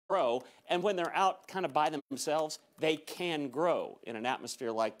grow, and when they're out kind of by themselves, they can grow in an atmosphere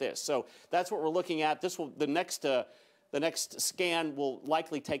like this. So that's what we're looking at. The next scan will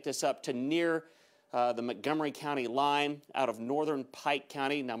likely take this up to near the Montgomery County line out of northern Pike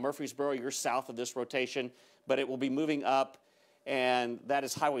County. Now, Murfreesboro, you're south of this rotation, but it will be moving up, and that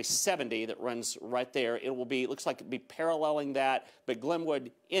is Highway 70 that runs right there. It will be, looks like it'll be paralleling that, but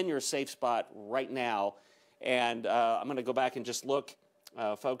Glenwood in your safe spot right now. And I'm going to go back and just look,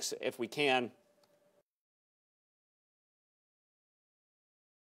 folks, if we can.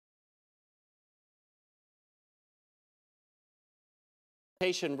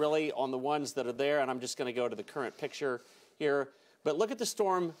 Really on the ones that are there, and I'm just going to go to the current picture here. But look at the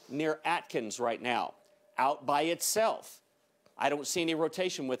storm near Atkins right now, out by itself. I don't see any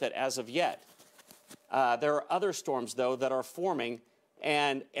rotation with it as of yet. There are other storms, though, that are forming,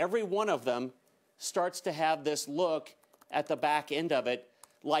 and every one of them starts to have this look at the back end of it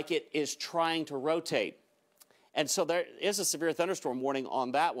like it is trying to rotate. And so there is a severe thunderstorm warning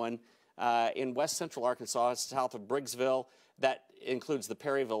on that one in west central Arkansas, south of Briggsville. That includes the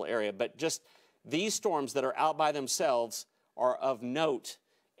Perryville area. But just these storms that are out by themselves are of note,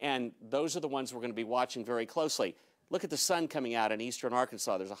 and those are the ones we're going to be watching very closely. Look at the sun coming out in eastern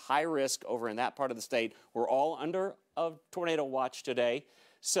Arkansas. There's a high risk over in that part of the state. We're all under a tornado watch today.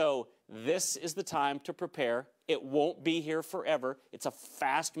 So this is the time to prepare. It won't be here forever. It's a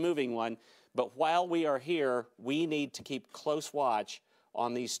fast-moving one. But while we are here, we need to keep close watch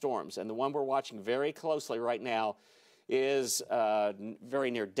on these storms. And the one we're watching very closely right now is very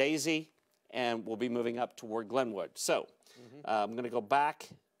near Daisy, and we'll be moving up toward Glenwood. So I'm going to go back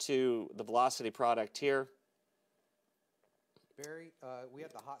to the velocity product here. Barry, we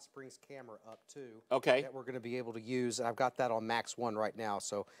have the Hot Springs camera up too. Okay. That we're going to be able to use. I've got that on Max 1 right now,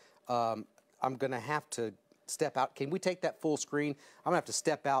 so I'm going to have to step out. Can we take that full screen? I'm going to have to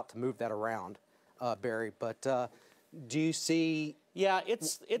step out to move that around, Barry. But do you see? Yeah,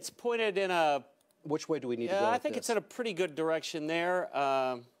 it's pointed in a. Which way do we need to go? I think it's in a pretty good direction there.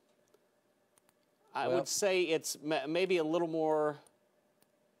 I would say it's maybe a little more.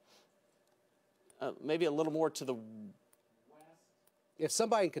 Maybe a little more to the. If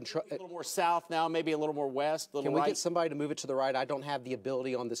somebody can control a little more south now, maybe a little more west. Can we get somebody to move it to the right? I don't have the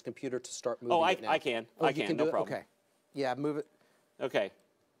ability on this computer to start moving it now. I can. Oh, I can. No problem. Okay. Yeah, move it. Okay.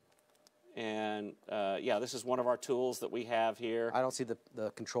 And yeah, this is one of our tools that we have here. I don't see the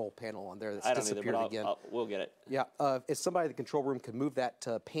control panel on there. That's I don't disappeared either, again. We'll get it. Yeah. If somebody in the control room can move that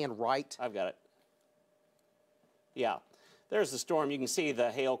to pan right. I've got it. Yeah. There's the storm. You can see the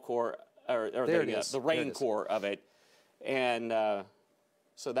hail core, or the rain core of it. And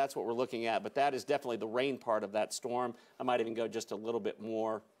so that's what we're looking at. But that is definitely the rain part of that storm. I might even go just a little bit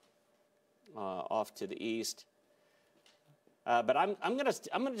more off to the east. But I'm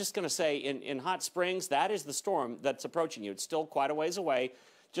just gonna say in Hot Springs, that is the storm that's approaching you. It's still quite a ways away.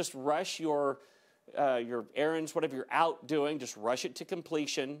 Just rush your errands, whatever you're out doing. Just rush it to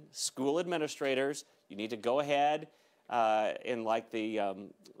completion. School administrators, you need to go ahead in like the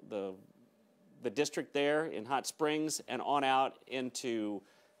district there in Hot Springs and on out into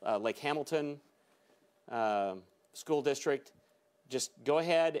Lake Hamilton School District. Just go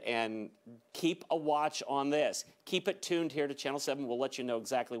ahead and keep a watch on this. Keep it tuned here to Channel 7. We'll let you know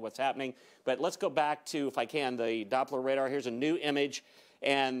exactly what's happening. But let's go back to, if I can, the Doppler radar. Here's a new image,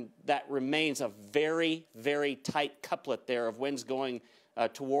 and that remains a very, very tight couplet there of winds going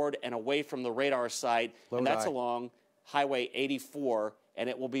toward and away from the radar site. And that's along Highway 84, and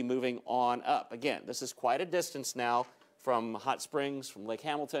it will be moving on up. Again, this is quite a distance now from Hot Springs, from Lake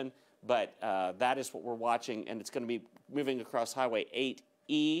Hamilton, but that is what we're watching, and it's going to be moving across Highway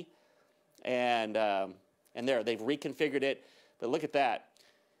 8E, and there, they've reconfigured it, but look at that.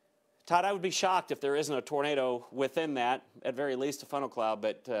 Todd, I would be shocked if there isn't a tornado within that, at very least a funnel cloud,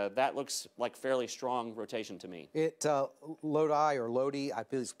 but that looks like fairly strong rotation to me. Lodi or Lodi, I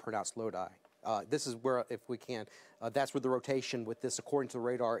believe it's pronounced Lodi. This is where, if we can, that's where the rotation with this, according to the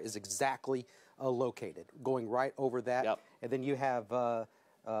radar, is exactly located, going right over that. Yep. And then you have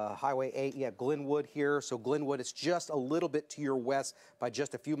Highway 8, you have Glenwood here. So Glenwood is just a little bit to your west by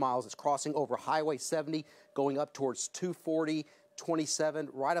just a few miles. It's crossing over Highway 70, going up towards 240, 27,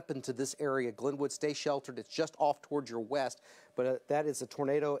 right up into this area. Glenwood, stay sheltered. It's just off towards your west. But that is a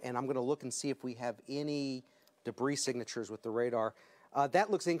tornado, and I'm going to look and see if we have any debris signatures with the radar.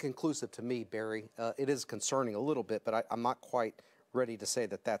 That looks inconclusive to me, Barry. It is concerning a little bit, but I'm not quite ready to say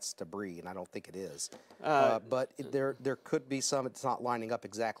that that's debris, and I don't think it is. But there could be some. It's not lining up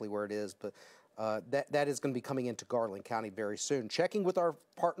exactly where it is, but that is going to be coming into Garland County very soon. Checking with our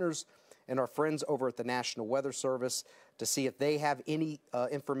partners and our friends over at the National Weather Service to see if they have any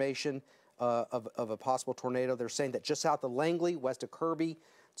information of a possible tornado. They're saying that just south of Langley, west of Kirby,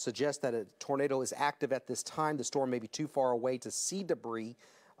 suggests that a tornado is active at this time. The storm may be too far away to see debris,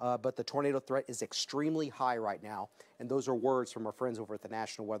 but the tornado threat is extremely high right now. And those are words from our friends over at the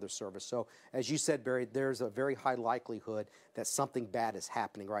National Weather Service. So as you said, Barry, there's a very high likelihood that something bad is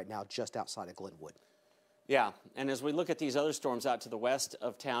happening right now just outside of Glenwood. Yeah, and as we look at these other storms out to the west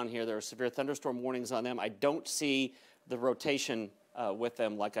of town here, there are severe thunderstorm warnings on them. I don't see the rotation with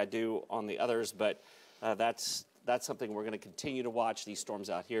them like I do on the others, but that's something we're going to continue to watch, these storms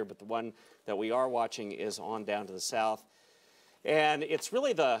out here. But the one that we are watching is on down to the south. And it's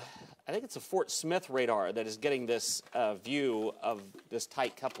really I think it's a Fort Smith radar that is getting this view of this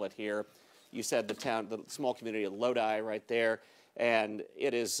tight couplet here. You said the small community of Lodi right there, and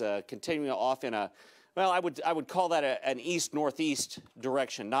it is continuing off in a, well, I would call that an east-northeast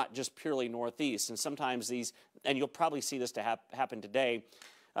direction, not just purely northeast. And sometimes these, and you'll probably see this to happen today,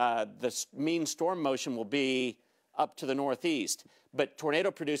 the mean storm motion will be up to the northeast. But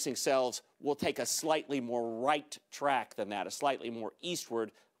tornado-producing cells will take a slightly more right track than that, a slightly more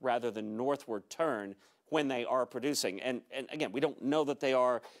eastward rather than northward turn when they are producing. And again, we don't know that they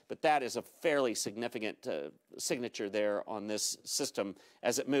are, but that is a fairly significant signature there on this system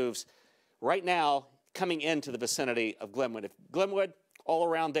as it moves. Right now, coming into the vicinity of Glenwood. If Glenwood, all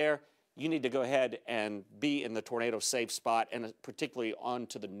around there, you need to go ahead and be in the tornado-safe spot, and particularly on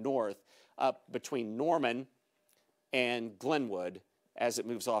to the north, up between Norman and Glenwood as it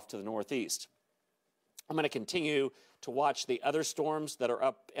moves off to the northeast. I'm going to continue to watch the other storms that are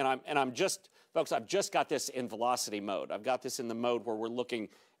up, and I'm just, folks, I've just got this in velocity mode. I've got this in the mode where we're looking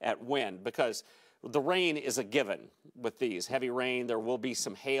at wind, because the rain is a given with these. Heavy rain, there will be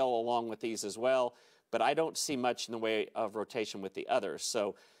some hail along with these as well, but I don't see much in the way of rotation with the others.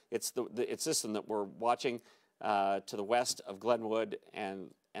 So it's this one that we're watching to the west of Glenwood, and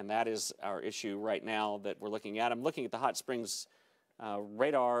that is our issue right now that we're looking at. I'm looking at the Hot Springs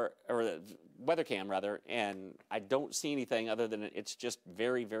radar, or weather cam rather, and I don't see anything other than it's just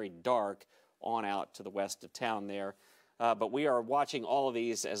very, very dark on out to the west of town there. But we are watching all of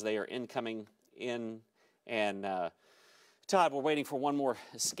these as they are incoming in, and Todd, we're waiting for one more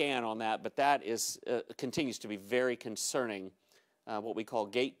scan on that, but that is continues to be very concerning, what we call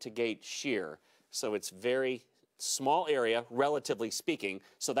gate-to-gate shear. So it's very small area, relatively speaking.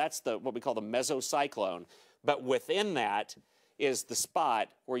 So that's what we call the mesocyclone. But within that is the spot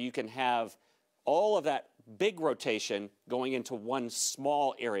where you can have all of that big rotation going into one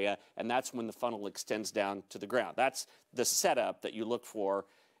small area, and that's when the funnel extends down to the ground. That's the setup that you look for,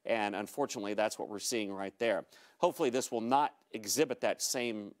 and unfortunately, that's what we're seeing right there. Hopefully, this will not exhibit that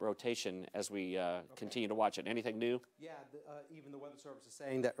same rotation as we continue to watch it. Anything new? Yeah, even the Weather Service is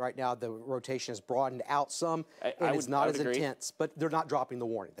saying that right now the rotation has broadened out some, and it's not as intense, but they're not dropping the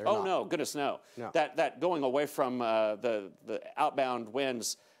warning. They're not. No, goodness no. That going away from the outbound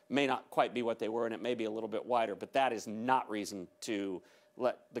winds may not quite be what they were, and it may be a little bit wider, but that is not reason to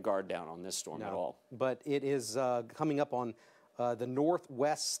let the guard down on this storm at all. But it is coming up on the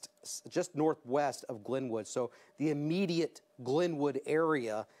northwest, just northwest of Glenwood. So the immediate Glenwood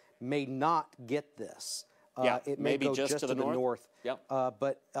area may not get this. It may go just to the north. Yep.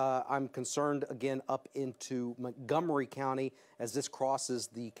 But I'm concerned, again, up into Montgomery County as this crosses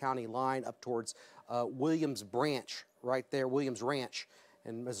the county line up towards Williams Branch, right there, Williams Ranch,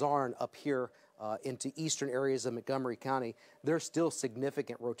 and Mazarn up here into eastern areas of Montgomery County. There's still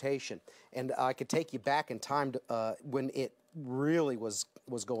significant rotation. And I could take you back in time to, when it really was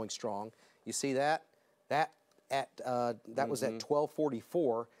going strong. You see that? That was at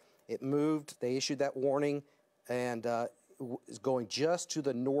 12:44. It moved. They issued that warning, and is going just to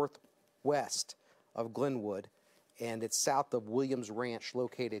the northwest of Glenwood, and it's south of Williams Ranch,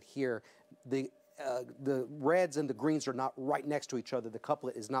 located here. The reds and the greens are not right next to each other. The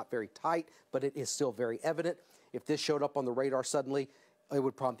couplet is not very tight, but it is still very evident. If this showed up on the radar suddenly, it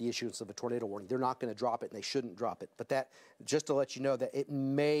would prompt the issuance of a tornado warning. They're not going to drop it, and they shouldn't drop it. But that, just to let you know that it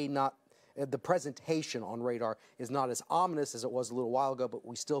may not, the presentation on radar is not as ominous as it was a little while ago, but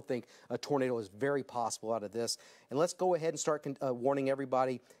we still think a tornado is very possible out of this. And let's go ahead and start warning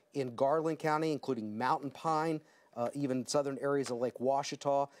everybody in Garland County, including Mountain Pine, even southern areas of Lake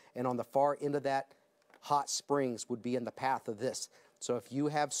Washita, and on the far end of that, Hot Springs would be in the path of this. So if you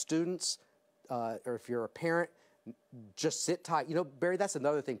have students, or if you're a parent, just sit tight. You know, Barry, that's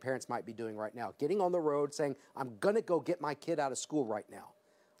another thing parents might be doing right now. Getting on the road saying, I'm going to go get my kid out of school right now.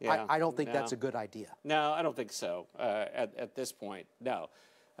 Yeah, I don't think that's a good idea. No, I don't think so at this point, no.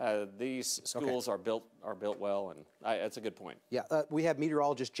 These schools are built well, and that's a good point. Yeah, we have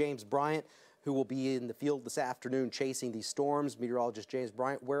meteorologist James Bryant, who will be in the field this afternoon chasing these storms. Meteorologist James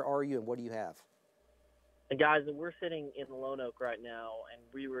Bryant, where are you and what do you have? And guys, we're sitting in Lone Oak right now, and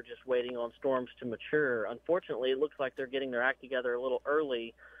we were just waiting on storms to mature. Unfortunately, it looks like they're getting their act together a little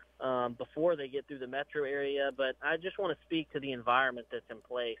early before they get through the metro area. But I just want to speak to the environment that's in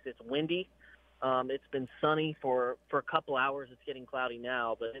place. It's windy. It's been sunny for a couple hours. It's getting cloudy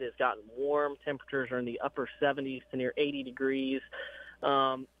now, but it has gotten warm. Temperatures are in the upper 70s to near 80 degrees.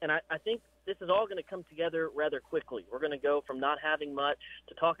 And I think this is all going to come together rather quickly. We're going to go from not having much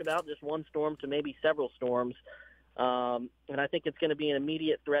to talk about, just one storm, to maybe several storms. And I think it's going to be an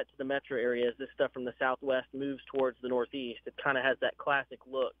immediate threat to the metro area as this stuff from the southwest moves towards the northeast. It kind of has that classic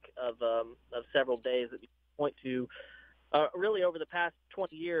look of several days that you point to. Really, over the past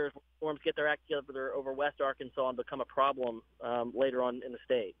 20 years, storms get their act together over West Arkansas and become a problem later on in the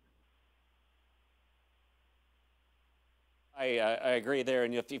state. I agree there,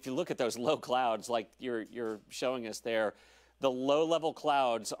 and if you look at those low clouds like you're showing us there, the low-level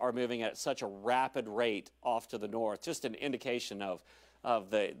clouds are moving at such a rapid rate off to the north, just an indication of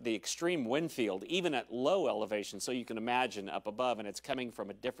the extreme wind field, even at low elevation. So you can imagine up above, and it's coming from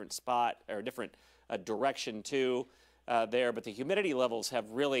a different spot or a different direction too there. But the humidity levels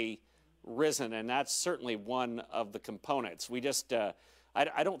have really risen, and that's certainly one of the components. We just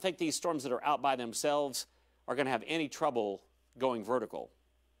I don't think these storms that are out by themselves are going to have any trouble going vertical.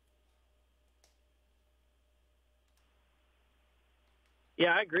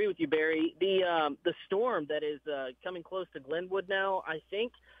 Yeah, I agree with you, Barry. The storm that is coming close to Glenwood now, I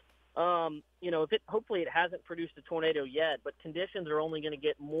think, hopefully it hasn't produced a tornado yet, but conditions are only going to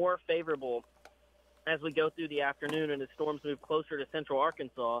get more favorable as we go through the afternoon and as storms move closer to central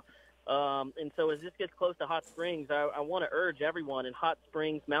Arkansas. And so as this gets close to Hot Springs, I want to urge everyone in Hot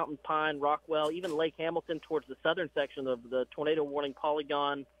Springs, Mountain Pine, Rockwell, even Lake Hamilton towards the southern section of the tornado warning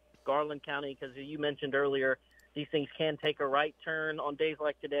polygon, Garland County, because you mentioned earlier, these things can take a right turn on days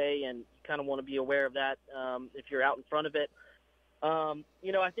like today, and you kind of want to be aware of that if you're out in front of it. I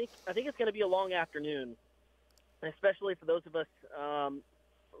think it's going to be a long afternoon, especially for those of us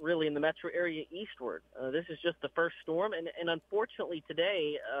really in the metro area eastward. This is just the first storm, and unfortunately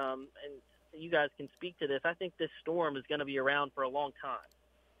today, and you guys can speak to this, I think this storm is going to be around for a long time.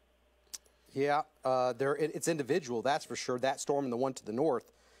 Yeah, it's individual, that's for sure. That storm and the one to the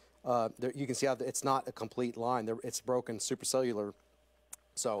north, you can see how it's not a complete line. It's broken supercellular.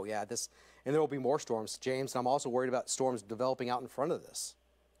 So, yeah, and there will be more storms, James. And I'm also worried about storms developing out in front of this.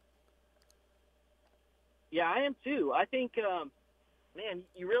 Yeah, I am too. I think, man,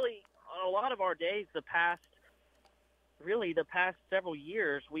 you really, on a lot of our days, the past several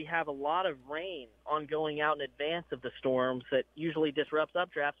years, we have a lot of rain ongoing out in advance of the storms that usually disrupts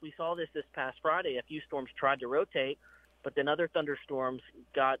updrafts. We saw this past Friday. A few storms tried to rotate, but then other thunderstorms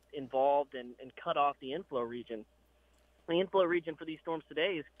got involved and cut off the inflow region. The inflow region for these storms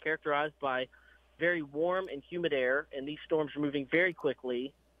today is characterized by very warm and humid air, and these storms are moving very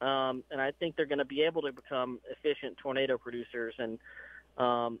quickly. And I think they're going to be able to become efficient tornado producers. And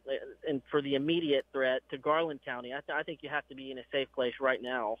for the immediate threat to Garland County, I think you have to be in a safe place right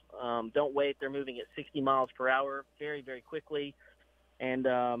now. Don't wait. They're moving at 60 miles per hour very, very quickly. And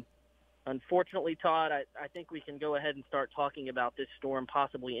unfortunately, Todd, I think we can go ahead and start talking about this storm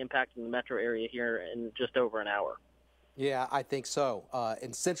possibly impacting the metro area here in just over an hour. Yeah, I think so.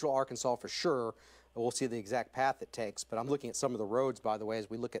 In central Arkansas for sure, we'll see the exact path it takes. But I'm looking at some of the roads, by the way, as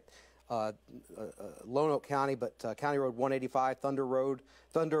we look at Lone Oak County, but County Road 185,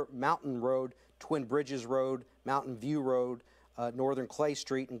 Thunder Mountain Road, Twin Bridges Road, Mountain View Road, Northern Clay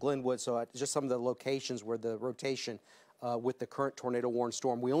Street, and Glenwood. So just some of the locations where the rotation with the current tornado warning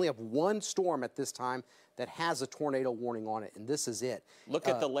storm. We only have one storm at this time that has a tornado warning on it, and this is it. Look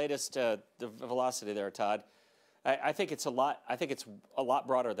at the latest the velocity there, Todd. I think it's a lot. I think it's a lot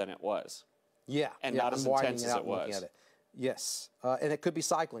broader than it was. Yeah, and not as intense as it was. Yes, and it could be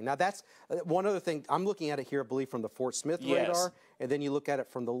cycling. Now, that's one other thing. I'm looking at it here, I believe, from the Fort Smith radar, and then you look at it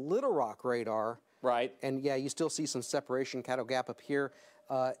from the Little Rock radar. Right. And, yeah, you still see some separation, Caddo Gap up here,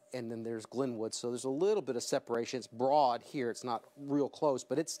 and then there's Glenwood. So there's a little bit of separation. It's broad here. It's not real close,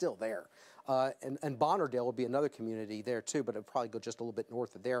 but it's still there. And Bonnerdale will be another community there, too, but it'll probably go just a little bit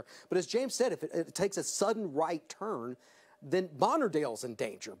north of there. But as James said, if it takes a sudden right turn, then Bonnerdale's in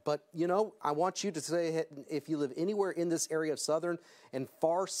danger. But, I want you to say, if you live anywhere in this area of southern and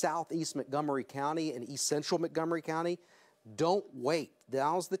far southeast Montgomery County and east central Montgomery County, don't wait.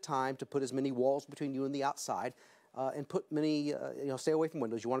 Now's the time to put as many walls between you and the outside. and put many, stay away from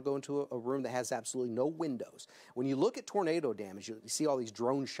windows. You want to go into a room that has absolutely no windows. When you look at tornado damage, you see all these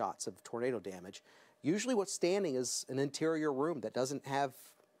drone shots of tornado damage. Usually what's standing is an interior room that doesn't have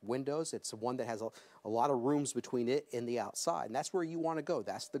windows. It's one that has a lot of rooms between it and the outside, and that's where you want to go.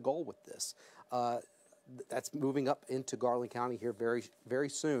 That's the goal with this. That's moving up into Garland County here very, very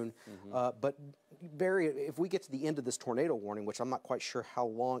soon. But Barry, if we get to the end of this tornado warning, which I'm not quite sure how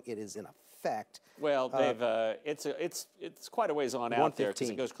long it is in effect. Well, they've it's quite a ways on out there because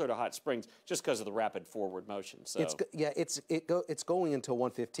it goes clear to Hot Springs just because of the rapid forward motion. So it's going until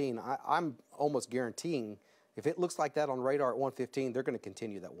 1:15. I'm almost guaranteeing if it looks like that on radar at 1:15, they're going to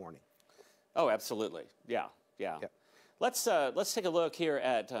continue that warning. Oh, absolutely. Yeah. Let's take a look here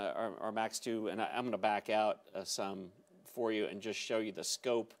at our Max 2, and I'm going to back out some for you and just show you the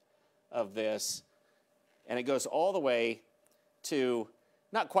scope of this. And it goes all the way to,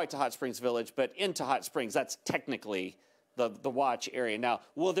 not quite to Hot Springs Village, but into Hot Springs. That's technically the watch area. Now,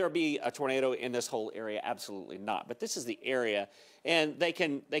 will there be a tornado in this whole area? Absolutely not. But this is the area, and they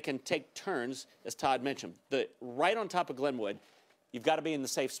can take turns, as Todd mentioned. Right on top of Glenwood, you've got to be in the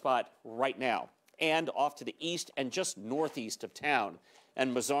safe spot right now, and off to the east and just northeast of town.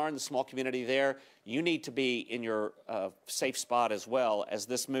 And Mazarn, the small community there, you need to be in your safe spot as well as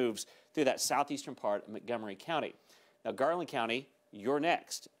this moves through that southeastern part of Montgomery County. Now, Garland County, you're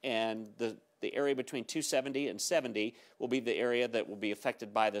next, and the area between 270 and 70 will be the area that will be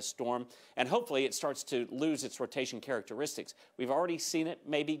affected by this storm, and hopefully it starts to lose its rotation characteristics. We've already seen it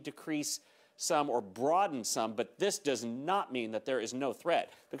maybe decrease some or broaden some, but this does not mean that there is no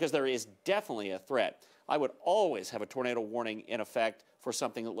threat, because there is definitely a threat. I would always have a tornado warning in effect for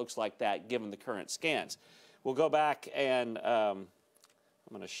something that looks like that, given the current scans. We'll go back and I'm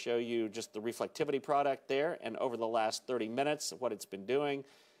going to show you just the reflectivity product there, and over the last 30 minutes, what it's been doing.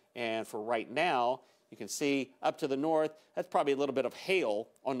 And for right now, you can see up to the north, that's probably a little bit of hail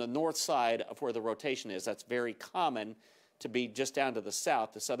on the north side of where the rotation is. That's very common to be just down to the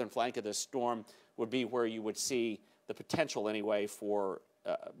south. The southern flank of this storm would be where you would see the potential anyway for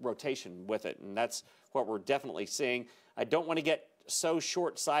rotation with it, and that's what we're definitely seeing. I don't want to get so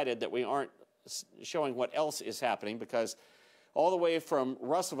short-sighted that we aren't showing what else is happening, because all the way from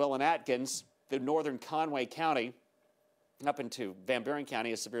Russellville and Atkins to northern Conway County up into Van Buren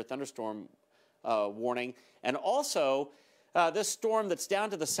County, a severe thunderstorm warning. And also, this storm that's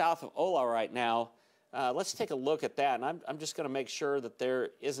down to the south of Ola right now, let's take a look at that. And I'm just going to make sure that there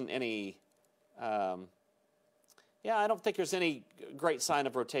isn't any, I don't think there's any great sign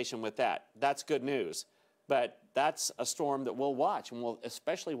of rotation with that. That's good news. But that's a storm that we'll watch, and we'll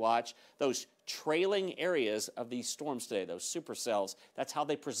especially watch those trailing areas of these storms today, those supercells. That's how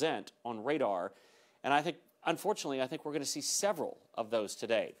they present on radar. And I think, unfortunately, we're going to see several of those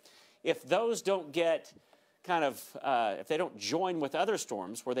today. If those don't get if they don't join with other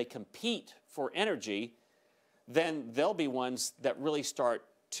storms where they compete for energy, then they'll be ones that really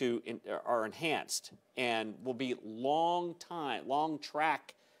are enhanced and will be long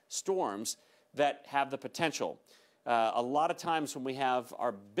track storms that have the potential. A lot of times when we have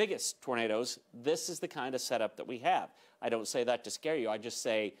our biggest tornadoes, this is the kind of setup that we have. I don't say that to scare you. I just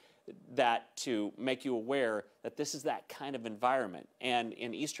say that to make you aware that this is that kind of environment. And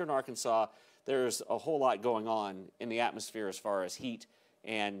in eastern Arkansas, there's a whole lot going on in the atmosphere as far as heat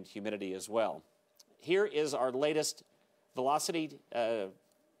and humidity as well. Here is our latest velocity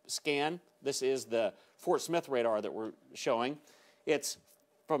scan. This is the Fort Smith radar that we're showing. It's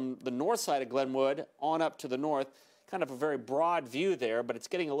from the north side of Glenwood on up to the north, kind of a very broad view there, but it's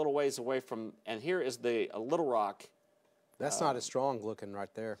getting a little ways away from, and here is the Little Rock. That's not as strong looking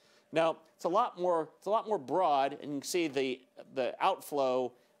right there. No, it's a lot more broad, and you can see the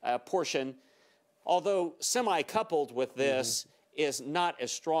outflow portion, although semi-coupled with this, is not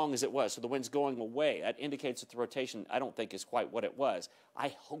as strong as it was. So the wind's going away. That indicates that the rotation, I don't think, is quite what it was.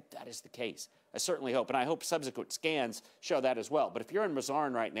 I hope that is the case. I certainly hope, and I hope subsequent scans show that as well. But if you're in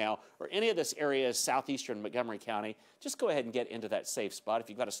Mazarn right now, or any of this area, southeastern Montgomery County, just go ahead and get into that safe spot. If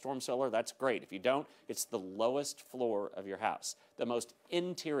you've got a storm cellar, that's great. If you don't, it's the lowest floor of your house, the most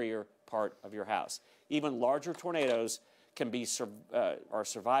interior part of your house. Even larger tornadoes can be are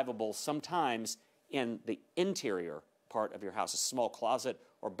survivable sometimes in the interior part of your house, a small closet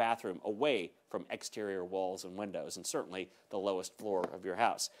or bathroom away from exterior walls and windows, and certainly the lowest floor of your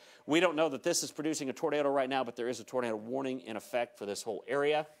house. We don't know that this is producing a tornado right now, but there is a tornado warning in effect for this whole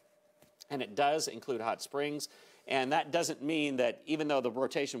area, and it does include Hot Springs. And that doesn't mean that even though the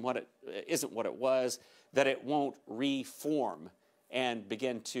rotation isn't what it was, that it won't reform and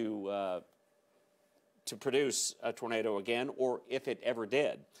begin to produce a tornado again, or if it ever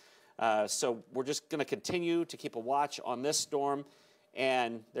did. So we're just going to continue to keep a watch on this storm.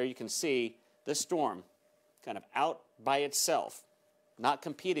 And there you can see this storm kind of out by itself, not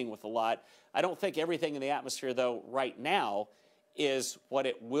competing with a lot. I don't think everything in the atmosphere, though, right now is what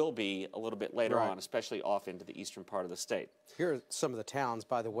it will be a little bit later on, especially off into the eastern part of the state. Here are some of the towns,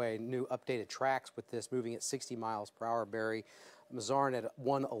 by the way, new updated tracks with this moving at 60 miles per hour. Barry, Mazarn at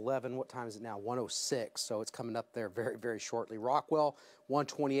 111. What time is it now? 106. So it's coming up there very, very shortly. Rockwell,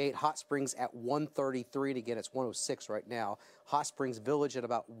 128. Hot Springs at 133. And again, it's 106 right now. Hot Springs Village at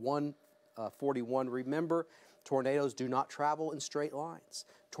about 141. Remember, tornadoes do not travel in straight lines.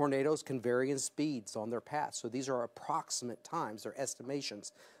 Tornadoes can vary in speeds on their path. So these are approximate times, they're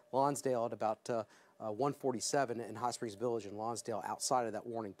estimations. Lonsdale at about 147 and Hot Springs Village and Lonsdale outside of that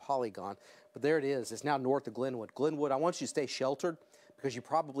warning polygon. But there it is. It's now north of Glenwood. Glenwood, I want you to stay sheltered because you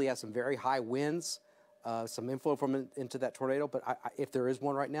probably have some very high winds, some inflow from into that tornado, but if there is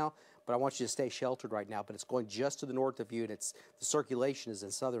one right now. But I want you to stay sheltered right now. But it's going just to the north of you, and the circulation is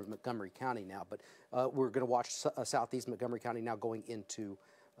in southern Montgomery County now. But we're going to watch southeast Montgomery County now going into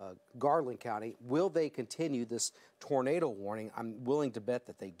Garland County. Will they continue this tornado warning? I'm willing to bet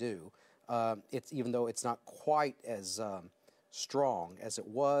that they do. Even though it's not quite as strong as it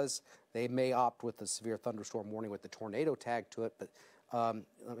was, they may opt with the severe thunderstorm warning with the tornado tag to it. But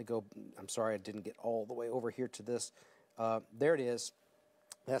let me go. I'm sorry I didn't get all the way over here to this. There it is.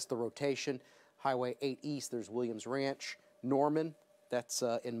 That's the rotation. Highway 8 East, there's Williams Ranch. Norman, that's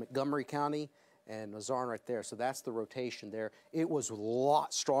in Montgomery County. And Mazarn right there. So that's the rotation there. It was a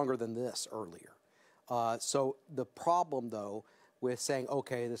lot stronger than this earlier. So the problem, though, with saying,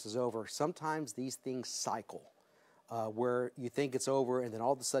 okay, this is over, sometimes these things cycle where you think it's over and then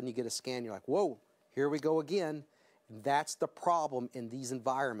all of a sudden you get a scan, you're like, whoa, here we go again. And that's the problem in these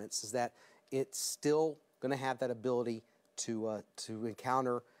environments, is that it's still going to have that ability to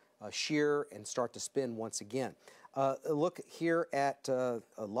encounter shear and start to spin once again. Look here at a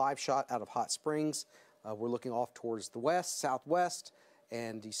live shot out of Hot Springs. We're looking off towards the west, southwest,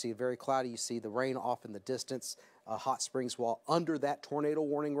 and you see it very cloudy. You see the rain off in the distance. Hot Springs, while under that tornado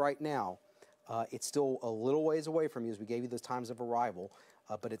warning right now, it's still a little ways away from you as we gave you the times of arrival,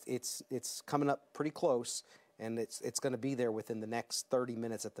 but it's coming up pretty close, and it's going to be there within the next 30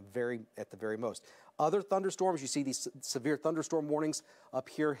 minutes at the very most. Other thunderstorms, you see these severe thunderstorm warnings up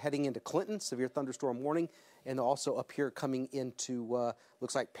here heading into Clinton, severe thunderstorm warning, and also up here coming into,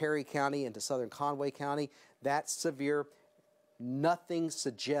 looks like Perry County into southern Conway County. That's severe. Nothing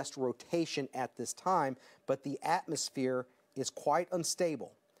suggests rotation at this time, but the atmosphere is quite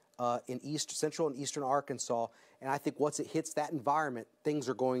unstable in central and eastern Arkansas, and I think once it hits that environment, things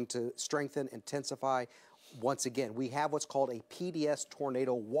are going to strengthen, intensify. Once again, we have what's called a PDS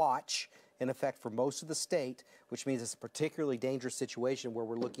tornado watch in effect for most of the state, which means it's a particularly dangerous situation where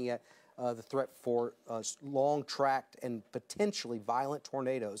we're looking at the threat for long-tracked and potentially violent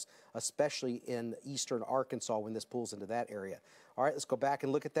tornadoes, especially in eastern Arkansas when this pulls into that area. All right, let's go back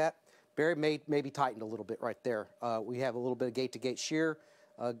and look at that. Barry may be tightened a little bit right there. We have a little bit of gate-to-gate shear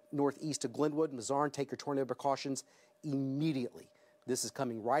northeast of Glenwood. Mazarn, take your tornado precautions immediately. This is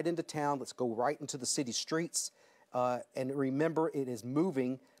coming right into town. Let's go right into the city streets. And remember, it is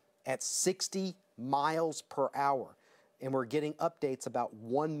moving at 60 miles per hour. And we're getting updates about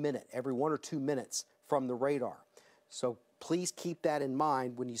 1 minute, every 1 or 2 minutes from the radar. So please keep that in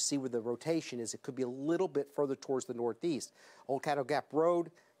mind when you see where the rotation is. It could be a little bit further towards the northeast. Old Cattle Gap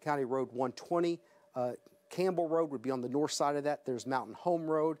Road, County Road 120, Campbell Road would be on the north side of that. There's Mountain Home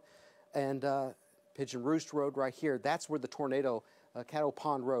Road and Pigeon Roost Road right here. That's where the tornado, Cattle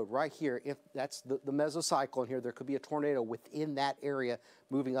Pond Road, right here. If that's the mesocyclone here, there could be a tornado within that area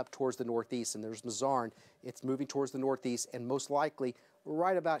moving up towards the northeast. And there's Mazarn. It's moving towards the northeast and most likely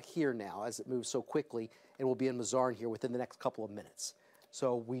right about here now as it moves so quickly, and will be in Mazarn here within the next couple of minutes.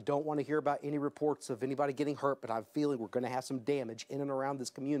 So we don't want to hear about any reports of anybody getting hurt, but I'm feeling we're going to have some damage in and around this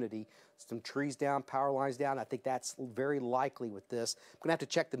community. Some trees down, power lines down. I think that's very likely with this. I'm going to have to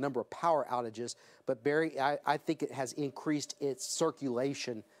check the number of power outages, but Barry, I think it has increased its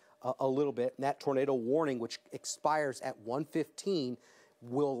circulation a little bit. And that tornado warning, which expires at 1:15,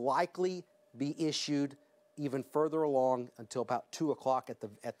 will likely be issued even further along until about 2 o'clock at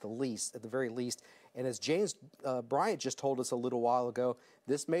the very least. And as James Bryant just told us a little while ago,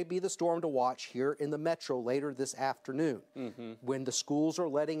 this may be the storm to watch here in the metro later this afternoon when the schools are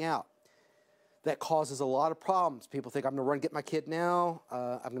letting out. That causes a lot of problems. People think, I'm going to run and get my kid now,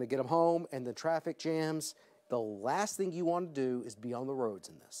 I'm going to get them home, and the traffic jams. The last thing you want to do is be on the roads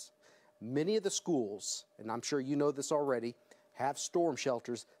in this. Many of the schools, and I'm sure you know this already, have storm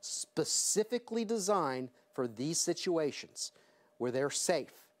shelters specifically designed for these situations where they're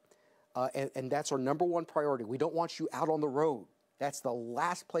safe. and that's our #1 priority. We don't want you out on the road. That's the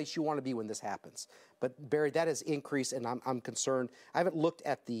last place you want to be when this happens. But Barry, that has increased, and I'm concerned. I haven't looked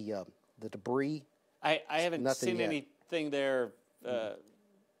at the debris. I haven't seen yet. anything there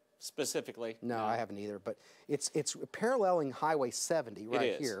specifically. No, I haven't either. But it's paralleling Highway 70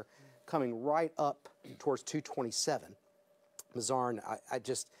 right here, coming right up towards 227. Mazarn, I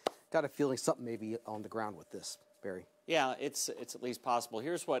just got a feeling something may be on the ground with this, Barry. Yeah, it's at least possible.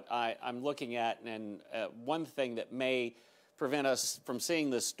 Here's what I'm looking at, and one thing that may prevent us from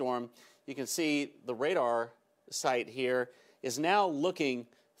seeing this storm, you can see the radar site here is now looking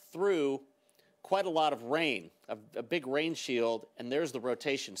through quite a lot of rain, a big rain shield, and there's the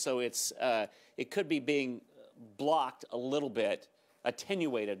rotation. So it could be being blocked a little bit,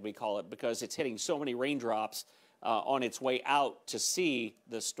 attenuated we call it, because it's hitting so many raindrops on its way out to see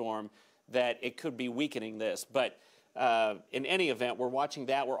the storm that it could be weakening this. But in any event, we're watching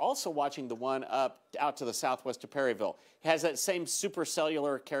that. We're also watching the one out to the southwest of Perryville. It has that same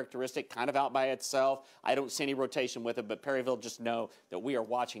supercellular characteristic, kind of out by itself. I don't see any rotation with it, but Perryville just know that we are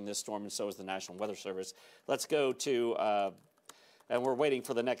watching this storm, and so is the National Weather Service. Let's go to, and we're waiting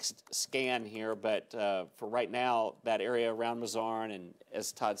for the next scan here, but for right now, that area around Mazarn, and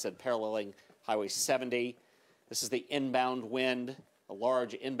as Todd said, paralleling Highway 70. This is the inbound wind. A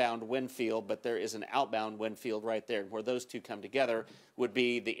large inbound wind field, but there is an outbound wind field right there. Where those two come together would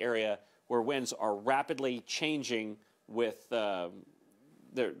be the area where winds are rapidly changing with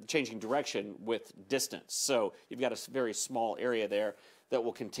they're changing direction with distance. So you've got a very small area there that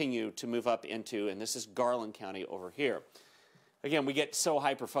will continue to move up into, and this is Garland County over here. Again, we get so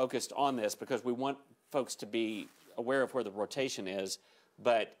hyper-focused on this because we want folks to be aware of where the rotation is,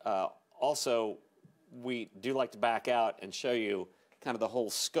 but also we do like to back out and show you kind of the whole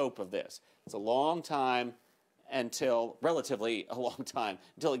scope of this. It's a long time until, relatively a long time,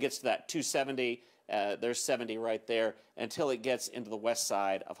 until it gets to that 270. There's 70 right there, until it gets into the west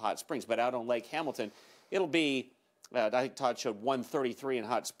side of Hot Springs. But out on Lake Hamilton, it'll be, I think Todd showed 133 in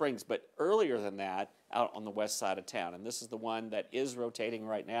Hot Springs, but earlier than that, out on the west side of town. And this is the one that is rotating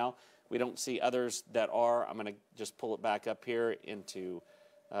right now. We don't see others that are. I'm going to just pull it back up here into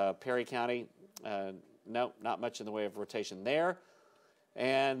Perry County. No, not much in the way of rotation there.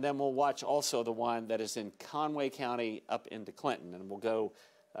 And then we'll watch also the one that is in Conway County up into Clinton. And we'll go,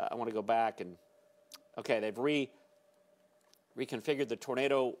 I want to go back and, okay, they've reconfigured the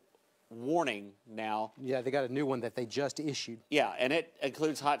tornado warning now. Yeah, they got a new one that they just issued. Yeah, and it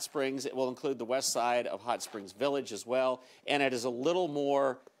includes Hot Springs. It will include the west side of Hot Springs Village as well. And it is a little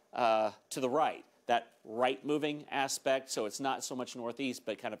more to the right, that right-moving aspect. So it's not so much northeast,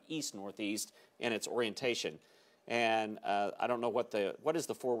 but kind of east-northeast in its orientation. And I don't know what is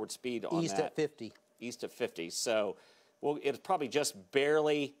the forward speed on East that? at 50. East of 50. So it's probably just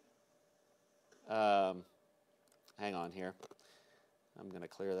barely, hang on here. I'm going to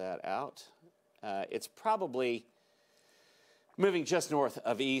clear that out. It's probably moving just north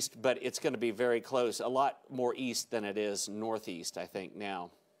of east, but it's going to be very close, a lot more east than it is northeast, I think, now.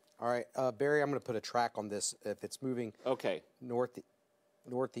 All right, Barry, I'm going to put a track on this. If it's moving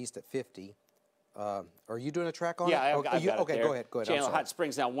northeast at 50, are you doing a track on it? Yeah, I've got it okay, there. go ahead. Channel Hot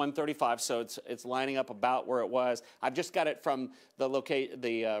Springs now 135, so it's lining up about where it was. I've just got it from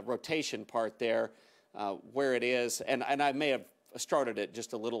the rotation part there, where it is, and I may have started it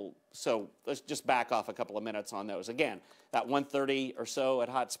just a little. So let's just back off a couple of minutes on those. Again, that 130 or so at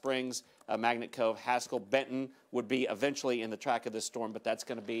Hot Springs, Magnet Cove, Haskell, Benton would be eventually in the track of this storm, but that's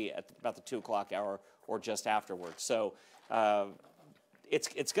going to be at about the 2 o'clock hour or just afterwards. So.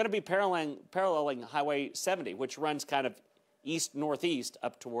 It's going to be paralleling Highway 70, which runs kind of east-northeast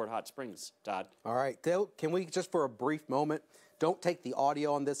up toward Hot Springs, Todd. All right. Can we, just for a brief moment, don't take the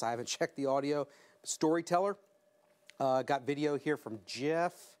audio on this. I haven't checked the audio. Storyteller, got video here from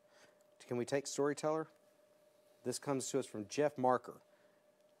Jeff. Can we take Storyteller? This comes to us from Jeff Marker.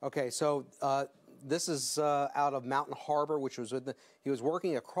 Okay, so this is out of Mountain Harbor, which was he was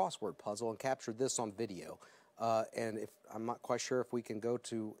working a crossword puzzle and captured this on video. And I'm not quite sure if we can go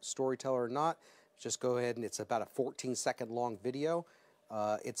to Storyteller or not. Just go ahead, and it's about a 14-second long video.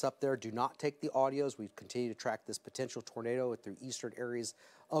 It's up there. Do not take the audios. We continue to track this potential tornado through eastern areas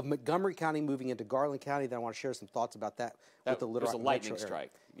of Montgomery County, moving into Garland County. Then I want to share some thoughts about that with the Little Rock Rock lightning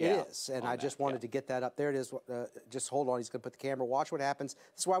strike. Yeah, it is, and I just wanted to get that up. There it is. Just hold on. He's going to put the camera. Watch what happens.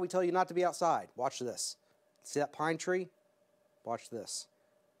 This is why we tell you not to be outside. Watch this. See that pine tree? Watch this.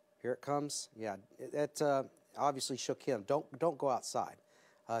 Here it comes. Yeah, it obviously shook him. Don't go outside.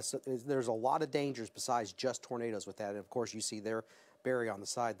 So there's a lot of dangers besides just tornadoes with that. And of course, you see there Barry on the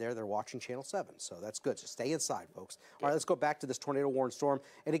side there. They're watching Channel 7, so that's good. So stay inside, folks. All right, let's go back to this tornado warned storm.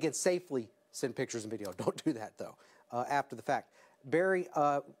 And again, safely send pictures and video. Don't do that, though, after the fact. Barry,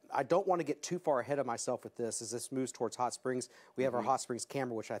 I don't want to get too far ahead of myself with this as this moves towards Hot Springs. We have our Hot Springs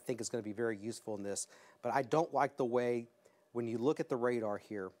camera, which I think is going to be very useful in this. But I don't like the way, when you look at the radar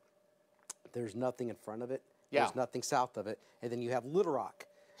here, there's nothing in front of it. Yeah. There's nothing south of it. And then you have Little Rock.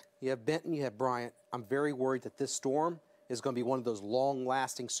 You have Benton, you have Bryant. I'm very worried that this storm is going to be one of those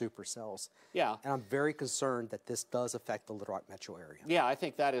long-lasting supercells. Yeah. And I'm very concerned that this does affect the Little Rock metro area. Yeah, I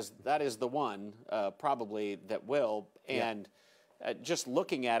think that is the one probably that will. And just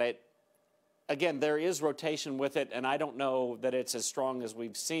looking at it, again, there is rotation with it, and I don't know that it's as strong as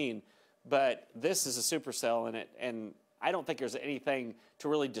we've seen, but this is a supercell in it, and I don't think there's anything to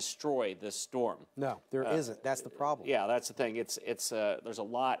really destroy this storm. No, there isn't. That's the problem. Yeah, that's the thing. It's there's a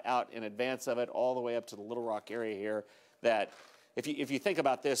lot out in advance of it, all the way up to the Little Rock area here. That if you think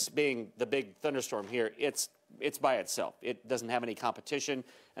about this being the big thunderstorm here, it's by itself. It doesn't have any competition,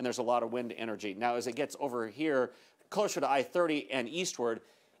 and there's a lot of wind energy. Now, as it gets over here, closer to I-30 and eastward,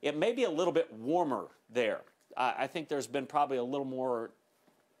 it may be a little bit warmer there. I think there's been probably a little more,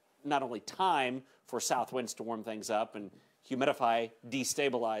 not only time for south winds to warm things up and humidify,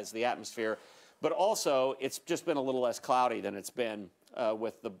 destabilize the atmosphere, but also it's just been a little less cloudy than it's been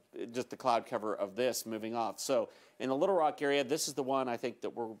with just the cloud cover of this moving off. So in the Little Rock area, this is the one I think that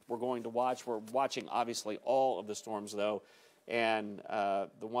we're going to watch. We're watching obviously all of the storms though, and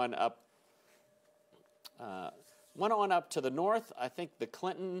the one up, one on up to the north, I think the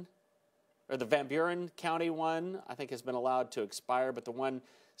Clinton or the Van Buren County one, I think has been allowed to expire, but the one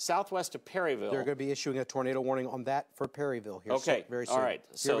southwest of Perryville. They're going to be issuing a tornado warning on that for Perryville here okay. very soon. All right.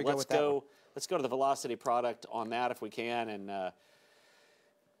 So let's go to the velocity product on that if we can. And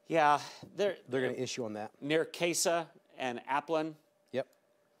yeah, they're going to issue on that. Near Casa and Applin. Yep.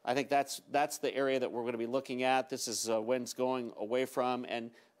 I think that's the area that we're going to be looking at. This is winds going away from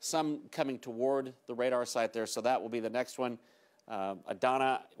and some coming toward the radar site there. So that will be the next one.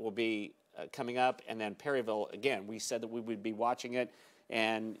 Adana will be coming up, and then Perryville, again, we said that we would be watching it,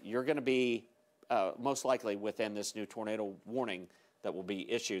 and you're going to be most likely within this new tornado warning that will be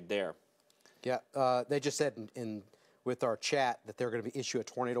issued there. Yeah, they just said with our chat that they're going to be issue a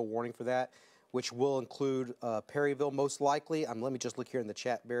tornado warning for that, which will include Perryville most likely. Let me just look here in the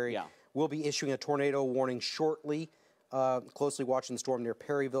chat, Barry. Yeah. We'll be issuing a tornado warning shortly, closely watching the storm near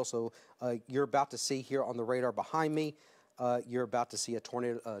Perryville. So you're about to see here on the radar behind me, you're about to see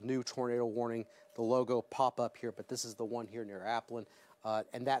a new tornado warning, the logo pop up here, but this is the one here near Applin,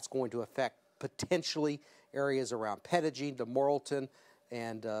 and that's going to affect potentially areas around Pettigene, DeMorrilton,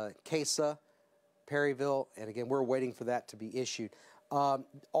 and Casa, Perryville, and again, we're waiting for that to be issued.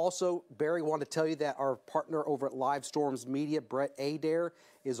 Also, Barry, wanted to tell you that our partner over at Live Storms Media, Brett Adair,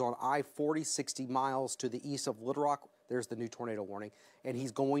 is on I-40, 60 miles to the east of Little Rock. There's the new tornado warning. And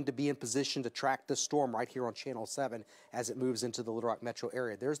he's going to be in position to track this storm right here on Channel 7 as it moves into the Little Rock metro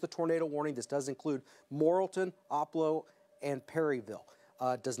area. There's the tornado warning. This does include Morrilton, Oplo, and Perryville.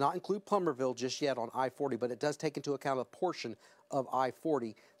 Does not include Plummerville just yet on I-40, but it does take into account a portion of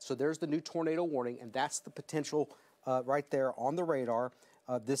I-40. So there's the new tornado warning, and that's the potential right there on the radar.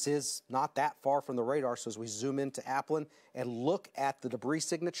 This is not that far from the radar, so as we zoom into Applin and look at the debris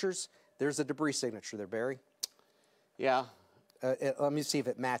signatures, there's a debris signature there, Barry. Yeah. Let me see if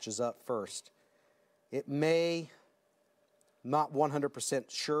it matches up first. It may, not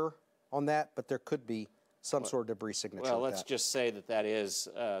 100% sure on that, but there could be some sort of debris signature. Well, let's just say that is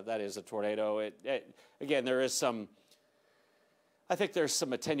a tornado. Again, there is some. I think there's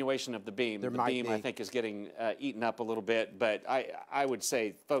some attenuation of the beam. The beam, I think, is getting eaten up a little bit. But I would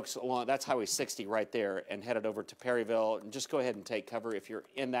say, folks, that's Highway 60 right there, and headed over to Perryville, and just go ahead and take cover if you're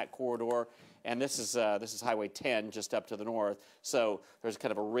in that corridor. And this is Highway 10 just up to the north. So there's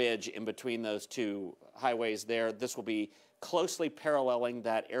kind of a ridge in between those two highways there. This will be closely paralleling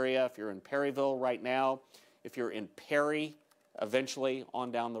that area if you're in Perryville right now. If you're in Perry, eventually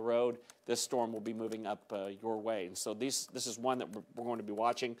on down the road, this storm will be moving up your way. And so this is one that we're going to be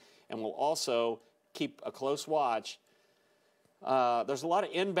watching, and we'll also keep a close watch. There's a lot of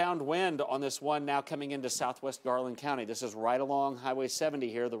inbound wind on this one now coming into southwest Garland County. This is right along Highway 70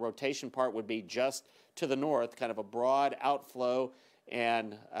 here. The rotation part would be just to the north, kind of a broad outflow,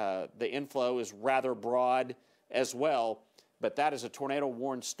 and the inflow is rather broad as well. But that is a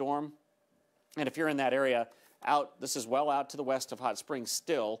tornado-warned storm. And if you're in that area, this is well out to the west of Hot Springs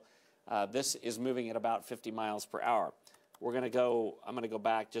still. This is moving at about 50 miles per hour. I'm going to go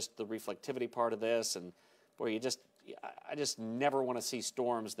back just the reflectivity part of this, and boy, I just never want to see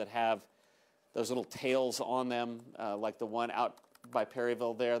storms that have those little tails on them, like the one out by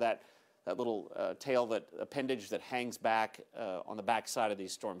Perryville there, that little tail, that appendage that hangs back on the backside of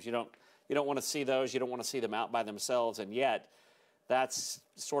these storms. You don't want to see those. You don't want to see them out by themselves, and yet that's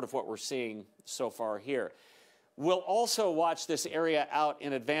sort of what we're seeing so far here. We'll also watch this area out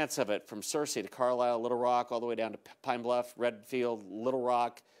in advance of it, from Searcy to Carlisle, Little Rock, all the way down to Pine Bluff, Redfield, Little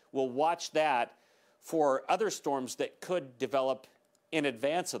Rock. We'll watch that for other storms that could develop in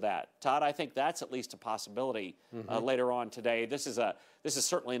advance of that. Todd, I think that's at least a possibility later on today. This is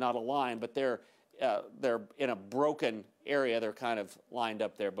certainly not a line, but they're in a broken area. They're kind of lined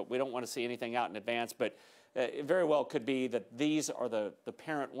up there, but we don't want to see anything out in advance. But it very well could be that these are the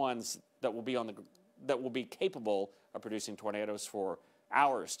parent ones that will be capable of producing tornadoes for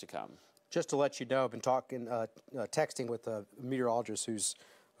hours to come. Just to let you know, I've been texting with a meteorologist who's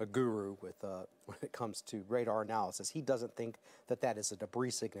a guru with when it comes to radar analysis. He doesn't think that is a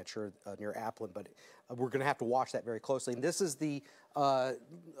debris signature near Applin, but we're going to have to watch that very closely. And this is the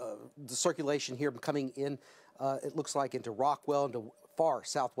circulation here coming in, it looks like, into Rockwell, into far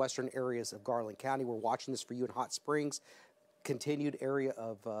southwestern areas of Garland County. We're watching this for you in Hot Springs. Continued area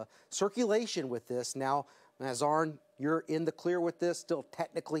of circulation with this. Now, Nazarn, you're in the clear with this, still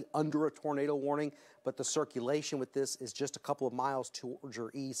technically under a tornado warning, but the circulation with this is just a couple of miles towards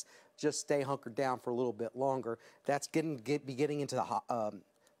your east. Just stay hunkered down for a little bit longer. That's getting into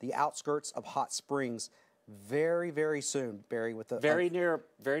the outskirts of Hot Springs very, very soon, Barry. With the very near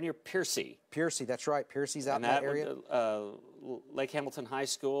Piercy. Piercy, that's right. Piercy's out in that area. Lake Hamilton High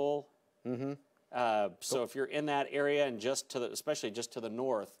School. Mm-hmm. So if you're in that area and especially just to the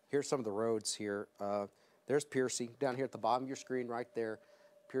north. Here's some of the roads here. There's Piercy down here at the bottom of your screen right there.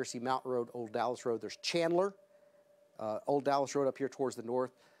 Piercy, Mountain Road, Old Dallas Road. There's Chandler, Old Dallas Road up here towards the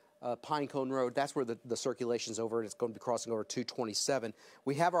north. Pinecone Road, that's where the circulation's over, and it's going to be crossing over 227.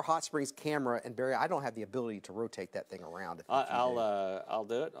 We have our Hot Springs camera, and Barry, I don't have the ability to rotate that thing around. I'll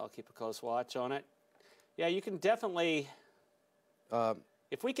do it. I'll keep a close watch on it. Yeah, you can definitely,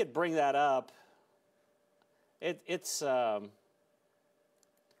 if we could bring that up, it's...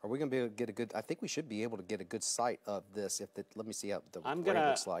 Are we going to be able to get a good? I think we should be able to get a good sight of this. Let me see how the rain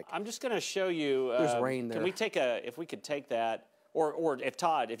looks like. I'm just going to show you. There's rain there. Can we take if we could take that, or if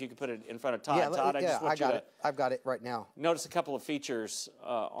Todd, if you could put it in front of Todd. Yeah, Todd, I got it. I've got it right now. Notice a couple of features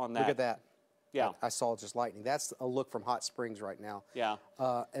on that. Look at that. Yeah, I saw just lightning. That's a look from Hot Springs right now. Yeah.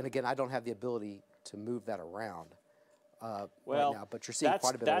 And again, I don't have the ability to move that around right now, but you're seeing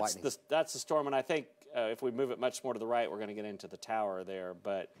quite a bit of lightning. That's the storm, and I think. If we move it much more to the right, we're going to get into the tower there.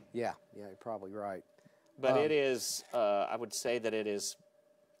 But yeah, you're probably right. But it is, I would say that it is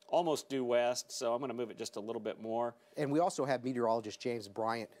almost due west, so I'm going to move it just a little bit more. And we also have meteorologist James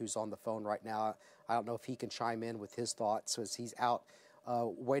Bryant, who's on the phone right now. I don't know if he can chime in with his thoughts, as he's out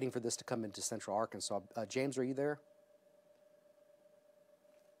waiting for this to come into central Arkansas. James, are you there?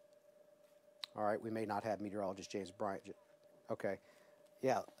 All right, we may not have meteorologist James Bryant. Okay.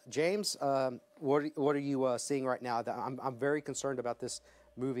 Yeah, James, what are you seeing right now? I'm very concerned about this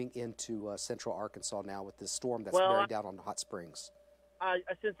moving into central Arkansas now with this storm that's bearing down on Hot Springs.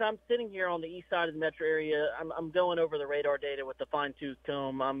 Since I'm sitting here on the east side of the metro area, I'm going over the radar data with the fine-tooth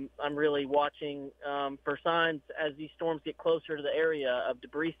comb. I'm really watching for signs as these storms get closer to the area of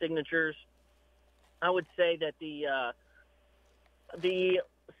debris signatures. I would say that the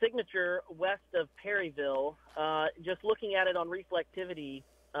signature west of Perryville, just looking at it on reflectivity,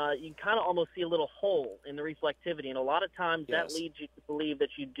 you kind of almost see a little hole in the reflectivity. And a lot of times that leads you to believe that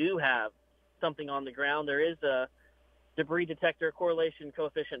you do have something on the ground. There is a debris detector correlation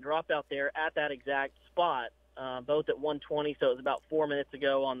coefficient dropout there at that exact spot, both at 120, so it was about 4 minutes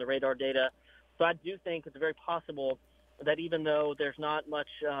ago on the radar data. So I do think it's very possible that even though there's not much,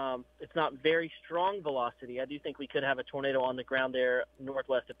 it's not very strong velocity, I do think we could have a tornado on the ground there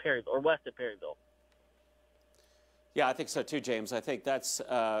northwest of Perryville, or west of Perryville. Yeah, I think so too, James. I think that's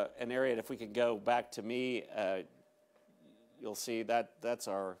an area, and if we can go back to me, you'll see that's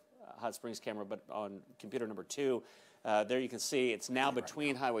our Hot Springs camera, but on computer number 2, there you can see it's now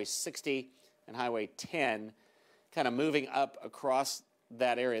between Highway 60 and Highway 10, kind of moving up across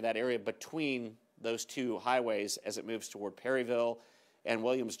that area between those two highways as it moves toward Perryville and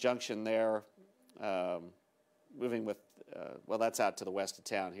Williams Junction there, moving with, well, that's out to the west of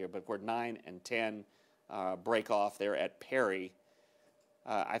town here, but where 9 and 10 break off there at Perry,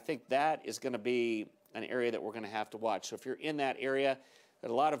 I think that is going to be an area that we're going to have to watch. So if you're in that area,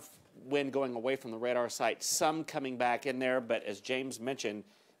 there's a lot of wind going away from the radar site, some coming back in there, but as James mentioned,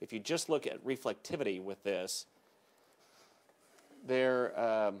 if you just look at reflectivity with this,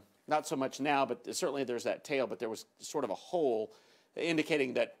 there, not so much now, but certainly there's that tail, but there was sort of a hole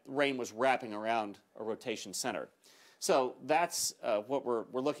indicating that rain was wrapping around a rotation center. So that's what we're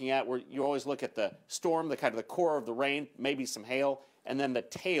looking at. You always look at the storm, the kind of the core of the rain, maybe some hail, and then the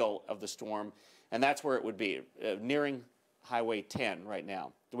tail of the storm, and that's where it would be, nearing Highway 10 right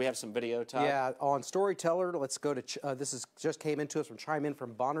now. Do we have some video, Todd? Yeah, on Storyteller, let's go to, this is just came into us from Chime In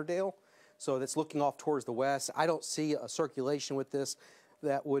from Bonnerdale, so that's looking off towards the west. I don't see a circulation with this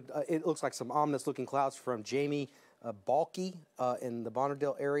that would, it looks like some ominous looking clouds from Jamie Balky in the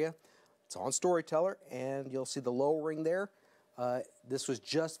Bonnerdale area. It's on Storyteller, and you'll see the lowering there. This was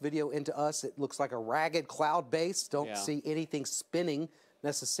just video into us. It looks like a ragged cloud base. Don't see anything spinning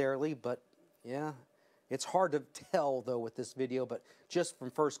necessarily, but yeah. It's hard to tell, though, with this video, but just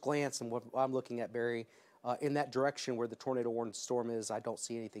from first glance and what I'm looking at, Barry, in that direction where the tornado warning storm is, I don't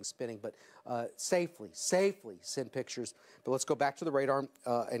see anything spinning. But safely send pictures. But let's go back to the radar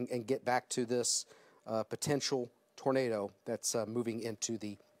and get back to this potential tornado that's moving into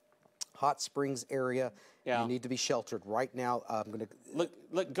the Hot Springs area. Yeah. You need to be sheltered right now. I'm going to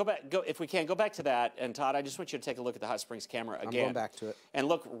look. Go back. Go if we can. Go back to that. And Todd, I just want you to take a look at the Hot Springs camera again. I'm going back to it. And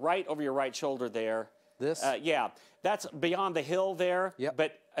look right over your right shoulder there. This? Yeah, that's beyond the hill there. Yep.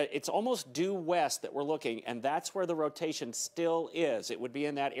 But it's almost due west that we're looking, and that's where the rotation still is. It would be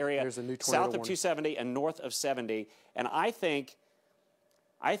in that area. There's a new tornado south of warning. 270 and north of 70. And I think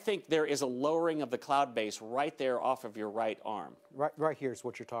there is a lowering of the cloud base right there off of your right arm. Right here is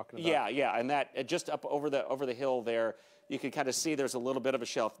what you're talking about. Yeah, and that just up over the hill there, you can kind of see there's a little bit of a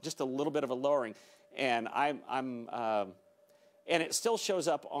shelf, just a little bit of a lowering, and and it still shows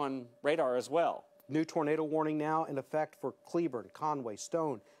up on radar as well. New tornado warning now in effect for Cleburne, Conway,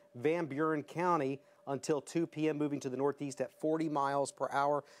 Stone, Van Buren County until 2 p.m. moving to the northeast at 40 miles per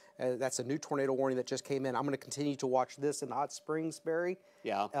hour. That's a new tornado warning that just came in. I'm going to continue to watch this in Hot Springs, Barry.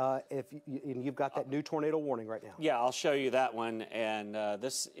 Yeah. You've got that new tornado warning right now. Yeah, I'll show you that one. And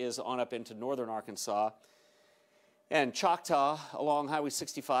this is on up into northern Arkansas. And Choctaw along Highway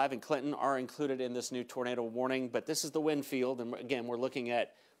 65 and Clinton are included in this new tornado warning. But this is the wind field. And again, we're looking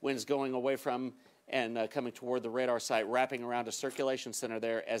at winds going away from and coming toward the radar site, wrapping around a circulation center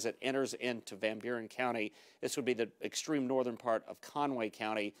there as it enters into Van Buren County. This would be the extreme northern part of Conway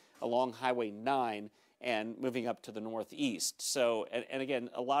County along Highway 9 and moving up to the northeast. So, and again,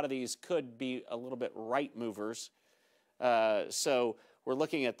 a lot of these could be a little bit right movers. So we're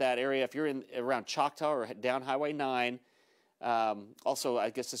looking at that area. If you're in around Choctaw or down Highway 9, also, I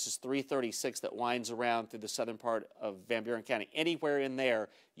guess this is 336 that winds around through the southern part of Van Buren County. Anywhere in there,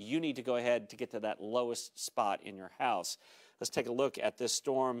 you need to go ahead to get to that lowest spot in your house. Let's take a look at this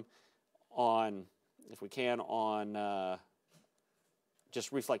storm on, if we can, on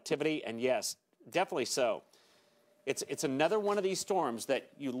just reflectivity. And yes, definitely so. It's another one of these storms that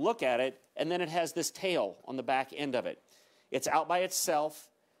you look at it, and then it has this tail on the back end of it. It's out by itself.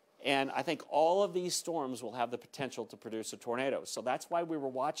 And I think all of these storms will have the potential to produce a tornado. So that's why we were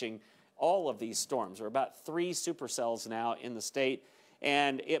watching all of these storms. There are about 3 supercells now in the state.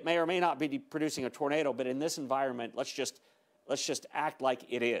 And it may or may not be producing a tornado, but in this environment, let's just act like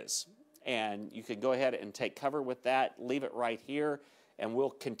it is. And you can go ahead and take cover with that, leave it right here, and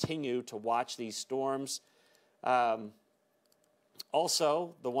we'll continue to watch these storms.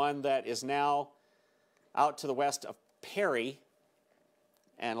 Also, the one that is now out to the west of Perry,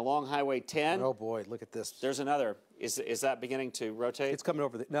 and along Highway 10. Oh boy, look at this. There's another. Is that beginning to rotate? It's coming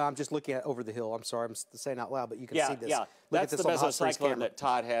over the, no, I'm just looking at over the hill. I'm sorry, I'm saying out loud, but you can see this. Yeah, that's the mesocyclone that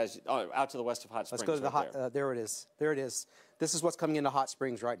Todd has out to the west of Hot Springs. Let's go to the hot, there it is. There it is. This is what's coming into Hot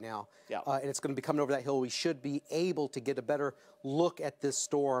Springs right now. Yeah. And it's going to be coming over that hill. We should be able to get a better look at this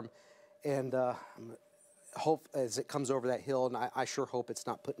storm. And hope as it comes over that hill, and I sure hope it's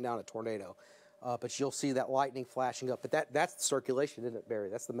not putting down a tornado. But you'll see that lightning flashing up. But that's the circulation, isn't it, Barry?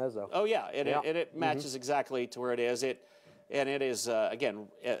 That's the meso. Oh, yeah. It matches exactly to where it is. It is, again,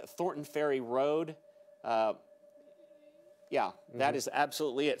 Thornton Ferry Road. That is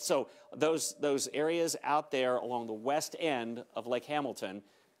absolutely it. So those areas out there along the west end of Lake Hamilton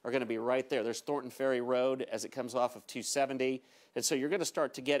are going to be right there. There's Thornton Ferry Road as it comes off of 270. And so you're going to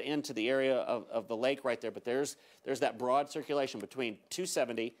start to get into the area of the lake right there. But there's that broad circulation between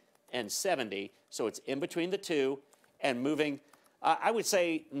 270 and 70, so it's in between the two and moving, I would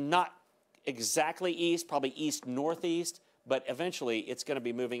say not exactly east, probably east-northeast, but eventually it's going to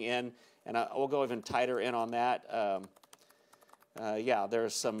be moving in, and we'll go even tighter in on that.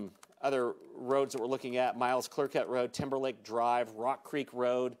 There's some other roads that we're looking at, Miles Clearcut Road, Timberlake Drive, Rock Creek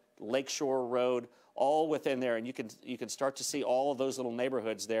Road, Lakeshore Road, all within there, and you can start to see all of those little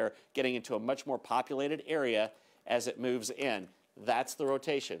neighborhoods there getting into a much more populated area as it moves in. That's the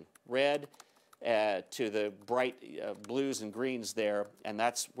rotation. Red, to the bright blues and greens there, and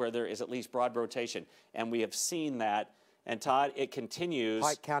that's where there is at least broad rotation. And we have seen that. And Todd, it continues.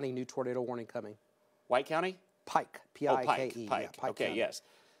 Pike County, new tornado warning coming. White County? Pike, P-I-K-E. Oh, Pike. Yeah, Pike okay, County. yes.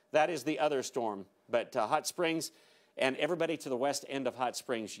 That is the other storm. But Hot Springs and everybody to the west end of Hot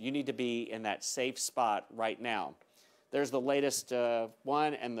Springs, you need to be in that safe spot right now. There's the latest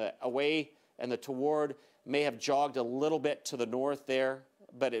one, and the away and the toward may have jogged a little bit to the north there,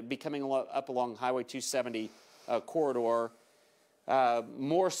 but it'd be coming up along Highway 270 corridor,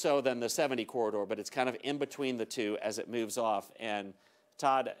 more so than the 70 corridor, but it's kind of in between the two as it moves off. And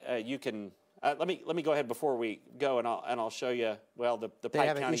Todd, you can let me go ahead before we go, and I'll show you. Well, the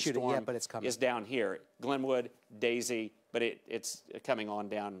Pike County storm yet, but it's coming. is down here, Glenwood, Daisy, but it's coming on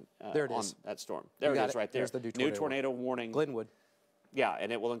down there it on is. that storm. There it is, right there. There's the new tornado warning. Glenwood. Yeah,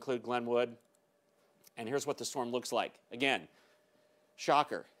 and it will include Glenwood. And here's what the storm looks like. Again,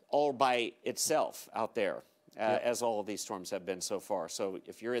 shocker, all by itself out there, as all of these storms have been so far. So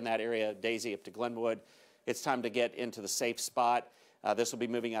if you're in that area, Daisy up to Glenwood, it's time to get into the safe spot. This will be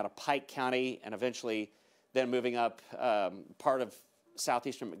moving out of Pike County and eventually then moving up part of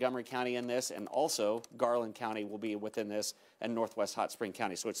southeastern Montgomery County in this, and also Garland County will be within this, and northwest Hot Spring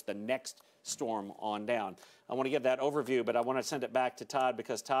County. So it's the next storm on down. I want to give that overview, but I want to send it back to Todd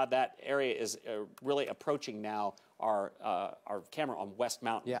because, Todd, that area is really approaching now our camera on West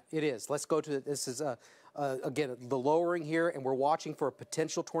Mountain. Yeah, it is. Let's go to this. Is again the lowering here, and we're watching for a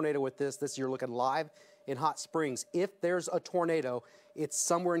potential tornado with this. You're looking live in Hot Springs. If there's a tornado, it's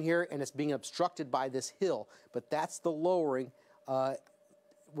somewhere in here, and it's being obstructed by this hill. But that's the lowering.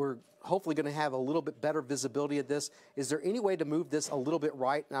 We're hopefully going to have a little bit better visibility of this. Is there any way to move this a little bit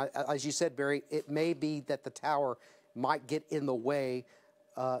right? Now, as you said, Barry, it may be that the tower might get in the way.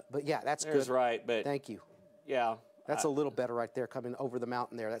 But yeah, that's There's good. right, but thank you. Yeah, that's a little better right there, coming over the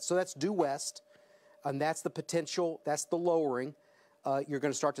mountain there. So that's due west, and that's the potential. That's the lowering. You're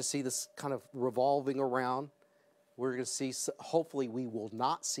going to start to see this kind of revolving around. We're going to see, hopefully we will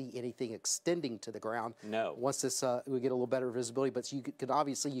not see anything extending to the ground. No. Once this, we get a little better visibility, but you can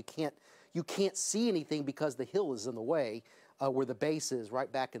obviously, you can't see anything because the hill is in the way, where the base is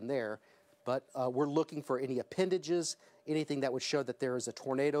right back in there. But we're looking for any appendages, anything that would show that there is a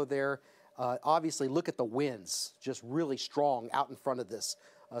tornado there. Obviously, look at the winds, just really strong out in front of this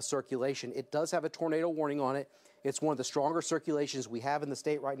circulation. It does have a tornado warning on it. It's one of the stronger circulations we have in the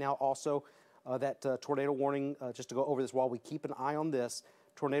state right now. Also, that tornado warning, just to go over this while we keep an eye on this,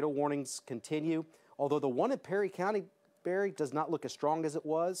 tornado warnings continue. Although the one in Perry County, Barry, does not look as strong as it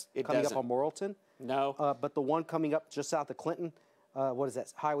was coming up on Morrilton. No. But the one coming up just south of Clinton, what is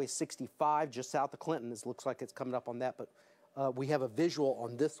that, Highway 65, just south of Clinton, looks like it's coming up on that. But we have a visual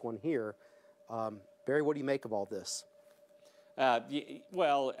on this one here. Barry, what do you make of all this?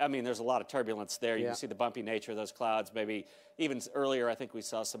 Well, I mean, there's a lot of turbulence there. You Yeah. can see the bumpy nature of those clouds. Maybe even earlier, I think we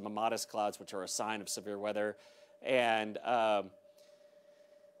saw some modest clouds, which are a sign of severe weather. And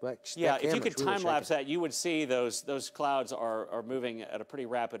yeah, if you could time lapse that, you would see those clouds are moving at a pretty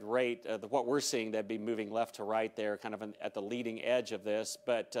rapid rate. What we're seeing, they'd be moving left to right there, kind of at the leading edge of this.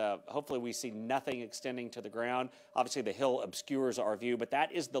 But hopefully we see nothing extending to the ground. Obviously, the hill obscures our view, but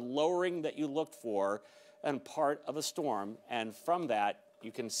that is the lowering that you look for and part of a storm, and from that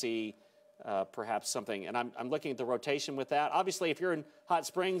you can see perhaps something. And I'm looking at the rotation with that. Obviously, if you're in Hot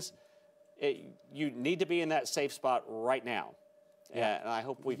Springs, you need to be in that safe spot right now. Yeah. And I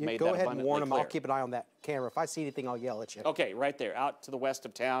hope we've made that abundantly clear. Go ahead and warn them. I'll keep an eye on that camera. If I see anything, I'll yell at you. Okay, right there, out to the west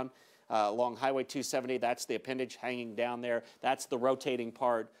of town, along Highway 270. That's the appendage hanging down there. That's the rotating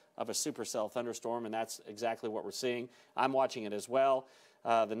part of a supercell thunderstorm, and that's exactly what we're seeing. I'm watching it as well.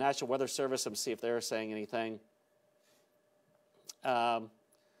 The National Weather Service, I'm see if they're saying anything. Yeah,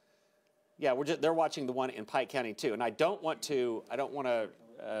 they're watching the one in Pike County too. And I don't want to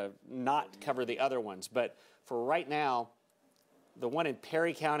not cover the other ones, but for right now, the one in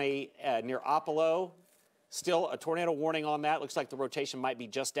Perry County near Opelo, still a tornado warning on that. Looks like the rotation might be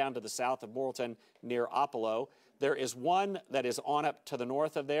just down to the south of Morrilton near Opelo. There is one that is on up to the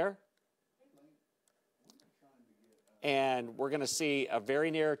north of there. And we're going to see a very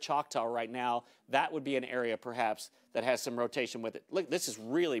near Choctaw right now. That would be an area perhaps that has some rotation with it. Look, this is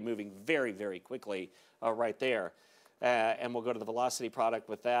really moving very, very quickly right there. And we'll go to the velocity product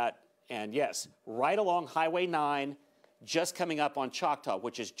with that. And yes, right along Highway 9, just coming up on Choctaw,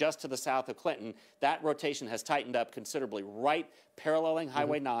 which is just to the south of Clinton, that rotation has tightened up considerably, right paralleling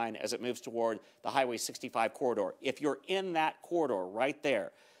Highway 9 as it moves toward the Highway 65 corridor. If you're in that corridor right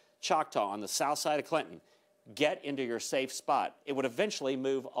there, Choctaw on the south side of Clinton, get into your safe spot. It would eventually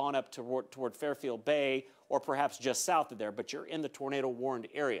move on up toward Fairfield Bay or perhaps just south of there, but you're in the tornado warned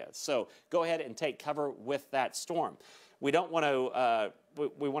area. So go ahead and take cover with that storm. We don't want to,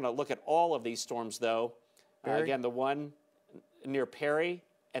 we want to look at all of these storms though. Again, the one near Perry,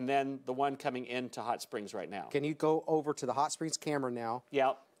 and then the one coming into Hot Springs right now. Can you go over to the Hot Springs camera now?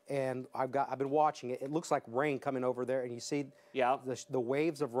 Yeah. And I've been watching it. It looks like rain coming over there, and you see the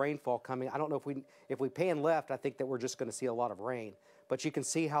waves of rainfall coming. I don't know if we pan left, I think that we're just going to see a lot of rain. But you can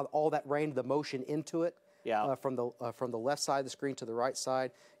see how all that rain, the motion into it, from the left side of the screen to the right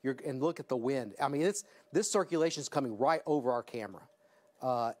side. And look at the wind. I mean, this circulation is coming right over our camera.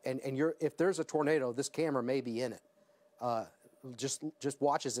 If there's a tornado, this camera may be in it. Just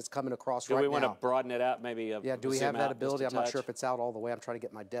watch as it's coming across right now. Do we want to broaden it out, maybe? Yeah, do we have that ability? I'm not sure if it's out all the way. I'm trying to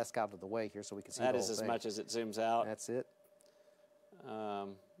get my desk out of the way here so we can see the whole thing. That is as much as it zooms out. That's it.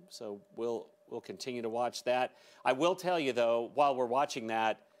 So we'll continue to watch that. I will tell you, though, while we're watching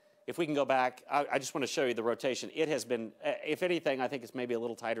that, if we can go back, I just want to show you the rotation. It has been, if anything, I think it's maybe a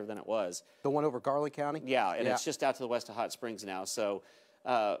little tighter than it was. The one over Garland County? Yeah, and it's just out to the west of Hot Springs now. So,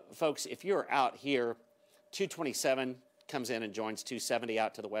 folks, if you're out here, 227 comes in and joins 270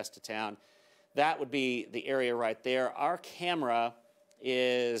 out to the west of town. That would be the area right there. Our camera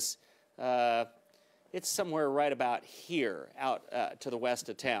is, it's somewhere right about here out to the west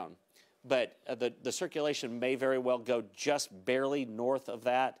of town. But the circulation may very well go just barely north of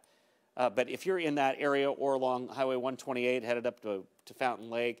that. But if you're in that area or along Highway 128 headed up to Fountain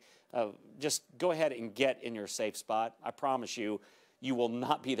Lake, just go ahead and get in your safe spot. I promise you, you will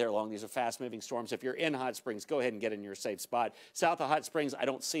not be there long. These are fast-moving storms. If you're in Hot Springs, go ahead and get in your safe spot. South of Hot Springs, I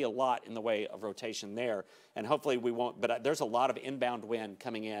don't see a lot in the way of rotation there, and hopefully we won't. But there's a lot of inbound wind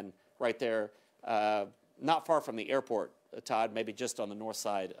coming in right there, not far from the airport, Todd, maybe just on the north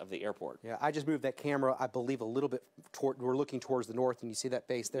side of the airport. Yeah, I just moved that camera, I believe, a little bit toward, we're looking towards the north, and you see that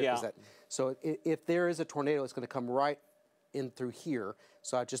base there? Yeah. So if there is a tornado, it's going to come right in through here.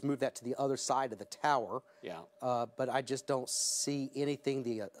 So I just moved that to the other side of the tower. Yeah. But I just don't see anything.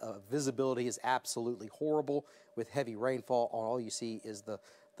 The visibility is absolutely horrible with heavy rainfall. All you see is the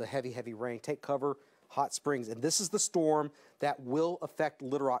heavy, heavy rain. Take cover, Hot Springs. And this is the storm that will affect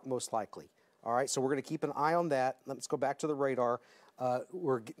Little Rock most likely. All right, so we're going to keep an eye on that. Let's go back to the radar.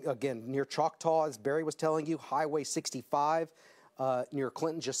 We're, again, near Choctaw, as Barry was telling you, Highway 65, near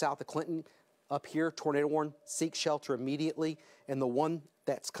Clinton, just south of Clinton. Up here, tornado warning, seek shelter immediately. And the one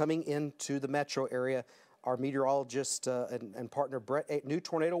that's coming into the metro area, our meteorologist and partner Brett, a new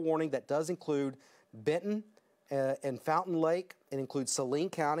tornado warning that does include Benton and Fountain Lake. It includes Saline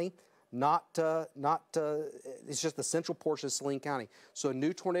County, it's just the central portion of Saline County. So a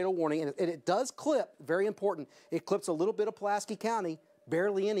new tornado warning, and it does clip, very important, it clips a little bit of Pulaski County,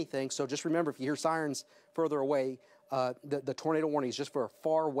 barely anything. So just remember, if you hear sirens further away, the tornado warning is just for a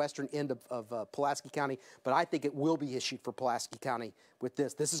far western end of Pulaski County, but I think it will be issued for Pulaski County with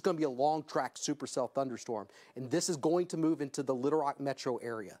this. This is going to be a long-track supercell thunderstorm, and this is going to move into the Little Rock metro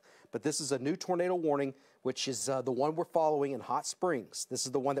area. But this is a new tornado warning, which is the one we're following in Hot Springs. This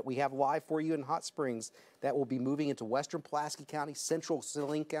is the one that we have live for you in Hot Springs that will be moving into western Pulaski County, central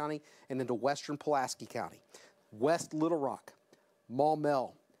Saline County, and into western Pulaski County. West Little Rock,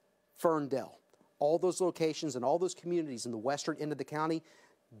 Maumelle, Ferndale, all those locations and all those communities in the western end of the county,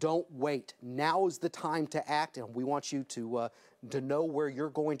 don't wait. Now is the time to act, and we want you to know where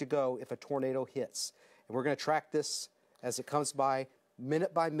you're going to go if a tornado hits. And we're going to track this as it comes by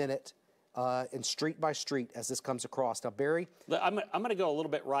minute, and street by street as this comes across. Now, Barry? I'm going to go a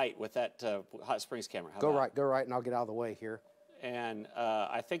little bit right with that Hot Springs camera. Go right, and I'll get out of the way here. And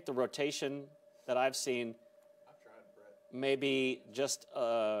I think the rotation that I've seen maybe just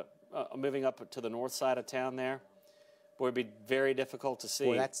moving up to the north side of town there, would be very difficult to see.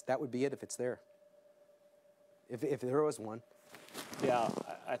 Boy, that would be it if it's there. If there was one. Yeah,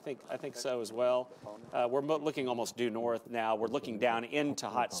 I think so as well. We're looking almost due north now. We're looking down into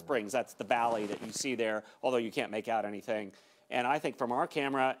Hot Springs. That's the valley that you see there, although you can't make out anything. And I think from our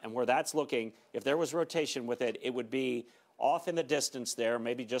camera and where that's looking, if there was rotation with it, it would be off in the distance there,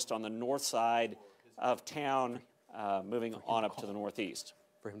 maybe just on the north side of town, moving on up to the northeast.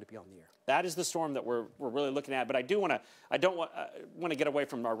 For him to be on the air. That is the storm that we're really looking at. But I don't want to get away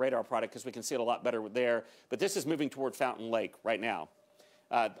from our radar product because we can see it a lot better there. But this is moving toward Fountain Lake right now.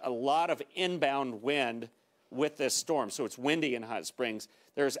 A lot of inbound wind with this storm, so it's windy in Hot Springs.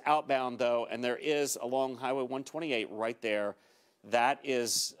 There's outbound though, and there is along Highway 128 right there. That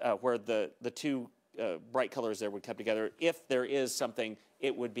is where the two bright colors there would come together. If there is something,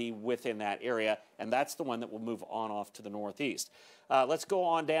 it would be within that area, and that's the one that will move on off to the northeast. Let's go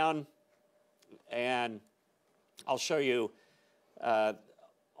on down, and I'll show you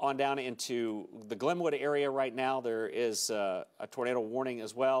on down into the Glenwood area right now. There is a tornado warning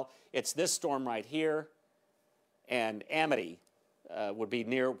as well. It's this storm right here, and Amity would be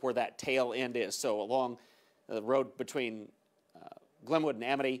near where that tail end is. So along the road between Glenwood and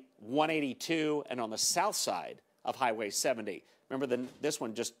Amity, 182, and on the south side of Highway 70. Remember, this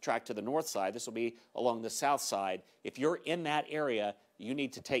one just tracked to the north side. This will be along the south side. If you're in that area, you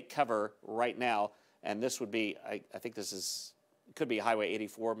need to take cover right now. And this would be, I think this is, could be Highway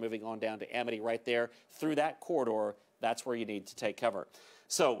 84 moving on down to Amity right there. Through that corridor, that's where you need to take cover.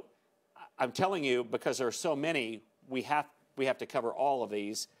 So I'm telling you, because there are so many, we have to cover all of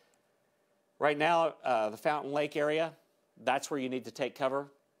these. Right now, the Fountain Lake area, that's where you need to take cover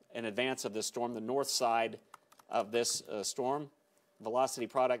in advance of this storm. The north side of this storm. Velocity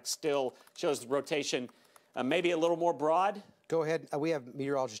product still shows the rotation maybe a little more broad. Go ahead. We have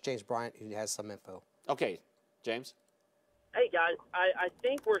meteorologist James Bryant who has some info. Okay, James. Hey, guys. I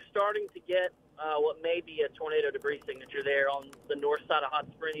think we're starting to get what may be a tornado debris signature there on the north side of Hot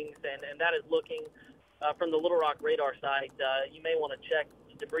Springs, and that is looking from the Little Rock radar site. You may want to check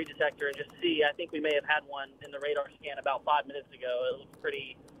the debris detector and just see. I think we may have had one in the radar scan about 5 minutes ago. It looks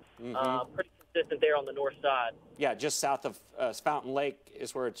pretty pretty consistent there on the north side. Yeah, just south of Fountain Lake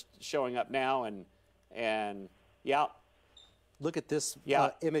is where it's showing up now, and yeah. Look at this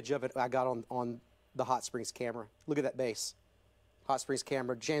image of it I got on the Hot Springs camera. Look at that base. Hot Springs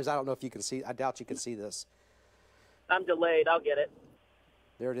camera. James, I don't know if you can see. I doubt you can see this. I'm delayed. I'll get it.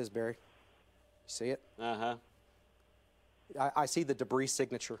 There it is, Barry. You see it? Uh-huh. I see the debris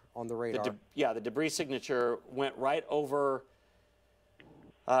signature on the radar. The debris signature went right over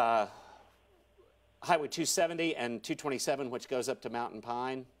Highway 270 and 227, which goes up to Mountain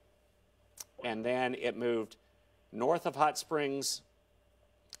Pine. And then it moved north of Hot Springs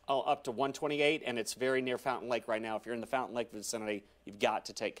up to 128, and it's very near Fountain Lake right now. If you're in the Fountain Lake vicinity, you've got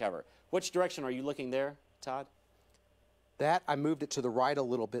to take cover. Which direction are you looking there, Todd? That, I moved it to the right a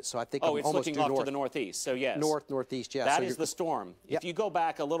little bit, so I think I'm it's looking off to the northeast, so yes. Northeast, yeah. That is the storm. Yep. If you go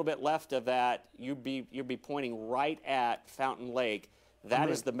back a little bit left of that, you'd be pointing right at Fountain Lake. That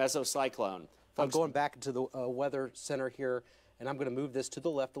is the mesocyclone. I'm going back into the weather center here, and I'm going to move this to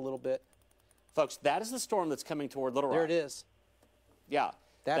the left a little bit. Folks, that is the storm that's coming toward Little Rock. There it is. Yeah.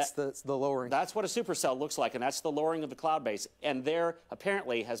 That's the lowering. That's what a supercell looks like, and that's the lowering of the cloud base. And there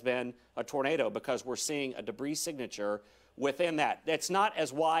apparently has been a tornado because we're seeing a debris signature within that. It's not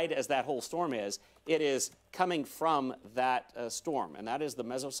as wide as that whole storm is. It is coming from that storm, and that is the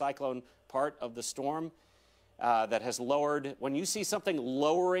mesocyclone part of the storm that has lowered. When you see something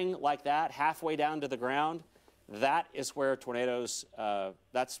lowering like that halfway down to the ground, that is where tornadoes,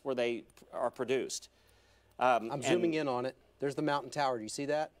 that's where they are produced. I'm zooming in on it. There's the mountain tower. Do you see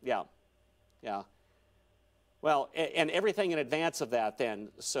that? Yeah, yeah. Well, and everything in advance of that then,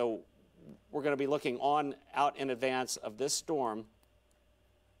 so we're going to be looking out in advance of this storm.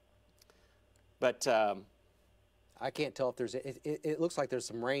 But I can't tell if there's, it looks like there's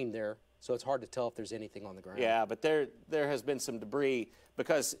some rain there, so it's hard to tell if there's anything on the ground. Yeah, but there has been some debris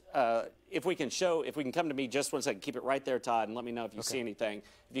because if we can come to me just 1 second, keep it right there, Todd, and let me know if you see anything.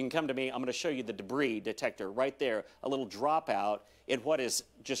 If you can come to me, I'm going to show you the debris detector right there, a little dropout in what is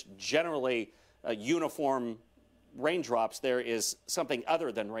just generally uniform raindrops. There is something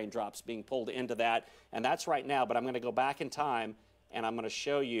other than raindrops being pulled into that, and that's right now, but I'm going to go back in time, and I'm going to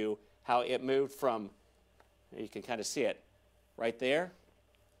show you how it moved from, you can kind of see it right there,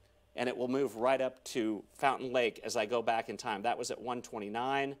 and it will move right up to Fountain Lake as I go back in time. That was at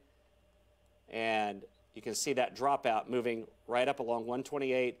 129, and you can see that dropout moving right up along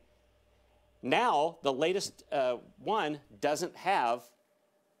 128. Now, the latest one doesn't have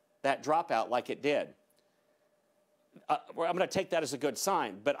that dropout like it did. I'm going to take that as a good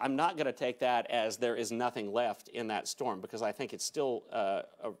sign, but I'm not going to take that as there is nothing left in that storm because I think it's still a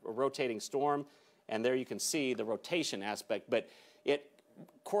rotating storm, and there you can see the rotation aspect, but it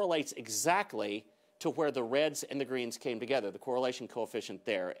correlates exactly to where the reds and the greens came together, the correlation coefficient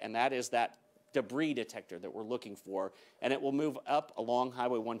there, and that is that debris detector that we're looking for, and it will move up along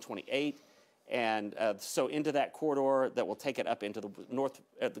Highway 128, and so into that corridor that will take it up into the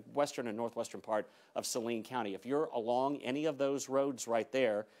the western and northwestern part of Saline County. If you're along any of those roads right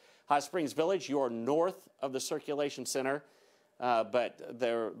there, Hot Springs Village, you're north of the circulation center, but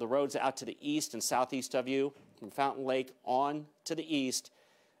the roads out to the east and southeast of you, from Fountain Lake on to the east,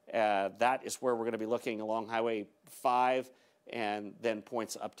 that is where we're going to be looking along Highway 5 and then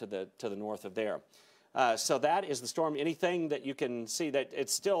points up to the north of there. So that is the storm. Anything that you can see that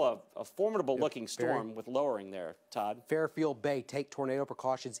it's still a formidable looking storm with lowering there, Todd? Fairfield Bay, take tornado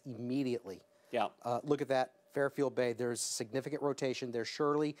precautions immediately. Yeah. Look at that Fairfield Bay, there's significant rotation. There's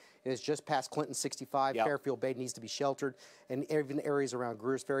Shirley. It is just past Clinton 65. Yep. Fairfield Bay needs to be sheltered, and even areas around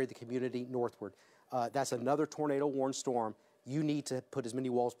Greers Ferry, the community northward. That's another tornado-warned storm. You need to put as many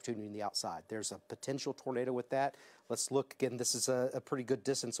walls between you and the outside. There's a potential tornado with that. Let's look again. This is a pretty good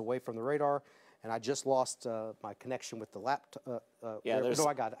distance away from the radar, and I just lost my connection with the laptop. Yeah, no,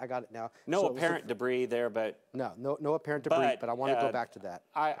 I got it now. No apparent debris there, but no apparent debris. But I want to go back to that.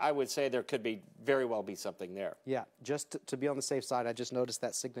 I would say there could be very well be something there. Yeah, just to be on the safe side, I just noticed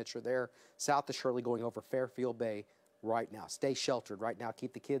that signature there, south of Shirley, going over Fairfield Bay right now. Stay sheltered right now.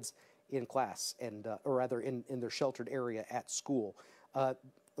 Keep the kids in class, and or rather in their sheltered area at school.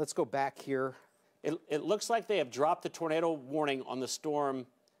 Let's go back here. It looks like they have dropped the tornado warning on the storm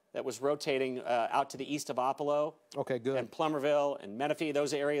that was rotating out to the east of Apollo. Okay, good. And Plumerville and Menifee,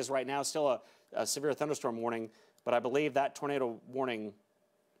 those areas right now, still a severe thunderstorm warning, but I believe that tornado warning.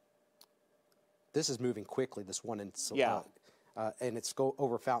 This is moving quickly, this one, and it's go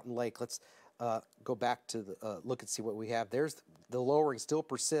over Fountain Lake. Let's go back to the look and see what we have. There's the lowering still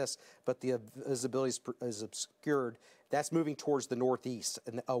persists, but the visibility is obscured. That's moving towards the northeast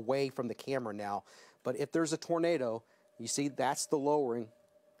and away from the camera now. But if there's a tornado, you see that's the lowering,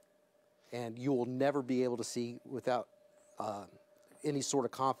 and you will never be able to see without any sort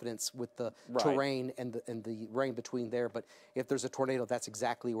of confidence with the terrain and the rain between there. But if there's a tornado, that's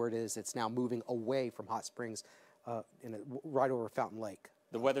exactly where it is. It's now moving away from Hot Springs, right over Fountain Lake.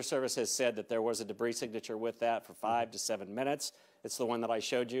 The Weather Service has said that there was a debris signature with that for 5 to 7 minutes. It's the one that I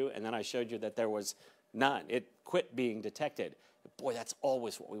showed you, and then I showed you that there was none. It quit being detected. Boy, that's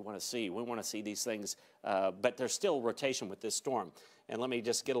always what we want to see. We want to see these things, but there's still rotation with this storm. And let me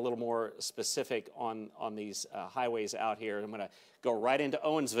just get a little more specific on these highways out here. I'm going to go right into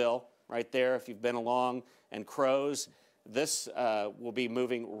Owensville, right there, if you've been along, and Crows. This will be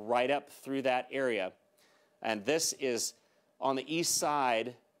moving right up through that area. And this is on the east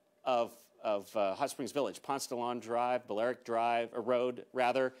side of Hot Springs Village, Ponce de Leon Drive, Balearic Drive, or Road,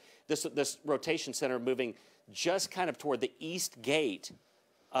 rather. This rotation center moving just kind of toward the east gate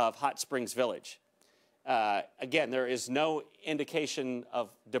of Hot Springs Village. Again, there is no indication of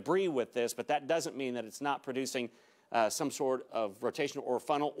debris with this, but that doesn't mean that it's not producing some sort of rotation or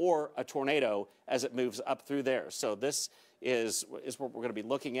funnel or a tornado as it moves up through there. So this is what we're going to be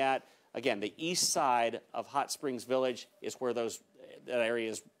looking at. Again, the east side of Hot Springs Village is where that area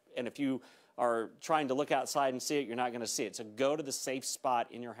is. And if you are trying to look outside and see it, you're not going to see it. So go to the safe spot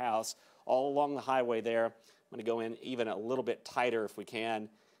in your house all along the highway there. I'm going to go in even a little bit tighter if we can.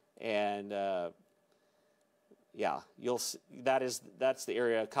 And yeah, that's the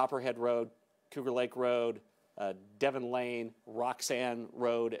area. Copperhead Road, Cougar Lake Road, Devon Lane, Roxanne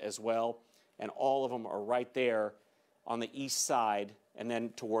Road as well. And all of them are right there on the east side and then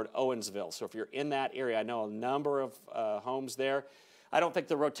toward Owensville. So if you're in that area, I know a number of homes there. I don't think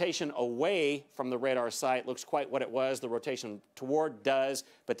the rotation away from the radar site looks quite what it was. The rotation toward does,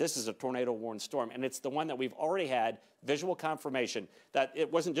 but this is a tornado-warned storm, and it's the one that we've already had visual confirmation that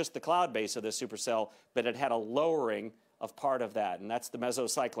it wasn't just the cloud base of the supercell, but it had a lowering of part of that, and that's the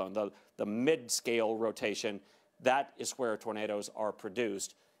mesocyclone, the mid-scale rotation. That is where tornadoes are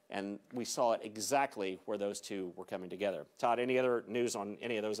produced. And we saw it exactly where those two were coming together. Todd, any other news on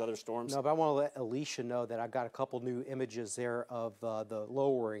any of those other storms? No, but I want to let Alicia know that I've got a couple new images there of the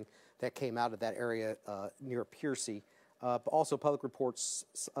lowering that came out of that area near Piercy. But also public reports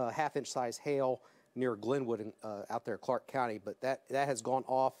half-inch size hail near Glenwood and, out there, Clark County. But that has gone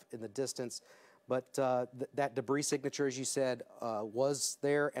off in the distance. But that debris signature, as you said, was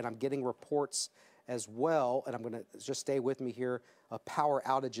there, and I'm getting reports as well, and I'm going to just stay with me here, power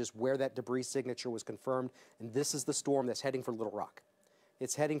outages where that debris signature was confirmed, and this is the storm that's heading for Little Rock.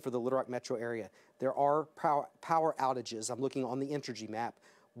 It's heading for the Little Rock metro area. There are power outages, I'm looking on the Entergy map,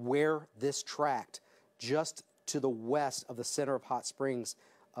 where this tracked just to the west of the center of Hot Springs,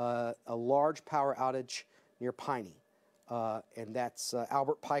 a large power outage near Piney, and that's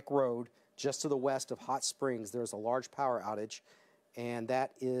Albert Pike Road, just to the west of Hot Springs. There's a large power outage, and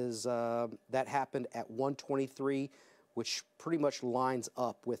that happened at 1:23, which pretty much lines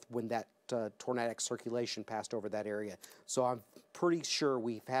up with when that tornadic circulation passed over that area. So I'm pretty sure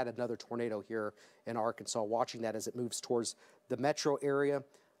we've had another tornado here in Arkansas, watching that as it moves towards the metro area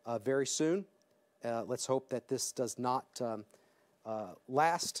very soon. Let's hope that this does not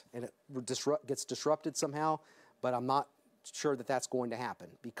last and it gets disrupted somehow, but I'm not sure that that's going to happen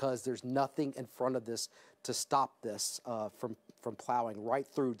because there's nothing in front of this to stop this from plowing right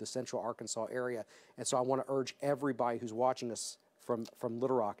through the central Arkansas area. And so I want to urge everybody who's watching us from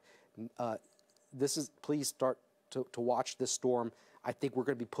Little Rock, please start to watch this storm. I think we're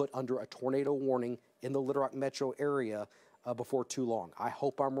going to be put under a tornado warning in the Little Rock metro area before too long. I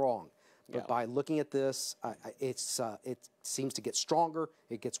hope I'm wrong. But by looking at this, it seems to get stronger.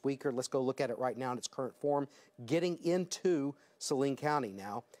 It gets weaker. Let's go look at it right now in its current form. Getting into Saline County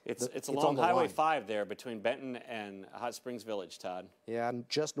now. It's along Highway 5 there between Benton and Hot Springs Village, Todd. Yeah, and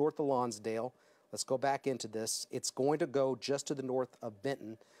just north of Lonsdale. Let's go back into this. It's going to go just to the north of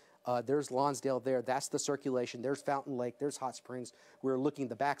Benton. There's Lonsdale there. That's the circulation. There's Fountain Lake. There's Hot Springs. We were looking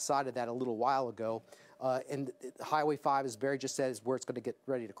the backside of that a little while ago. And Highway 5, as Barry just said, is where it's going to get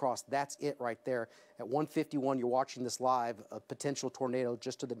ready to cross. That's it right there. At 1:51, you're watching this live, a potential tornado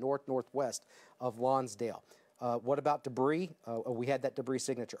just to the northwest of Lonsdale. What about debris? We had that debris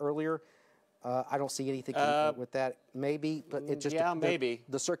signature earlier. I don't see anything with that. Maybe, but it just maybe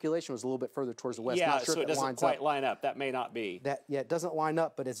the circulation was a little bit further towards the west. Yeah, Not sure so it doesn't quite line up. That may not be. It doesn't line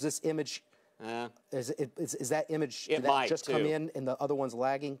up. But is this image? Is that image? It did that might just come in, and the other one's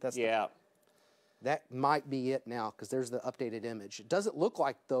lagging? That's that might be it now, because there's the updated image. It doesn't look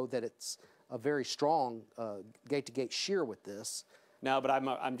like, though, that it's a very strong gate-to-gate shear with this. No, but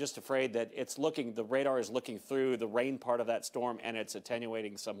I'm just afraid that the radar is looking through the rain part of that storm, and it's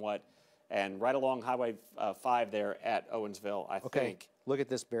attenuating somewhat. And right along Highway 5 there at Owensville, I think. Look at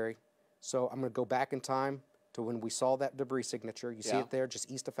this, Barry. So I'm going to go back in time to when we saw that debris signature. You see it there, just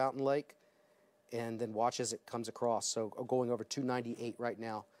east of Fountain Lake, and then watch as it comes across. So going over 298 right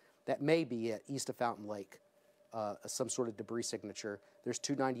now. That may be it, east of Fountain Lake, some sort of debris signature. There's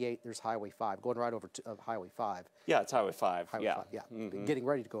 298, there's Highway 5, going right over to Highway 5. Yeah, it's Highway 5. Highway 5, yeah. Getting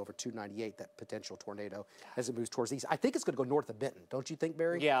ready to go over 298, that potential tornado, as it moves towards the east. I think it's going to go north of Benton, don't you think,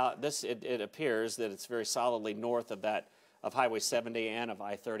 Barry? Yeah, it appears that it's very solidly north of Highway 70 and of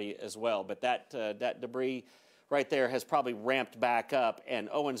I-30 as well. But that debris right there has probably ramped back up, and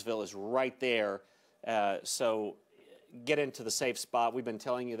Owensville is right there. So get into the safe spot. We've been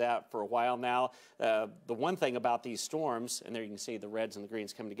telling you that for a while now. The one thing about these storms, and there you can see the reds and the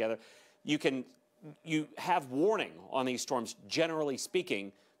greens coming together, you have warning on these storms, generally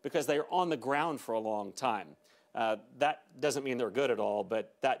speaking, because they're on the ground for a long time. That doesn't mean they're good at all,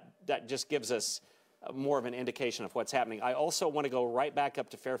 but that just gives us more of an indication of what's happening. I also want to go right back up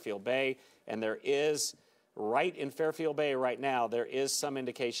to Fairfield Bay, and there is, right in Fairfield Bay right now, there is some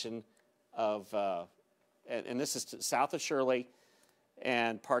indication of and this is south of Shirley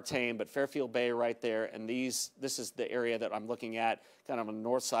and Partain, but Fairfield Bay right there, and this is the area that I'm looking at, kind of on the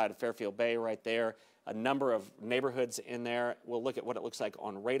north side of Fairfield Bay right there. A number of neighborhoods in there. We'll look at what it looks like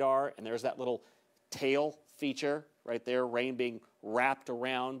on radar, and there's that little tail feature right there, rain being wrapped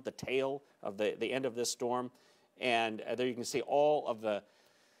around the tail of the end of this storm. And there you can see all of the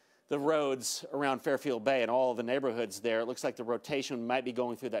roads around Fairfield Bay and all of the neighborhoods there. It looks like the rotation might be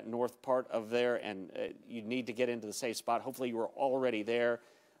going through that north part of there, and you need to get into the safe spot. Hopefully you were already there,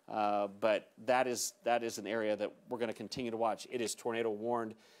 but that is an area that we're going to continue to watch. It is tornado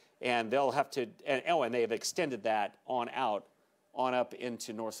warned, and they'll have to, and they have extended that on up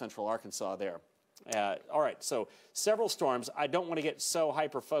into north central Arkansas there. All right, so several storms. I don't want to get so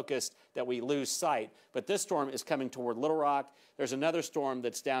hyper-focused that we lose sight, but this storm is coming toward Little Rock. There's another storm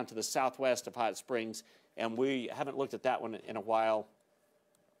that's down to the southwest of Hot Springs, and we haven't looked at that one in a while.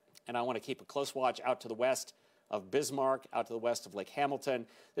 And I want to keep a close watch out to the west of Bismarck, out to the west of Lake Hamilton.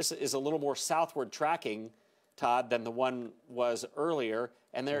 This is a little more southward tracking, Todd, than the one was earlier,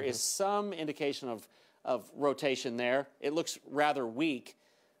 and there is some indication of rotation there. It looks rather weak.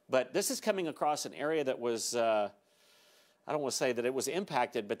 But this is coming across an area that was, I don't want to say that it was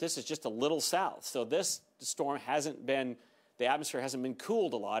impacted, but this is just a little south. So this storm the atmosphere hasn't been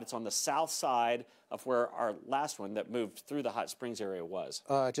cooled a lot. It's on the south side of where our last one that moved through the Hot Springs area was.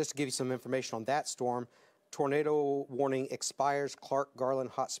 Just to give you some information on that storm, tornado warning expires Clark,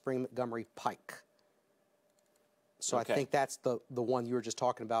 Garland, Hot Spring, Montgomery, Pike. So I think that's the one you were just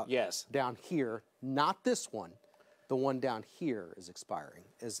talking about. Yes. Down here, not this one. The one down here is expiring,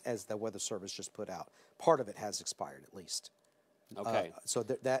 as the Weather Service just put out. Part of it has expired, at least. Okay. So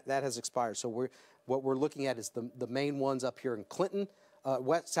that has expired. So what we're looking at is the main ones up here in Clinton,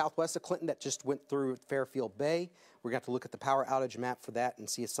 southwest of Clinton that just went through Fairfield Bay. We're going to have to look at the power outage map for that and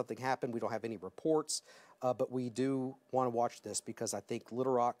see if something happened. We don't have any reports, but we do want to watch this because I think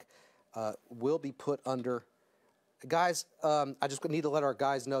Little Rock will be put under. Guys, I just need to let our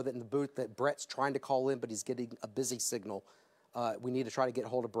guys know that in the booth that Brett's trying to call in, but he's getting a busy signal. We need to try to get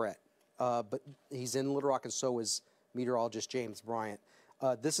hold of Brett. But he's in Little Rock, and so is meteorologist James Bryant.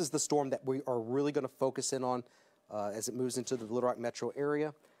 This is the storm that we are really going to focus in on as it moves into the Little Rock metro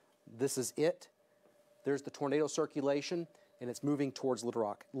area. This is it. There's the tornado circulation. and it's moving towards Little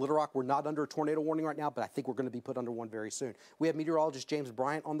Rock. Little Rock, we're not under a tornado warning right now, but I think we're going to be put under one very soon. We have meteorologist James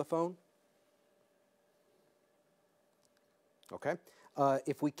Bryant on the phone. Okay.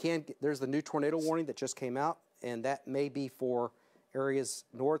 If we can, there's the new tornado warning that just came out, and that may be for areas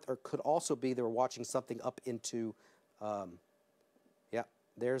north, or could also be they were watching something up into, yeah,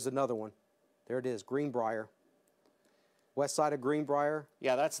 there's another one. There it is, Greenbrier. West side of Greenbrier.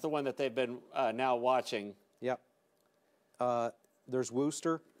 Yeah, that's the one that they've been now watching. Yep. There's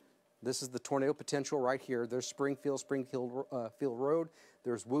Wooster. This is the tornado potential right here. There's Springfield Field Road.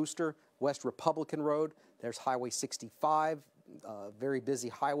 There's Wooster, West Republican Road. There's Highway 65, very busy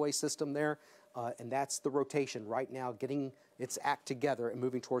highway system there. And that's the rotation right now, getting its act together and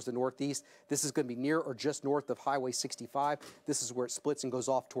moving towards the northeast. This is going to be near or just north of Highway 65. This is where it splits and goes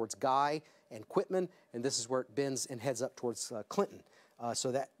off towards Guy and Quitman, and this is where it bends and heads up towards Clinton.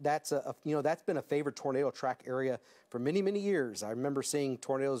 So that's been a favored tornado track area for many, many years. I remember seeing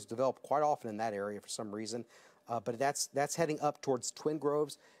tornadoes develop quite often in that area for some reason. But that's heading up towards Twin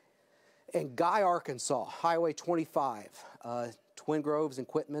Groves and Guy, Arkansas, Highway 25, Twin Groves and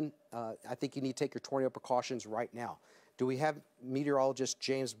Quitman. I think you need to take your tornado precautions right now. Do we have meteorologist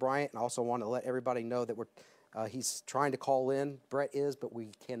James Bryant? And I also want to let everybody know that he's trying to call in. Brett is, but we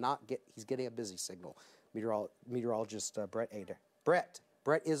cannot get. He's getting a busy signal. Meteorologist Brett Ader. Brett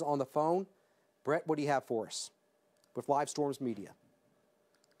is on the phone. Brett, what do you have for us with Live Storms Media?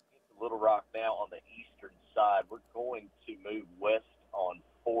 Little Rock now on the eastern side. We're going to move west on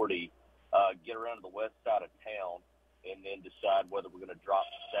 40, get around to the west side of town, and then decide whether we're going to drop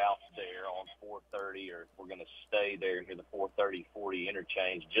south there on 430 or if we're going to stay there near the 430-40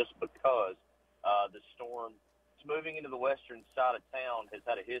 interchange, just because the storm is moving into the western side of town, has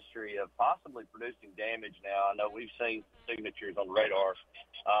had a history of possibly producing damage now. I know we've seen signatures on radar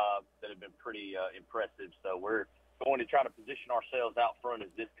that have been pretty impressive, so we're going to try to position ourselves out front as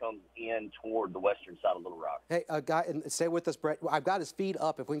this comes in toward the western side of Little Rock. Hey, guy, and stay with us, Brett. I've got his feed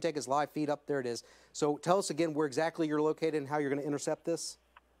up. If we can take his live feed up, there it is. So tell us again where exactly you're located and how you're going to intercept this.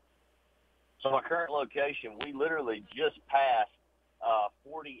 So my current location, we literally just passed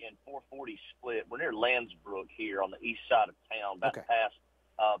 40 and 440 split. We're near Landsbrook here on the east side of town, about past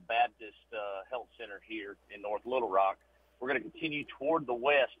Baptist Health Center here in North Little Rock. We're going to continue toward the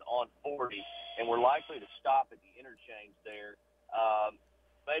west on 40, and we're likely to stop at the interchange there,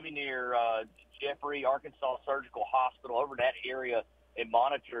 maybe near Jeffrey, Arkansas Surgical Hospital, over that area, and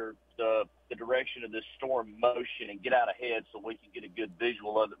monitor the direction of this storm motion and get out ahead so we can get a good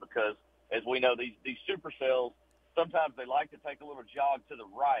visual of it, because, as we know, these supercells, sometimes they like to take a little jog to the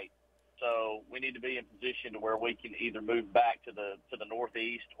right. So we need to be in position to where we can either move back to the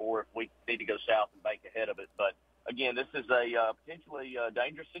northeast, or if we need to go south and bank ahead of it. But again, this is a potentially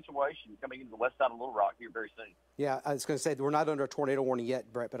dangerous situation coming into the west side of Little Rock here very soon. Yeah, I was going to say, we're not under a tornado warning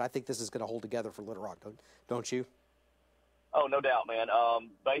yet, Brett, but I think this is going to hold together for Little Rock, don't you? Oh, no doubt, man.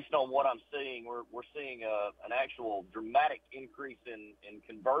 Based on what I'm seeing, we're seeing an actual dramatic increase in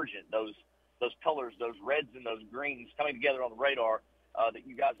convergence. Those colors, those reds and those greens coming together on the radar that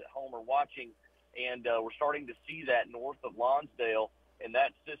you guys at home are watching. And we're starting to see that north of Lonsdale, and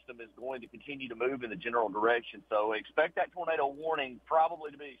that system is going to continue to move in the general direction. So expect that tornado warning probably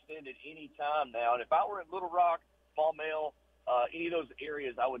to be extended any time now. And if I were at Little Rock, Maumelle, any of those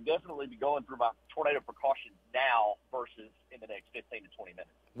areas, I would definitely be going through my tornado precautions now versus in the next 15 to 20 minutes.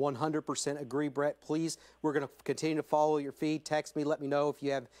 100% agree, Brett. Please, we're going to continue to follow your feed. Text me. Let me know if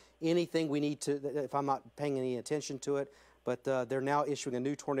you have anything we need to, if I'm not paying any attention to it. But they're now issuing a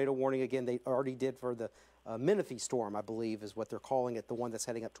new tornado warning again. They already did for the Menifee storm, I believe, is what they're calling it, the one that's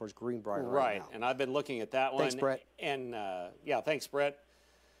heading up towards Greenbrier right now. And I've been looking at that one. Thanks, Brett. And, yeah, thanks, Brett.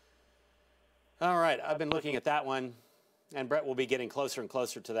 All right, I've been looking at that one, and Brett will be getting closer and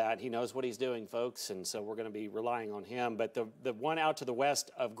closer to that. He knows what he's doing, folks, and so we're going to be relying on him. But the one out to the west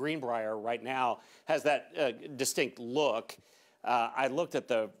of Greenbrier right now has that distinct look. I looked at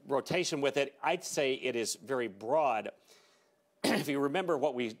the rotation with it. I'd say it is very broad. If you remember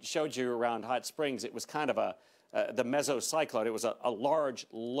what we showed you around Hot Springs, it was kind of the mesocyclone. It was a large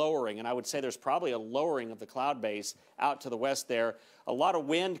lowering, and I would say there's probably a lowering of the cloud base out to the west there. A lot of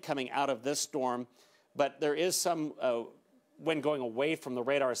wind coming out of this storm, but there is some wind going away from the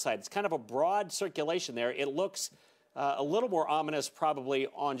radar side. It's kind of a broad circulation there. It looks a little more ominous probably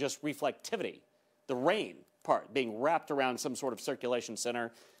on just reflectivity, the rain part being wrapped around some sort of circulation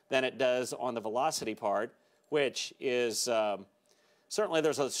center, than it does on the velocity part, which is certainly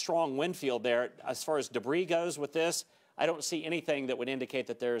there's a strong wind field there. As far as debris goes with this, I don't see anything that would indicate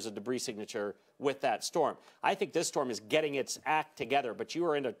that there's a debris signature with that storm. I think this storm is getting its act together, but you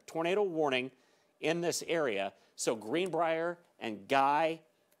are in a tornado warning in this area. So Greenbrier and Guy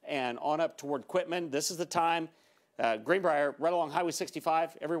and on up toward Quitman, this is the time. Greenbrier, right along Highway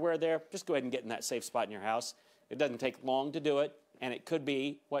 65, everywhere there, just go ahead and get in that safe spot in your house. It doesn't take long to do it, and it could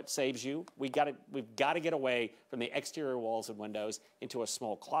be what saves you. We've got to get away from the exterior walls and windows into a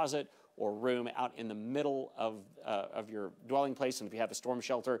small closet or room out in the middle of your dwelling place. And if you have a storm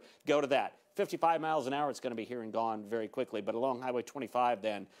shelter, go to that. 55 miles an hour, it's going to be here and gone very quickly. But along Highway 25,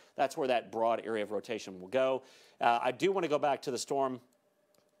 then, that's where that broad area of rotation will go. I do want to go back to the storm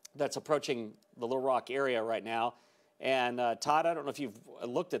that's approaching the Little Rock area right now. And Todd, I don't know if you've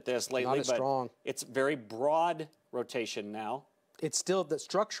looked at this lately, Not as but strong. It's very broad rotation now. It's still, the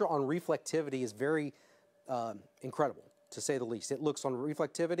structure on reflectivity is very incredible, to say the least. It looks on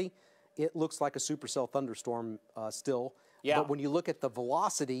reflectivity, it looks like a supercell thunderstorm still. Yeah. But when you look at the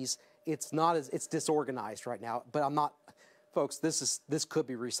velocities, it's not as, it's disorganized right now. But I'm not, folks, this could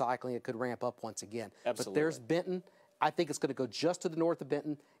be recycling. It could ramp up once again. Absolutely. But there's Benton. I think it's going to go just to the north of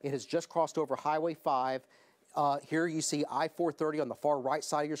Benton. It has just crossed over Highway 5. Here you see I-430 on the far right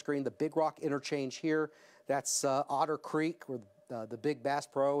side of your screen, the Big Rock interchange here. That's Otter Creek, or the Big Bass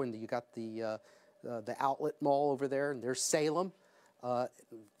Pro, and you got the outlet mall over there. And there's Salem,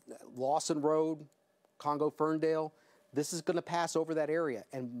 Lawson Road, Congo Ferndale. This is going to pass over that area.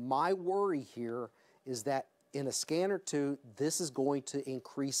 And my worry here is that in a scan or two, this is going to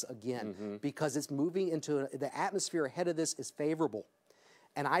increase again because it's moving into the atmosphere ahead of this is favorable.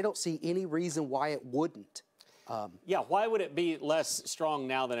 And I don't see any reason why it wouldn't. Yeah, why would it be less strong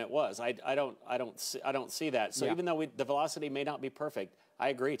now than it was? I don't see that. So even though the velocity may not be perfect, I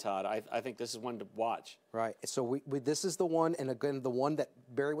agree, Todd. I think this is one to watch. Right. So this is the one, and again, the one that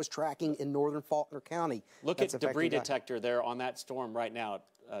Barry was tracking in northern Faulkner County. Look at debris detector there on that storm right now,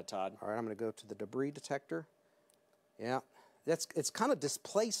 Todd. All right, I'm going to go to the debris detector. Yeah. It's kind of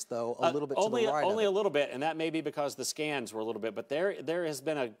displaced, though, a little bit to the right. Only a little bit, and that may be because the scans were a little bit. But there has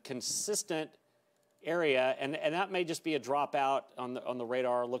been a consistent area, and that may just be a dropout on the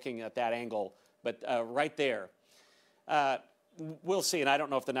radar looking at that angle. But right there, we'll see. And I don't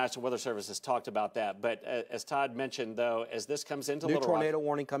know if the National Weather Service has talked about that. But as Todd mentioned, though, as this comes into Little Rock, tornado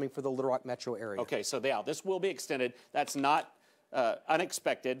warning coming for the Little Rock metro area. Okay, so this will be extended. That's not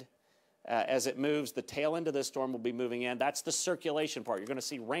unexpected. As it moves, the tail end of this storm will be moving in. That's the circulation part. You're going to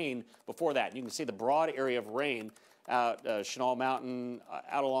see rain before that. You can see the broad area of rain out Chenal Mountain,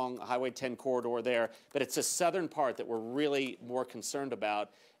 out along Highway 10 corridor there. But it's the southern part that we're really more concerned about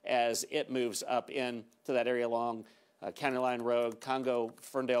as it moves up into that area along County Line Road, Congo,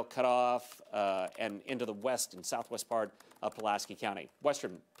 Ferndale Cutoff, and into the west and southwest part of Pulaski County,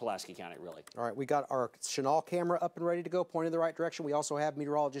 western Pulaski County, really. All right, we got our Chenal camera up and ready to go, pointing in the right direction. We also have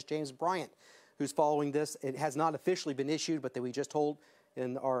meteorologist James Bryant, who's following this. It has not officially been issued, but that we just told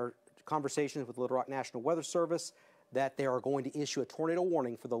in our conversations with Little Rock National Weather Service that they are going to issue a tornado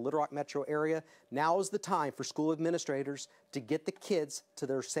warning for the Little Rock metro area. Now is the time for school administrators to get the kids to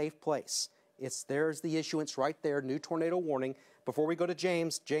their safe place. There's the issuance right there, new tornado warning. Before we go to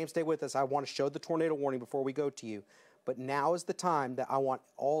James, stay with us. I want to show the tornado warning before we go to you. But now is the time that I want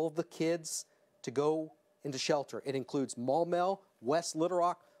all of the kids to go into shelter. It includes Maumelle, West Little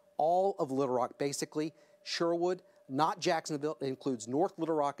Rock, all of Little Rock basically, Sherwood, not Jacksonville. It includes North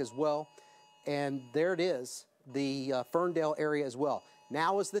Little Rock as well. And there it is, the Ferndale area as well.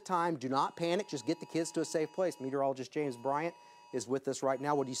 Now is the time. Do not panic. Just get the kids to a safe place. Meteorologist James Bryant is with us right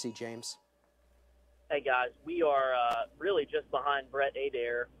now. What do you see, James? Hey, guys. We are really just behind Brett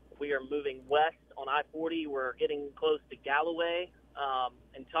Adair. We are moving west on I-40. We're getting close to Galloway.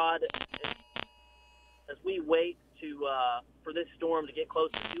 And Todd, as we wait for this storm to get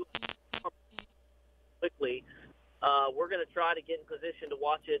close to you quickly, we're going to try to get in position to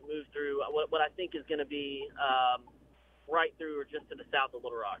watch it move through what I think is going to be right through or just to the south of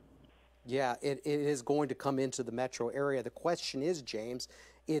Little Rock. Yeah, it is going to come into the metro area. The question is, James,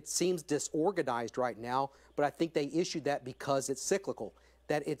 it seems disorganized right now, but I think they issued that because it's cyclical,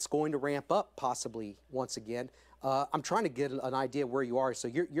 that it's going to ramp up possibly once again. I'm trying to get an idea of where you are. So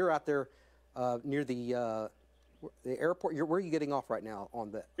you're out there near the airport. Where are you getting off right now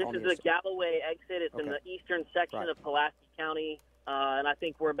on the? This is the Galloway exit. It's in the eastern section of Pulaski County, and I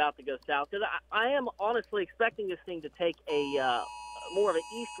think we're about to go south. Because I am honestly expecting this thing to take a more of an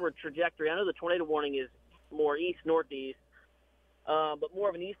eastward trajectory. I know the tornado warning is more east-northeast, but more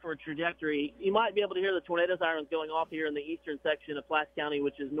of an eastward trajectory. You might be able to hear the tornado sirens going off here in the eastern section of Pulaski County,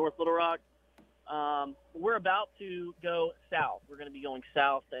 which is North Little Rock. We're about to go south. We're going to be going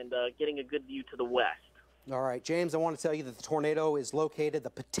south and getting a good view to the west. All right, James, I want to tell you that the tornado is located, the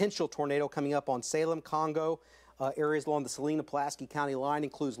potential tornado coming up on Salem, Congo, areas along the Salina-Pulaski County line,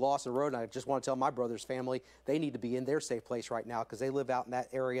 includes Lawson Road. And I just want to tell my brother's family they need to be in their safe place right now because they live out in that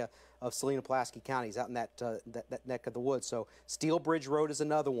area of Salina-Pulaski counties, out in that, that neck of the woods. So Steel Bridge Road is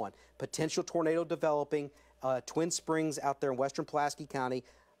another one. Potential tornado developing. Twin Springs out there in western Pulaski County.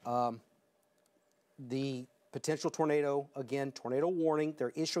 The potential tornado, again, tornado warning.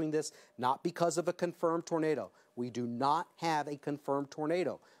 They're issuing this not because of a confirmed tornado. We do not have a confirmed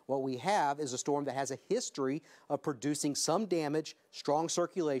tornado. What we have is a storm that has a history of producing some damage, strong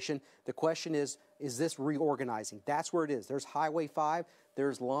circulation. The question is this reorganizing? That's where it is. There's Highway 5,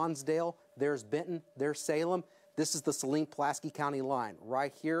 there's Lonsdale, there's Benton, there's Salem. This is the Saline-Pulaski County line.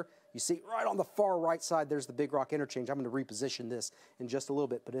 Right here, you see right on the far right side, there's the Big Rock interchange. I'm going to reposition this in just a little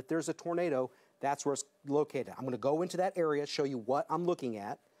bit. But if there's a tornado, that's where it's located. I'm going to go into that area, show you what I'm looking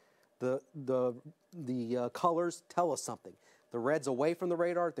at. The colors tell us something. The red's away from the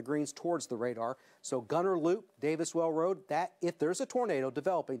radar, the green's towards the radar. So Gunner Loop, Daviswell Road, that if there's a tornado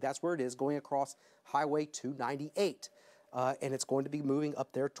developing, that's where it is, going across Highway 298. And it's going to be moving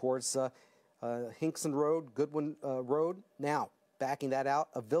up there towards Hinkson Road, Goodwin Road. Now, backing that out,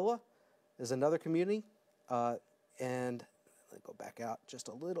 Avila is another community. And let me go back out just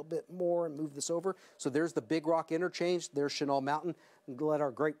a little bit more and move this over. So there's the Big Rock interchange. There's Chenal Mountain. Let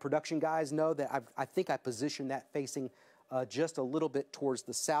our great production guys know that I think I positioned that facing just a little bit towards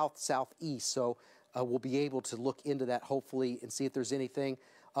the southeast. So we'll be able to look into that hopefully and see if there's anything.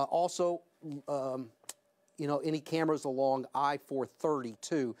 Also, you know, any cameras along I-430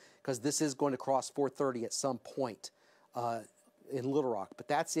 too, because this is going to cross 430 at some point in Little Rock. But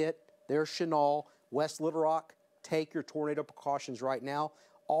that's it. There's Chenal, West Little Rock. Take your tornado precautions right now.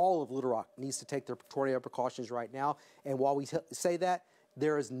 All of Little Rock needs to take their tornado precautions right now. And while we say that,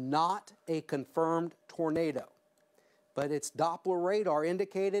 there is not a confirmed tornado, but it's Doppler radar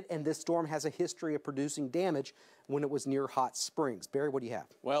indicated, and this storm has a history of producing damage when it was near Hot Springs. Barry, what do you have?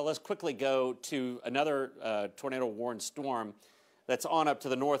 Well, let's quickly go to another tornado-warned storm that's on up to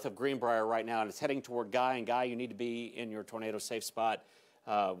the north of Greenbrier right now, and it's heading toward Guy. And Guy, you need to be in your tornado safe spot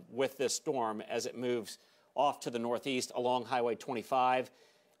with this storm as it moves off to the northeast along Highway 25.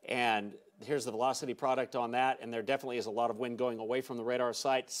 And here's the velocity product on that, and there definitely is a lot of wind going away from the radar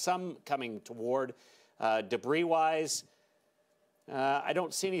site, some coming toward. Debris-wise, I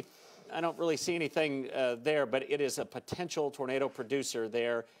don't really see anything there, but it is a potential tornado producer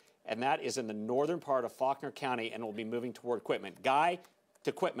there, and that is in the northern part of Faulkner County, and will be moving toward Quitman. Guy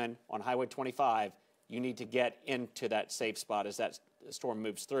to Quitman on Highway 25, you need to get into that safe spot as that storm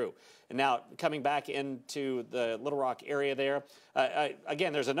moves through. And now coming back into the Little Rock area there,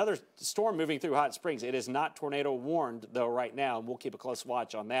 again, there's another storm moving through Hot Springs. It is not tornado warned though right now, and we'll keep a close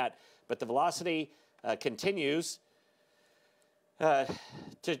watch on that. But the velocity continues to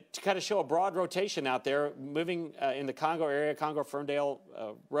kind of show a broad rotation out there, moving in the Congo area, Congo-Ferndale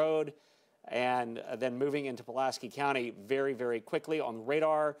Road, and then moving into Pulaski County very, very quickly. On the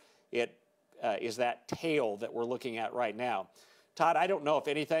radar, it is that tail that we're looking at right now. Todd, I don't know if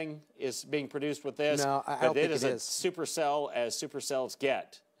anything is being produced with this, no, I but don't think it is a supercell as supercells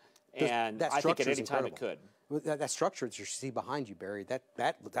get. And I think at any time it could. That structure that you see behind you, Barry,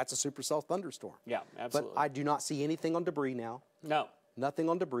 that's a supercell thunderstorm. Yeah, absolutely. But I do not see anything on debris now. No. Nothing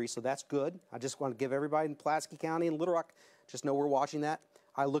on debris, so that's good. I just want to give everybody in Pulaski County and Little Rock, just know we're watching that.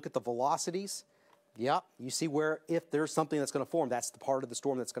 I look at the velocities. Yeah, you see where if there's something that's going to form, that's the part of the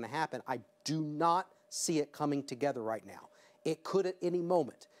storm that's going to happen. I do not see it coming together right now. It could at any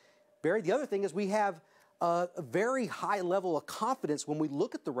moment. Barry, the other thing is we have a very high level of confidence when we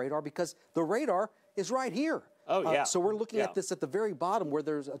look at the radar because the radar is right here. Oh, yeah. So we're looking at this at the very bottom where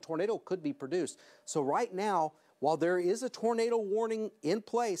there's a tornado could be produced. So right now, while there is a tornado warning in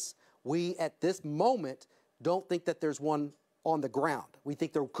place, we at this moment don't think that there's one on the ground. We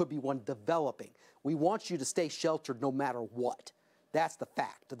think there could be one developing. We want you to stay sheltered no matter what. That's the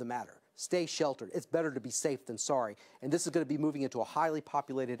fact of the matter. Stay sheltered. It's better to be safe than sorry. And this is going to be moving into a highly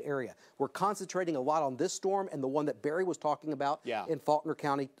populated area. We're concentrating a lot on this storm and the one that Barry was talking about in Faulkner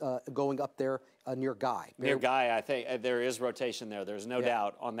County going up there near Guy. Near Guy, I think there is rotation there. There's no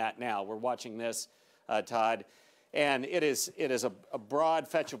doubt on that now. We're watching this, Todd. And it is a broad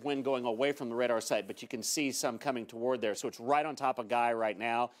fetch of wind going away from the radar site, but you can see some coming toward there. So it's right on top of Guy right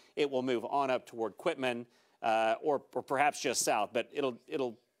now. It will move on up toward Quitman or perhaps just south, but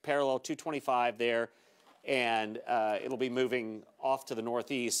it'll parallel 225 there, and it'll be moving off to the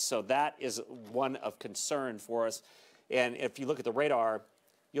northeast. So that is one of concern for us. And if you look at the radar,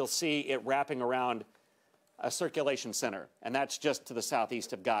 you'll see it wrapping around a circulation center, and that's just to the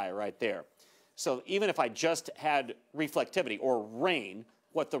southeast of Guy right there. So even if I just had reflectivity or rain,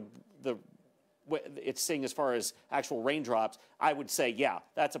 what the it's seeing as far as actual raindrops, I would say, yeah,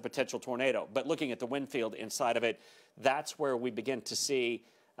 that's a potential tornado. But looking at the wind field inside of it, that's where we begin to see,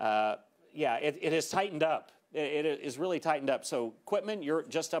 yeah, it has tightened up. It is really tightened up. So Quitman, you're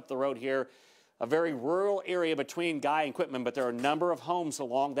just up the road here, a very rural area between Guy and Quitman, but there are a number of homes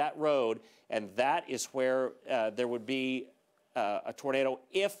along that road, and that is where there would be a tornado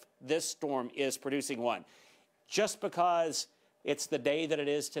if this storm is producing one. Just because it's the day that it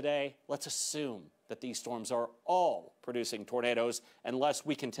is today, let's assume that these storms are all producing tornadoes, unless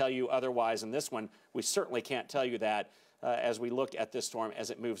we can tell you otherwise. In this one, we certainly can't tell you that as we look at this storm as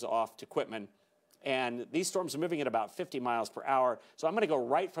it moves off to Quitman. And these storms are moving at about 50 miles per hour. So I'm going to go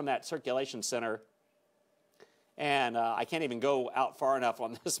right from that circulation center. And I can't even go out far enough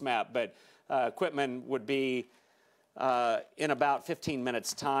on this map, but Quitman would be in about 15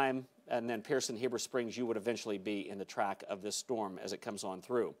 minutes' time. And then Pearson, Heber Springs, you would eventually be in the track of this storm as it comes on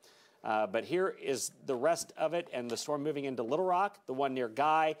through. But here is the rest of it, and the storm moving into Little Rock, the one near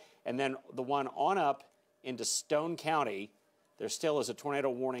Guy, and then the one on up into Stone County. There still is a tornado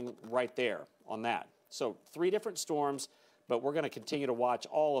warning right there on that. So 3 different storms, but we're going to continue to watch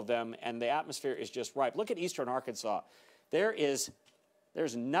all of them, and the atmosphere is just ripe. Look at eastern Arkansas.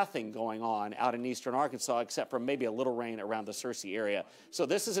 There's nothing going on out in eastern Arkansas except for maybe a little rain around the Searcy area. So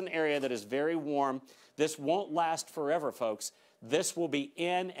this is an area that is very warm. This won't last forever, folks. This will be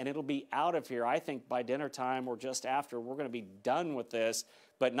in and it'll be out of here. I think by dinner time or just after, we're going to be done with this,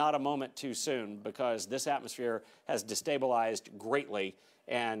 but not a moment too soon, because this atmosphere has destabilized greatly.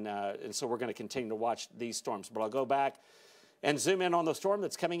 And so we're going to continue to watch these storms. But I'll go back and zoom in on the storm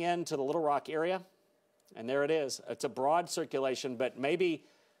that's coming into the Little Rock area. And there it is. It's a broad circulation, but maybe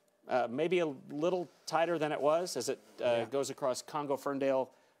a little tighter than it was as it goes across Congo-Ferndale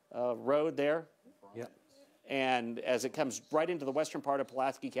Road there. Yep. And as it comes right into the western part of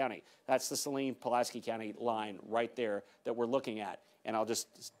Pulaski County. That's the Saline-Pulaski County line right there that we're looking at. And I'll just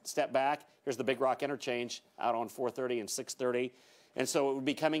step back. Here's the Big Rock interchange out on 430 and 630. And so it would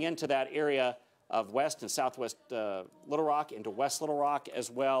be coming into that area of west and southwest Little Rock, into West Little Rock as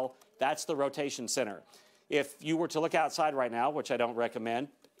well. That's the rotation center. If you were to look outside right now, which I don't recommend,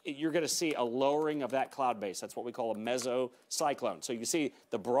 you're going to see a lowering of that cloud base. That's what we call a mesocyclone. So you see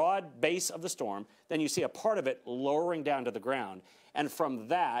the broad base of the storm, then you see a part of it lowering down to the ground. And from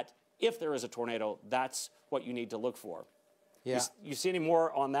that, if there is a tornado, that's what you need to look for. Yeah. You see any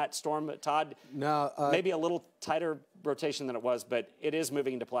more on that storm, Todd? No. Maybe a little tighter rotation than it was, but it is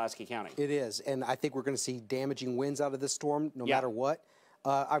moving into Pulaski County. It is, and I think we're going to see damaging winds out of this storm no matter what.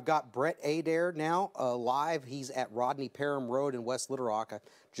 I've got Brett Adair now live. He's at Rodney Parham Road in West Little Rock. I'm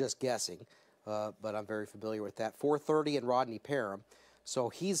just guessing, but I'm very familiar with that. 430 in Rodney Parham. So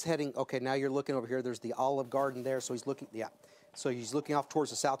he's heading, okay, now you're looking over here. There's the Olive Garden there. So he's looking, so he's looking off towards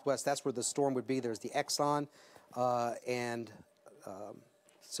the southwest. That's where the storm would be. There's the Exxon,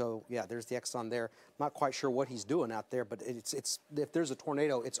 so yeah, there's the Exxon there. Not quite sure what he's doing out there, but it's if there's a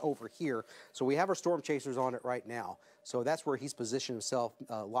tornado, it's over here. So we have our storm chasers on it right now. So that's where he's positioned himself,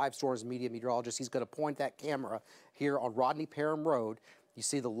 live storms media meteorologist. He's going to point that camera here on Rodney Parham Road. You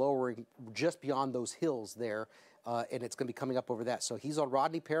see the lowering just beyond those hills there, and it's going to be coming up over that. So he's on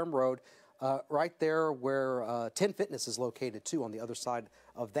Rodney Parham Road, right there where 10 Fitness is located too, on the other side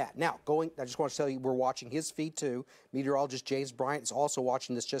of that. Now, I just want to tell you, we're watching his feed too. Meteorologist James Bryant is also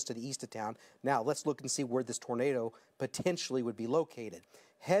watching this just to the east of town. Now, let's look and see where this tornado potentially would be located.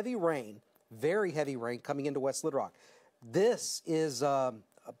 Heavy rain, very heavy rain coming into West Little Rock. This is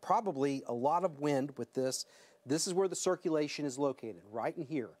probably a lot of wind with this. This is where the circulation is located, right in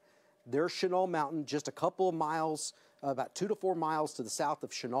here. There's Chenal Mountain, just a couple of miles, about 2 to 4 miles to the south of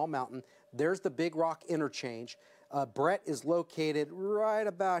Chenal Mountain. There's the Big Rock interchange. Brett is located right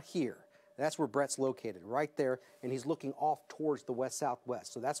about here. That's where Brett's located, right there, and he's looking off towards the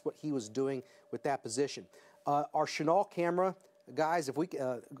west-southwest. So that's what he was doing with that position. Our Chenal camera, guys, if we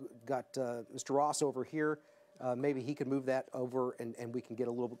got Mr. Ross over here, maybe he could move that over and we can get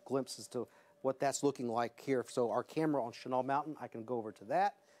a little glimpse as to what that's looking like here. So our camera on Chenal Mountain, I can go over to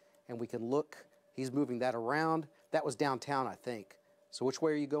that, and we can look. He's moving that around. That was downtown, I think. So which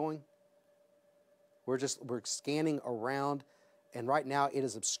way are you going? We're scanning around, and right now it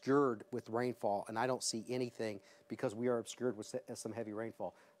is obscured with rainfall, and I don't see anything because we are obscured with some heavy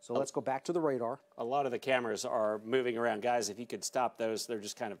rainfall. So let's go back to the radar. A lot of the cameras are moving around. Guys, if you could stop those, they're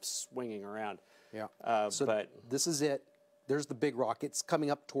just kind of swinging around. Yeah. But this is it. There's the Big Rock. It's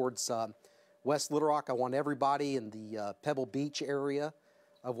coming up towards West Little Rock. I want everybody in the Pebble Beach area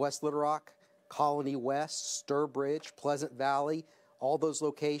of West Little Rock, Colony West, Sturbridge, Pleasant Valley, all those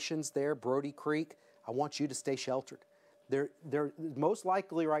locations there, Brody Creek. I want you to stay sheltered. They're most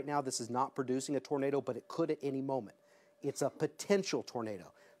likely right now this is not producing a tornado, but it could at any moment. It's a potential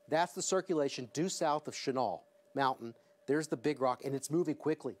tornado. That's the circulation due south of Chenal Mountain. There's the big rock, and it's moving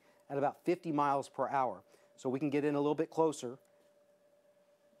quickly at about 50 miles per hour. So we can get in a little bit closer.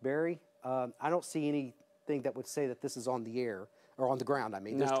 Barry, I don't see anything that would say that this is on the air, or on the ground, I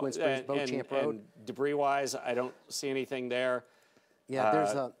mean. There's Twin Springs, Beauchamp Road. And debris-wise, I don't see anything there.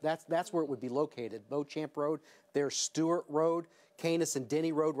 Yeah, that's where it would be located. Beauchamp Road, there's Stewart Road, Canis and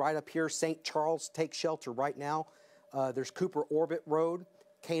Denny Road right up here. St. Charles take shelter right now. There's Cooper Orbit Road,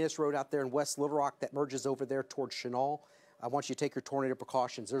 Canis Road out there in West Little Rock that merges over there towards Chenal. I want you to take your tornado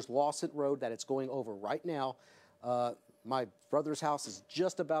precautions. There's Lawson Road that it's going over right now. My brother's house is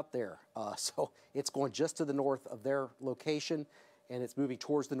just about there. So it's going just to the north of their location, and it's moving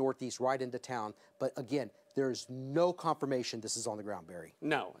towards the northeast right into town. But again, there's no confirmation this is on the ground, Barry.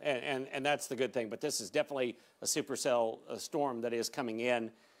 No, and that's the good thing. But this is definitely a supercell storm that is coming in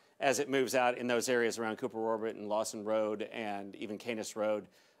as it moves out in those areas around Cooper Orbit and Lawson Road and even Canis Road.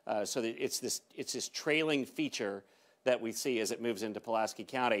 So that it's this trailing feature that we see as it moves into Pulaski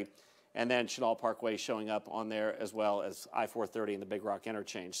County. And then Chenal Parkway showing up on there, as well as I-430 and the Big Rock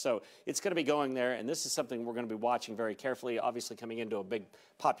interchange. So it's going to be going there, and this is something we're going to be watching very carefully, obviously coming into a big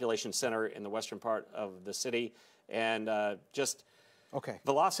population center in the western part of the city. And just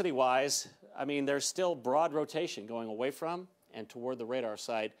velocity-wise, I mean, there's still broad rotation going away from and toward the radar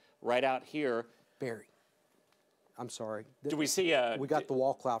site right out here. Barry, I'm sorry. Do we see a... We got the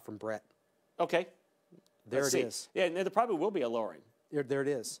wall cloud from Brett. Okay. There it is. Yeah, and there probably will be a lowering. There it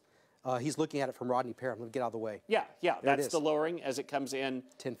is. He's looking at it from Rodney Parham. Let me get out of the way. Yeah, that's the lowering as it comes in.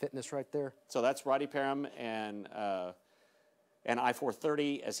 10 Fitness right there. So that's Rodney Parham and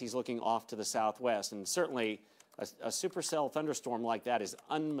I-430 as he's looking off to the southwest. And certainly a supercell thunderstorm like that is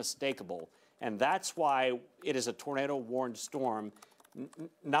unmistakable. And that's why it is a tornado-warned storm,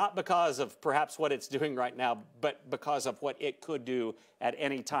 not because of perhaps what it's doing right now, but because of what it could do at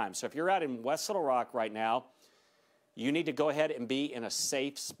any time. So if you're out in West Little Rock right now, you need to go ahead and be in a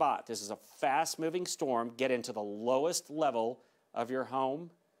safe spot. This is a fast-moving storm. Get into the lowest level of your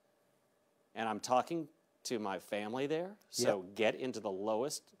home. And I'm talking to my family there. So get into the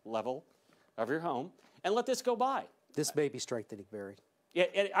lowest level of your home and let this go by. This may be strengthening, Barry. Yeah,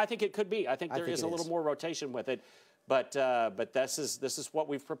 I think it could be. I think there is a little more rotation with it. But this is what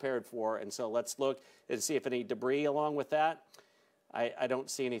we've prepared for. And so let's look and see if any debris along with that. I don't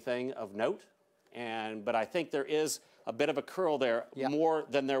see anything of note. But I think there is a bit of a curl there, more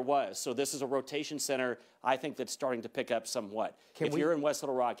than there was. So this is a rotation center, I think, that's starting to pick up somewhat. If you're in West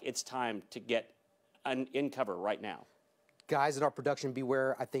Little Rock, it's time to get in cover right now. Guys in our production,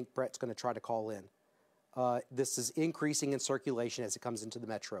 beware. I think Brett's going to try to call in. This is increasing in circulation as it comes into the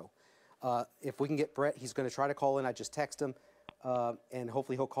metro. If we can get Brett, he's going to try to call in. I just text him, and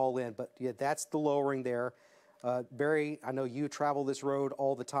hopefully he'll call in. But, yeah, that's the lowering there. Barry, I know you travel this road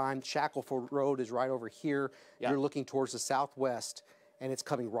all the time. Shackleford Road is right over here. You're looking towards the southwest, and it's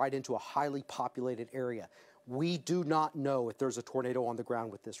coming right into a highly populated area. We do not know if there's a tornado on the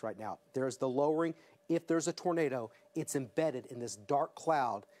ground with this right now. There's the lowering. If there's a tornado, it's embedded in this dark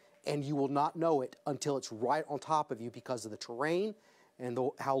cloud, and you will not know it until it's right on top of you because of the terrain and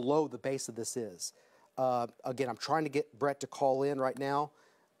how low the base of this is. Again, I'm trying to get Brett to call in right now.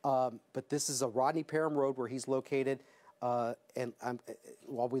 But this is a Rodney Parham Road where he's located. And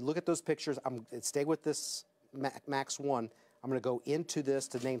while we look at those pictures, stay with this Max 1. I'm going to go into this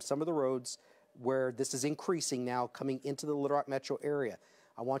to name some of the roads where this is increasing now coming into the Little Rock metro area.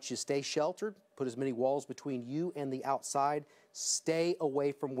 I want you to stay sheltered, put as many walls between you and the outside. Stay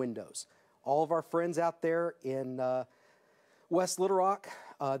away from windows. All of our friends out there in West Little Rock,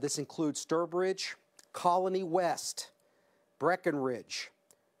 this includes Sturbridge, Colony West, Breckenridge.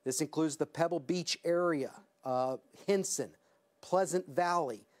 This includes the Pebble Beach area, Henson, Pleasant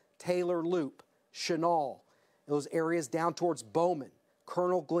Valley, Taylor Loop, Chenal, those areas down towards Bowman,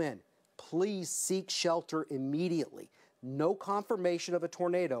 Colonel Glenn. Please seek shelter immediately. No confirmation of a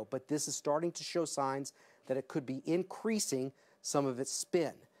tornado, but this is starting to show signs that it could be increasing some of its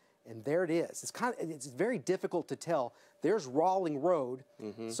spin. And there it is. It's very difficult to tell. There's Rawling Road.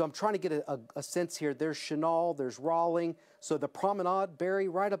 So I'm trying to get a sense here. There's Chenal, there's Rawling. So the promenade, Barry,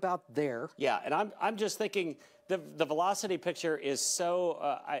 right about there. Yeah, and I'm just thinking the velocity picture is so,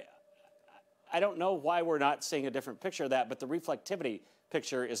 I don't know why we're not seeing a different picture of that, but the reflectivity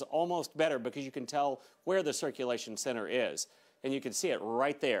picture is almost better because you can tell where the circulation center is. And you can see it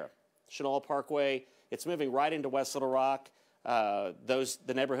right there. Chenal Parkway, it's moving right into West Little Rock.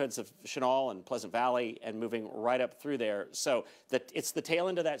 the neighborhoods of Chenal and Pleasant Valley and moving right up through there. So it's the tail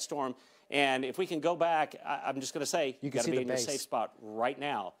end of that storm. And if we can go back, I'm just going to say, you got to be in your safe spot right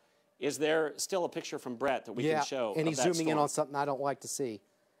now. Is there still a picture from Brett that we can show? And he's zooming in on something I don't like to see.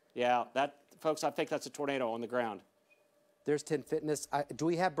 Yeah, folks, I think that's a tornado on the ground. There's 10 Fitness. Do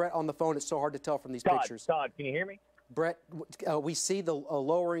we have Brett on the phone? It's so hard to tell from these pictures. Todd, can you hear me? Brett, we see the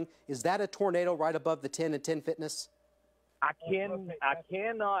lowering. Is that a tornado right above the 10 and 10 Fitness? I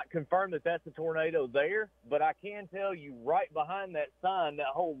cannot confirm that that's a tornado there, but I can tell you right behind that sign, that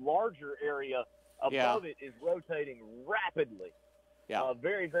whole larger area above it is rotating rapidly. Yeah.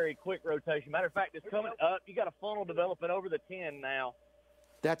 Very, very quick rotation. Matter of fact, it's coming up. You got a funnel developing over the 10 now.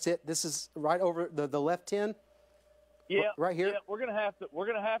 That's it. This is right over the left 10. Yeah, right here. Yeah, we're gonna have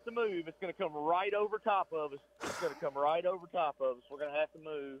to move. It's gonna come right over top of us. It's gonna come right over top of us. We're gonna have to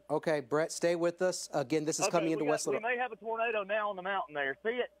move. Okay, Brett, stay with us. Again, this is coming into West Little Rock. We may have a tornado now on the mountain there. See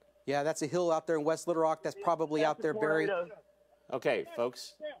it? Yeah, that's a hill out there in West Little Rock. That's probably out there, Barry. Okay,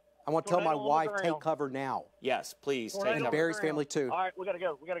 folks. I want to tell my wife, take cover now. Yes, please. Take and cover. Barry's family, too. All right, we got to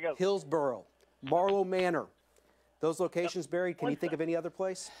go. We got to go. Hillsboro, Marlowe Manor. Those locations, Barry, can you think of any other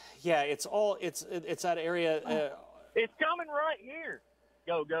place? Yeah, it's that area. It's coming right here.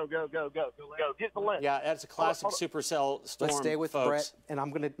 Go, go, go, go, go, go. Get the left. Yeah, that's a classic supercell storm. Let's stay with folks. Brett, and I'm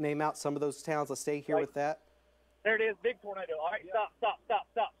going to name out some of those towns. Let's stay here with that. There it is, big tornado. All right, stop.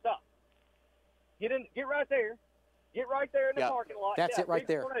 Get right there. Get right there in the parking lot. That's it right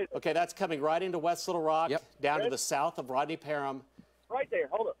there. Tornado. Okay, that's coming right into West Little Rock, down to the south of Rodney Parham. Right there.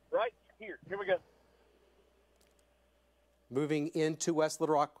 Hold up. Right here. Here we go. Moving into West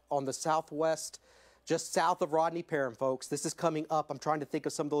Little Rock on the southwest, just south of Rodney Parham, folks. This is coming up. I'm trying to think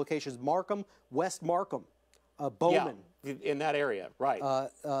of some of the locations. Markham, West Markham, Bowman. Yeah, in that area, right.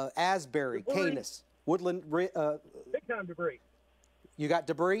 Asbury, Canis, Woodland. Big time debris. You got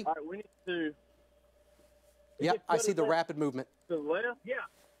debris? All right, we need to. Yep, I see the rapid movement. To the left? Yeah.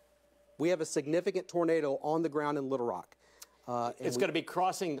 We have a significant tornado on the ground in Little Rock. It's going to be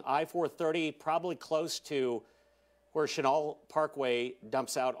crossing I-430, probably close to where Chenal Parkway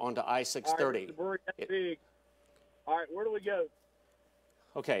dumps out onto I-630. All right, big. All right, where do we go?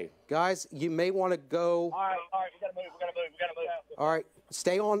 Okay. Guys, you may want to go. All right, we got to move. All right,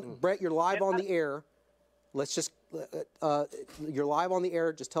 stay on. Brett, you're live on the air. Let's just, you're live on the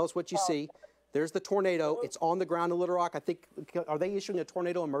air. Just tell us what you see. There's the tornado. It's on the ground in Little Rock. I think, are they issuing a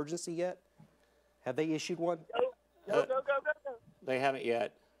tornado emergency yet? Have they issued one? Go. They haven't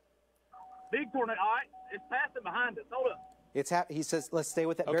yet. Big tornado. All right, it's passing behind us. Hold up. He says, let's stay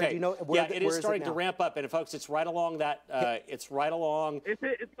with that. Okay. Barry, do you know where, it is starting to ramp up, and folks, it's right along that. It's right along. It's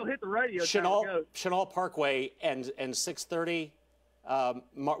gonna hit the radio. Chenal Parkway and 630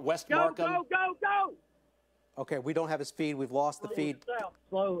 West Markham. Go. Okay, we don't have his feed. We've lost the feed.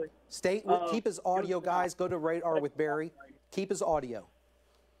 Slowly. Keep his audio, guys. Go to radar with Barry. Keep his audio.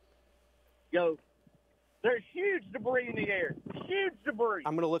 Go. There's huge debris in the air. Huge debris.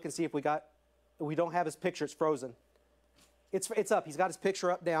 I'm going to look and see if we don't have his picture. It's frozen. It's up. He's got his picture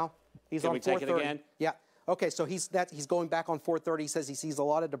up now. He's on 430. Take it again? Yeah. Okay, so he's going back on 430. He says he sees a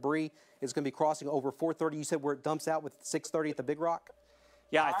lot of debris. It's going to be crossing over 430. You said where it dumps out with 630 at the Big Rock?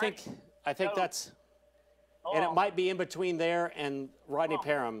 Yeah, I think that's, and it might be in between there and Rodney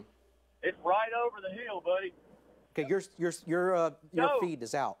Parham. It's right over the hill, buddy. Okay, your feed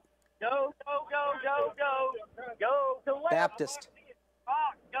is out. Go to the left. Baptist.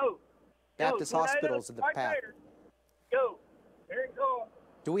 Go. Baptist Hospital's in the path. Go. There you go.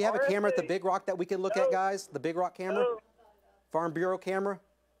 Do we have a camera at the Big Rock that we can look at, guys? The Big Rock camera? Farm Bureau camera?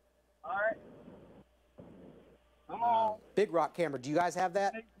 All right. Come on. Big Rock camera. Do you guys have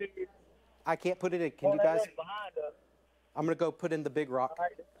that? I can't put it in. Can you guys? I'm going to go put in the Big Rock.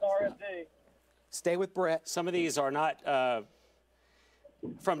 All right, RFD. Stay with Brett. Some of these are not.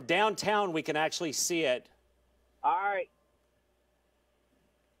 From downtown, we can actually see it. All right.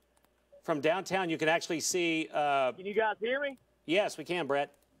 From downtown, you can actually see. Can you guys hear me? Yes, we can,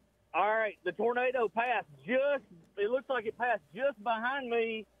 Brett. All right. The tornado passed it looks like it passed just behind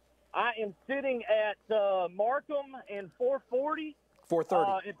me. I am sitting at Markham and 440.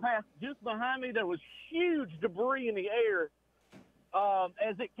 430. It passed just behind me. There was huge debris in the air.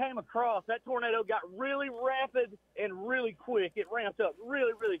 As it came across, that tornado got really rapid and really quick. It ramped up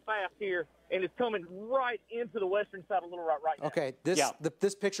really, really fast here, and it's coming right into the western side of Little Rock right now. Okay,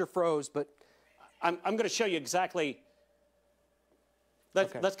 this picture froze, but I'm going to show you exactly.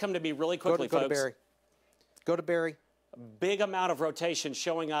 Let's come to me really quickly, go folks. To Barry. Go to Barry. A big amount of rotation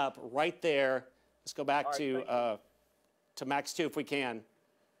showing up right there. Let's go back to Max 2 if we can.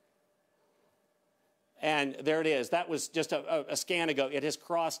 And there it is. That was just a scan ago. It has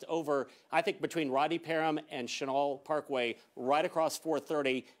crossed over, I think, between Rodney Parham and Chenal Parkway, right across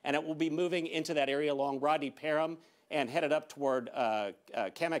 430, and it will be moving into that area along Rodney Parham and headed up toward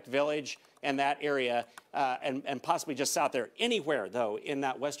Kamek Village and that area, and possibly just south there. Anywhere, though, in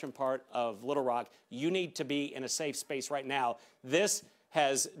that western part of Little Rock, you need to be in a safe space right now. This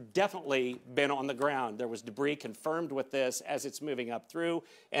has definitely been on the ground. There was debris confirmed with this as it's moving up through,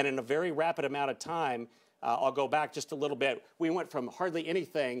 and in a very rapid amount of time, I'll go back just a little bit, we went from hardly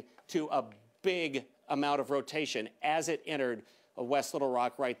anything to a big amount of rotation as it entered West Little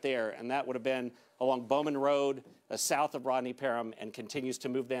Rock right there, and that would have been along Bowman Road, south of Rodney Parham, and continues to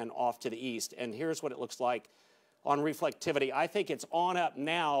move then off to the east. And here's what it looks like on reflectivity. I think it's on up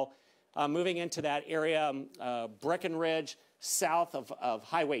now, moving into that area, Breckenridge, south of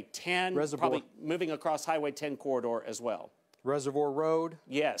Highway 10, Reservoir. probably moving across Highway 10 corridor as well. Reservoir Road.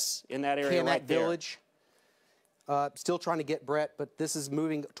 Yes, in that area right there. Village. Still trying to get Brett, but this is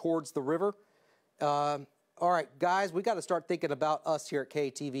moving towards the river. All right, guys, we got to start thinking about us here at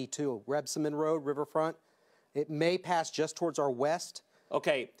KATV too. Rebsamen Road, Riverfront. It may pass just towards our west.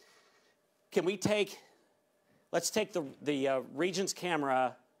 Okay, can we take, let's take the Regions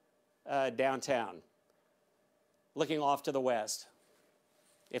camera downtown, looking off to the west,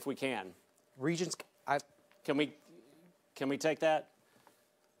 if we can. Regions, Can we take that?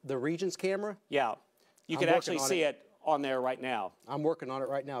 the Regions camera? Yeah, you can actually see it on there right now. I'm working on it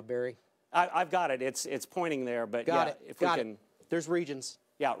right now, Barry. I've got it. It's pointing there, but Got yeah, it. if we can. There's Regions.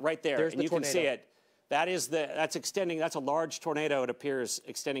 Yeah, right there, There's and the you can see tornado. it. That's extending. That's a large tornado. It appears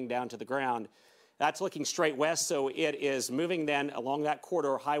extending down to the ground. That's looking straight west, so it is moving then along that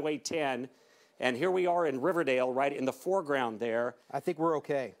corridor, Highway 10, and here we are in Riverdale, right in the foreground there. I think we're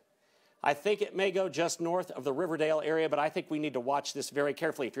okay. I think it may go just north of the Riverdale area, but I think we need to watch this very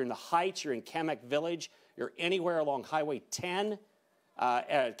carefully. If you're in the Heights, you're in Kamek Village, you're anywhere along Highway 10,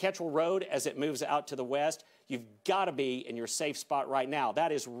 at Ketchell Road as it moves out to the west, you've got to be in your safe spot right now.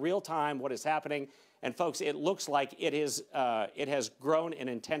 That is real time what is happening. And folks, it looks like it has grown in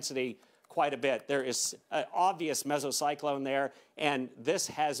intensity quite a bit. There is an obvious mesocyclone there, and this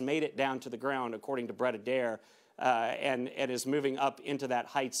has made it down to the ground, according to Brett Adair, and is moving up into that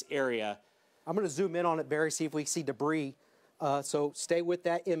Heights area. I'm going to zoom in on it, Barry, see if we see debris. So stay with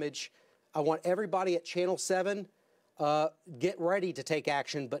that image. I want everybody at Channel 7, get ready to take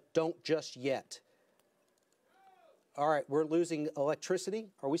action, but don't just yet. All right, we're losing electricity.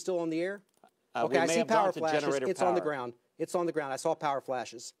 Are we still on the air? Okay, I see power flashes. It's on the ground. It's on the ground. I saw power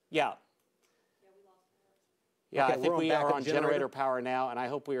flashes. Yeah. Yeah, Okay, I think we are on generator power now, and I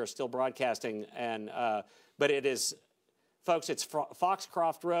hope we are still broadcasting. And but it is, folks, it's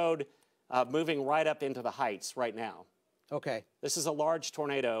Foxcroft Road moving right up into the Heights right now. Okay. This is a large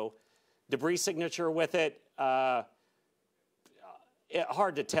tornado. Debris signature with it. Hard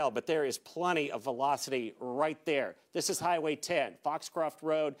to tell, but there is plenty of velocity right there. This is Highway 10, Foxcroft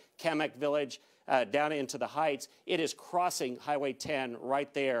Road, Kamek Village, down into the Heights. It is crossing Highway 10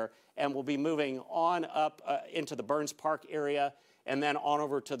 right there and will be moving on up into the Burns Park area and then on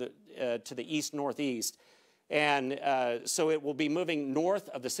over to the east-northeast. And so it will be moving north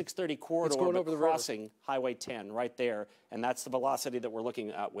of the 630 corridor, going over the river. crossing Highway 10 right there. And that's the velocity that we're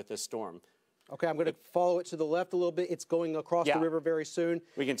looking at with this storm. Okay, I'm going to follow it to the left a little bit. It's going across the river very soon.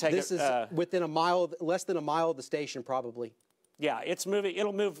 We can take this it. This is within a mile, less than a mile of the station, probably. Yeah, it's moving.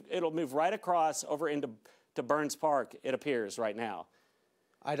 It'll move right across over into Burns Park. It appears right now.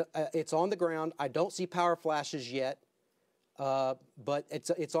 It's on the ground. I don't see power flashes yet, but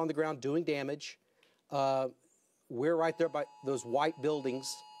it's on the ground doing damage. We're right there by those white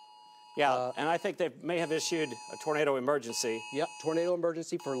buildings. Yeah, and I think they may have issued a tornado emergency. Yep, tornado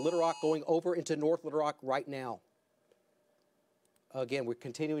emergency for Little Rock going over into North Little Rock right now. Again, we're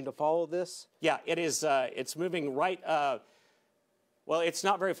continuing to follow this. Yeah, it is. It's moving right. Well, it's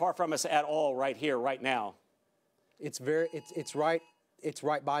not very far from us at all right here, right now. It's right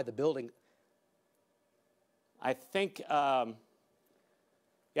by the building. I think. Yeah,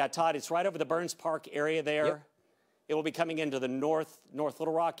 Todd, it's right over the Burns Park area there. Yep. It will be coming into the North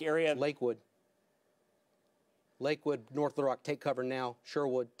Little Rock area. Lakewood, North Little Rock, take cover now.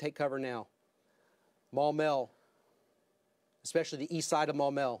 Sherwood, take cover now. Maumelle, especially the east side of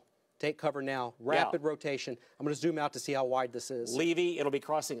Maumelle, take cover now. Rapid rotation. I'm going to zoom out to see how wide this is. Levy, it'll be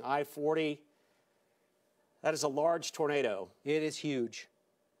crossing I-40. That is a large tornado. It is huge.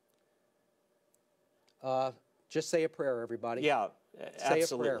 Just say a prayer, everybody. Yeah, say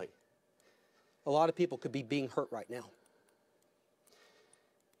absolutely. A prayer. A lot of people could be being hurt right now.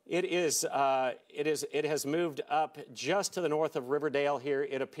 It has moved up just to the north of Riverdale here.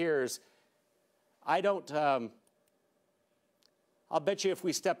 It appears I don't. I'll bet you if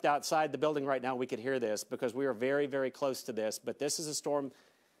we stepped outside the building right now, we could hear this because we are very, very close to this. But this is a storm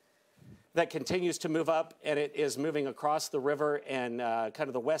that continues to move up, and it is moving across the river and kind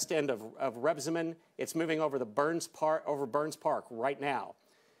of the west end of Rebsamen. It's moving over the Burns Park right now.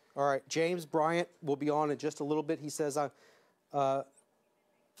 All right, James Bryant will be on in just a little bit. He says,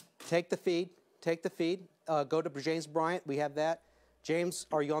 take the feed. Take the feed. Go to James Bryant. We have that. James,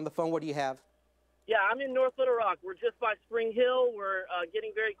 are you on the phone? What do you have? Yeah, I'm in North Little Rock. We're just by Spring Hill. We're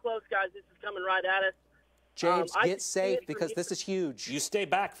getting very close, guys. This is coming right at us. James, get safe because this is huge. You stay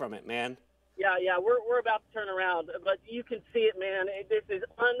back from it, man. Yeah, we're about to turn around, but you can see it, man. This is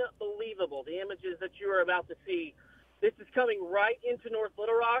unbelievable, the images that you are about to see. This is coming right into North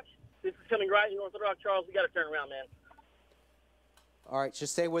Little Rock. This is coming right into North Little Rock. Charles, we got to turn around, man. All right,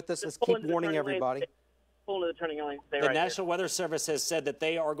 just stay with us. Let's keep warning everybody. Pull into the turning lane. The National Weather Service has said that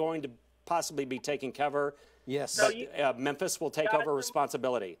they are going to possibly be taking cover. Yes. But Memphis will take over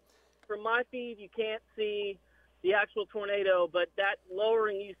responsibility. From my feed, you can't see the actual tornado, but that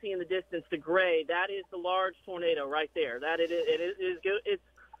lowering you see in the distance, the gray, that is the large tornado right there. That it is good.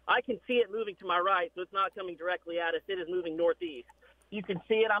 I can see it moving to my right, so it's not coming directly at us. It is moving northeast. You can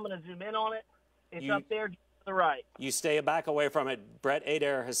see it. I'm going to zoom in on it. It's up there to the right. You stay back away from it. Brett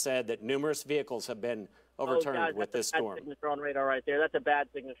Adair has said that numerous vehicles have been overturned with this storm. That's a bad signature on radar right there. That's a bad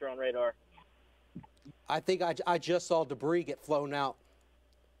signature on radar. I think I just saw debris get flown out.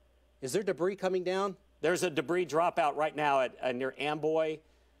 Is there debris coming down? There's a debris dropout right now at near Amboy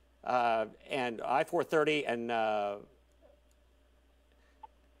and I-430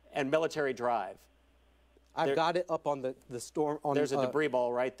 and Military Drive. I've got it up on the storm. There's a debris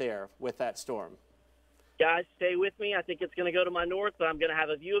ball right there with that storm. Guys, stay with me. I think it's going to go to my north, but I'm going to have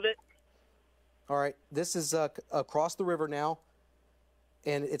a view of it. All right, this is across the river now,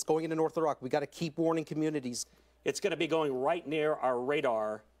 and it's going into North Little Rock. We got to keep warning communities. It's going to be going right near our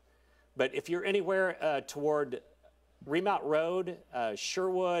radar, but if you're anywhere toward Remount Road,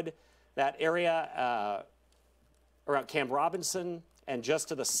 Sherwood, that area around Camp Robinson, and just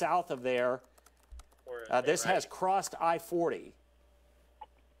to the south of there, this has crossed I-40.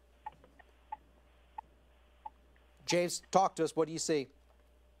 James, talk to us. What do you see?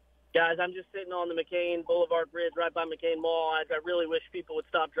 Guys, I'm just sitting on the McCain Boulevard Bridge right by McCain Mall. I really wish people would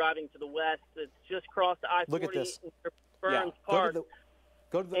stop driving to the west. It's just crossed I-40. Look at this. Burns Park.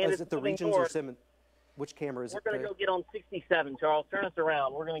 Go to the is it the Regions or Simmons? Which camera is it? We're going to go get on 67, Charles. Turn us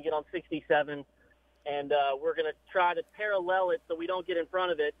around. We're going to get on 67, and we're going to try to parallel it so we don't get in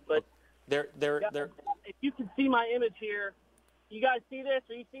front of it. But if you can see my image here, you guys see this?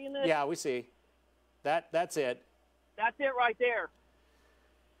 Are you seeing this? Yeah, we see. That's it. That's it right there.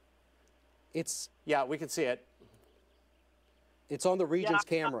 Yeah, we can see it. It's on the Regions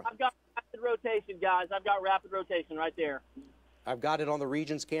camera. I've got rapid rotation, guys. I've got rapid rotation right there. I've got it on the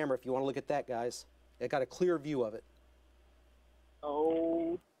Regions camera if you want to look at that, guys. I got a clear view of it.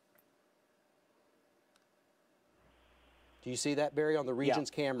 Oh. Do you see that, Barry, on the Regions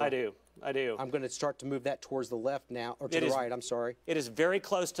camera? I do. I'm going to start to move that towards the left now, or to the right, I'm sorry. It is very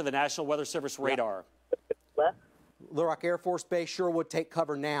close to the National Weather Service radar. Left? Little Rock Air Force Base, Sherwood, take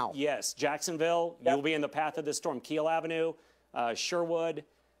cover now. Yes, Jacksonville, you'll be in the path of this storm. Keel Avenue, Sherwood,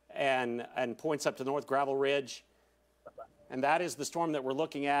 and points up to North Gravel Ridge. And that is the storm that we're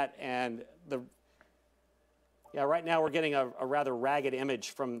looking at. And right now we're getting a rather ragged image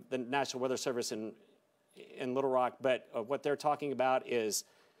from the National Weather Service in Little Rock. But what they're talking about is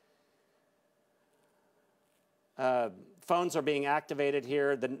phones are being activated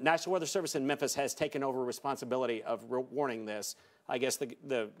here. The National Weather Service in Memphis has taken over responsibility of warning this. I guess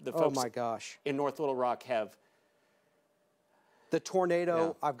the folks in North Little Rock have. The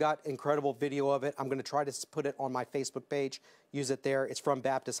tornado, I've got incredible video of it. I'm going to try to put it on my Facebook page, use it there. It's from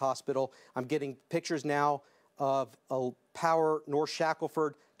Baptist Hospital. I'm getting pictures now of power, North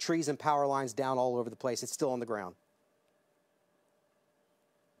Shackelford, trees and power lines down all over the place. It's still on the ground.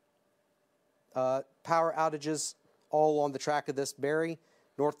 Power outages all on the track of this. Barry,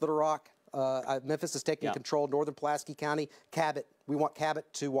 North Little Rock, Memphis is taking control. Northern Pulaski County, Cabot. We want Cabot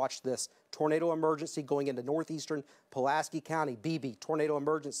to watch this. Tornado emergency going into northeastern Pulaski County. BB, tornado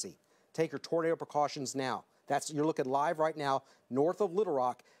emergency. Take your tornado precautions now. You're looking live right now, north of Little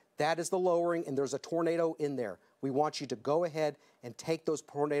Rock. That is the lowering, and there's a tornado in there. We want you to go ahead and take those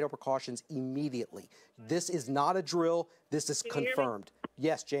tornado precautions immediately. This is not a drill. This is confirmed.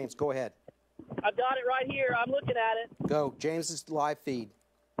 Yes, James, go ahead. I've got it right here. I'm looking at it. Go. James's live feed.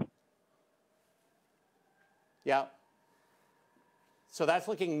 Yeah. So that's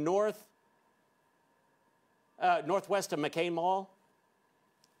looking northwest of McCain Mall.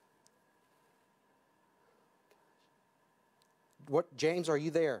 what, James, are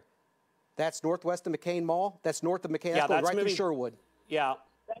you there? That's northwest of McCain Mall? That's north of McCain. Yeah, that's going that's right moving, through Sherwood. Yeah.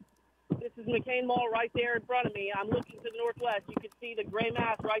 This is McCain Mall right there in front of me. I'm looking to the northwest. You can see the gray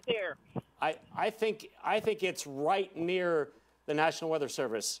mass right there. I think it's right near the National Weather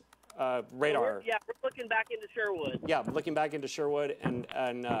Service radar. We're looking back into Sherwood. Yeah, looking back into Sherwood,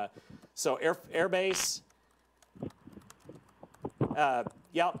 and so air base.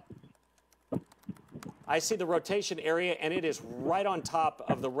 Yeah, I see the rotation area, and it is right on top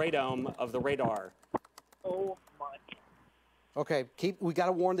of the radome of the radar. Oh my! Okay, we got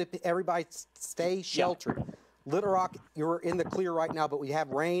to warn everybody, stay sheltered. Yeah. Little Rock, you're in the clear right now, but we have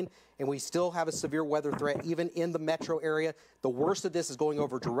rain, and we still have a severe weather threat, even in the metro area. The worst of this is going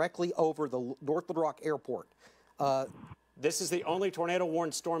directly over the North Little Rock Airport. This is the only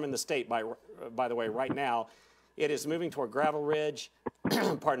tornado-warned storm in the state, by the way, right now. It is moving toward Gravel Ridge,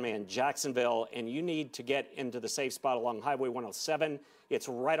 pardon me, in Jacksonville, and you need to get into the safe spot along Highway 107. It's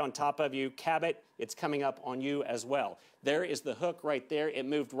right on top of you. Cabot, it's coming up on you as well. There is the hook right there. It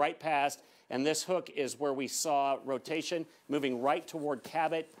moved right past, and this hook is where we saw rotation moving right toward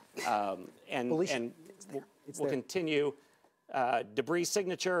Cabot, and we'll continue. Debris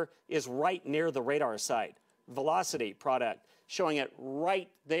signature is right near the radar site. Velocity product showing it right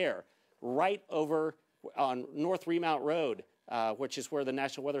there, right over on North Remount Road, which is where the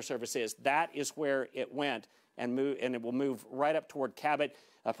National Weather Service is. That is where it went and it will move right up toward Cabot.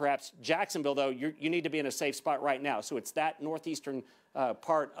 Perhaps Jacksonville, though, you need to be in a safe spot right now. So it's that northeastern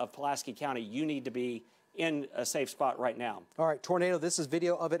part of Pulaski County. You need to be in a safe spot right now. All right, tornado, this is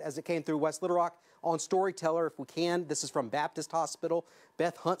video of it as it came through West Little Rock. On Storyteller, if we can, this is from Baptist Hospital.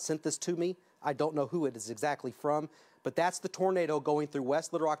 Beth Hunt sent this to me. I don't know who it is exactly from, but that's the tornado going through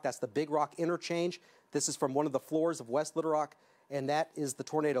West Little Rock. That's the Big Rock interchange. This is from one of the floors of West Little Rock, and that is the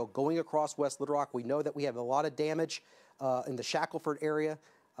tornado going across West Little Rock. We know that we have a lot of damage in the Shackelford area,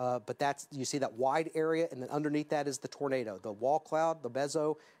 but you see that wide area, and then underneath that is the tornado, the wall cloud, the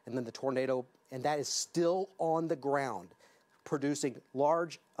meso, and then the tornado, and that is still on the ground, producing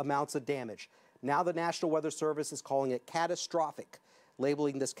large amounts of damage. Now the National Weather Service is calling it catastrophic,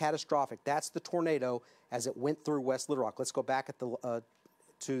 labeling this catastrophic. That's the tornado as it went through West Little Rock. Let's go back at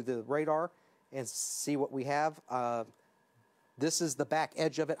to the radar and see what we have. This is the back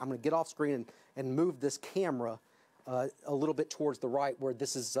edge of it. I'm going to get off screen and move this camera a little bit towards the right, where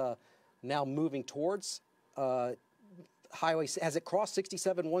this is now moving towards highway. Has it crossed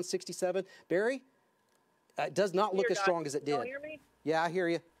 67, 167? Barry? It does not look as strong as it did. Can you hear me? Yeah, I hear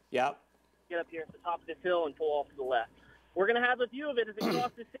you. Yeah. Get up here at the top of this hill and pull off to the left. We're going to have a view of it as it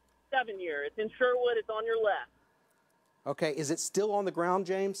crosses 67 here. It's in Sherwood. It's on your left. Okay. Is it still on the ground,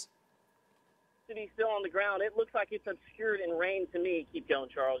 James? To be still on the ground. It looks like it's obscured in rain to me. Keep going,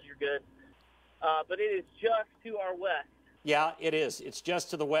 Charles. You're good. But it is just to our west. Yeah, it is. It's just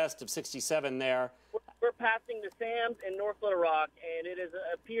to the west of 67 there. We're passing the Sam's and North Little Rock, and it is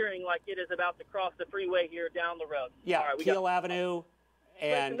appearing like it is about to cross the freeway here down the road. Yeah, right, Keel Avenue,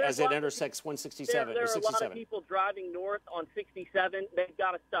 and as it intersects 167 there or 67. There are a lot of people driving north on 67. They've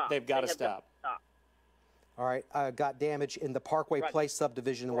got to stop. They've got to stop. All right, got damage in the Parkway Place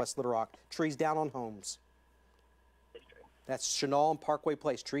subdivision in West Little Rock. Trees down on homes. That's Chenal and Parkway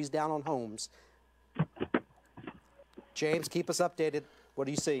Place. Trees down on homes. James, keep us updated. What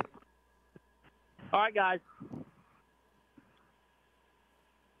do you see? All right, guys.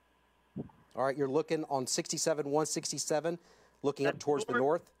 All right, you're looking on 67, 167, looking up towards the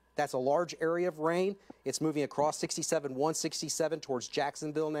north. That's a large area of rain. It's moving across 67, 167 towards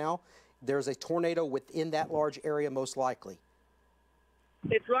Jacksonville now. There's a tornado within that large area, most likely.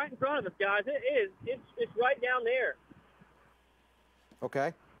 It's right in front of us, guys. It is. It's right down there.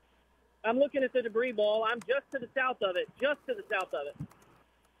 Okay. I'm looking at the debris ball. I'm just to the south of it. Just to the south of it.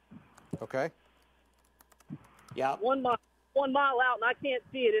 Okay. Yeah. 1 mile out, and I can't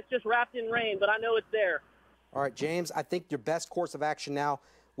see it. It's just wrapped in rain, but I know it's there. All right, James, I think your best course of action now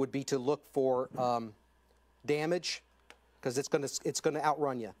would be to look for damage, because it's going to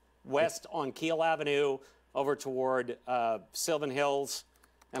outrun you. West on Keel Avenue over toward Sylvan Hills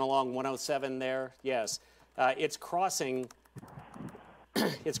and along 107 there. Yes. It's crossing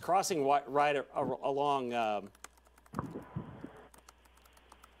it's crossing right along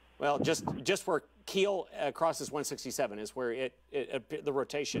well, just where Keel crosses 167 is where the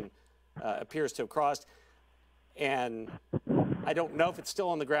rotation appears to have crossed. And I don't know if it's still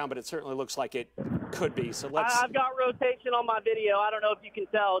on the ground, but it certainly looks like it could be. So I've got rotation on my video. I don't know if you can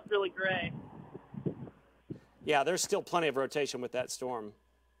tell. It's really gray. Yeah, there's still plenty of rotation with that storm.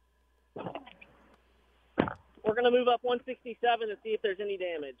 We're going to move up 167 and see if there's any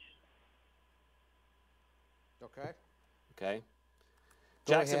damage. Okay. Okay.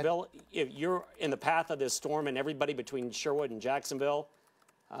 Jacksonville, if you're in the path of this storm and everybody between Sherwood and Jacksonville,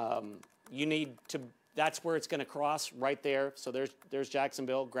 you need to, that's where it's going to cross right there. So there's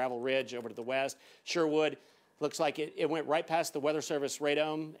Jacksonville, Gravel Ridge over to the west. Sherwood looks like it went right past the Weather Service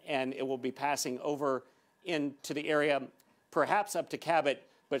radome, and it will be passing over into the area, perhaps up to Cabot,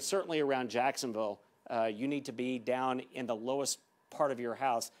 but certainly around Jacksonville. You need to be down in the lowest part of your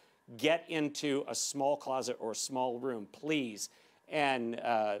house. Get into a small closet or a small room, please. And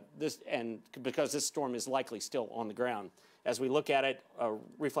because this storm is likely still on the ground. As we look at it,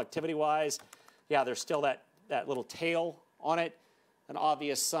 reflectivity-wise, yeah, there's still that little tail on it, an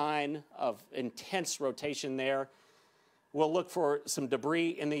obvious sign of intense rotation there. We'll look for some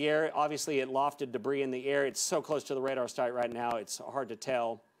debris in the air. Obviously, it lofted debris in the air. It's so close to the radar site right now, it's hard to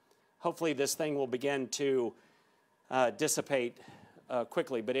tell. Hopefully, this thing will begin to dissipate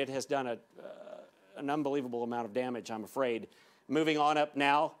quickly, but it has done an unbelievable amount of damage, I'm afraid. Moving on up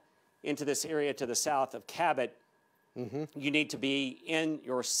now into this area to the south of Cabot, you need to be in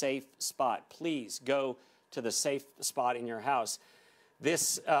your safe spot. Please go to the safe spot in your house.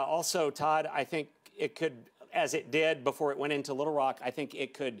 This also, Todd, I think it could, as it did before it went into Little Rock, I think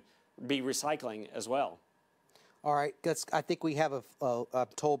it could be recycling as well. All right, I think we have I'm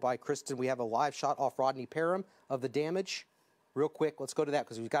told by Kristen, we have a live shot off Rodney Parham of the damage. Real quick, let's go to that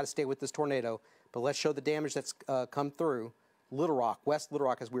because we've got to stay with this tornado. But let's show the damage that's come through Little Rock, West Little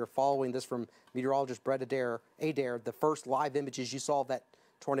Rock, as we were following this from meteorologist Brett Adair, the first live images you saw of that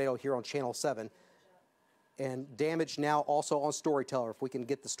tornado here on Channel 7. And damage now also on Storyteller, if we can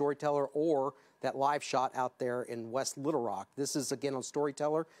get the Storyteller or that live shot out there in West Little Rock. This is, again, on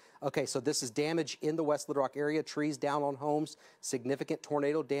Storyteller. Okay, so this is damage in the West Little Rock area, trees down on homes. Significant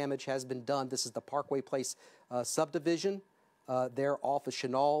tornado damage has been done. This is the Parkway Place subdivision. There off of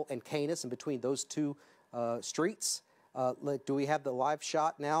Chenal and Canis, in between those two streets. Do we have the live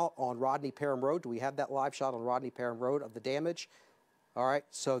shot now on Rodney Parham Road? Do we have that live shot on Rodney Parham Road of the damage? All right,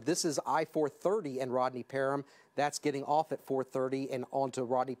 so this is I-430 and Rodney Parham. That's getting off at 430 and onto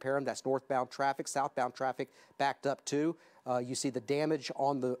Rodney Parham. That's northbound traffic, southbound traffic backed up too. You see the damage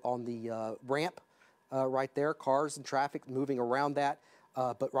on the ramp right there, cars and traffic moving around that.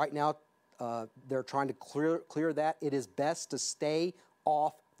 But right now, they're trying to clear that. It is best to stay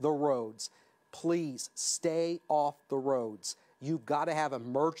off the roads. Please stay off the roads. You've got to have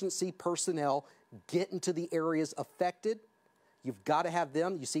emergency personnel get into the areas affected. You've got to have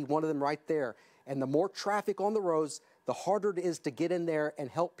them. You see one of them right there. And the more traffic on the roads, the harder it is to get in there and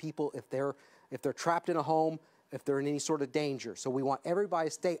help people if they're trapped in a home, if they're in any sort of danger. So we want everybody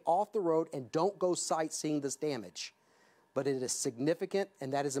to stay off the road and don't go sightseeing this damage. But it is significant,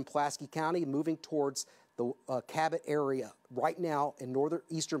 and that is in Pulaski County, moving towards the Cabot area. Right now in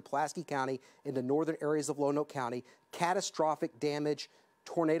eastern Pulaski County, in the northern areas of Lonoke County, catastrophic damage,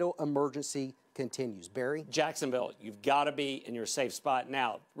 tornado emergency continues. Barry? Jacksonville, you've got to be in your safe spot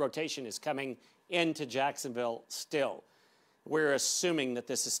now. Rotation is coming into Jacksonville still. We're assuming that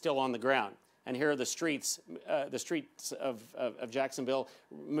this is still on the ground. And here are the streets of Jacksonville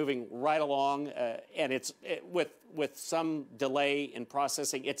moving right along, and with some delay in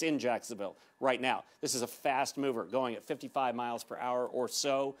processing. It's in Jacksonville right now. This is a fast mover going at 55 miles per hour or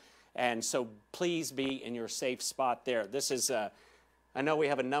so, and so please be in your safe spot there. This is, I know we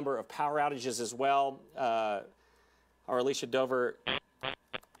have a number of power outages as well. Our Alicia Dover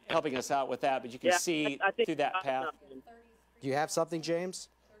helping us out with that, but you can see through that path. Do you have something, James?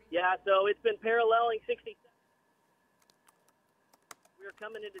 Yeah, so it's been paralleling 60. We're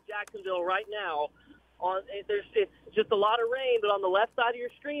coming into Jacksonville right now. It's just a lot of rain, but on the left side of your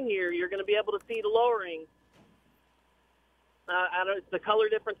screen here, you're going to be able to see the lowering. The color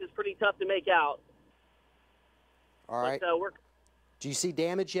difference is pretty tough to make out. All right. But, do you see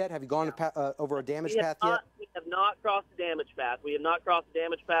damage yet? Have you gone over a damage path yet? We have not crossed the damage path. We have not crossed the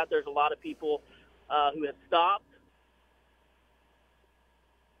damage path. There's a lot of people who have stopped.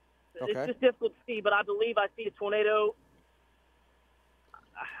 Okay. It's just difficult to see, but I believe I see a tornado.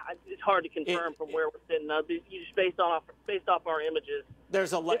 It's hard to confirm from where we're sitting. Just based off our images.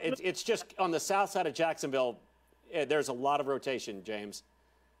 There's a lot. It's just on the south side of Jacksonville. There's a lot of rotation, James.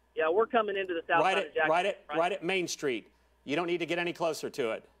 Yeah, we're coming into the south side of Jacksonville. Right at Main Street. You don't need to get any closer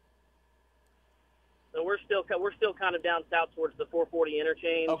to it. So we're still kind of down south towards the 440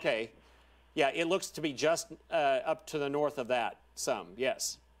 interchange. Okay. Yeah, it looks to be just up to the north of that. Some,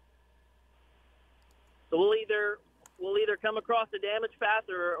 yes. So we'll either come across the damage path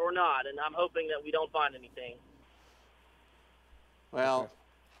or not, and I'm hoping that we don't find anything. Well, okay.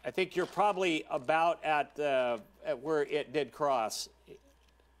 I think you're probably about at where it did cross.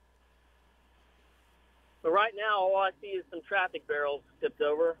 But right now, all I see is some traffic barrels tipped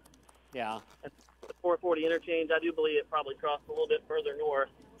over. Yeah. At the 440 interchange, I do believe it probably crossed a little bit further north.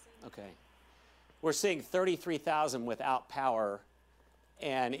 Okay. We're seeing 33,000 without power,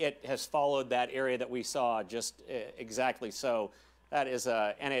 and it has followed that area that we saw just exactly so. That is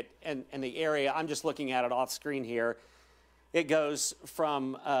and the area, I'm just looking at it off screen here. It goes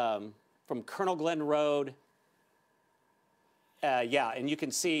from Colonel Glenn Road. Yeah, and you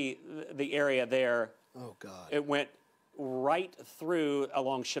can see the area there. Oh, God. It went right through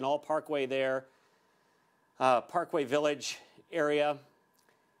along Chenal Parkway there, Parkway Village area.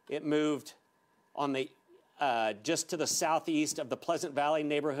 It moved on the just to the southeast of the Pleasant Valley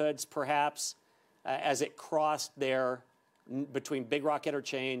neighborhoods, perhaps, as it crossed there between Big Rock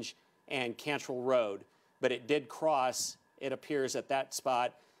Interchange and Cantrell Road. But it did cross, it appears, at that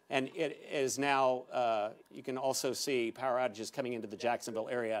spot. And it is now, you can also see power outages coming into the Jacksonville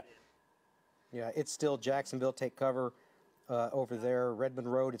area. Yeah, it's still Jacksonville. Take cover over there.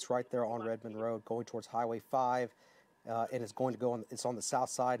 Redmond Road, it's right there on Redmond Road, going towards Highway 5. And it's going to go on, it's on the south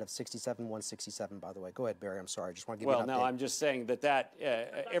side of 67-167, by the way. Go ahead, Barry. I'm sorry. I just want to give you an update. Well, no, I'm just saying that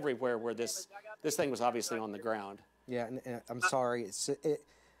everywhere where this thing was obviously on the ground. Yeah, and I'm sorry.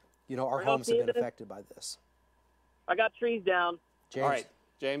 You know, our homes have been affected by this. I got trees down. James? All right,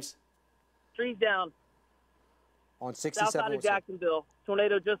 James. Trees down. On 67. South side of Jacksonville.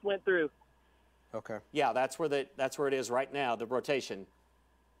 Tornado just went through. Okay. Yeah, that's where it is right now, the rotation.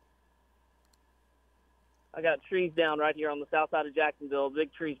 I got trees down right here on the south side of Jacksonville.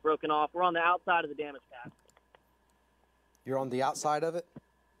 Big trees broken off. We're on the outside of the damage path. You're on the outside of it?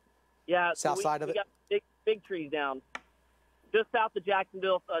 Yeah. South side of it? We got big trees down. Just south of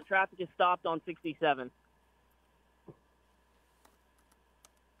Jacksonville, traffic is stopped on 67.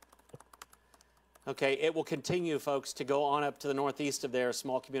 Okay, it will continue, folks, to go on up to the northeast of there, a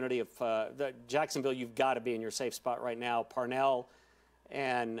small community of Jacksonville. You've got to be in your safe spot right now. Parnell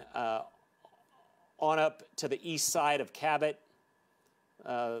and on up to the east side of Cabot.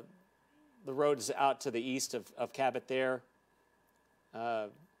 The road is out to the east of Cabot there.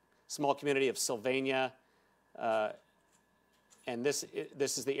 Small community of Sylvania. And this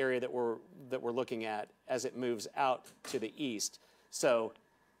is the area that we're looking at as it moves out to the east. So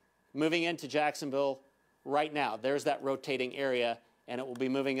moving into Jacksonville right now, there's that rotating area, and it will be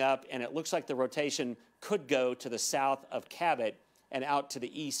moving up, and it looks like the rotation could go to the south of Cabot and out to the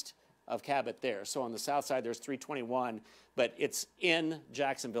east of Cabot there. So on the south side, there's 321, but it's in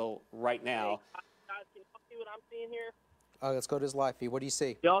Jacksonville right now. Hey, guys, can y'all see what I'm seeing here? Let's go to his live feed. What do you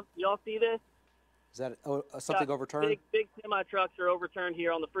see? Y'all see this? Is that something overturned? Big semi-trucks are overturned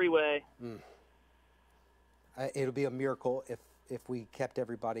here on the freeway. It'll be a miracle if we kept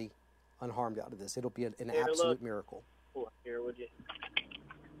everybody unharmed out of this. It'll be an absolute miracle. Pull up here, would you?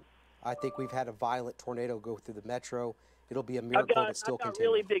 I think we've had a violent tornado go through the metro. It'll be a miracle that still continues. I've got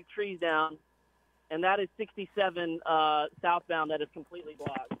really big trees down, and that is 67 southbound that is completely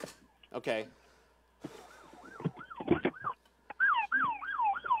blocked. Okay.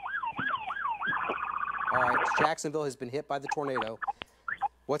 All right, Jacksonville has been hit by the tornado.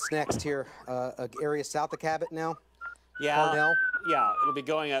 What's next here? Area south of Cabot now? Yeah. Parnell? Yeah, it'll be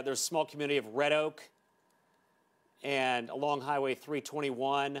going, there's a small community of Red Oak and along Highway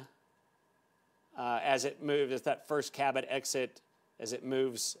 321 as it moves, as that first Cabot exit, as it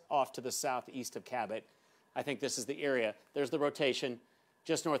moves off to the southeast of Cabot. I think this is the area. There's the rotation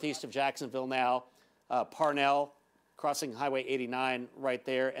just northeast of Jacksonville now. Parnell, crossing Highway 89 right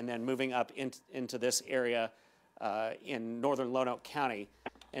there, and then moving up into this area in northern Lonoke County.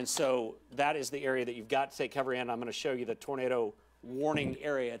 And so that is the area that you've got to take cover in. I'm going to show you the tornado warning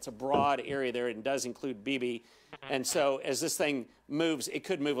area. It's a broad area there, and does include BB. And so as this thing moves, it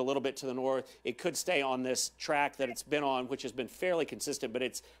could move a little bit to the north. It could stay on this track that it's been on, which has been fairly consistent, but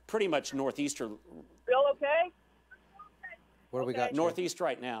it's pretty much northeastern. Bill, okay? What do we got? Northeast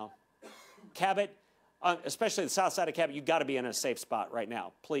right now. Cabot, especially the south side of Cabot, you've got to be in a safe spot right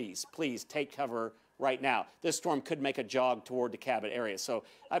now. Please, please take cover right now. This storm could make a jog toward the Cabot area. So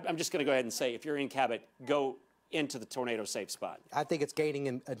I'm just going to go ahead and say, if you're in Cabot, go into the tornado safe spot. I think it's gaining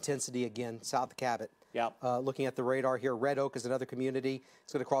in intensity again, south of Cabot. Yeah. Looking at the radar here, Red Oak is another community.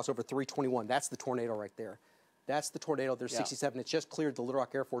 It's going to cross over 321. That's the tornado right there. That's the tornado. There's 67. It's just cleared the Little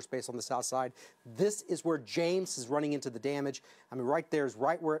Rock Air Force Base on the south side. This is where James is running into the damage. I mean, right there is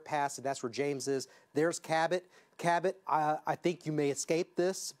right where it passed, and that's where James is. There's Cabot. Cabot, I think you may escape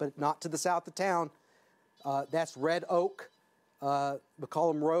this, but not to the south of town. That's Red Oak,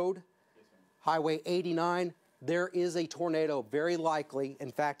 McCollum Road, Highway 89. There is a tornado, very likely.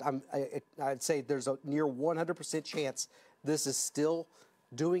 In fact, I'd say there's a near 100% chance this is still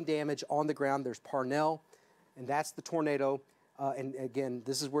doing damage on the ground. There's Parnell. and that's the tornado. And again,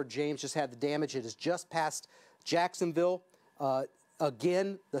 this is where James just had the damage. It is just past Jacksonville.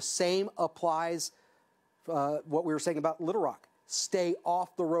 Again, the same applies what we were saying about Little Rock. Stay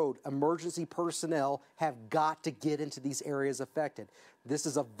off the road. Emergency personnel have got to get into these areas affected. This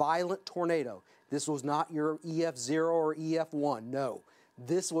is a violent tornado. This was not your EF0 or EF1. No.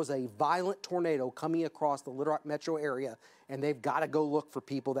 This was a violent tornado coming across the Little Rock metro area, and they've got to go look for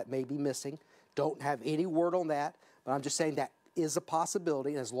people that may be missing. Don't have any word on that, but I'm just saying that is a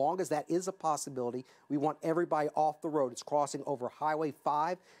possibility. And as long as that is a possibility, we want everybody off the road. It's crossing over Highway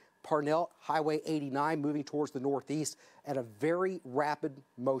 5, Parnell, Highway 89, moving towards the northeast at a very rapid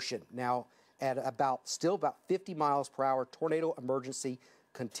motion. Now, at still about 50 miles per hour, tornado emergency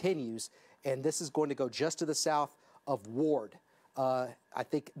continues, and this is going to go just to the south of Ward. I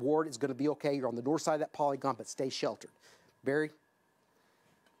think Ward is going to be okay. You're on the north side of that polygon, but stay sheltered. Barry?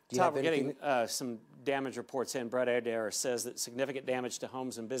 Todd, we're getting some damage reports in. Brett Adair says that significant damage to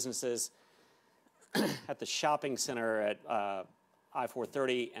homes and businesses at the shopping center at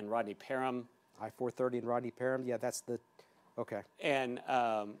I-430 and Rodney Parham. I-430 and Rodney Parham, yeah, that's the, okay. And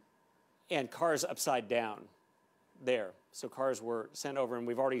cars upside down there. So cars were sent over, and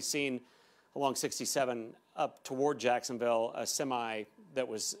we've already seen along 67 up toward Jacksonville a semi that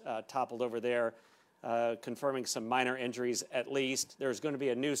was toppled over there, confirming some minor injuries at least. There's going to be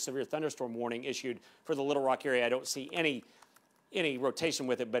a new severe thunderstorm warning issued for the Little Rock area. I don't see any rotation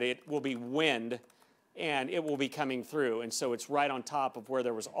with it, but it will be wind, and it will be coming through. And so it's right on top of where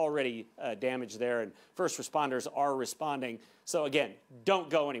there was already damage there, and first responders are responding. So again, don't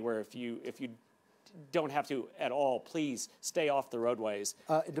go anywhere if you don't have to at all. Please stay off the roadways.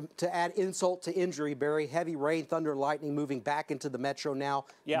 To add insult to injury, Barry, heavy rain, thunder, lightning moving back into the metro now.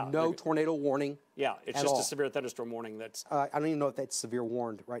 Yeah, no tornado warning. Yeah, it's just a severe thunderstorm warning. That's I don't even know if that's severe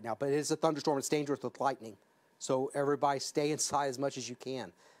warned right now, but it is a thunderstorm. It's dangerous with lightning. So everybody stay inside as much as you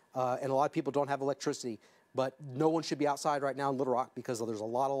can. And a lot of people don't have electricity, but no one should be outside right now in Little Rock because there's a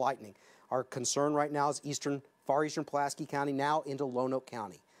lot of lightning. Our concern right now is far eastern Pulaski County, now into Lonoke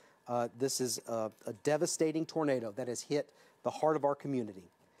County. This is a devastating tornado that has hit the heart of our community,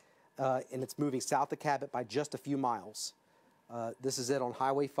 and it's moving south of Cabot by just a few miles. This is it on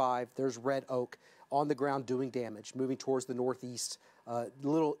Highway 5. There's Red Oak on the ground doing damage, moving towards the northeast, a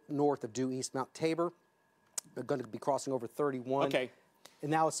little north of due east. Mount Tabor, they're going to be crossing over 31. Okay. And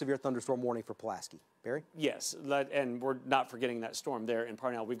now a severe thunderstorm warning for Pulaski. Barry? Yes, and we're not forgetting that storm there in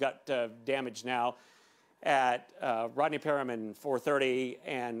Parnell. We've got damage now at Rodney Parham and 430,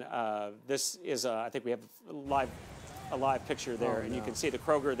 and this is, I think we have a live picture there, and you can see the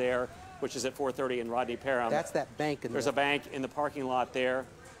Kroger there, which is at 430 and Rodney Parham. That's that bank. There's a bank in the parking lot there.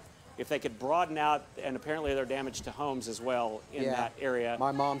 If they could broaden out, and apparently there are damage to homes as well in that area.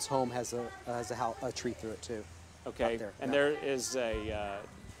 My mom's home has a tree through it too. Okay, and there is the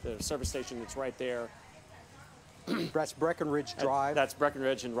service station that's right there. That's Breckenridge Drive. That's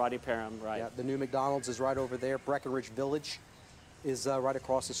Breckenridge and Rodney Parham, right? Yeah, the new McDonald's is right over there. Breckenridge Village is right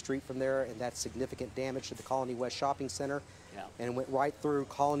across the street from there, and that's significant damage to the Colony West Shopping Center. Yeah. And it went right through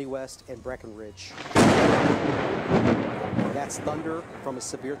Colony West and Breckenridge. That's thunder from a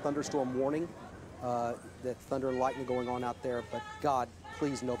severe thunderstorm warning. That thunder and lightning going on out there, but God,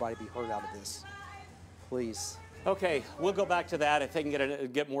 please nobody be hurt out of this. Please. Okay, we'll go back to that if they can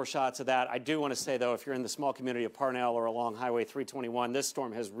get more shots of that. I do want to say, though, if you're in the small community of Parnell or along Highway 321, this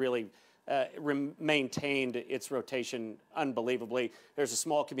storm has really maintained its rotation unbelievably. There's a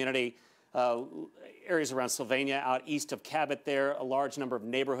small community, areas around Sylvania, out east of Cabot there, a large number of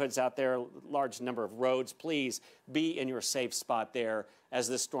neighborhoods out there, a large number of roads. Please be in your safe spot there as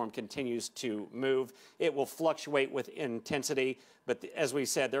this storm continues to move. It will fluctuate with intensity, but as we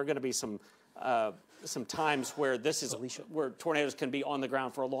said, there are going to be some times where where tornadoes can be on the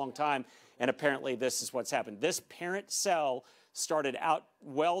ground for a long time, and apparently this is what's happened. This parent cell started out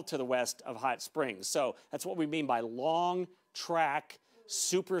well to the west of Hot Springs, so that's what we mean by long track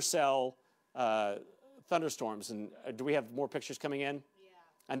supercell thunderstorms. And do we have more pictures coming in? Yeah.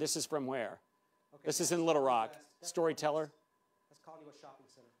 And this is from where? Okay, this is in Little Rock. Storyteller. That's Colony West Shopping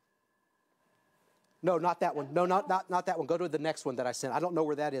Center. No, not that one. No, not that one. Go to the next one that I sent. I don't know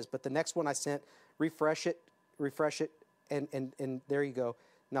where that is, but the next one I sent, refresh it, and there you go.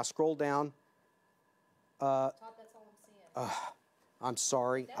 Now scroll down. Todd, that's all I'm seeing. I'm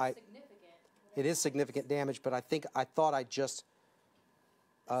sorry. That's significant. It is significant damage, but I thought I just.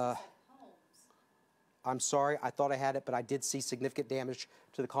 I'm sorry. I thought I had it, but I did see significant damage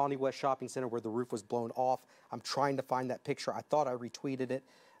to the Colony West Shopping Center where the roof was blown off. I'm trying to find that picture. I thought I retweeted it.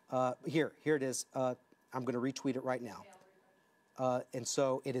 Here it is. I'm going to retweet it right now. And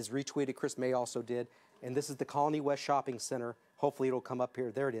so it is retweeted. Chris May also did. And this is the Colony West Shopping Center. Hopefully it'll come up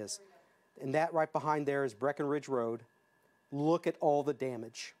here. There it is. And that right behind there is Breckenridge Road. Look at all the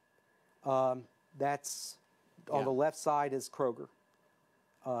damage. That's on the left side is Kroger.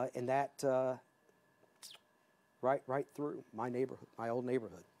 And that right through my neighborhood, my old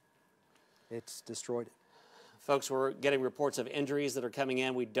neighborhood. It's destroyed it. Folks, we're getting reports of injuries that are coming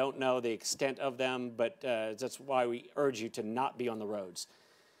in. We don't know the extent of them, but that's why we urge you to not be on the roads.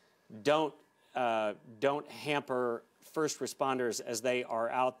 Don't hamper first responders as they are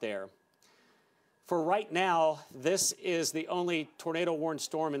out there. For right now, this is the only tornado-warned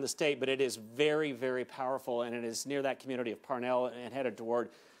storm in the state, but it is very, very powerful, and it is near that community of Parnell and headed toward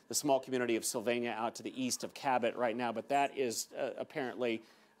the small community of Sylvania out to the east of Cabot right now. But that is apparently,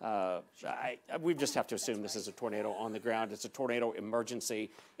 we just have to assume this is a tornado on the ground. It's a tornado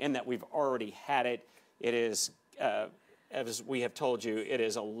emergency in that we've already had it. It is, as we have told you, it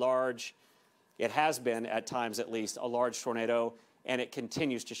is a large, it has been at times at least, a large tornado. And it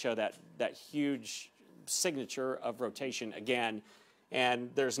continues to show that huge signature of rotation again. And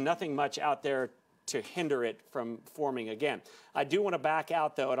there's nothing much out there to hinder it from forming again. I do want to back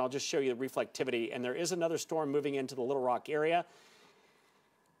out, though, and I'll just show you the reflectivity. And there is another storm moving into the Little Rock area.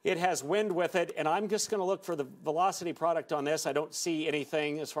 It has wind with it, and I'm just going to look for the velocity product on this. I don't see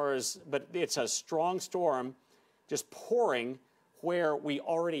anything as far as, but it's a strong storm just pouring where we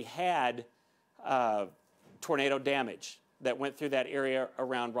already had tornado damage that went through that area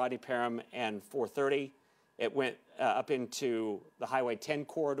around Rodney Parham and 430. It went up into the Highway 10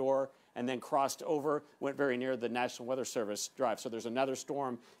 corridor and then crossed over, went very near the National Weather Service drive. So there's another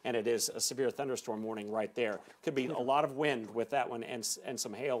storm, and it is a severe thunderstorm warning right there. Could be a lot of wind with that one and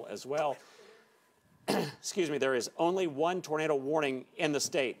some hail as well. Excuse me, there is only one tornado warning in the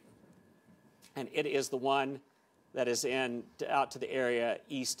state, and it is the one that is out to the area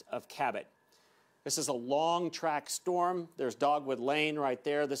east of Cabot. This is a long track storm. There's Dogwood Lane right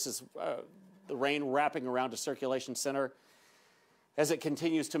there. This is the rain wrapping around a circulation center. As it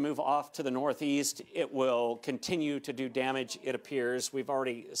continues to move off to the northeast, it will continue to do damage, it appears. We've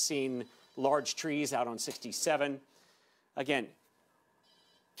already seen large trees out on 67. Again,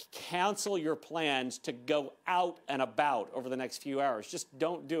 cancel your plans to go out and about over the next few hours. Just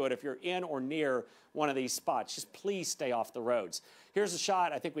don't do it if you're in or near one of these spots. Just please stay off the roads. Here's a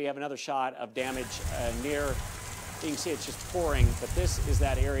shot. I think we have another shot of damage near. You can see it's just pouring, but this is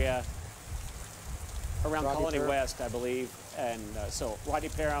that area around Colony West, I believe. And so Rodney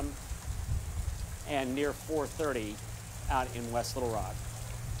Parham and near 430 out in West Little Rock.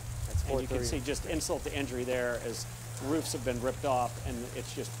 And you can see just insult to injury there as roofs have been ripped off and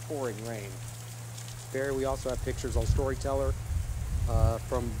it's just pouring rain. Barry, we also have pictures on Storyteller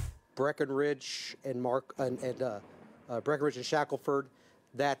from Breckenridge and Breckenridge and Shackelford.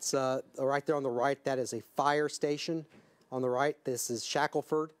 That's right there on the right. That is a fire station on the right. This is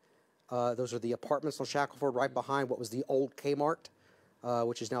Shackelford. Those are the apartments on Shackelford right behind what was the old Kmart,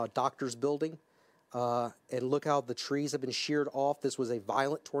 which is now a doctor's building. And look how the trees have been sheared off. This was a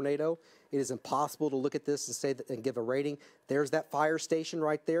violent tornado. It is impossible to look at this and say that and give a rating. There's that fire station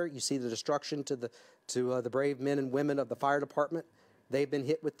right there. You see the destruction to the brave men and women of the fire department. They've been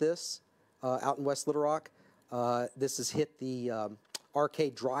hit with this out in West Little Rock. This has hit the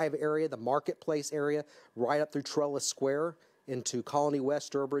Arcade Drive area, the Marketplace area, right up through Trellis Square into Colony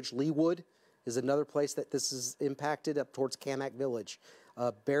West, Sturbridge. Leawood is another place that this is impacted up towards Camac Village.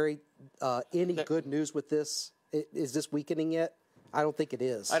 Barry, any good news with this? Is this weakening yet? I don't think it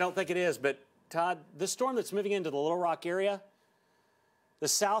is. I don't think it is, but Todd, this storm that's moving into the Little Rock area, the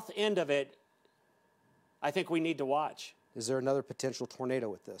south end of it, I think we need to watch. Is there another potential tornado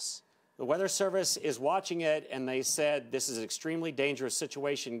with this? The Weather Service is watching it, and they said this is an extremely dangerous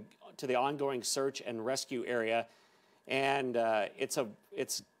situation to the ongoing search and rescue area. And it's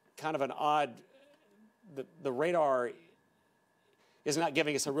kind of an odd, the radar is not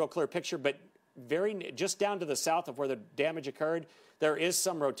giving us a real clear picture, but just down to the south of where the damage occurred, there is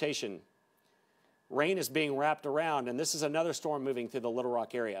some rotation. Rain is being wrapped around, and this is another storm moving through the Little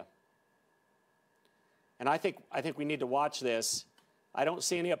Rock area. And I think we need to watch this. I don't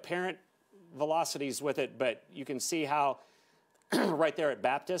see any apparent velocities with it, but you can see how right there at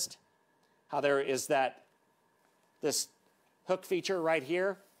Baptist, how there is this hook feature right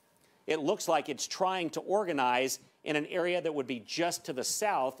here. It looks like it's trying to organize in an area that would be just to the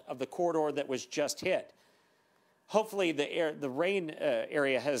south of the corridor that was just hit. Hopefully the rain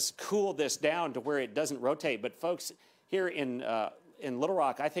area has cooled this down to where it doesn't rotate. But folks, here in Little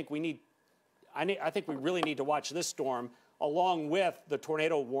Rock, I think we really need to watch this storm along with the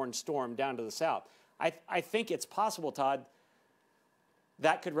tornado-warned storm down to the south. I think it's possible, Todd,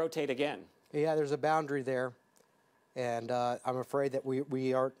 that could rotate again. Yeah, there's a boundary there, and I'm afraid that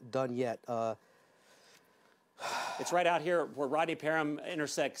we aren't done yet. It's right out here where Rodney Parham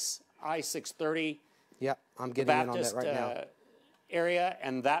intersects I-630. Yep, I'm getting in on that right now. Area,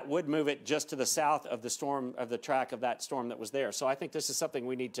 and that would move it just to the south of the storm, of the track of that storm that was there. So I think this is something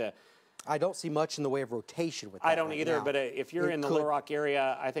we need to. I don't see much in the way of rotation with that. I don't right either, now. but if you're in the Little Rock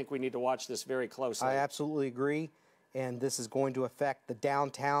area, I think we need to watch this very closely. I absolutely agree, and this is going to affect the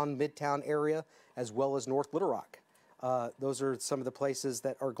downtown, midtown area, as well as North Little Rock. Those are some of the places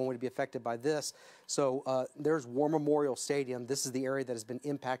that are going to be affected by this. So there's War Memorial Stadium. This is the area that has been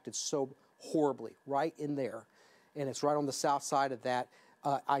impacted so horribly, right in there. And it's right on the south side of that.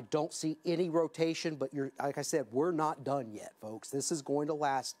 I don't see any rotation, but like I said, we're not done yet, folks. This is going to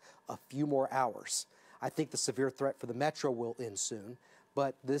last a few more hours. I think the severe threat for the metro will end soon,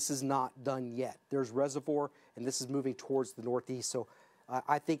 but this is not done yet. There's reservoir, and this is moving towards the northeast. So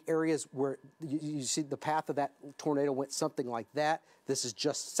I think areas where you see the path of that tornado went something like that. This is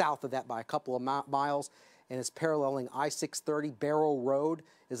just south of that by a couple of miles, and it's paralleling I-630. Barrow Road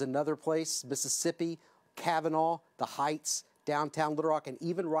is another place, Mississippi, Kavanaugh, the Heights, downtown Little Rock, and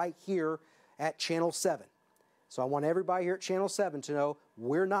even right here at Channel 7. So I want everybody here at Channel 7 to know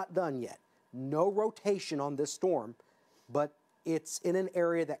we're not done yet. No rotation on this storm, but it's in an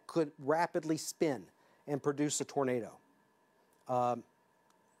area that could rapidly spin and produce a tornado.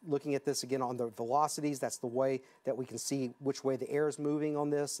 Looking at this again on the velocities, that's the way that we can see which way the air is moving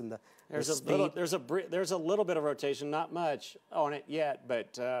on this, and there's a little bit of rotation, not much on it yet,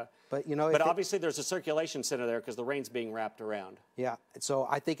 but you know, but obviously there's a circulation center there because the rain's being wrapped around. Yeah, so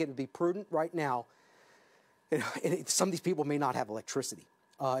I think it would be prudent right now. And some of these people may not have electricity.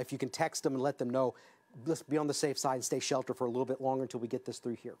 If you can text them and let them know, let's be on the safe side and stay sheltered for a little bit longer until we get this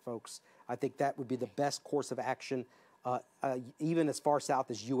through here, folks. I think that would be the best course of action. Even as far south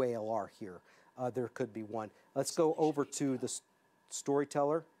as UALR here, there could be one. Let's go over to the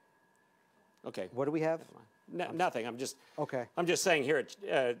storyteller. Okay. What do we have? Nothing. I'm just saying here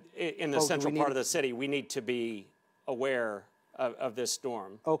in the central part of the city, we need to be aware of this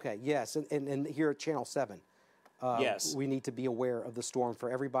storm. Okay. Yes, and here at Channel 7, yes, we need to be aware of the storm for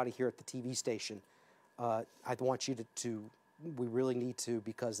everybody here at the TV station. I want you to. We really need to,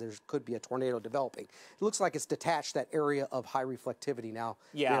 because there could be a tornado developing. It looks like it's detached that area of high reflectivity now,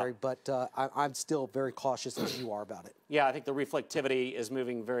 Barry, but I'm still very cautious as you are about it. Yeah, I think the reflectivity is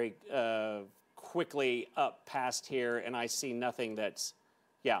moving very quickly up past here, and I see nothing that's,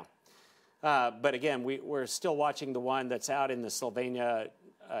 but again, we're still watching the one that's out in the Sylvania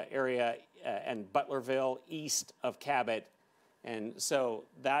area and Butlerville east of Cabot, and so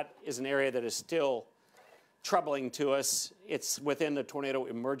that is an area that is still troubling to us. It's within the tornado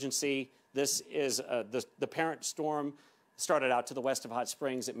emergency. This is the parent storm started out to the west of Hot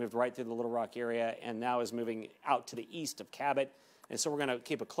Springs. It moved right through the Little Rock area and now is moving out to the east of Cabot. And so we're going to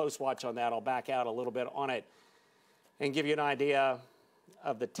keep a close watch on that. I'll back out a little bit on it and give you an idea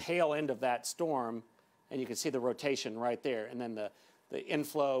of the tail end of that storm. And you can see the rotation right there. And then the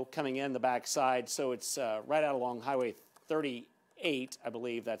inflow coming in the backside. So it's right out along Highway 38, I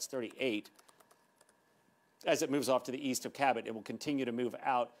believe that's 38. As it moves off to the east of Cabot, it will continue to move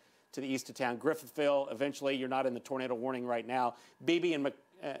out to the east of town. Griffithville, eventually, you're not in the tornado warning right now. Beebe and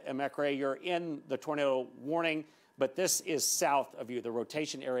McRae, you're in the tornado warning, but this is south of you. The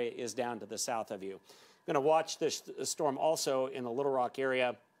rotation area is down to the south of you. I'm going to watch this storm also in the Little Rock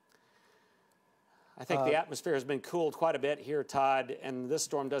area. I think the atmosphere has been cooled quite a bit here, Todd, and this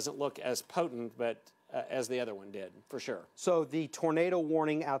storm doesn't look as potent, but as the other one did, for sure. So the tornado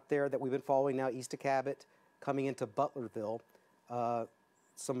warning out there that we've been following now east of Cabot, coming into Butlerville,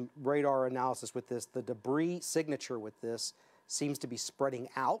 some radar analysis with this. The debris signature with this seems to be spreading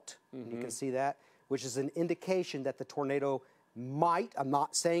out. You can see that, which is an indication that the tornado might, I'm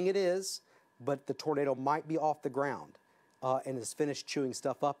not saying it is, but the tornado might be off the ground and has finished chewing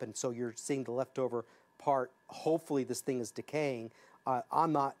stuff up. And so you're seeing the leftover part. Hopefully this thing is decaying.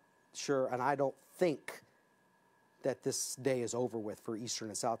 I'm not sure, and I don't think that this day is over with for eastern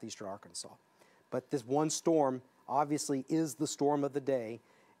and southeastern Arkansas. But this one storm obviously is the storm of the day,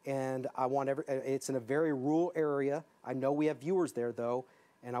 and I want it's in a very rural area. I know we have viewers there though,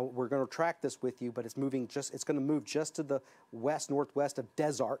 and we're going to track this with you. But it's moving it's going to move just to the northwest of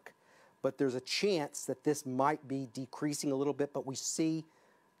Des Arc. But there's a chance that this might be decreasing a little bit. But we see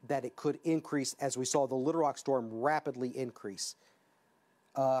that it could increase as we saw the Little Rock storm rapidly increase.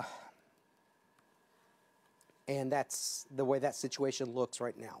 And that's the way that situation looks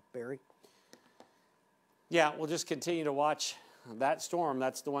right now, Barry. Yeah, we'll just continue to watch that storm.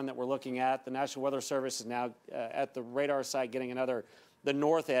 That's the one that we're looking at. The National Weather Service is now at the radar site getting another the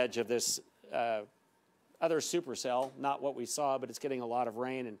north edge of this other supercell. Not what we saw, but it's getting a lot of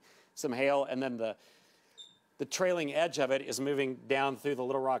rain and some hail. And then the trailing edge of it is moving down through the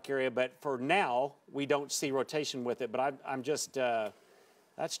Little Rock area. But for now, we don't see rotation with it. But I'm just,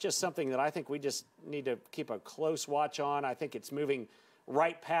 that's just something that I think we just need to keep a close watch on. I think it's moving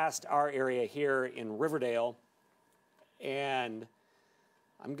right past our area here in Riverdale. And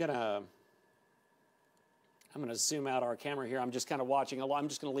I'm gonna zoom out our camera here. I'm just kind of watching. I'm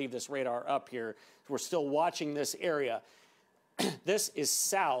just going to leave this radar up here. We're still watching this area. This is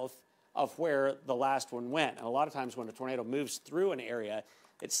south of where the last one went. And a lot of times when a tornado moves through an area,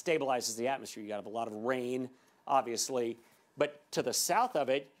 it stabilizes the atmosphere. You got to have a lot of rain, obviously. But to the south of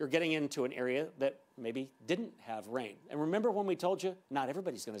it, you're getting into an area that maybe didn't have rain. And remember when we told you, not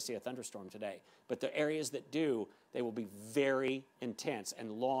everybody's going to see a thunderstorm today. But the areas that do, they will be very intense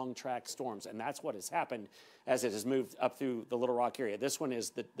and long track storms. And that's what has happened as it has moved up through the Little Rock area. This one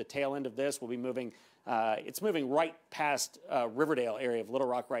is the tail end of this will be moving. It's moving right past Riverdale area of Little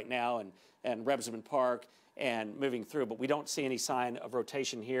Rock right now and Rebsamen Park and moving through. But we don't see any sign of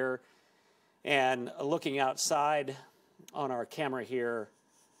rotation here. And looking outside on our camera here,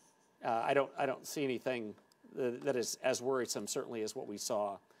 I don't see anything that is as worrisome, certainly, as what we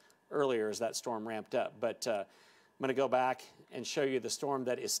saw earlier as that storm ramped up. But I'm going to go back and show you the storm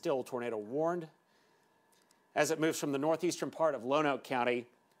that is still tornado warned as it moves from the northeastern part of Lonoke County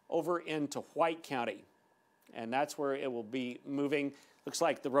over into White County. And that's where it will be moving. Looks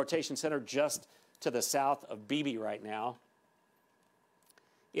like the rotation center just to the south of Beebe right now.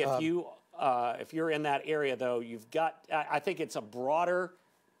 If you're in that area, though, you've got, I think it's a broader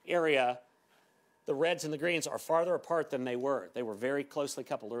area. The reds and the greens are farther apart than they were. They were very closely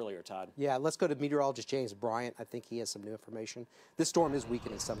coupled earlier, Todd. Yeah, let's go to meteorologist James Bryant. I think he has some new information. This storm is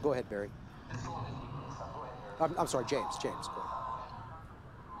weakening some. Go ahead, Barry. I'm sorry, James. Go ahead.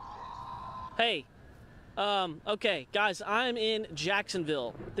 Hey. Okay, guys, I'm in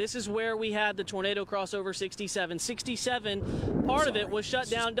Jacksonville. This is where we had the tornado crossover 67. 67, part of it was shut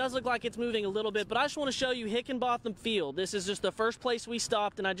down. Does look like it's moving a little bit, but I just want to show you Hickenbotham Field. This is just the first place we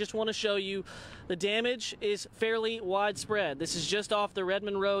stopped, and I just want to show you the damage is fairly widespread. This is just off the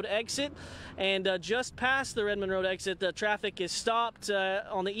Redmond Road exit, and just past the Redmond Road exit, the traffic is stopped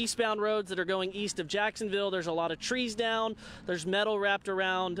on the eastbound roads that are going east of Jacksonville. There's a lot of trees down. There's metal wrapped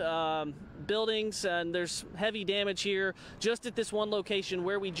around buildings, and there's heavy damage here just at this one location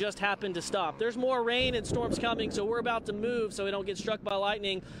where we just happened to stop. There's more rain and storms coming, so we're about to move so we don't get struck by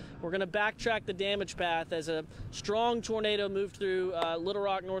lightning. We're going to backtrack the damage path as a strong tornado moved through Little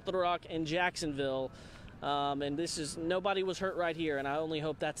Rock, North Little Rock, and Jacksonville. And this is, nobody was hurt right here, and I only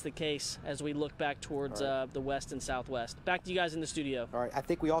hope that's the case as we look back towards the west and southwest. Back to you guys in the studio. All right, I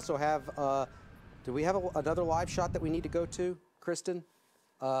think we also have, do we have another live shot that we need to go to, Kristen?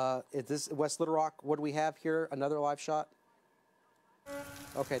 Is this West Little Rock? What do we have here? Another live shot?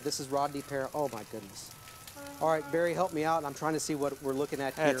 Okay, this is Rodney Parent. Oh, my goodness. All right, Barry, help me out. I'm trying to see what we're looking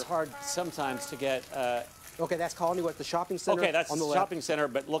at here. It's hard sometimes to get... okay, that's Colony, what, the shopping center? Okay, that's on the the left. shopping center,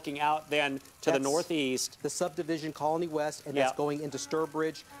 but looking out then to the northeast. The subdivision Colony West, and that's going into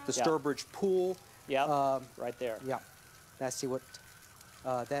Sturbridge, the Sturbridge Pool. Yeah, right there. Yeah. Let's see what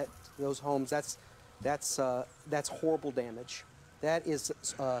those homes, that's horrible damage. That is,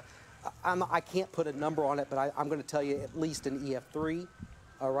 I can't put a number on it, but I'm going to tell you at least an EF3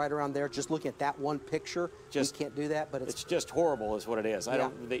 right around there. Just looking at that one picture, you can't do that, but it's just horrible is what it is.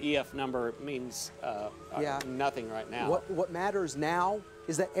 The EF number means nothing right now. What matters now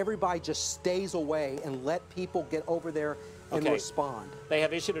is that everybody just stays away and let people get over there and respond. They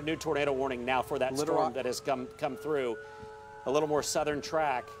have issued a new tornado warning now for that storm that has come through. A little more southern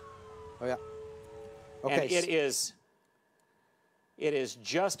track. Oh, yeah. Okay. And it is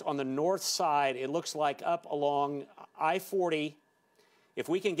just on the north side. It looks like up along I-40. If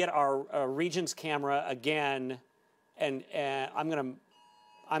we can get our Regions camera again, and I'm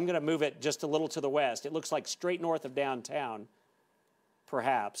gonna move it just a little to the west. It looks like straight north of downtown,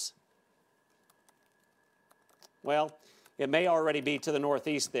 perhaps. Well, it may already be to the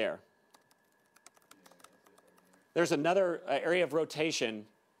northeast there. There's another area of rotation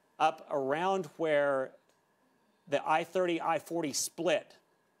up around where the I-30, I-40 split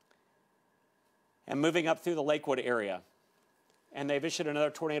and moving up through the Lakewood area. And they've issued another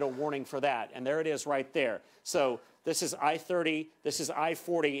tornado warning for that. And there it is right there. So this is I-30, this is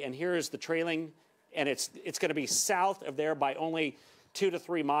I-40, and here is the trailing, and it's going to be south of there by only 2 to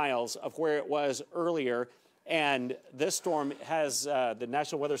 3 miles of where it was earlier. And this storm has the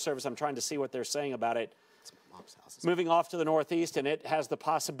National Weather Service, I'm trying to see what they're saying about it, moving off to the northeast, and it has the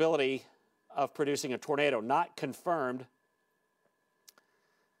possibility of producing a tornado. Not confirmed,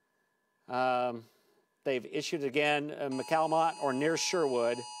 They've issued again McAlmont or near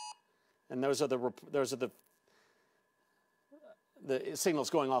Sherwood, and those are the signals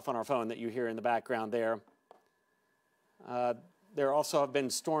going off on our phone that you hear in the background there. There also have been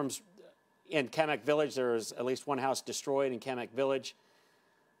storms in Kamak Village. There is at least one house destroyed in Kamak Village.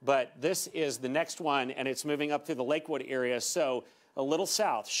 But this is the next one, and it's moving up through the Lakewood area. So a little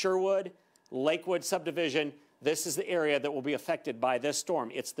south, Sherwood, Lakewood subdivision. This is the area that will be affected by this storm.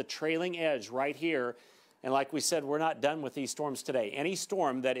 It's the trailing edge right here. And like we said, we're not done with these storms today. Any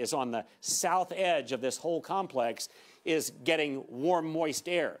storm that is on the south edge of this whole complex is getting warm, moist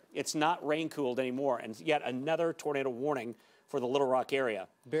air. It's not rain-cooled anymore. And yet another tornado warning for the Little Rock area.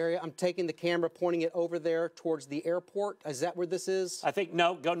 Barry, I'm taking the camera, pointing it over there towards the airport. Is that where this is? I think,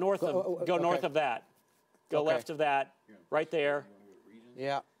 no, go north of, north of that. Go left of that, right there.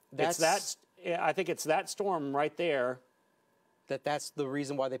 Yeah. I think it's that storm right there. That's the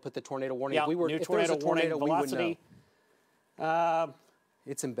reason why they put the tornado warning. Yeah, If there was a tornado, we would know.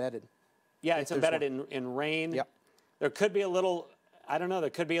 It's embedded. Yeah, it's embedded in rain. Yep. There could be a little, I don't know, there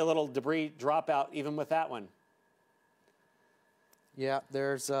could be a little debris dropout even with that one. Yeah,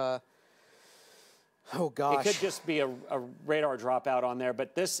 there's, oh gosh. It could just be a radar dropout on there,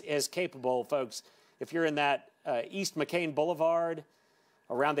 but this is capable, folks. If you're in that East McCain Boulevard,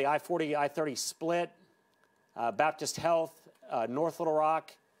 around the I-40, I-30 split, Baptist Health, North Little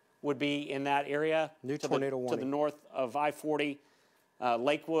Rock would be in that area. New tornado warning. To the north of I-40,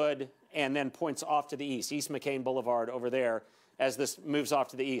 Lakewood, and then points off to the east, East McCain Boulevard over there as this moves off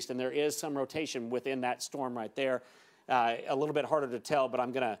to the east. And there is some rotation within that storm right there. A little bit harder to tell, but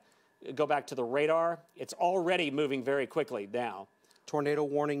I'm going to go back to the radar. It's already moving very quickly now. Tornado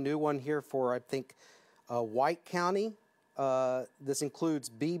warning, new one here for, I think, White County. This includes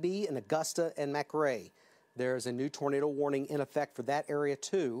BB and Augusta and McRae. There's a new tornado warning in effect for that area,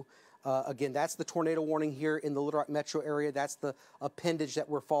 too. Again, that's the tornado warning here in the Little Rock metro area. That's the appendage that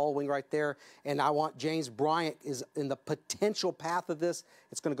we're following right there. And I want James Bryant is in the potential path of this.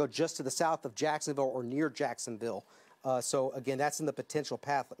 It's going to go just to the south of Jacksonville or near Jacksonville. So, again, that's in the potential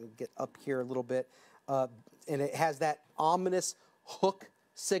path. Let me get up here a little bit. And it has that ominous hook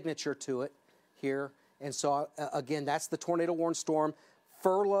signature to it here. And so, again, that's the tornado warning storm.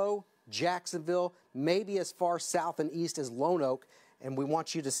 Furlough, Jacksonville, maybe as far south and east as Lone Oak. And we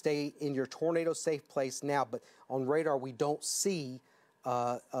want you to stay in your tornado-safe place now. But on radar, we don't see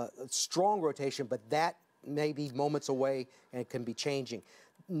strong rotation, but that may be moments away and can be changing.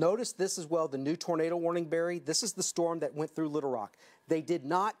 Notice this as well, the new tornado warning, Barry. This is the storm that went through Little Rock. They did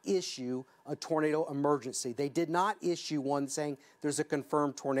not issue a tornado emergency. They did not issue one saying there's a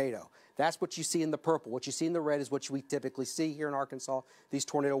confirmed tornado. That's what you see in the purple. What you see in the red is what we typically see here in Arkansas. These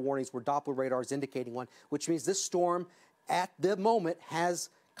tornado warnings where Doppler radar is indicating one, which means this storm at the moment has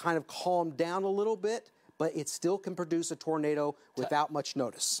kind of calmed down a little bit, but it still can produce a tornado without much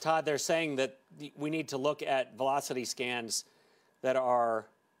notice. Todd, they're saying that we need to look at velocity scans that are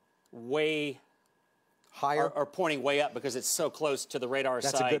way higher, are pointing way up because it's so close to the radar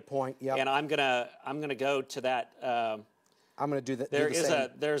site. That's a good point. Yeah. And I'm gonna go to that. I'm gonna do that.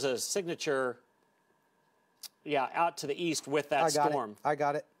 There's a signature. Yeah, out to the east with that storm. I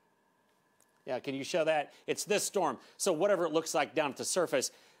got it. Yeah, can you show that? It's this storm. So whatever it looks like down at the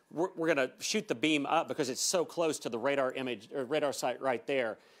surface, we're going to shoot the beam up because it's so close to the radar image or radar site right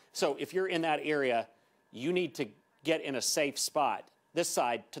there. So if you're in that area, you need to get in a safe spot. This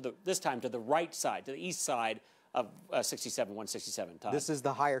time to the right side, to the east side of 167. Todd. This is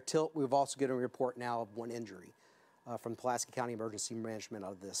the higher tilt. We've also gotten a report now of one injury from Pulaski County Emergency Management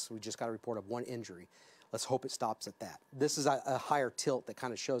of this. We just got a report of one injury. Let's hope it stops at that. This is a higher tilt that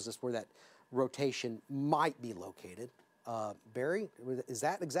kind of shows us where that rotation might be located. Barry, is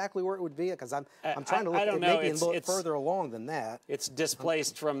that exactly where it would be? Because I'm trying to look at maybe a little further along than that. It's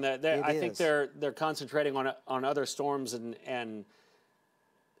displaced from the. I think they're concentrating on other storms and.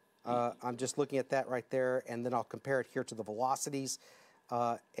 I'm just looking at that right there, and then I'll compare it here to the velocities.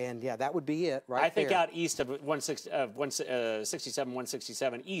 And yeah, that would be it right there. I think out east of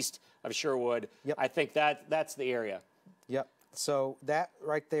 167, east of Sherwood. Yep. I think that's the area. Yep. So that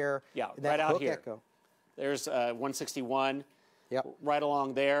right there. Yeah, that right out here. Echo. There's 161. Yep. Right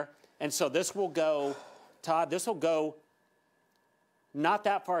along there. And so this will go, Todd, this will go not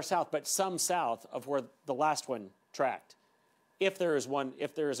that far south, but some south of where the last one tracked. If there is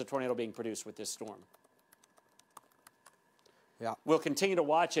a tornado being produced with this storm. Yeah. We'll continue to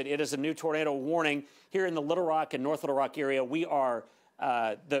watch it. It is a new tornado warning here in the Little Rock and North Little Rock area. We are,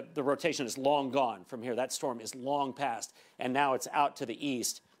 the rotation is long gone from here. That storm is long past, and now it's out to the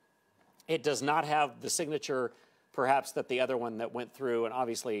east. It does not have the signature perhaps that the other one that went through and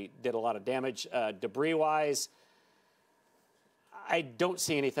obviously did a lot of damage. Debris-wise, I don't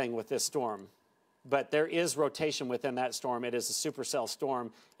see anything with this storm, but there is rotation within that storm. It is a supercell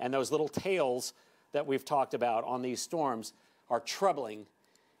storm, and those little tails that we've talked about on these storms are troubling.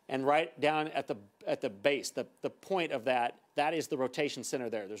 And right down at the base, the point of that is the rotation center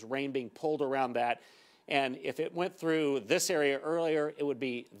there. There's rain being pulled around that. And if it went through this area earlier, it would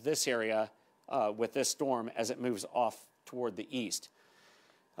be this area with this storm as it moves off toward the east.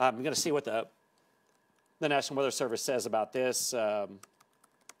 I'm going to see what the National Weather Service says about this.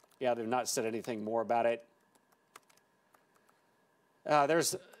 Yeah, they've not said anything more about it.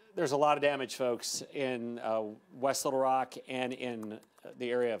 There's a lot of damage, folks, in West Little Rock and in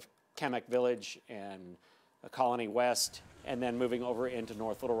the area of Kamek Village and Colony West, and then moving over into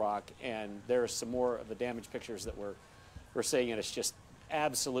North Little Rock. And there's some more of the damage pictures that we're seeing, and it's just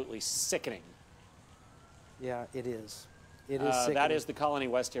absolutely sickening. Yeah, it is. It is sickening. That is the Colony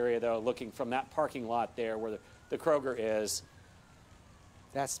West area, though, looking from that parking lot there where the Kroger is.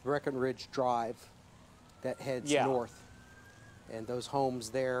 That's Breckenridge Drive that heads north. And those homes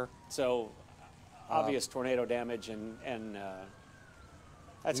there. So obvious tornado damage, and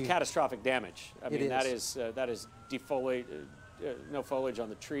that's catastrophic damage. I mean, that is defoliate, no foliage on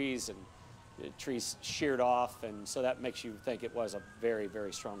the trees, and trees sheared off, and so that makes you think it was a very,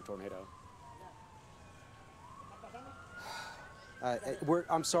 very strong tornado.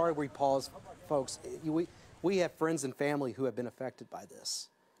 I'm sorry we paused, folks. We have friends and family who have been affected by this,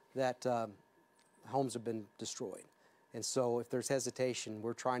 that homes have been destroyed. And so if there's hesitation,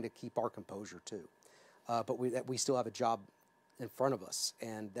 we're trying to keep our composure too. But we still have a job in front of us,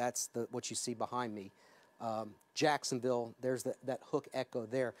 and that's what you see behind me. Jacksonville, there's that hook echo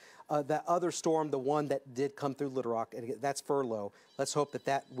there. That other storm, the one that did come through Little Rock, and that's furlough. Let's hope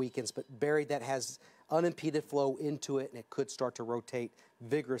that weakens. But Barry, that has unimpeded flow into it, and it could start to rotate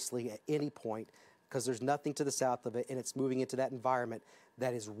vigorously at any point because there's nothing to the south of it, and it's moving into that environment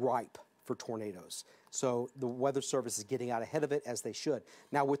that is ripe for tornadoes. So the Weather Service is getting out ahead of it, as they should.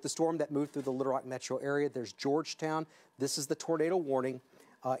 Now, with the storm that moved through the Little Rock metro area, there's Georgetown. This is the tornado warning.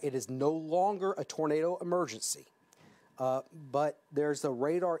 It is no longer a tornado emergency, but there's a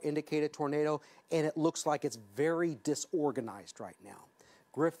radar-indicated tornado, and it looks like it's very disorganized right now.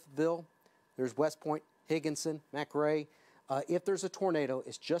 Griffville, there's West Point, Higginson, McRae. If there's a tornado,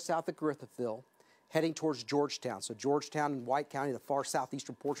 it's just south of Griffville, heading towards Georgetown. So Georgetown and White County, the far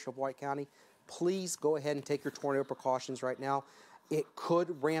southeastern portion of White County, please go ahead and take your tornado precautions right now. It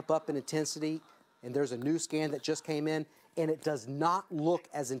could ramp up in intensity, and there's a new scan that just came in, and it does not look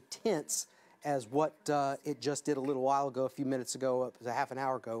as intense as what it just did a little while ago, a few minutes ago, a half an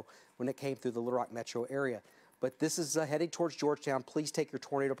hour ago, when it came through the Little Rock metro area. But this is heading towards Georgetown. Please take your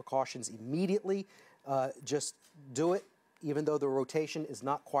tornado precautions immediately. Just do it, even though the rotation is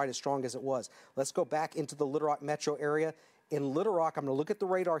not quite as strong as it was. Let's go back into the Little Rock metro area. In Little Rock, I'm going to look at the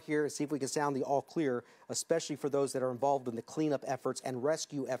radar here and see if we can sound the all clear, especially for those that are involved in the cleanup efforts and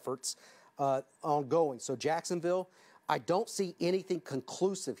rescue efforts ongoing. So Jacksonville, I don't see anything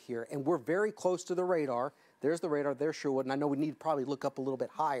conclusive here, and we're very close to the radar. There's the radar, there's Sherwood, and I know we need to probably look up a little bit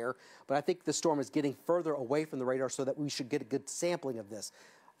higher, but I think the storm is getting further away from the radar so that we should get a good sampling of this.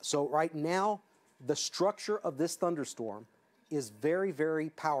 So right now, the structure of this thunderstorm is very,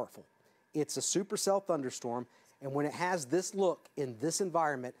 very powerful. It's a supercell thunderstorm, and when it has this look in this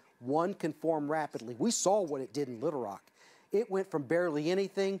environment, one can form rapidly. We saw what it did in Little Rock. It went from barely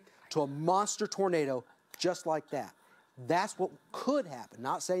anything to a monster tornado just like that. That's what could happen.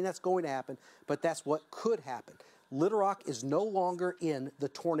 Not saying that's going to happen, but that's what could happen. Little Rock is no longer in the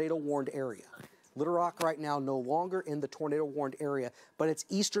tornado-warned area. Little Rock right now no longer in the tornado-warned area, but it's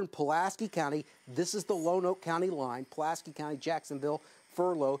eastern Pulaski County. This is the Lonoke County line, Pulaski County, Jacksonville,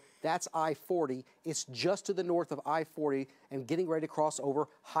 Furlough. That's I-40. It's just to the north of I-40 and getting ready to cross over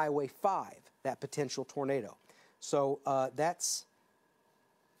Highway 5, that potential tornado. So that's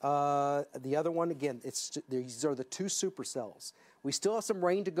the other one. Again, these are the two supercells. We still have some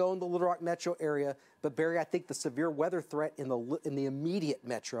rain to go in the Little Rock metro area, but Barry, I think the severe weather threat in the immediate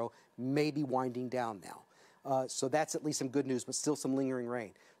metro may be winding down now. So that's at least some good news, but still some lingering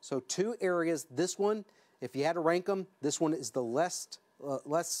rain. So two areas. This one, if you had to rank them, this one is the less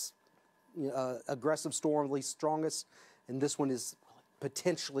aggressive storm, least strongest, and this one is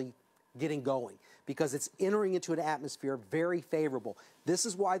potentially getting going because it's entering into an atmosphere very favorable. This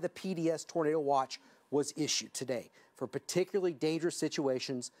is why the PDS Tornado Watch was issued today, for particularly dangerous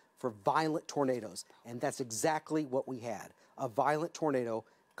situations, for violent tornadoes. And that's exactly what we had, a violent tornado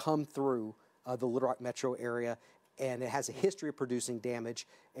come through the Little Rock metro area, and it has a history of producing damage,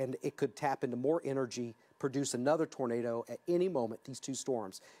 and it could tap into more energy produce another tornado at any moment, these two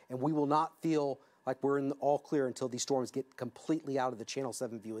storms. And we will not feel like we're in the all clear until these storms get completely out of the Channel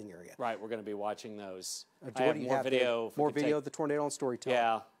 7 viewing area. Right, we're going to be watching those. Jordy, I have more video. More video of the tornado on Storyteller.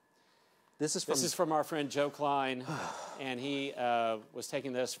 Yeah. This is from our friend Joe Klein, and he was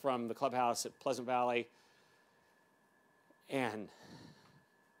taking this from the clubhouse at Pleasant Valley. And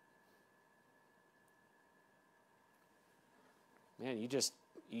man, you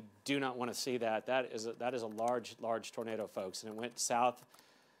do not want to see that. That is a large tornado, folks, and it went south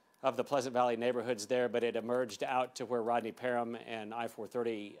of the Pleasant Valley neighborhoods there, but it emerged out to where Rodney Parham and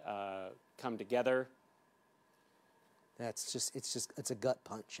I-430 come together. It's a gut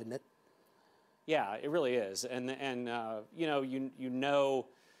punch, isn't it? Yeah, it really is, and you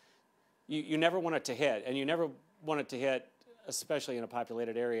never want it to hit, and you never want it to hit, especially in a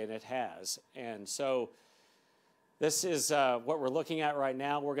populated area, and it has. And so this is what we're looking at right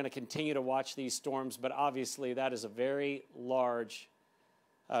now. We're going to continue to watch these storms, but obviously that is a very large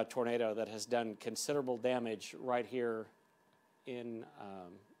tornado that has done considerable damage right here in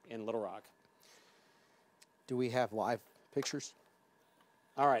Little Rock. Do we have live pictures?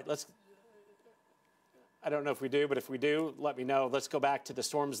 All right, I don't know if we do, but if we do, let me know. Let's go back to the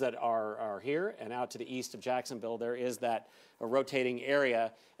storms that are here and out to the east of Jacksonville. There is that rotating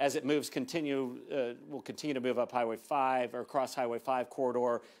area. As it moves, will continue to move up Highway 5 or across Highway 5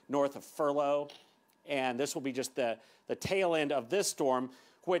 corridor north of Furlough. And this will be just the tail end of this storm,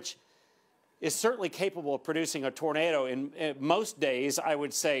 which is certainly capable of producing a tornado. In most days, I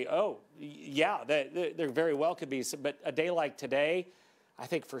would say, oh, yeah, there very well could be. But a day like today, I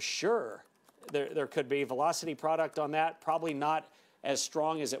think for sure there could be velocity product on that. Probably not as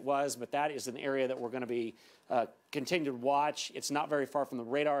strong as it was, but that is an area that we're going to be continue to watch. It's not very far from the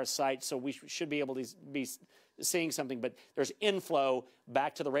radar site, so we should be able to be seeing something. But there's inflow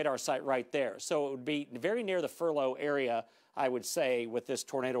back to the radar site right there. So it would be very near the Furlough area, I would say, with this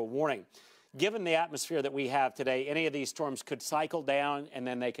tornado warning. Given the atmosphere that we have today, any of these storms could cycle down and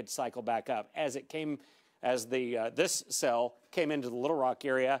then they could cycle back up. As this cell came into the Little Rock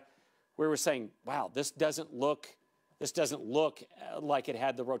area, we were saying, wow, this doesn't look like it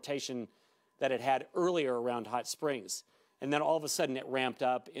had the rotation that it had earlier around Hot Springs. And then all of a sudden it ramped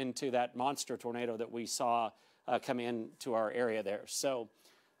up into that monster tornado that we saw come into our area there. So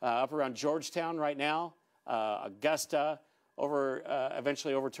up around Georgetown right now, Augusta,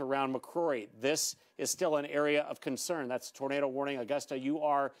 eventually over to around McCrory. This is still an area of concern. That's tornado warning. Augusta, you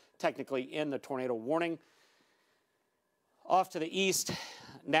are technically in the tornado warning. Off to the east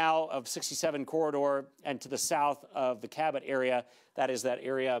now of 67 corridor and to the south of the Cabot area, that is that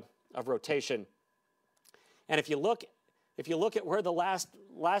area of rotation. And if you look at where the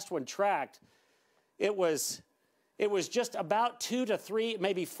last one tracked, it was just about 2 to 3,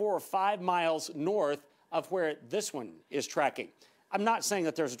 maybe 4 or 5 miles north of where this one is tracking. I'm not saying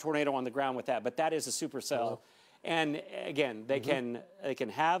that there's a tornado on the ground with that, but that is a supercell. And again, they can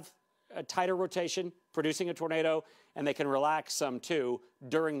have a tighter rotation, producing a tornado, and they can relax some too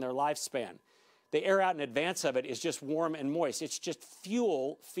during their lifespan. The air out in advance of it is just warm and moist. It's just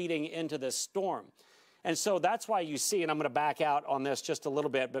fuel feeding into this storm. And so that's why you see, and I'm going to back out on this just a little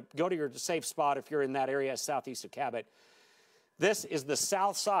bit, but go to your safe spot if you're in that area southeast of Cabot. This is the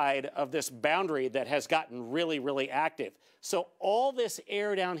south side of this boundary that has gotten really, really active. So all this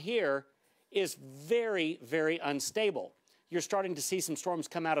air down here is very, very unstable. You're starting to see some storms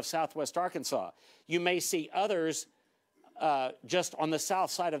come out of southwest Arkansas. You may see others just on the south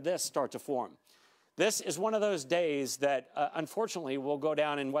side of this start to form. This is one of those days that, unfortunately, will go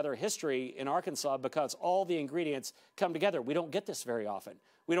down in weather history in Arkansas because all the ingredients come together. We don't get this very often.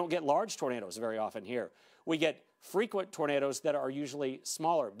 We don't get large tornadoes very often here. We get frequent tornadoes that are usually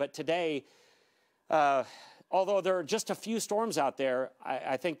smaller. But today, although there are just a few storms out there,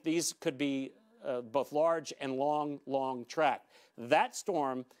 I think these could be both large and long track. That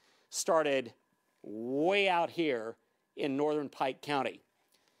storm started way out here in northern Pike County.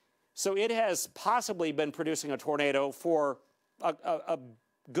 So it has possibly been producing a tornado for a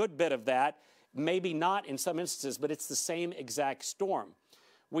good bit of that, maybe not in some instances, but it's the same exact storm.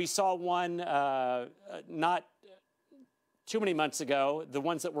 We saw one not too many months ago, the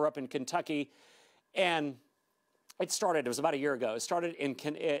ones that were up in Kentucky, and it was about a year ago. It started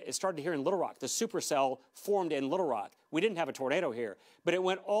here in Little Rock. The supercell formed in Little Rock. We didn't have a tornado here, but it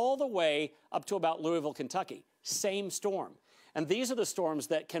went all the way up to about Louisville, Kentucky. Same storm. And these are the storms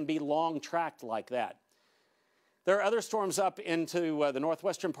that can be long-tracked like that. There are other storms up into the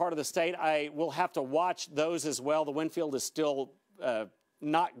northwestern part of the state. I will have to watch those as well. The wind field is still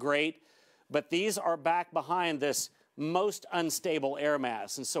not great, but these are back behind this most unstable air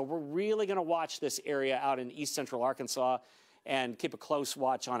mass. And so we're really going to watch this area out in east central Arkansas and keep a close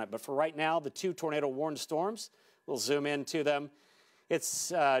watch on it. But for right now, the 2 tornado-warned storms, we'll zoom into them.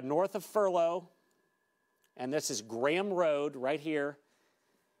 It's north of Furlough, and this is Graham Road right here.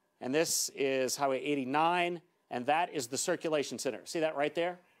 And this is Highway 89, and that is the circulation center. See that right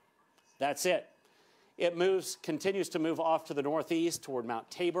there? That's it. It continues to move off to the northeast toward Mount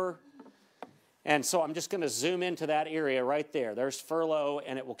Tabor. And so I'm just going to zoom into that area right there. There's Furlough,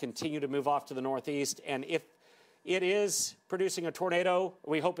 and it will continue to move off to the northeast. And if it is producing a tornado,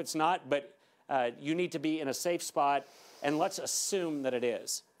 we hope it's not, but you need to be in a safe spot, and let's assume that it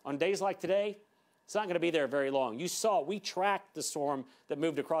is. On days like today, it's not going to be there very long. You saw, we tracked the storm that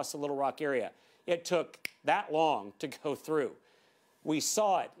moved across the Little Rock area. It took that long to go through. We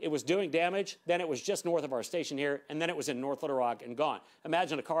saw it. It was doing damage. Then it was just north of our station here, and then it was in North Little Rock and gone.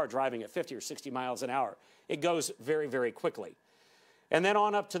 Imagine a car driving at 50 or 60 miles an hour. It goes very, very quickly. And then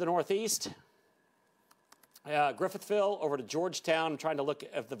on up to the northeast, Griffithville over to Georgetown, trying to look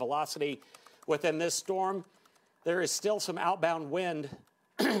at the velocity within this storm. There is still some outbound wind,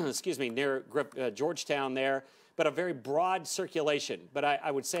 excuse me, near Georgetown there, but a very broad circulation. But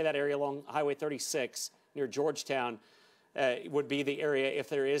I would say that area along Highway 36 near Georgetown would be the area, if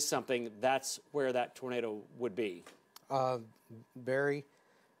there is something, that's where that tornado would be. Barry,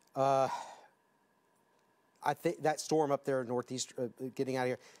 I think that storm up there in northeast, getting out of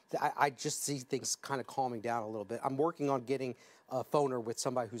here, I just see things kind of calming down a little bit. I'm working on getting a phoner with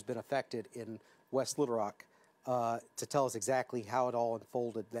somebody who's been affected in West Little Rock to tell us exactly how it all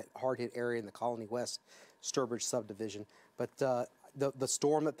unfolded, that hard-hit area in the Colony West Sturbridge subdivision. But the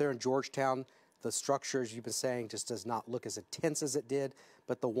storm up there in Georgetown, the structure, as you've been saying, just does not look as intense as it did.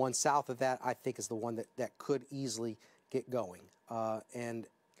 But the one south of that, I think, is the one that could easily get going. And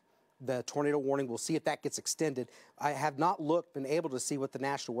the tornado warning, we'll see if that gets extended. I have not been able to see what the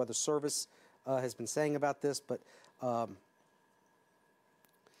National Weather Service has been saying about this, but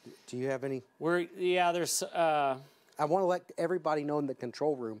do you have any? There's... I want to let everybody know in the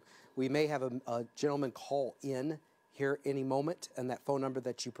control room, we may have a gentleman call in here any moment, and that phone number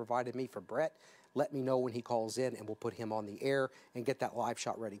that you provided me for Brett, let me know when he calls in, and we'll put him on the air and get that live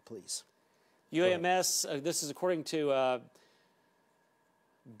shot ready, please. UAMS, this is according to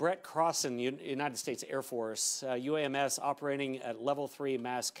Brett Crossan, United States Air Force, UAMS operating at level 3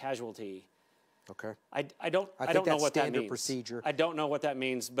 mass casualty. Okay. I don't know what that means. Procedure. I don't know what that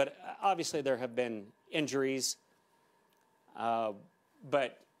means, but obviously there have been injuries,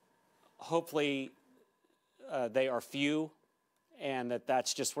 but hopefully they are few, and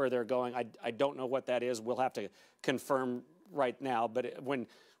that's just where they're going. I don't know what that is. We'll have to confirm right now, but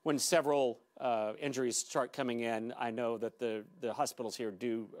when several injuries start coming in, I know that the hospitals here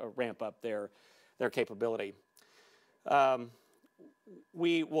do ramp up their capability.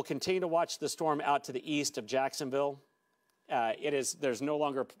 We will continue to watch the storm out to the east of Jacksonville. There's no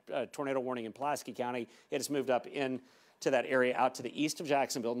longer a tornado warning in Pulaski County. It has moved up into that area out to the east of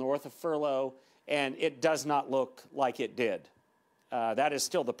Jacksonville, north of Furlough, and it does not look like it did. That is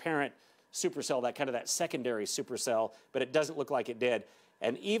still the parent supercell, that secondary supercell, but it doesn't look like it did.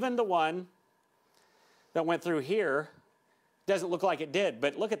 And even the one that went through here doesn't look like it did.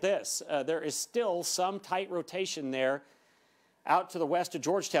 But look at this. There is still some tight rotation there out to the west of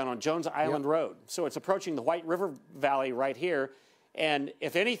Georgetown on Jones Island Road. So it's approaching the White River Valley right here. And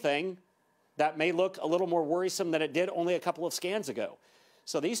if anything, that may look a little more worrisome than it did only a couple of scans ago.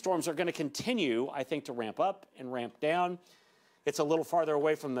 So these storms are going to continue, I think, to ramp up and ramp down. It's a little farther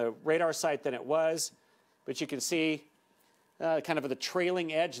away from the radar site than it was, but you can see kind of the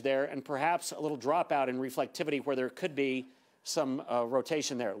trailing edge there, and perhaps a little dropout in reflectivity where there could be some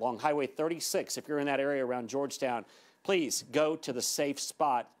rotation there. Along Highway 36, if you're in that area around Georgetown, please go to the safe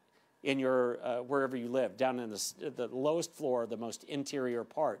spot in your wherever you live, down in the lowest floor, the most interior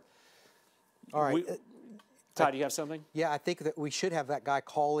part. All right. Todd, do you have something? Yeah, I think that we should have that guy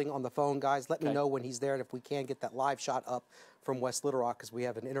calling on the phone, guys. Let me know when he's there, and if we can get that live shot up from West Little Rock, because we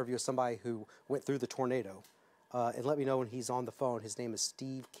have an interview with somebody who went through the tornado. And let me know when he's on the phone. His name is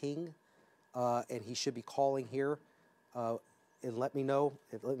Steve King, and he should be calling here. And let me know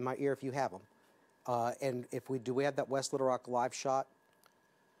in my ear if you have him. And if do we have that West Little Rock live shot?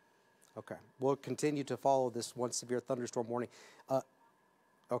 Okay, we'll continue to follow this one severe thunderstorm warning.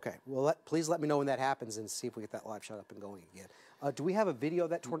 Okay, well, please let me know when that happens and see if we get that live shot up and going again. Do we have a video of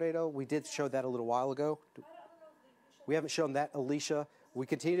that tornado? We did show that a little while ago. We haven't shown that, Alicia. We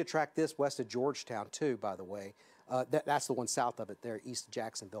continue to track this west of Georgetown, too, by the way. That's the one south of it there, east of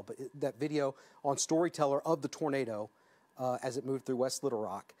Jacksonville. But that video on Storyteller of the tornado as it moved through West Little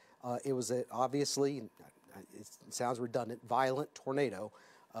Rock, it was obviously, it sounds redundant, violent tornado.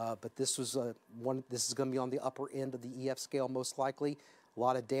 But this was this is going to be on the upper end of the EF scale most likely. A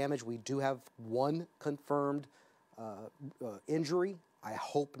lot of damage. We do have one confirmed injury. I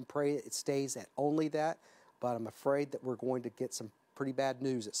hope and pray it stays at only that, but I'm afraid that we're going to get some pretty bad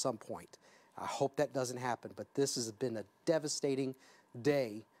news at some point. I hope that doesn't happen, but this has been a devastating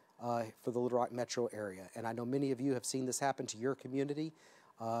day for the Little Rock metro area. And I know many of you have seen this happen to your community,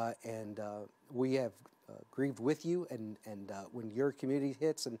 and we have grieved with you, and when your community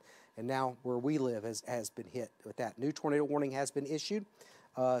hits, and now where we live has been hit with that. New tornado warning has been issued.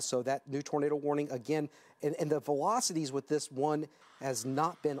 So that new tornado warning, again, and the velocities with this one has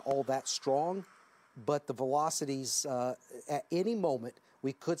not been all that strong, but the velocities, at any moment,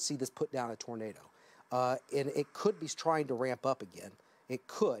 we could see this put down a tornado. And it could be trying to ramp up again. It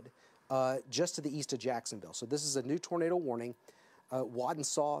could, just to the east of Jacksonville. So this is a new tornado warning.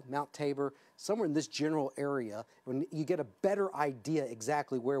 Waddensaw, Mount Tabor, somewhere in this general area, when you get a better idea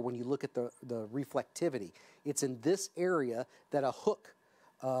exactly where when you look at the reflectivity. It's in this area that a hook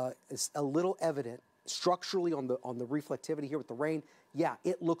is a little evident structurally on the reflectivity here with the rain. Yeah,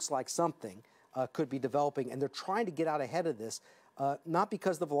 it looks like something could be developing, and they're trying to get out ahead of this. Not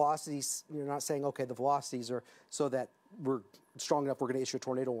because the velocities, you're not saying, okay, the velocities are so that we're strong enough we're going to issue a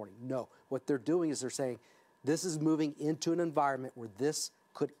tornado warning. No, what they're doing is they're saying this is moving into an environment where this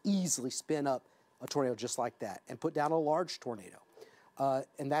could easily spin up a tornado just like that and put down a large tornado.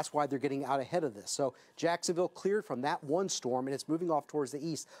 And that's why they're getting out ahead of this. So Jacksonville cleared from that one storm, and it's moving off towards the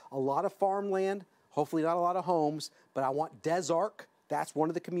east. A lot of farmland, hopefully not a lot of homes, but I want Des Arc, that's one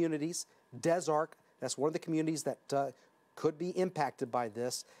of the communities. Des Arc, that's one of the communities that could be impacted by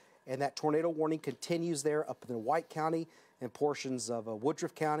this. And that tornado warning continues there up in White County and portions of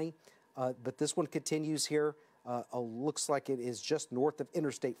Woodruff County. But this one continues here. Looks like it is just north of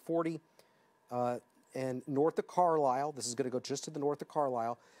Interstate 40 and north of Carlisle. This is going to go just to the north of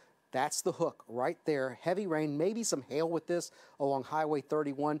Carlisle. That's the hook right there. Heavy rain, maybe some hail with this along Highway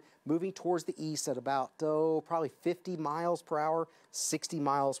 31, moving towards the east at about, probably 50 miles per hour, 60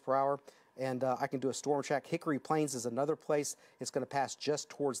 miles per hour. And I can do a storm track. Hickory Plains is another place. It's going to pass just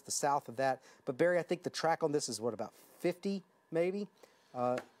towards the south of that. But, Barry, I think the track on this is, what, about 50 maybe?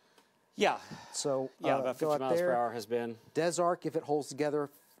 Yeah. So, yeah, about 50 miles per hour has been. Des Arc, if it holds together,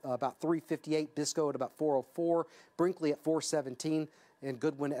 about 358. Bisco at about 404. Brinkley at 417. And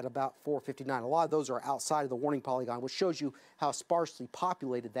Goodwin at about 459. A lot of those are outside of the warning polygon, which shows you how sparsely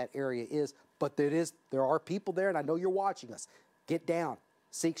populated that area is. But there are people there, and I know you're watching us. Get down.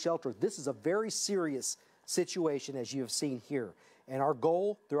 Seek shelter. This is a very serious situation, as you have seen here. And our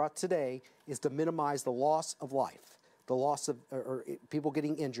goal throughout today is to minimize the loss of life, the loss of or people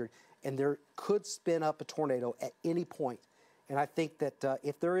getting injured. And there could spin up a tornado at any point. And I think that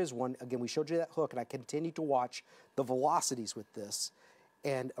if there is one, again, we showed you that hook, and I continue to watch the velocities with this.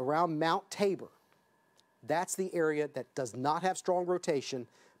 And around Mount Tabor, that's the area that does not have strong rotation.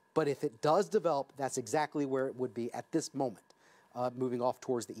 But if it does develop, that's exactly where it would be at this moment. Moving off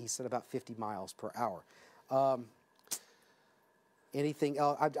towards the east at about 50 miles per hour. Anything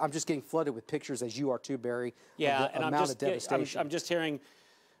else? I'm just getting flooded with pictures, as you are too, Barry. Yeah, and I'm just hearing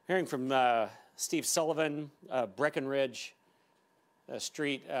from Steve Sullivan, Breckenridge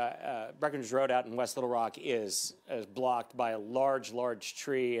Street, Breckenridge Road out in West Little Rock is blocked by a large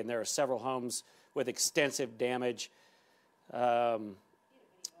tree, and there are several homes with extensive damage. Was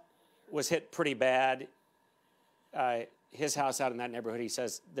hit pretty bad. His house out in that neighborhood, he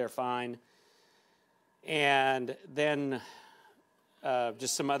says they're fine. And then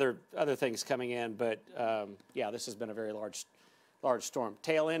just some other things coming in, but yeah, this has been a very large storm.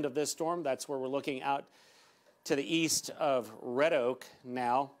 Tail end of this storm, that's where we're looking out to the east of Red Oak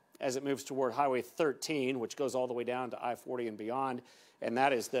now as it moves toward Highway 13, which goes all the way down to I-40 and beyond. And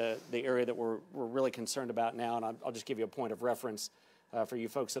that is the area that we're really concerned about now. And I'll just give you a point of reference for you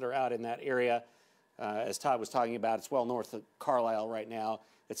folks that are out in that area. As Todd was talking about, it's well north of Carlisle right now.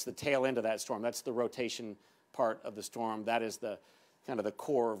 It's the tail end of that storm. That's the rotation part of the storm. That is the kind of the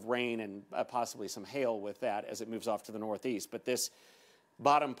core of rain and possibly some hail with that as it moves off to the northeast. But this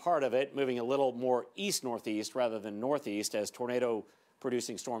bottom part of it moving a little more east-northeast rather than northeast, as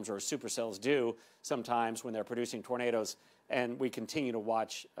tornado-producing storms or supercells do sometimes when they're producing tornadoes. And we continue to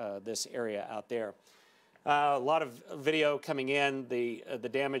watch this area out there. A lot of video coming in. The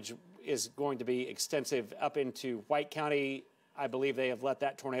damage is going to be extensive up into White County. I believe they have let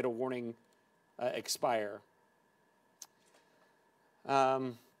that tornado warning expire.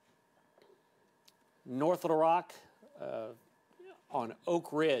 North Little Rock, on Oak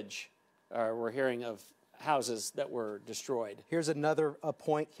Ridge, we're hearing of houses that were destroyed. Here's another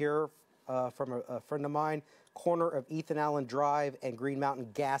point here from a friend of mine, corner of Ethan Allen Drive and Green Mountain,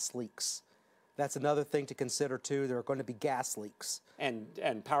 gas leaks. That's another thing to consider too. There are going to be gas leaks. And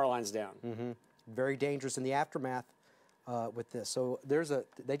power lines down. Mm-hmm. Very dangerous in the aftermath with this. So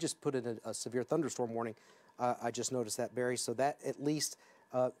they just put in a severe thunderstorm warning. I just noticed that, Barry. So that at least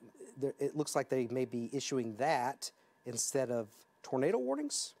it looks like they may be issuing that instead of tornado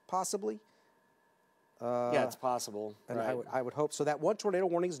warnings, possibly. Yeah, it's possible. And right. I would hope so. That one tornado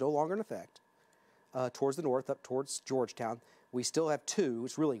warning is no longer in effect towards the north, up towards Georgetown. We still have two.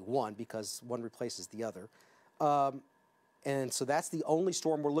 It's really one because one replaces the other. And so that's the only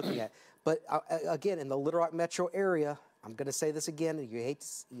storm we're looking at. But again, in the Little Rock metro area, I'm going to say this again, and you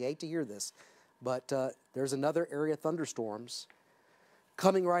hate to hear this, but there's another area of thunderstorms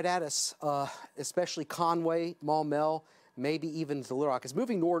coming right at us, especially Conway, Maumelle, maybe even to Little Rock. It's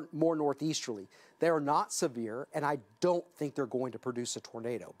moving more northeasterly. They are not severe, and I don't think they're going to produce a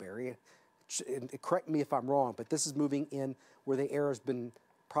tornado, Barry. And correct me if I'm wrong, but this is moving in where the air has been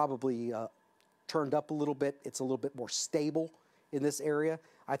probably turned up a little bit. It's a little bit more stable in this area.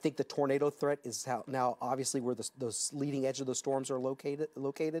 I think the tornado threat is now obviously where those leading edge of the storms are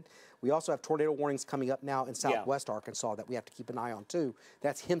located. We also have tornado warnings coming up now in southwest Arkansas that we have to keep an eye on too.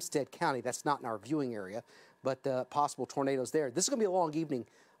 That's Hempstead County. That's not in our viewing area, but possible tornadoes there. This is going to be a long evening,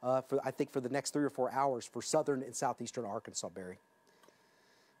 I think, for the next 3 or 4 hours for southern and southeastern Arkansas, Barry.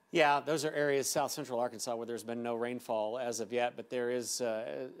 Yeah, those are areas, south central Arkansas, where there's been no rainfall as of yet, but there is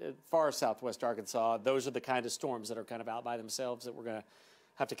far southwest Arkansas. Those are the kind of storms that are kind of out by themselves that we're going to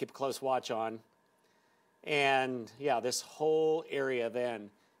have to keep a close watch on. And yeah, this whole area then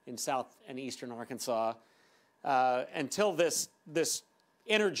in south and eastern Arkansas, until this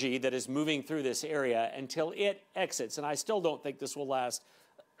energy that is moving through this area, until it exits, and I still don't think this will last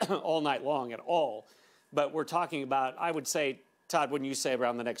all night long at all, but we're talking about, I would say, Todd, wouldn't you say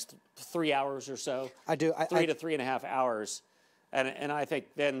around the next 3 hours or so? I do. 3 to 3.5 hours. And I think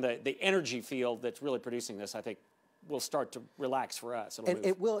then the energy field that's really producing this, I think, will start to relax for us.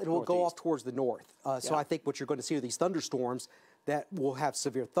 It will go off towards the north. So I think what you're going to see are these thunderstorms that will have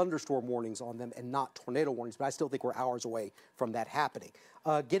severe thunderstorm warnings on them and not tornado warnings. But I still think we're hours away from that happening.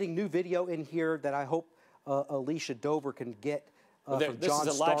 Getting new video in here that I hope Alicia Dover can get from John This is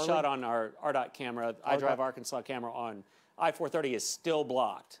a live Starling. shot on our RDOT camera, iDrive Arkansas camera on I-430 is still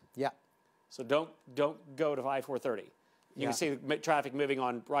blocked. Yeah. So don't go to I-430. You can see traffic moving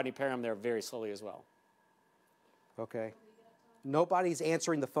on Rodney Parham there very slowly as well. Okay. Nobody's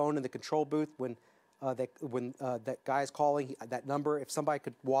answering the phone in the control booth when that guy is calling that number. If somebody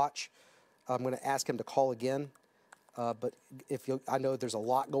could watch, I'm going to ask him to call again. But I know there's a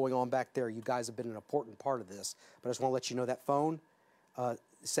lot going on back there. You guys have been an important part of this. But I just want to let you know that phone.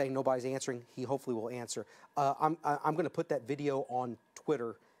 Saying nobody's answering, he hopefully will answer. I'm going to put that video on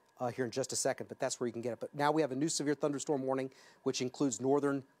Twitter here in just a second, but that's where you can get it. But now we have a new severe thunderstorm warning, which includes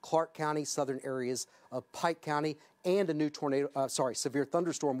northern Clark County, southern areas of Pike County, and a new severe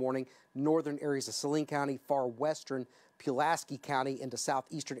thunderstorm warning, northern areas of Saline County, far western Pulaski County, into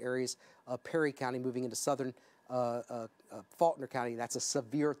southeastern areas of Perry County, moving into southern Faulkner County. That's a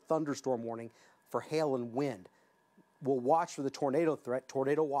severe thunderstorm warning for hail and wind. We'll watch for the tornado threat.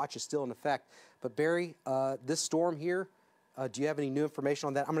 Tornado watch is still in effect. But Barry, this storm here, do you have any new information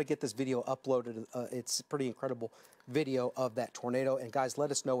on that? I'm going to get this video uploaded. It's a pretty incredible video of that tornado. And guys, let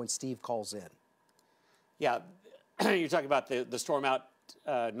us know when Steve calls in. Yeah, you're talking about the storm out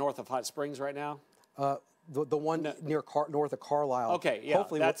north of Hot Springs right now? The one near north of Carlisle. Okay, yeah,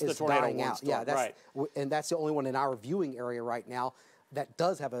 hopefully that's the tornado dying out. storm, Yeah, that's, right. And that's the only one in our viewing area right now that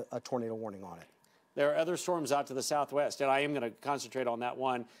does have a tornado warning on it. There are other storms out to the southwest, and I am going to concentrate on that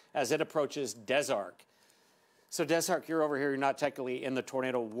one as it approaches Des Arc. So Des Arc, you're over here. You're not technically in the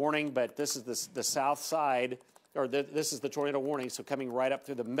tornado warning, but this is the south side, or this is the tornado warning. So coming right up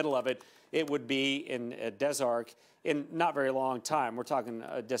through the middle of it, it would be in Des Arc in not very long time. We're talking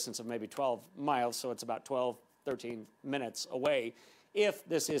a distance of maybe 12 miles, so it's about 12, 13 minutes away if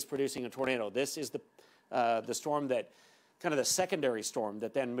this is producing a tornado. This is the storm that kind of the secondary storm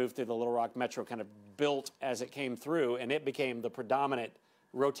that then moved through the Little Rock Metro, kind of built as it came through, and it became the predominant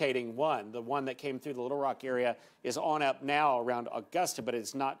rotating one. The one that came through the Little Rock area is on up now around Augusta, but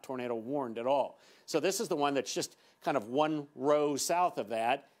it's not tornado warned at all. So this is the one that's just kind of one row south of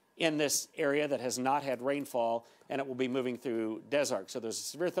that in this area that has not had rainfall, and it will be moving through Des Arc. So there's a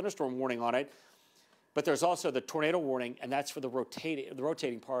severe thunderstorm warning on it, but there's also the tornado warning, and that's for the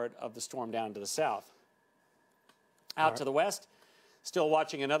rotating part of the storm down to the south. Out to the west, still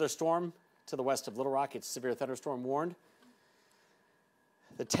watching another storm to the west of Little Rock. It's severe thunderstorm warned.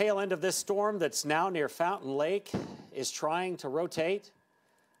 The tail end of this storm that's now near Fountain Lake is trying to rotate.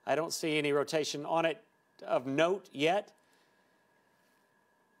 I don't see any rotation on it of note yet.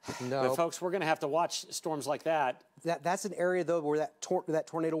 No. But folks, we're going to have to watch storms like that. That's an area, though, where that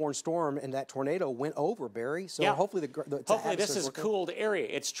tornado-warned storm and that tornado went over, Barry. So yeah. hopefully hopefully this is a cooled area.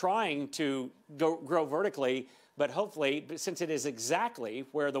 It's trying to grow vertically, but hopefully, since it is exactly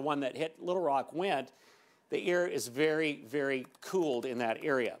where the one that hit Little Rock went, the air is very, very cooled in that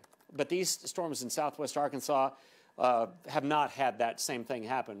area. But these storms in southwest Arkansas have not had that same thing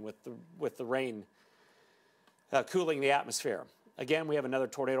happen with the rain cooling the atmosphere. Again, we have another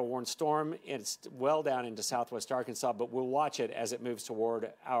tornado-warned storm. It's well down into southwest Arkansas, but we'll watch it as it moves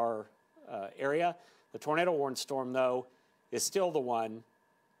toward our area. The tornado-warned storm, though, is still the one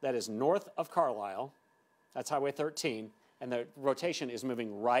that is north of Carlisle. That's Highway 13, and the rotation is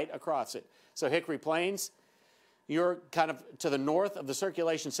moving right across it. So Hickory Plains, you're kind of to the north of the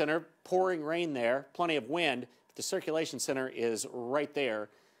circulation center, pouring rain there, plenty of wind. The circulation center is right there,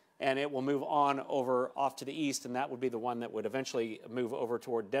 and it will move on over off to the east, and that would be the one that would eventually move over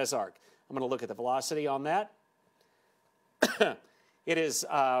toward Des Arc. I'm going to look at the velocity on that. It is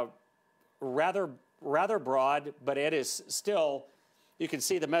rather broad, but it is still, you can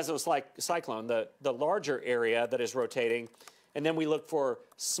see the mesocyclone, the larger area that is rotating, and then we look for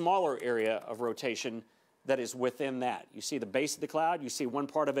smaller area of rotation that is within that. You see the base of the cloud, you see one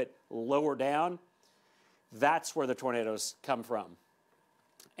part of it lower down. That's where the tornadoes come from.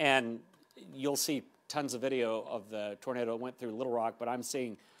 And you'll see tons of video of the tornado that went through Little Rock, but I'm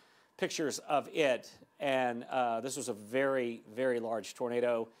seeing pictures of it. And this was a very, very large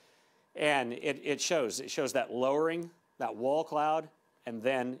tornado. And it shows that lowering, that wall cloud, and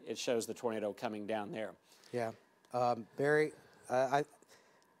then it shows the tornado coming down there. Yeah. Barry,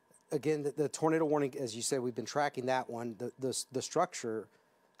 again, the tornado warning, as you said, we've been tracking that one. The structure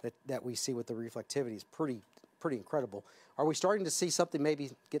that we see with the reflectivity is pretty incredible. Are we starting to see something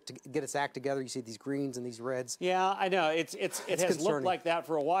maybe get its act together? You see these greens and these reds. Yeah, I know. It has looked like that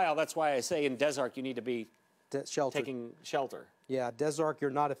for a while. That's why I say in Des Arc you need to be taking shelter. Yeah, Des Arc, you're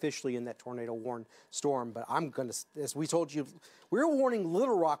not officially in that tornado-warned storm, but I'm going to, as we told you, we were warning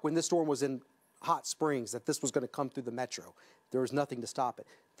Little Rock when this storm was in Hot Springs that this was going to come through the metro. There was nothing to stop it.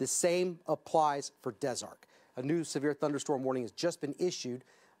 The same applies for Des Arc. A new severe thunderstorm warning has just been issued.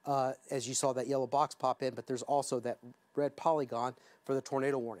 As you saw that yellow box pop in, but there's also that red polygon for the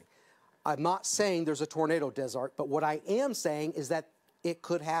tornado warning. I'm not saying there's a tornado, Des Arc, but what I am saying is that it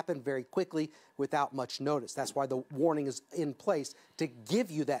could happen very quickly without much notice. That's why the warning is in place to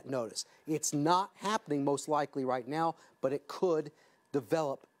give you that notice. It's not happening most likely right now, but it could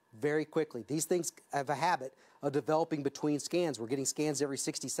develop very quickly. These things have a habit of developing between scans. We're getting scans every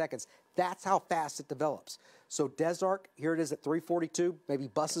 60 seconds. That's how fast it develops. So Des Arc, here it is at 3:42. Maybe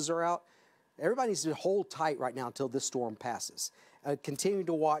buses are out. Everybody needs to hold tight right now until this storm passes. Continue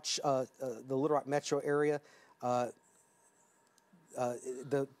to watch the Little Rock metro area. The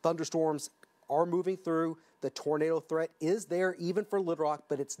thunderstorms are moving through. The tornado threat is there even for Little Rock,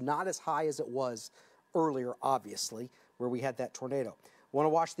 but it's not as high as it was earlier, obviously, where we had that tornado. Want to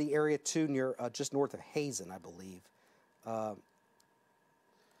watch the area, too, near just north of Hazen, I believe.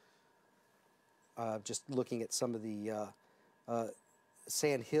 Just looking at some of the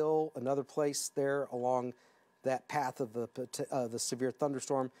Sand Hill, another place there along that path of the severe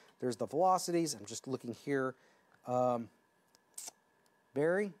thunderstorm. There's the velocities. I'm just looking here.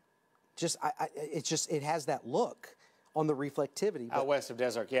 Barry, it has that look on the reflectivity. Out west of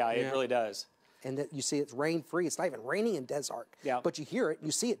Des Arc, yeah, it really does. And that you see it's rain-free. It's not even raining in Des Arc. Yeah. But you hear it,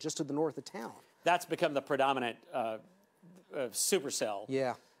 you see it just to the north of town. That's become the predominant supercell.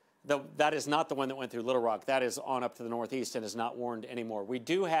 Yeah. That is not the one that went through Little Rock. That is on up to the northeast and is not warned anymore. We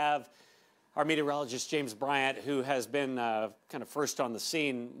do have our meteorologist, James Bryant, who has been kind of first on the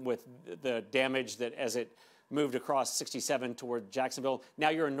scene with the damage that as it moved across 67 toward Jacksonville. Now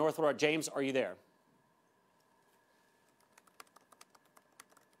you're in North Little Rock. James, are you there?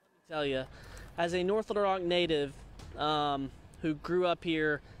 Let me tell you, as a North Little Rock native who grew up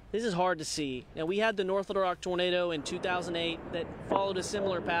here, this is hard to see. Now, we had the North Little Rock tornado in 2008 that followed a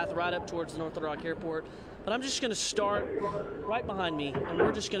similar path right up towards the North Little Rock Airport. But I'm just going to start right behind me, and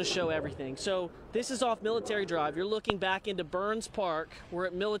we're just going to show everything. So this is off Military Drive. You're looking back into Burns Park. We're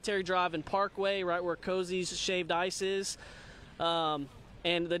at Military Drive and Parkway, right where Cozy's Shaved Ice is. And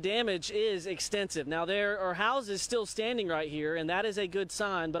the damage is extensive. Now, there are houses still standing right here, and that is a good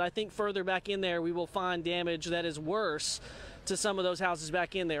sign. But I think further back in there, we will find damage that is worse to some of those houses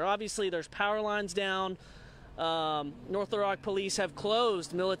back in there. Obviously, there's power lines down. North Little Rock police have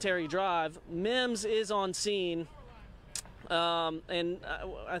closed Military Drive. MIMS is on scene. and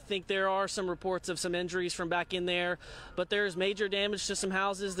I think there are some reports of some injuries from back in there, but there's major damage to some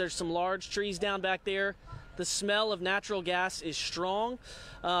houses. There's some large trees down back there. The smell of natural gas is strong,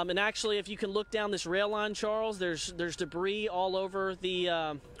 and actually, if you can look down this rail line, Charles, there's debris all over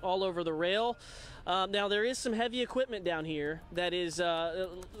the rail. Now there is some heavy equipment down here that is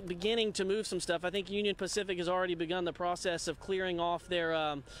beginning to move some stuff. I think Union Pacific has already begun the process of clearing off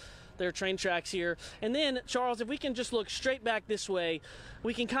their train tracks here. And then, Charles, if we can just look straight back this way,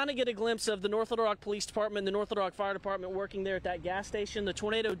 we can kind of get a glimpse of the North Little Rock Police Department, the North Little Rock Fire Department working there at that gas station. The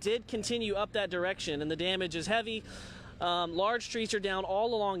tornado did continue up that direction, and the damage is heavy. Large trees are down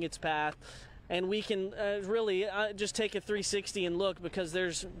all along its path, and we can really just take a 360 and look, because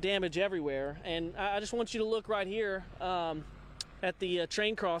there's damage everywhere. And I just want you to look right here at the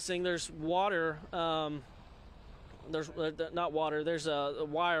train crossing. There's water. There's not water, there's a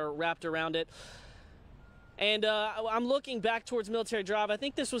wire wrapped around it. And I'm looking back towards Military Drive. I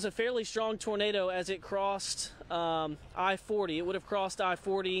think this was a fairly strong tornado as it crossed I-40. It would have crossed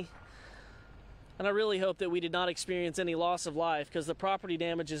I-40. And I really hope that we did not experience any loss of life, because the property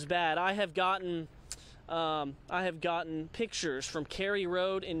damage is bad. I have gotten pictures from Cary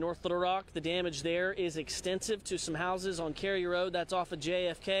Road in North Little Rock. The damage there is extensive to some houses on Cary Road. That's off of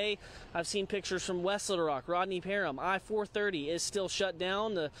JFK. I've seen pictures from West Little Rock, Rodney Parham. I-430 is still shut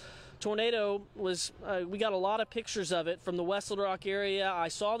down. The tornado was, we got a lot of pictures of it from the West Little Rock area. I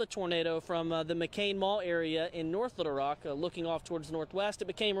saw the tornado from the McCain Mall area in North Little Rock, looking off towards the northwest. It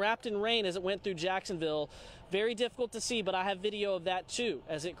became wrapped in rain as it went through Jacksonville. Very difficult to see, but I have video of that too,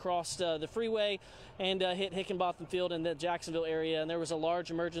 as it crossed the freeway and hit Hickenbotham Field in the Jacksonville area, and there was a large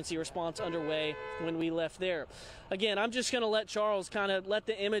emergency response underway when we left there. Again, I'm just going to let Charles kind of let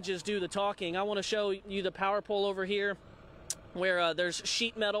the images do the talking. I want to show you the power pole over here, where there's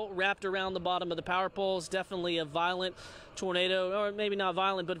sheet metal wrapped around the bottom of the power poles. Definitely a violent tornado, or maybe not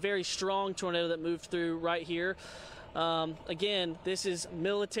violent, but very strong tornado that moved through right here. Again, this is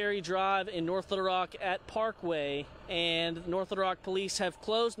Military Drive in North Little Rock at Parkway, and North Little Rock Police have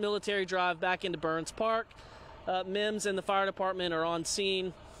closed Military Drive back into Burns Park. MIMS and the fire department are on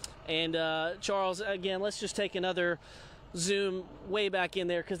scene. And Charles, again, let's just take another zoom way back in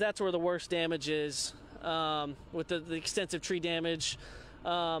there, because that's where the worst damage is, with the extensive tree damage.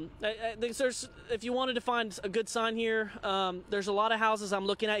 I think if you wanted to find a good sign here, there's a lot of houses I'm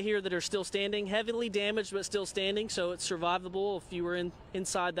looking at here that are still standing, heavily damaged but still standing, so it's survivable if you were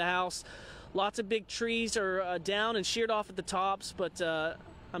inside the house. Lots of big trees are down and sheared off at the tops, but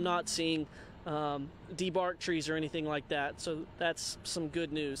I'm not seeing debarked trees or anything like that, so that's some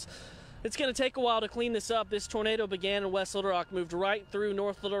good news. It's going to take a while to clean this up. This tornado began in West Little Rock, moved right through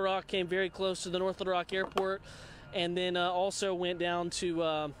North Little Rock, came very close to the North Little Rock Airport, and then also went down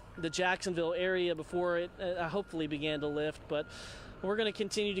to the Jacksonville area before it hopefully began to lift. But we're going to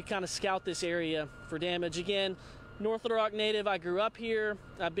continue to kind of scout this area for damage. Again, North Little Rock native. I grew up here.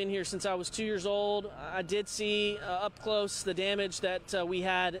 I've been here since I was 2 years old. I did see up close the damage that we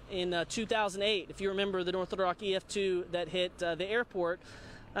had in 2008. If you remember the North Little Rock EF2 that hit the airport.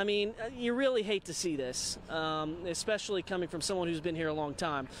 I mean, you really hate to see this, especially coming from someone who's been here a long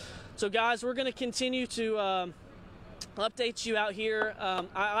time. So, guys, we're going to continue to update you out here.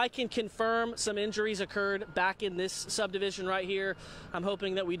 I can confirm some injuries occurred back in this subdivision right here. I'm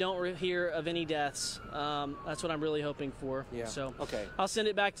hoping that we don't hear of any deaths. That's what I'm really hoping for. Yeah. So, okay. I'll send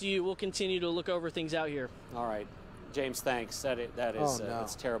it back to you. We'll continue to look over things out here. All right. James, thanks. That is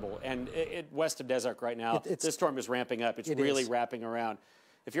it's terrible. And west of Desark right now, this storm is ramping up. It's really wrapping around.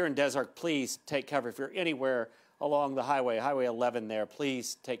 If you're in Desark, please take cover. If you're anywhere along the highway, Highway 11 there,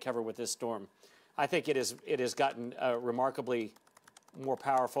 please take cover with this storm. I think it has gotten remarkably more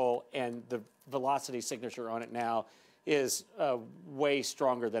powerful, and the velocity signature on it now is way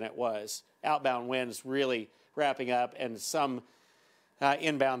stronger than it was. Outbound winds really wrapping up, and some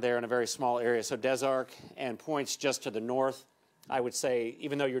inbound there in a very small area. So Desark and points just to the north, I would say,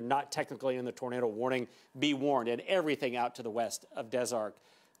 even though you're not technically in the tornado warning, be warned, and everything out to the west of Desark.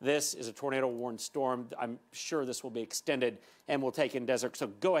 This is a tornado-warned storm. I'm sure this will be extended and will take in Desark. So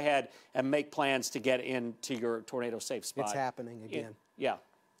go ahead and make plans to get into your tornado-safe spot. It's happening again. Yeah.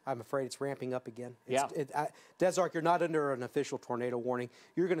 I'm afraid it's ramping up again. Desark, you're not under an official tornado warning.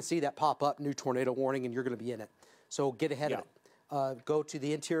 You're going to see that pop up, new tornado warning, and you're going to be in it. So get ahead of it. Go to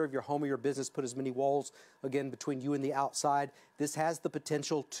the interior of your home or your business. Put as many walls, again, between you and the outside. This has the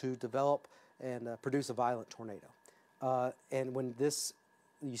potential to develop and produce a violent tornado. And when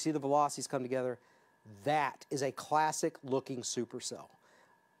you see the velocities come together, that is a classic-looking supercell.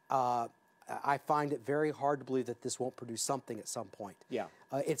 I find it very hard to believe that this won't produce something at some point. Yeah.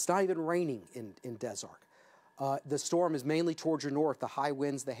 It's not even raining in Desark. The storm is mainly towards your north, the high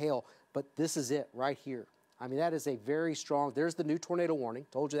winds, the hail, but this is it right here. I mean, that is a very strong, there's the new tornado warning.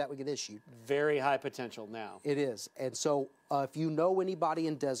 Told you that would get issued. Very high potential now. It is. And so if you know anybody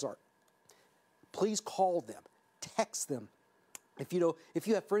in Desert, please call them, text them. If you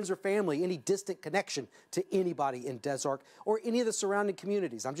have friends or family, any distant connection to anybody in Desert or any of the surrounding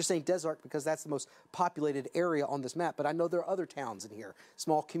communities. I'm just saying Desert because that's the most populated area on this map, but I know there are other towns in here,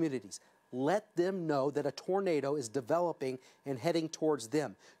 small communities. Let them know that a tornado is developing and heading towards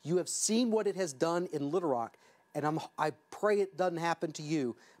them. You have seen what it has done in Little Rock, and I pray it doesn't happen to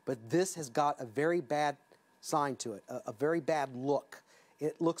you, but this has got a very bad sign to it, a very bad look.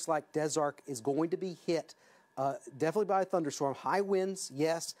 It looks like Desert is going to be hit definitely by a thunderstorm. High winds,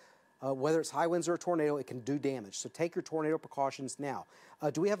 yes. Whether it's high winds or a tornado, it can do damage. So take your tornado precautions now.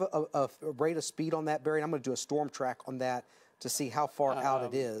 Do we have a rate of speed on that, Barry? I'm going to do a storm track on that to see how far out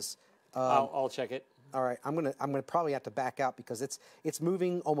it is. I'll check it. All right, I'm gonna probably have to back out because it's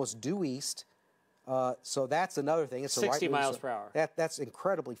moving almost due east. So that's another thing. It's 60 miles per hour. That's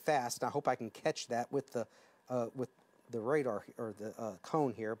incredibly fast. And I hope I can catch that with the radar or the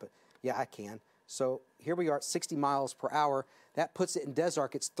cone here. But yeah, I can. So here we are at 60 miles per hour. That puts it in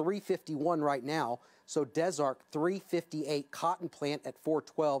Desert. It's 351 right now. So Desert 358, Cotton Plant at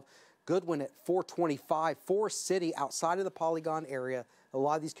 412, Goodwin at 425, Forest City outside of the Polygon area. A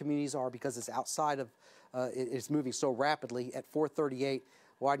lot of these communities are because it's outside of, it's moving so rapidly at 438,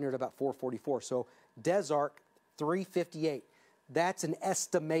 Widener at about 444. So Desert 358. That's an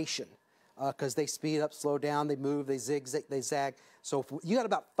estimation because they speed up, slow down, they move, they zigzag, they zag. So if you got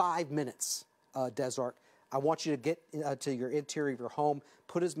about 5 minutes, Desert. I want you to get to your interior of your home,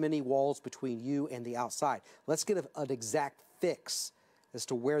 put as many walls between you and the outside. Let's get an exact fix as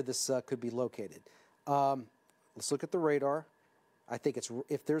to where this could be located. Let's look at the radar. I think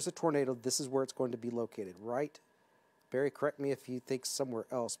if there's a tornado, this is where it's going to be located, right? Barry, correct me if you think somewhere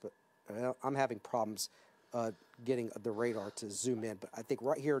else, but I'm having problems getting the radar to zoom in. But I think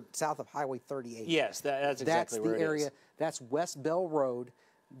right here, south of Highway 38. Yes, that's exactly where it is. That's the area. That's West Bell Road.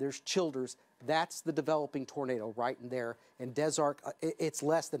 There's Childers. That's the developing tornado right in there. And Desert, it's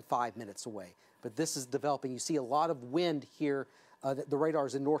less than 5 minutes away. But this is developing. You see a lot of wind here. The radar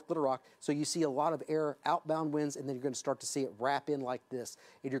is in North Little Rock, so you see a lot of air, outbound winds, and then you're going to start to see it wrap in like this.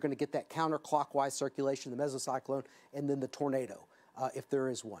 And you're going to get that counterclockwise circulation, the mesocyclone, and then the tornado, if there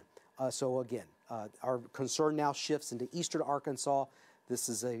is one. So again, our concern now shifts into eastern Arkansas. This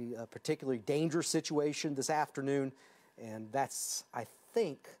is a particularly dangerous situation this afternoon, and that's, I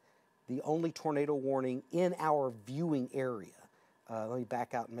think, the only tornado warning in our viewing area. Let me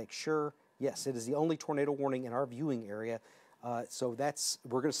back out and make sure. Yes, it is the only tornado warning in our viewing area. So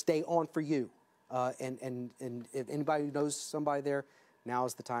we're going to stay on for you. And if anybody knows somebody there, now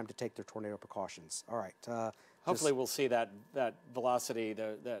is the time to take their tornado precautions. All right. Hopefully we'll see that velocity,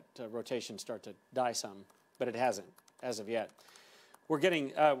 that rotation start to die some, but it hasn't as of yet. We're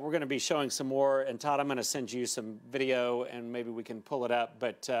going to be showing some more, and Todd, I'm going to send you some video, and maybe we can pull it up.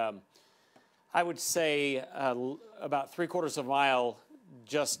 But I would say about 3/4 of a mile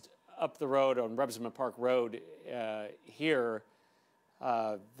just up the road on Rebsamen Park Road here,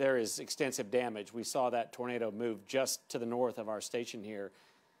 there is extensive damage. We saw that tornado move just to the north of our station here,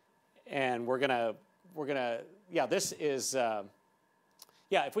 and we're gonna, yeah, this is, yeah,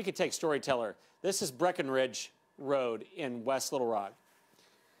 if we could take Storyteller, this is Breckenridge Road in West Little Rock.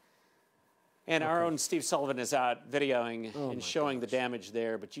 And our own Steve Sullivan is out videoing and showing the damage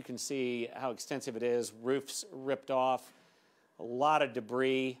there, but you can see how extensive it is. Roofs ripped off, a lot of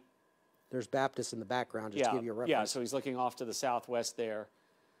debris. There's Baptist in the background, just to give you a reference. Yeah, so he's looking off to the southwest there.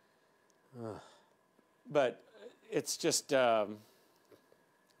 But it's just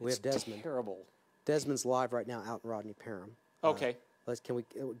we have Desmond. Terrible. Desmond's live right now out in Rodney Parham. Okay.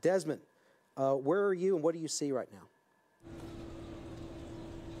 Desmond, where are you and what do you see right now?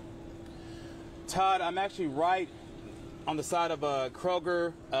 Todd, I'm actually right on the side of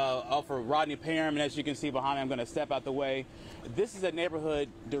Kroger off of Rodney Parham, and as you can see behind me, I'm going to step out the way. This is a neighborhood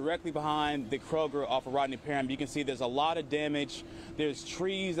directly behind the Kroger off of Rodney Parham. You can see there's a lot of damage. There's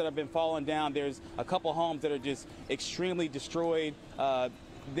trees that have been falling down. There's a couple homes that are just extremely destroyed.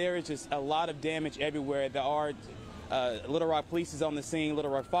 There is just a lot of damage everywhere. There are Little Rock Police is on the scene.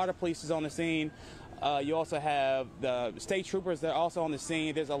 Little Rock Fire Police is on the scene. You also have the state troopers that are also on the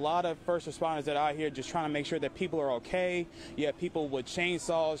scene. There's a lot of first responders that are out here just trying to make sure that people are okay. You have people with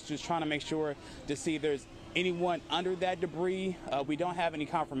chainsaws just trying to make sure to see if there's anyone under that debris. We don't have any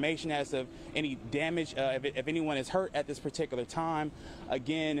confirmation as of any damage, if anyone is hurt at this particular time.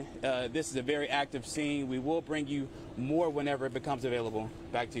 Again, this is a very active scene. We will bring you more whenever it becomes available.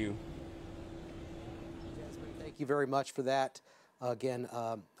 Back to you. you very much for that. Again,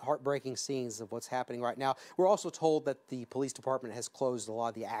 heartbreaking scenes of what's happening right now. We're also told that the police department has closed a lot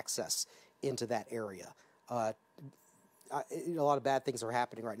of the access into that area. A lot of bad things are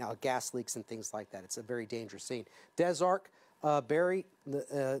happening right now, gas leaks and things like that. It's a very dangerous scene. Desark, Barry,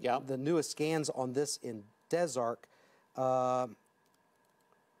 the newest scans on this in Desark,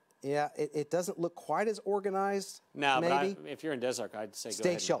 yeah, it doesn't look quite as organized. No, maybe. but if you're in Desark, I'd say Stay go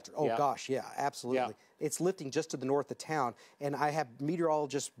ahead. sheltered. Oh, gosh, yeah, absolutely. Yeah. It's lifting just to the north of town. And I have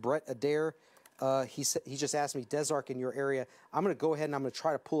meteorologist Brett Adair. He just asked me, Desark in your area. I'm going to go ahead and I'm going to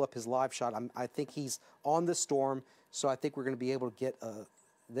try to pull up his live shot. I think he's on the storm, so I think we're going to be able to get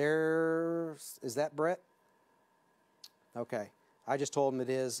there. Is that Brett? Okay. I just told him it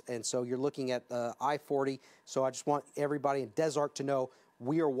is. And so you're looking at I-40. So I just want everybody in Desark to know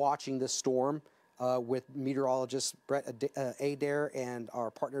we are watching this storm with meteorologist Brett Adair and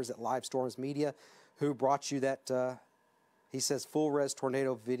our partners at Live Storms Media, who brought you that, he says, full-res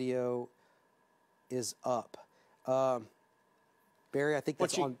tornado video is up. Barry, I think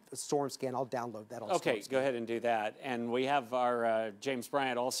that's on Storm Scan. I'll download that on Storm Scan. Okay, go ahead and do that. And we have our James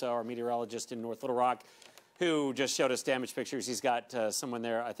Bryant, also our meteorologist in North Little Rock, who just showed us damage pictures. He's got someone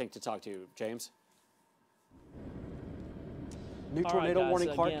there, I think, to talk to. James? New tornado warning,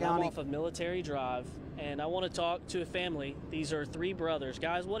 Clark County. I'm off of Military Drive, and I want to talk to a family. These are 3 brothers.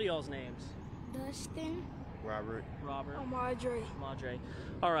 Guys, what are y'all's names? Dustin. Robert. Robert. Madre. Madre.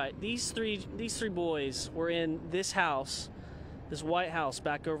 All right, these three boys were in this house, this white house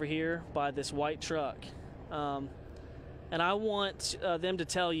back over here by this white truck. And I want them to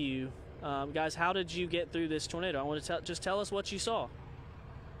tell you, guys, how did you get through this tornado? I want to just tell us what you saw.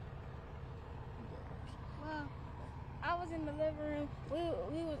 Well, I was in the living room.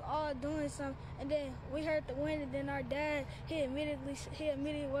 We was all doing something, and then we heard the wind, and then our dad, he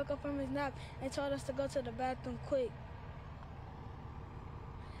immediately woke up from his nap and told us to go to the bathroom quick.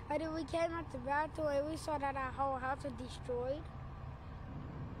 And then we came out the bathroom and we saw that our whole house was destroyed.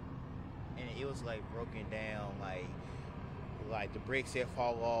 And it was like broken down, like the bricks had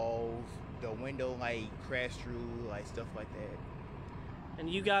fall off, the window like crashed through, like stuff like that. And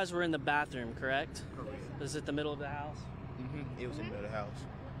you guys were in the bathroom, correct? Correct. Was it the middle of the house? It was in the middle of the house.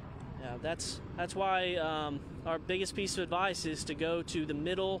 Yeah, that's why our biggest piece of advice is to go to the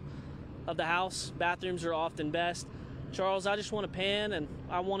middle of the house. Bathrooms are often best. Charles, I just want to pan, and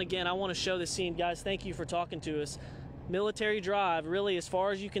I want to show this scene. Guys, thank you for talking to us. Military Drive, really, as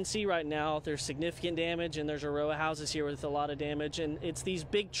far as you can see right now, there's significant damage, and there's a row of houses here with a lot of damage, and it's these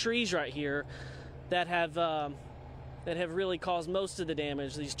big trees right here that have really caused most of the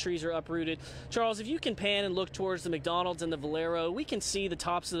damage. These trees are uprooted. Charles, if you can pan and look towards the McDonald's and the Valero, we can see the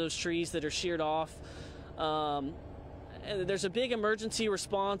tops of those trees that are sheared off. And there's a big emergency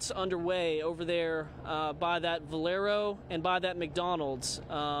response underway over there by that Valero and by that McDonald's.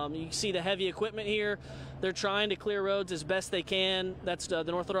 You can see the heavy equipment here. They're trying to clear roads as best they can. That's the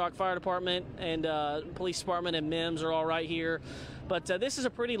North Little Rock Fire Department and Police Department and MIMS are all right here. But this is a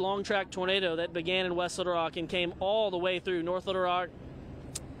pretty long track tornado that began in West Little Rock and came all the way through North Little Rock.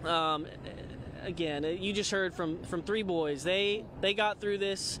 Again, you just heard from 3 boys. They got through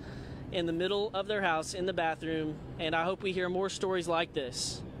this in the middle of their house in the bathroom, and I hope we hear more stories like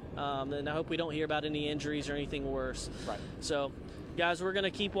this. And I hope we don't hear about any injuries or anything worse. Right. So, guys, we're going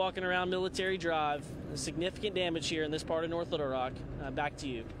to keep walking around Military Drive. Significant damage here in this part of North Little Rock. Back to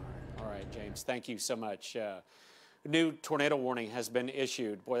you. All right, James, thank you so much. New tornado warning has been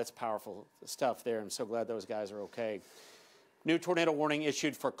issued. Boy, that's powerful stuff there. I'm so glad those guys are okay. New tornado warning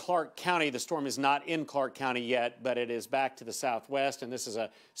issued for Clark County. The storm is not in Clark County yet, but it is back to the southwest, and this is a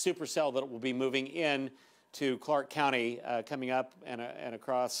supercell that will be moving in to Clark County coming up and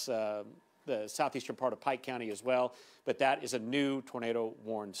across the southeastern part of Pike County as well. But that is a new tornado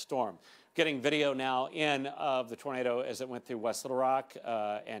warned storm. Getting video now in of the tornado as it went through West Little Rock,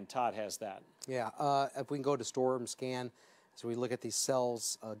 and Todd has that. Yeah, if we can go to Storm Scan, so we look at these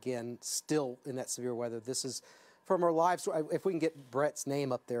cells, again, still in that severe weather. This is from our live, if we can get Brett's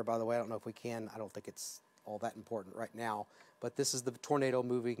name up there, by the way, I don't know if we can. I don't think it's all that important right now. But this is the tornado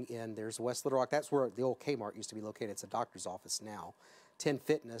moving in. There's West Little Rock. That's where the old Kmart used to be located. It's a doctor's office now. 10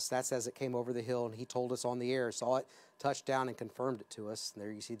 Fitness, that's as it came over the hill, and he told us on the air, saw it, touched down, and confirmed it to us. And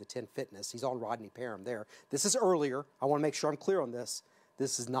there you see the 10 Fitness. He's on Rodney Parham there. This is earlier. I want to make sure I'm clear on this.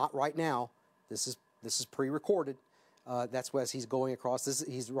 This is not right now. This is pre-recorded. That's as he's going across.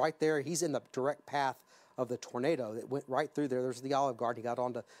 He's right there. He's in the direct path of the tornado that went right through there. There's the Olive Garden. He got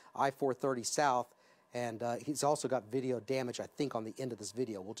onto I-430 south, and he's also got video damage, I think, on the end of this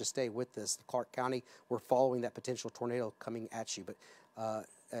video. We'll just stay with this. Clark County, we're following that potential tornado coming at you, but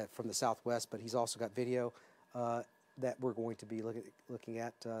from the southwest, but he's also got video. that we're going to be looking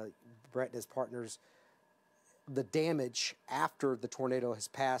at. Brett and his partners, the damage after the tornado has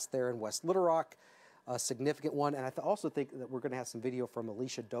passed there in West Little Rock, a significant one. And I also think that we're going to have some video from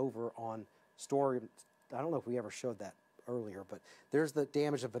Alicia Dover on story. I don't know if we ever showed that earlier, but there's the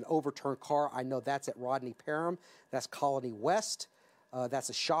damage of an overturned car. I know that's at Rodney Parham. That's Colony West. That's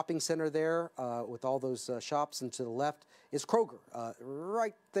a shopping center there with all those shops, and to the left is Kroger.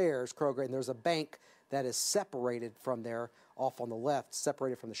 Right there is Kroger, and there's a bank that is separated from there off on the left,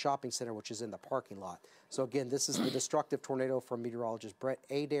 separated from the shopping center, which is in the parking lot. So again, this is the destructive tornado from meteorologist Brett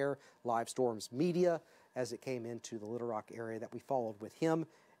Adair, Live Storms Media, as it came into the Little Rock area that we followed with him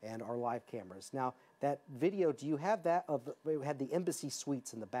and our live cameras. Now, that video, do you have that? We had the Embassy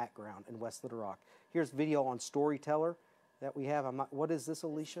Suites in the background in West Little Rock. Here's video on Storyteller that we have. What is this,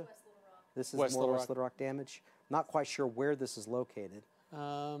 Alicia? West Little Rock. This is West Little Rock damage. Not quite sure where this is located.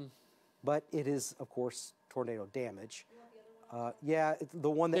 But it is, of course, tornado damage. Yeah, the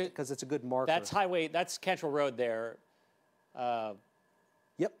one that, because it's a good marker. That's that's Cantrell Road there.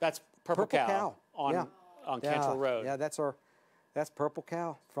 Yep. That's Purple Cow on Cantrell Road. Yeah, that's Purple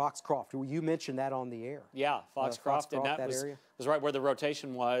Cow, Foxcroft. You mentioned that on the air. Yeah, Foxcroft, and that area was right where the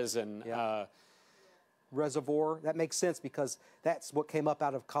rotation was, and Reservoir. That makes sense because that's what came up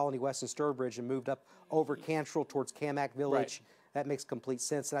out of Colony West and Sturbridge and moved up over Cantrell towards Camac Village. Right. That makes complete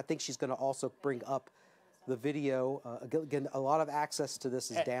sense. And I think she's going to also bring up the video. Again, a lot of access to this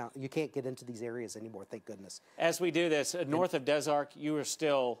is down. You can't get into these areas anymore, thank goodness. As we do this, north of Des Arc, you are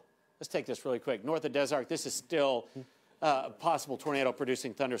still, let's take this really quick. North of Des Arc, this is still a possible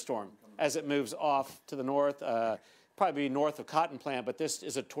tornado-producing thunderstorm. As it moves off to the north, probably north of Cotton Plant, but this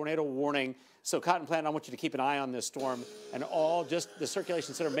is a tornado warning. So Cotton Plant, I want you to keep an eye on this storm, and just the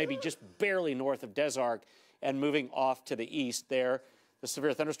circulation center maybe just barely north of Des Arc and moving off to the east there. The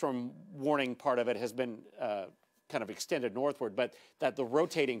severe thunderstorm warning part of it has been kind of extended northward, but that the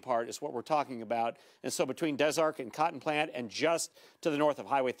rotating part is what we're talking about. And so between Des Arc and Cotton Plant and just to the north of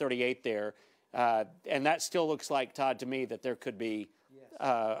Highway 38 there, and that still looks like, Todd, to me, that there could be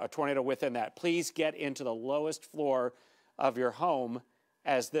a tornado within that. Please get into the lowest floor of your home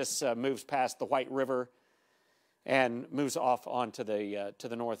as this moves past the White River and moves off onto the to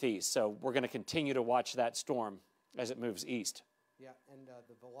the northeast. So we're going to continue to watch that storm as it moves east. Yeah, and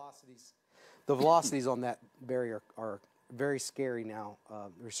the velocities on that barrier are very scary now.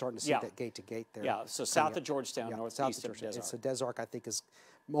 We're starting to see that gate to gate there. Yeah, so south of Georgetown, northeast of Des Arc. So Des Arc, I think, is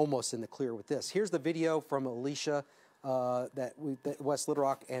almost in the clear with this. Here's the video from Alicia that West Little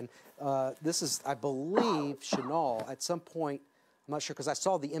Rock, and this is, I believe, Chenal at some point. I'm not sure because I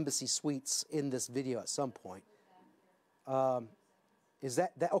saw the Embassy Suites in this video at some point. Is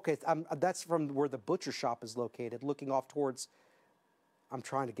that okay? That's from where the butcher shop is located, looking off towards. I'm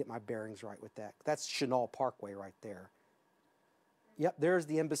trying to get my bearings right with that. That's Chenal Parkway right there. Yep, there's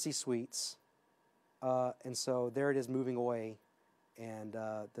the Embassy Suites, and so there it is moving away, and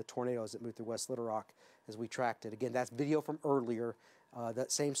the tornadoes that moved through West Little Rock as we tracked it. Again, that's video from earlier.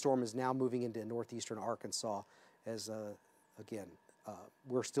 That same storm is now moving into northeastern Arkansas as again.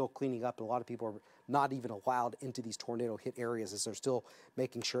 We're still cleaning up. A lot of people are not even allowed into these tornado hit areas as they're still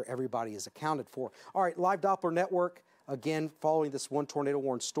making sure everybody is accounted for. All right, Live Doppler Network, again, following this one tornado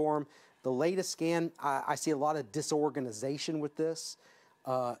warned storm. The latest scan, I see a lot of disorganization with this.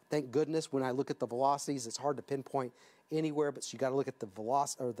 Thank goodness when I look at the velocities, it's hard to pinpoint anywhere, but you got to look at the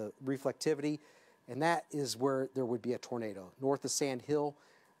velocity or the reflectivity, and that is where there would be a tornado. North of Sand Hill,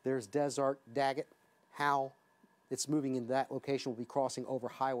 there's Des Arc, Daggett, Howe. It's moving in that location. Will be crossing over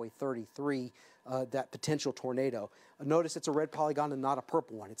Highway 33, that potential tornado. Notice it's a red polygon and not a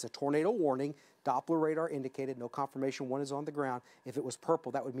purple one. It's a tornado warning. Doppler radar indicated, no confirmation one is on the ground. If it was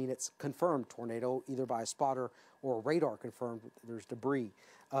purple, that would mean it's confirmed tornado, either by a spotter or a radar confirmed there's debris.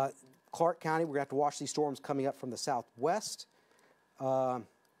 Clark County, we're going to have to watch these storms coming up from the southwest. Let's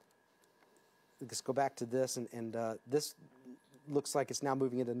go back to this, and this looks like it's now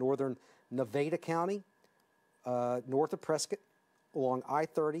moving into northern Nevada County. North of Prescott along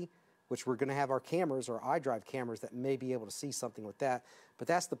I-30, which we're going to have our cameras, our iDrive cameras, that may be able to see something with that. But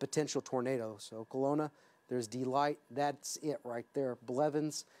that's the potential tornado. So Kelowna, there's Delight. That's it right there.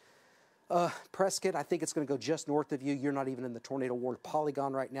 Blevins. Prescott, I think it's going to go just north of you. You're not even in the tornado warned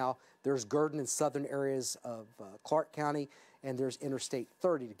polygon right now. There's Gurdon in southern areas of Clark County, and there's Interstate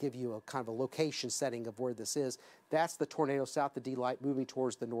 30 to give you a kind of a location setting of where this is. That's the tornado south of Delight moving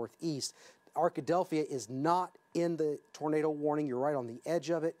towards the northeast. Arkadelphia is not in the tornado warning. You're right on the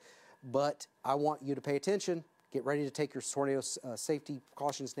edge of it, but I want you to pay attention. Get ready to take your tornado safety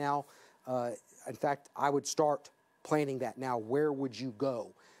precautions now. In fact, I would start planning that now. Where would you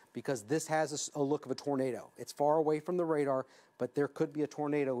go? because this has a look of a tornado. It's far away from the radar, but there could be a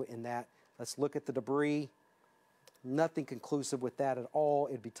tornado in that. Let's look at the debris. Nothing conclusive with that at all.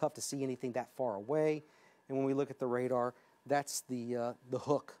 It'd be tough to see anything that far away. And when we look at the radar, that's the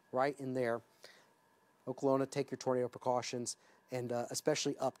hook right in there. Oklahoma, take your tornado precautions, and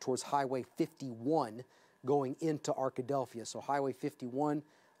especially up towards Highway 51 going into Arkadelphia. So Highway 51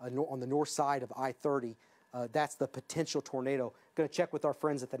 on the north side of I-30, that's the potential tornado. Going to check with our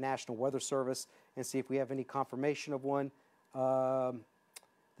friends at the National Weather Service and see if we have any confirmation of one.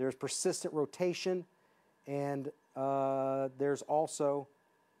 There's persistent rotation, and there's also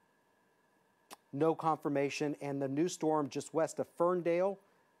no confirmation. And the new storm just west of Ferndale,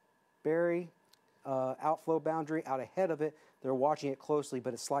 Barry, outflow boundary out ahead of it. They're watching it closely,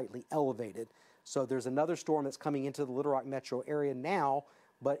 but it's slightly elevated. So there's another storm that's coming into the Little Rock metro area now,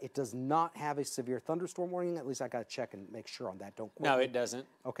 but it does not have a severe thunderstorm warning. At least I got to check and make sure on that. Don't quote me. No, it doesn't.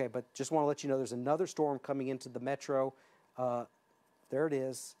 Okay, but just want to let you know there's another storm coming into the metro. There it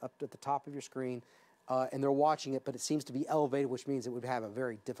is, up at the top of your screen. And they're watching it, but it seems to be elevated, which means it would have a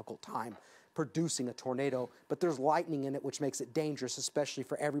very difficult time producing a tornado. But there's lightning in it, which makes it dangerous, especially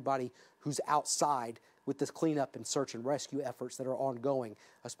for everybody who's outside with this cleanup and search and rescue efforts that are ongoing,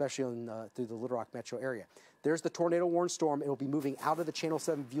 especially through the Little Rock metro area. There's the tornado warned storm. It will be moving out of the Channel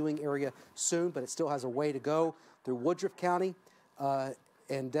 7 viewing area soon, but it still has a way to go through Woodruff County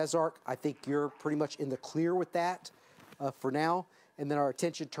and Des Arc. I think you're pretty much in the clear with that for now. And then our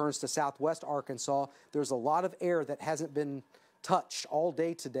attention turns to southwest Arkansas. There's a lot of air that hasn't been touched all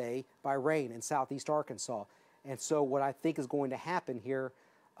day today by rain in southeast Arkansas. And so what I think is going to happen here,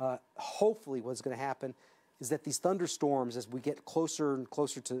 hopefully what's going to happen, is that these thunderstorms, as we get closer and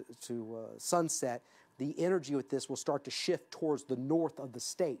closer to sunset, the energy with this will start to shift towards the north of the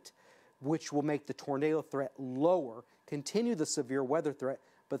state, which will make the tornado threat lower, continue the severe weather threat,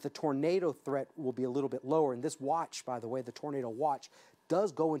 but the tornado threat will be a little bit lower. And this watch, by the way, the tornado watch,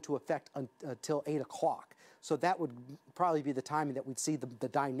 does go into effect until 8 o'clock. So that would probably be the timing that we'd see the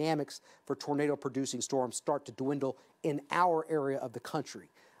dynamics for tornado-producing storms start to dwindle in our area of the country.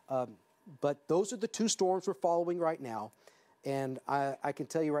 But those are the two storms we're following right now. And I can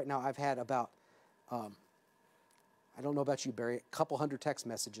tell you right now, I've had about, I don't know about you, Barry, a couple hundred text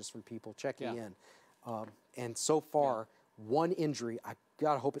messages from people checking in. And so far, one injury. I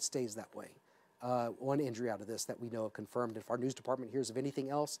gotta hope it stays that way. One injury out of this that we know of confirmed. If our news department hears of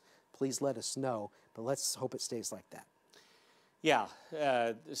anything else, please let us know. But let's hope it stays like that. Yeah,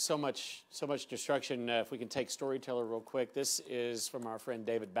 so much destruction. If we can take Storyteller real quick. This is from our friend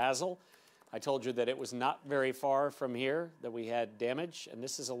David Basil. I told you that it was not very far from here that we had damage, and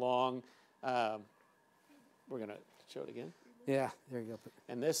this is along. We're gonna show it again. Yeah, there you go.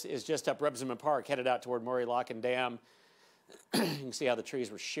 And this is just up Rebsamen Park, headed out toward Murray Lock and Dam. You can see how the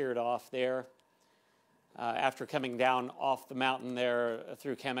trees were sheared off there. After coming down off the mountain there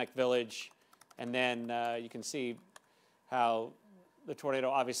through Kamek Village. And then you can see how the tornado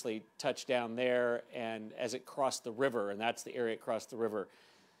obviously touched down there and as it crossed the river, and that's the area it crossed the river.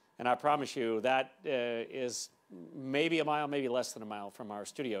 And I promise you that is maybe a mile, maybe less than a mile from our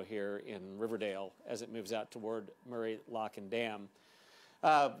studio here in Riverdale as it moves out toward Murray Lock and Dam.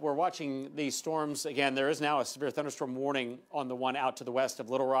 We're watching these storms. Again, there is now a severe thunderstorm warning on the one out to the west of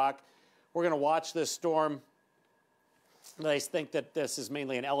Little Rock. We're going to watch this storm. They think that this is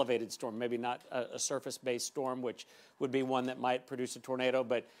mainly an elevated storm, maybe not a surface-based storm, which would be one that might produce a tornado.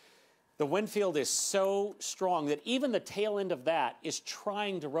 But the wind field is so strong that even the tail end of that is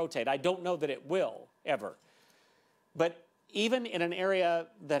trying to rotate. I don't know that it will ever. But even in an area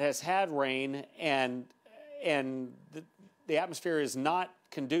that has had rain and the atmosphere is not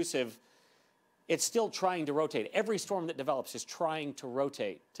conducive, it's still trying to rotate. Every storm that develops is trying to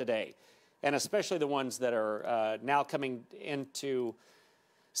rotate today, and especially the ones that are now coming into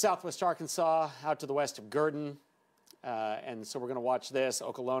southwest Arkansas, out to the west of Gurdon. And so we're going to watch this,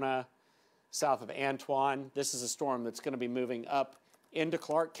 Okolona, south of Antoine. This is a storm that's going to be moving up into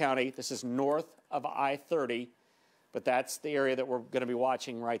Clark County. This is north of I-30, but that's the area that we're going to be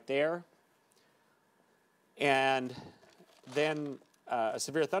watching right there. And then a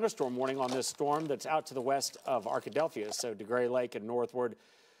severe thunderstorm warning on this storm that's out to the west of Arkadelphia, so DeGray Lake and northward.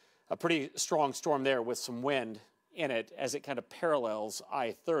 A pretty strong storm there with some wind in it as it kind of parallels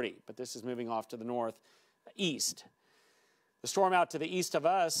I-30, but this is moving off to the northeast. The storm out to the east of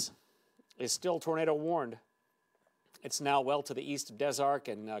us is still tornado warned. It's now well to the east of Des Arc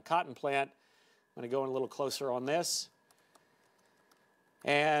and Cotton Plant. I'm going to go in a little closer on this,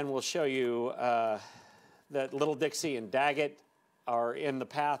 and we'll show you that Little Dixie and Daggett are in the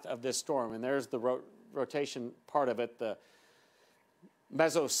path of this storm. And there's the rotation part of it.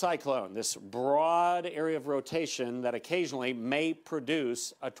 mesocyclone, this broad area of rotation that occasionally may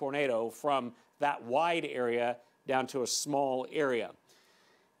produce a tornado from that wide area down to a small area.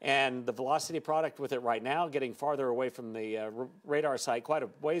 And the velocity product with it right now, getting farther away from the radar site, quite a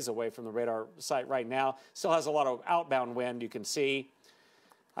ways away from the radar site right now, still has a lot of outbound wind, you can see.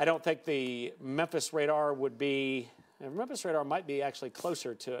 I don't think the Memphis radar would be, Memphis radar might be actually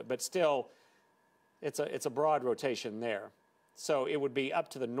closer to it, but still, it's a broad rotation there. So it would be up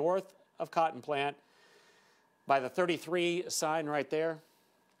to the north of Cotton Plant by the 33 sign right there.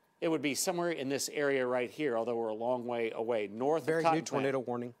 It would be somewhere in this area right here, although we're a long way away. North of Cotton Plant. New tornado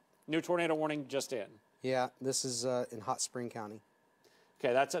warning. New tornado warning just in. Yeah, this is in Hot Spring County.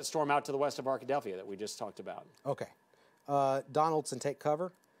 Okay, that's that storm out to the west of Arkadelphia that we just talked about. Okay. Donaldson, take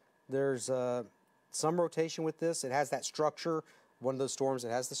cover. There's some rotation with this. It has that structure. One of those storms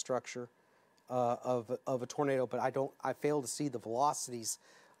that has the structure of a tornado, but I fail to see the velocities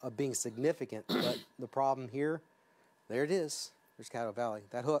of being significant. But the problem here, there it is. There's Caddo Valley,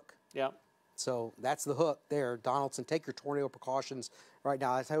 that hook. Yeah. So that's the hook there. Donaldson, take your tornado precautions right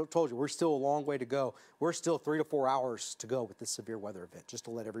now. As I told you, we're still a long way to go. We're still 3 to 4 hours to go with this severe weather event, just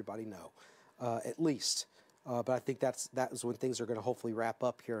to let everybody know, at least. But I think that is when things are going to hopefully wrap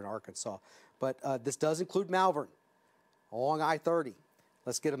up here in Arkansas. But this does include Malvern along I-30.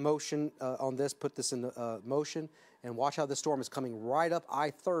 Let's get a motion on this, put this in motion, and watch how the storm is coming right up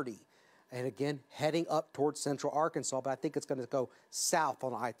I-30. And again, heading up towards central Arkansas, but I think it's going to go south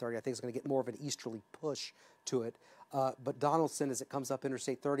on I-30. I think it's going to get more of an easterly push to it. But Donaldson, as it comes up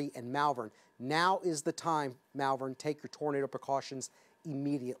Interstate 30, and Malvern. Now is the time, Malvern, take your tornado precautions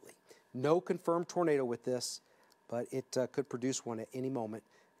immediately. No confirmed tornado with this, but it could produce one at any moment.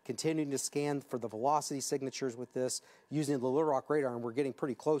 Continuing to scan for the velocity signatures with this, using the Little Rock radar, and we're getting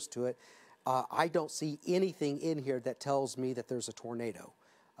pretty close to it. I don't see anything in here that tells me that there's a tornado.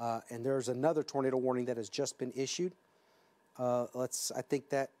 And there's another tornado warning that has just been issued. I think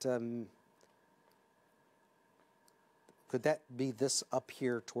that, could that be this up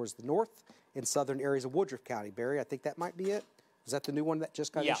here towards the north in southern areas of Woodruff County, Barry? I think that might be it. Is that the new one that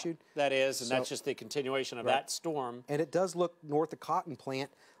just got issued? Yeah, that is, and that's just the continuation of that storm. And it does look north of Cotton Plant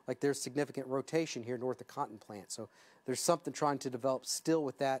like there's significant rotation here north of Cotton Plant. So there's something trying to develop still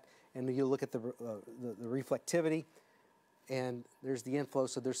with that. And you look at the reflectivity, and there's the inflow.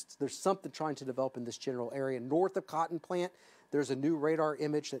 So there's something trying to develop in this general area. North of Cotton Plant, there's a new radar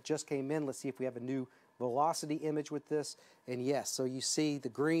image that just came in. Let's see if we have a new velocity image with this. And yes, so you see the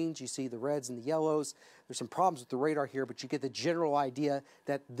greens, you see the reds and the yellows. There's some problems with the radar here, but you get the general idea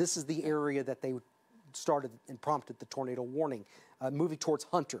that this is the area that they started and prompted the tornado warning, moving towards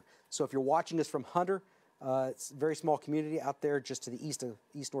Hunter. So if you're watching this from Hunter, it's a very small community out there just to the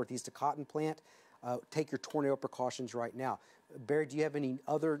east-northeast of Cotton Plant. Take your tornado precautions right now. Barry, do you have any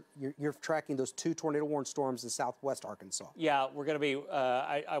other, you're tracking those 2 tornado warned storms in southwest Arkansas? Yeah, we're going to be,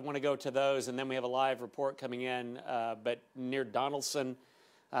 I want to go to those, and then we have a live report coming in, but near Donaldson,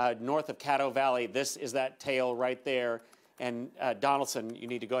 north of Caddo Valley, this is that tail right there. And Donaldson, you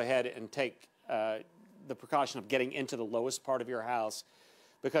need to go ahead and take the precaution of getting into the lowest part of your house,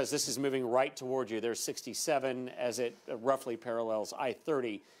 because this is moving right toward you. There's 67 as it roughly parallels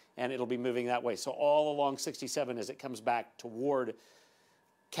I-30. And it'll be moving that way. So all along 67 as it comes back toward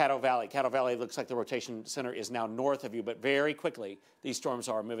Caddo Valley. Caddo Valley looks like the rotation center is now north of you, but very quickly these storms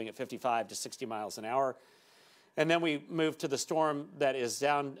are moving at 55 to 60 miles an hour. And then we move to the storm that is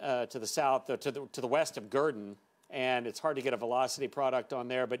down to the south, to the west of Gurdon, and it's hard to get a velocity product on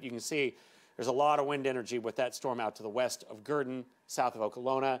there, but you can see there's a lot of wind energy with that storm out to the west of Gurdon, south of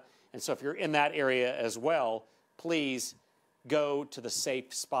Okolona. And so if you're in that area as well, please go to the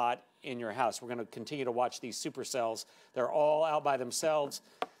safe spot in your house. We're going to continue to watch these supercells. They're all out by themselves.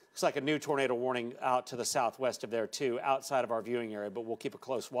 Looks like a new tornado warning out to the southwest of there, too, outside of our viewing area, but we'll keep a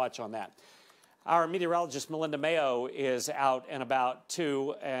close watch on that. Our meteorologist, Melinda Mayo, is out and about,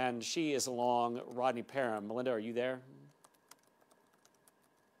 too, and she is along Rodney Parham. Melinda, are you there?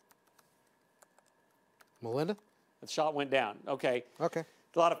 Melinda? The shot went down. Okay. Okay.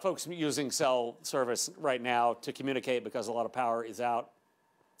 A lot of folks using cell service right now to communicate because a lot of power is out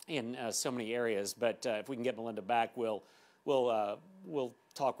in so many areas. But if we can get Melinda back, we'll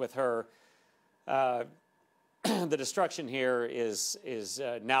talk with her. The destruction here is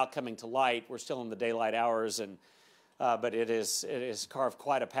now coming to light. We're still in the daylight hours, and but it is carved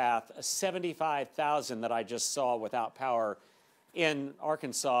quite a path. 75,000 that I just saw without power in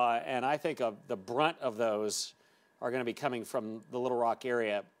Arkansas, and I think the brunt of those are going to be coming from the Little Rock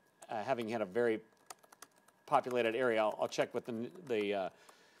area, having had a very populated area. I'll check with the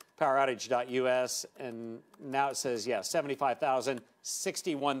poweroutage.us, and now it says, yeah, 75,000,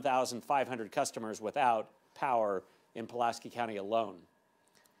 61,500 customers without power in Pulaski County alone.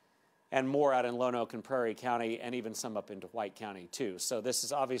 And more out in Lone Oak and Prairie County, and even some up into White County, too. So this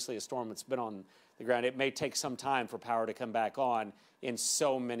is obviously a storm that's been on the ground. It may take some time for power to come back on in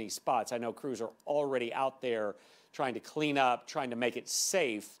so many spots. I know crews are already out there trying to clean up, trying to make it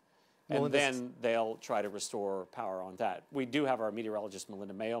safe, and then they'll try to restore power on that. We do have our meteorologist,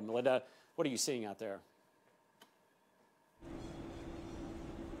 Melinda Mayo. Melinda, what are you seeing out there?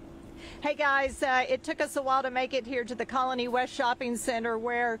 Hey guys, it took us a while to make it here to the Colony West Shopping Center,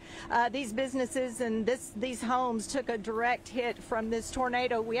 where these businesses and these homes took a direct hit from this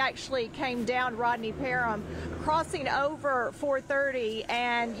tornado. We actually came down Rodney Parham, crossing over 430,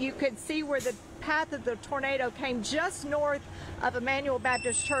 and you could see where the path of the tornado came just north of Emmanuel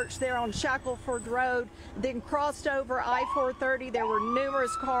Baptist Church there on Shackleford Road, then crossed over I-430. There were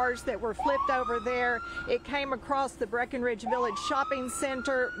numerous cars that were flipped over there. It came across the Breckenridge Village Shopping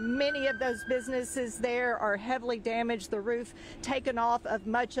Center. Many of those businesses there are heavily damaged, the roof taken off of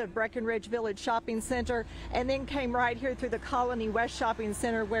much of Breckenridge Village Shopping Center, and then came right here through the Colony West Shopping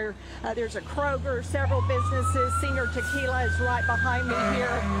Center, where there's a Kroger, several businesses. Senior Tequila is right behind me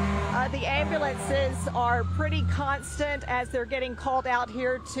here. The ambulances are pretty constant as they're getting called out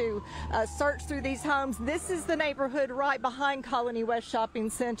here to search through these homes. This is the neighborhood right behind Colony West Shopping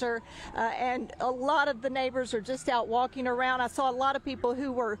Center, and a lot of the neighbors are just out walking around. I saw a lot of people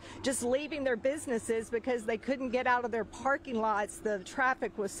who were just leaving their businesses because they couldn't get out of their parking lots. The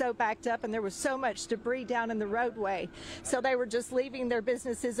traffic was so backed up and there was so much debris down in the roadway. So they were just leaving their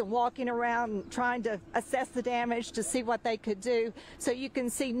businesses and walking around and trying to assess the damage to see what they could do. So you can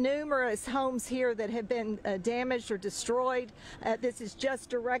see numerous homes here that have been damaged or destroyed. This is just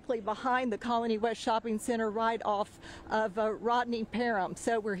directly behind the Colony West Shopping Center, right off of Rodney Parham.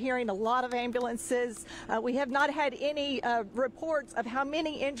 So we're hearing a lot of ambulances. We have not had any reports of how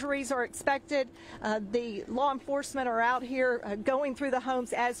many injuries are expected. The law enforcement are out here going through the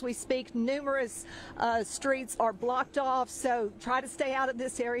homes as we speak. Numerous streets are blocked off, so try to stay out of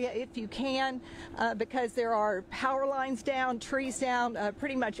this area if you can, because there are power lines down, trees down,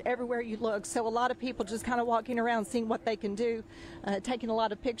 pretty much everywhere you look. So a lot of people just kind of walking around seeing what they can do, taking a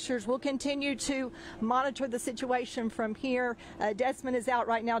lot of pictures. We'll continue to monitor the situation from here. Desmond is out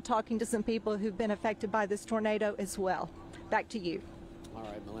right now talking to some people who've been affected by this tornado as well. Back to you. All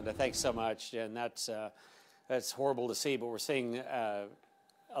right, Melinda, thanks so much. And that's horrible to see, but we're seeing a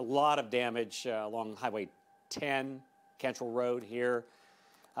lot of damage along Highway 10, Cantrell Road here.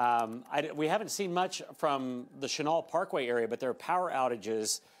 We haven't seen much from the Chenal Parkway area, but there are power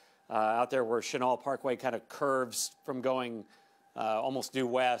outages out there where Chenal Parkway kind of curves from going almost due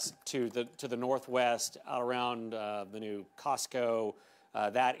west to the northwest, out around the new Costco,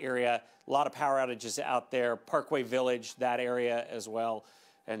 that area. A lot of power outages out there. Parkway Village, that area as well.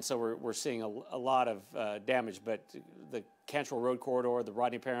 And so we're seeing a lot of damage. But the Cantrell Road corridor, the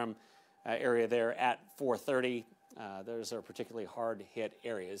Rodney Parham area there at 430, those are particularly hard hit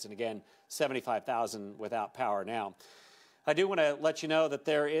areas. And again, 75,000 without power now. I do want to let you know that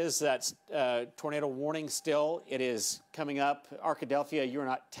there is that tornado warning still. It is coming up. Arkadelphia, you're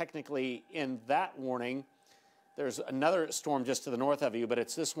not technically in that warning. There's another storm just to the north of you, but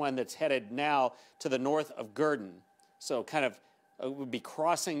it's this one that's headed now to the north of Gurdon. So kind of would be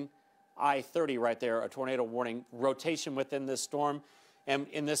crossing I-30 right there, a tornado warning. Rotation within this storm. And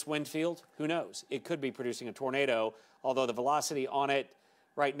in this wind field, who knows? It could be producing a tornado, although the velocity on it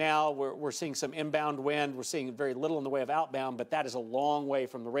right now, we're seeing some inbound wind. We're seeing very little in the way of outbound, but that is a long way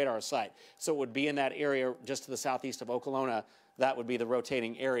from the radar site. So it would be in that area just to the southeast of Okolona. That would be the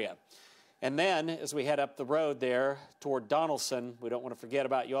rotating area. And then as we head up the road there toward Donaldson, we don't want to forget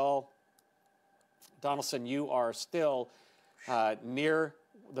about y'all. Donaldson, you are still near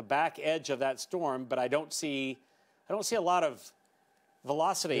the back edge of that storm, but I don't see a lot of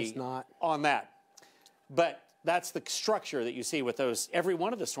velocity on that. But that's the structure that you see with those, every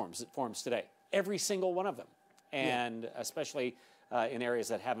one of the storms that forms today, every single one of them, and especially in areas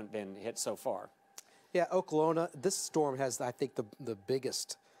that haven't been hit so far. Yeah, Okolona, this storm has, I think, the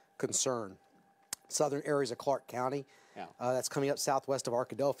biggest concern. Southern areas of Clark County, that's coming up southwest of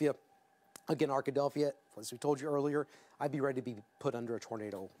Arkadelphia. Again, Arkadelphia, as we told you earlier, I'd be ready to be put under a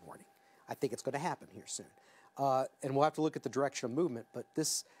tornado warning. I think it's going to happen here soon. And we'll have to look at the direction of movement, but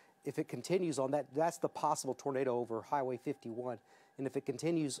this, if it continues on that, that's the possible tornado over Highway 51. And if it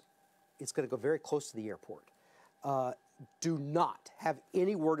continues, it's going to go very close to the airport. Do not have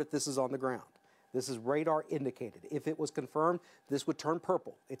any word if this is on the ground. This is radar indicated. If it was confirmed, this would turn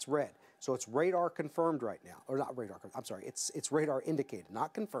purple. It's red. So it's radar confirmed right now. Or not radar, I'm sorry. It's radar indicated,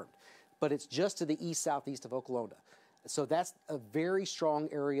 not confirmed. But it's just to the east-southeast of Okolona. So that's a very strong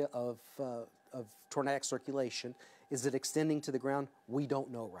area of tornadic circulation. Is it extending to the ground? We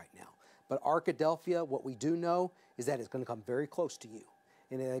don't know right now. But Arkadelphia, what we do know is that it's going to come very close to you.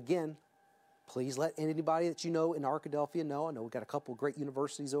 And again, please let anybody that you know in Arkadelphia know. I know we've got a couple of great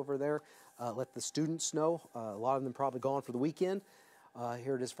universities over there. Let the students know. A lot of them probably gone for the weekend.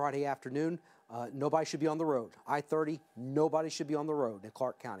 Here it is Friday afternoon. Nobody should be on the road. I-30, nobody should be on the road in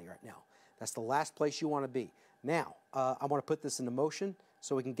Clark County right now. That's the last place you want to be. Now, I want to put this into motion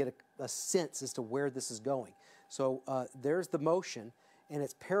so we can get a sense as to where this is going. So there's the motion, and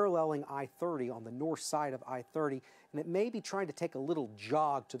it's paralleling I-30 on the north side of I-30, and it may be trying to take a little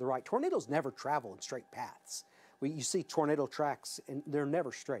jog to the right. Tornadoes never travel in straight paths. You see tornado tracks, and they're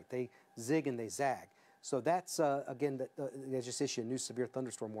never straight. They zig and they zag. So that's, again, they just issued a new severe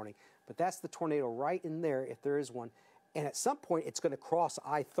thunderstorm warning, but that's the tornado right in there if there is one. And at some point, it's going to cross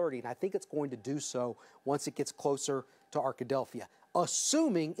I-30, and I think it's going to do so once it gets closer to Arkadelphia,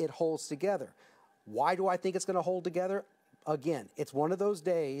 assuming it holds together. Why do I think it's going to hold together? Again, it's one of those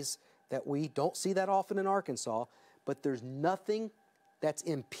days that we don't see that often in Arkansas, but there's nothing that's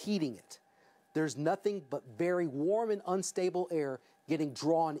impeding it. There's nothing but very warm and unstable air getting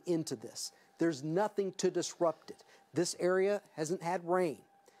drawn into this. There's nothing to disrupt it. This area hasn't had rain.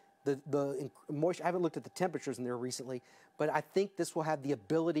 The moisture, I haven't looked at the temperatures in there recently, but I think this will have the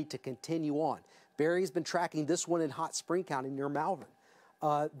ability to continue on. Barry's been tracking this one in Hot Spring County near Malvern.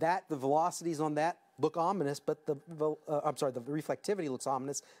 The velocities on that look ominous, but the reflectivity looks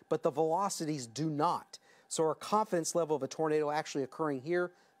ominous, but the velocities do not. So our confidence level of a tornado actually occurring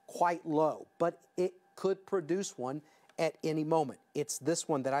here, quite low, but it could produce one at any moment. It's this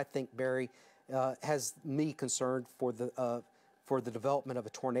one that I think, Barry, has me concerned for the development of a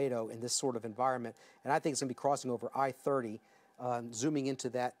tornado in this sort of environment. And I think it's going to be crossing over I-30. Zooming into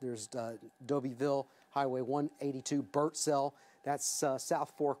that, there's Dobyville, Highway 182, Birdsell. That's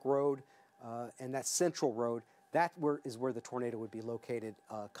South Fork Road, and that's Central Road. That is where the tornado would be located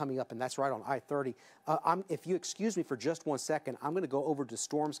coming up, and that's right on I-30. If you excuse me for just 1 second, I'm going to go over to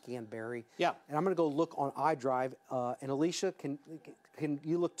Storm Scan, Barry. Yeah. And I'm going to go look on iDrive. And Alicia, can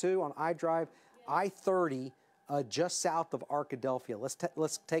you look too on iDrive? I-30, just south of Arkadelphia.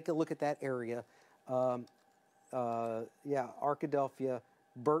 Let's take a look at that area. Yeah, Arkadelphia,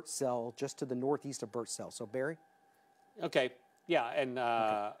 Birdsell, just to the northeast of Birdsell. So, Barry? Okay. Yeah, and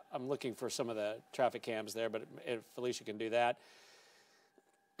I'm looking for some of the traffic cams there, but if Felicia can do that.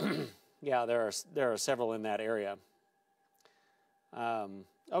 Yeah, there are several in that area.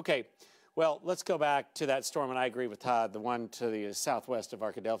 Okay, well, let's go back to that storm, and I agree with Todd. The one to the southwest of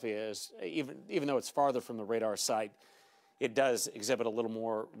Arkadelphia is, even though it's farther from the radar site, it does exhibit a little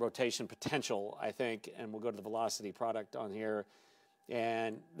more rotation potential, I think, and we'll go to the velocity product on here.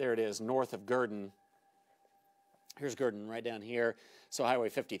 And there it is, north of Gurdon. Here's Gurdon right down here. So Highway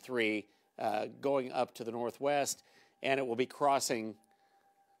 53 going up to the northwest, and it will be crossing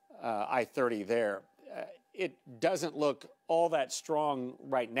I-30 there. It doesn't look all that strong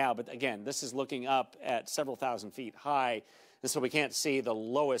right now, but again, this is looking up at several thousand feet high, and so we can't see the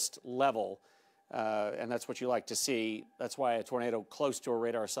lowest level, and that's what you like to see. That's why a tornado close to a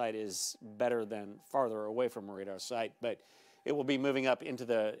radar site is better than farther away from a radar site. But it will be moving up into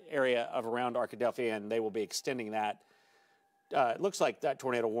the area of around Arkadelphia, and they will be extending that. It looks like that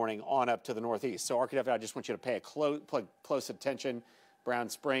tornado warning on up to the northeast. So Arkadelphia, I just want you to pay close attention. Brown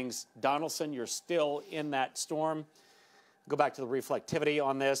Springs, Donaldson, you're still in that storm. Go back to the reflectivity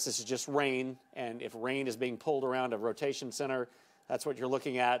on this. This is just rain, and if rain is being pulled around a rotation center, that's what you're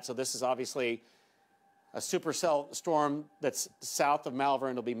looking at. So this is obviously a supercell storm that's south of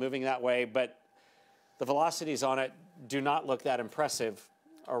Malvern. It'll be moving that way, but the velocities on it do not look that impressive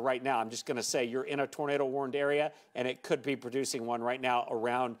right now. I'm just going to say you're in a tornado-warned area, and it could be producing one right now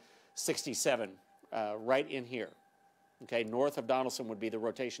around 67, right in here. Okay, north of Donaldson would be the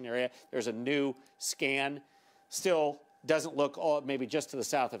rotation area. There's a new scan. Still doesn't look, maybe just to the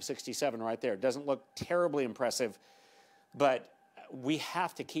south of 67 right there. Doesn't look terribly impressive, but we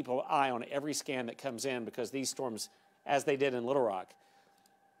have to keep an eye on every scan that comes in because these storms, as they did in Little Rock,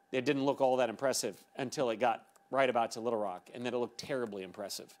 it didn't look all that impressive until it got right about to Little Rock, and then it looked terribly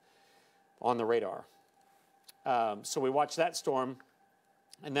impressive on the radar. So we watched that storm,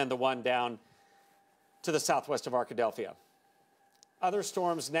 and then the one down to the southwest of Arkadelphia. Other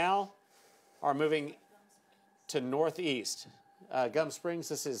storms now are moving to northeast. Gum Springs,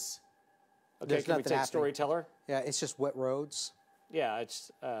 this is, okay, can we take Storyteller? Yeah, it's just wet roads. Yeah,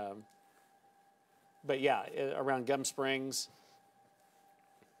 it's, but yeah, around Gum Springs.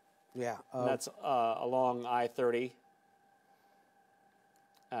 Yeah. And that's along I-30.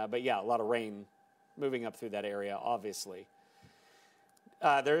 But yeah, a lot of rain moving up through that area, obviously.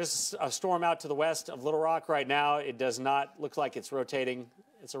 There's a storm out to the west of Little Rock right now. It does not look like it's rotating.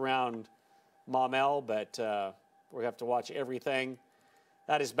 It's around Maumelle, but we have to watch everything.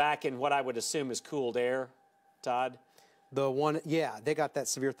 That is back in what I would assume is cooled air, Todd. The one, yeah, they got that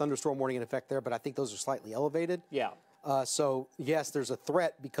severe thunderstorm warning in effect there, but I think those are slightly elevated. Yeah. So, yes, there's a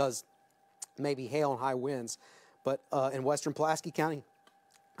threat because maybe hail and high winds. But in western Pulaski County,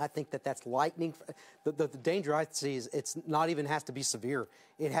 I think that's lightning. The danger I see is it's not even has to be severe.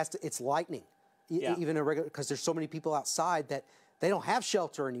 It's lightning. Yeah. Even a regular, because there's so many people outside that they don't have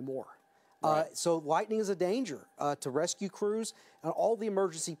shelter anymore. Right. So lightning is a danger to rescue crews and all the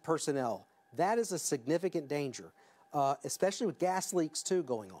emergency personnel. That is a significant danger, especially with gas leaks too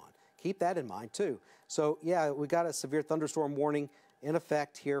going on. Keep that in mind too. So yeah, we got a severe thunderstorm warning in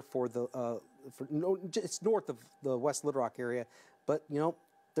effect here for it's north of the West Little Rock area, but you know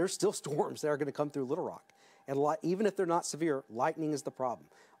there's still storms that are going to come through Little Rock, and even if they're not severe, lightning is the problem.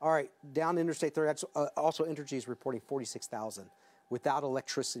 All right, down Interstate 30, also Entergy is reporting 46,000 without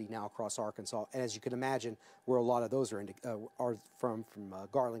electricity now across Arkansas, and as you can imagine, where a lot of those are from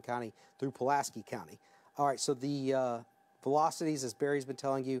Garland County through Pulaski County. All right, so the velocities, as Barry's been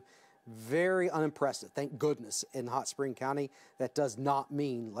telling you, very unimpressive. Thank goodness in Hot Spring County. That does not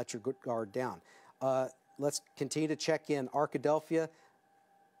mean let your guard down. Let's continue to check in Arkadelphia.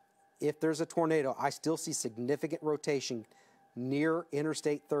 If there's a tornado, I still see significant rotation near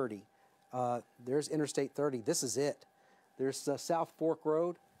Interstate 30. There's Interstate 30. This is it. There's South Fork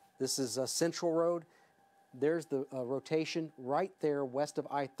Road. This is Central Road. There's the rotation right there west of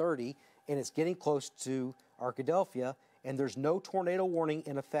I-30, and it's getting close to Arkadelphia, and there's no tornado warning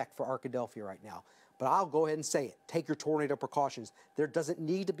in effect for Arkadelphia right now. But I'll go ahead and say it. Take your tornado precautions. There doesn't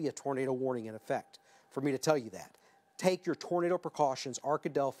need to be a tornado warning in effect for me to tell you that. Take your tornado precautions,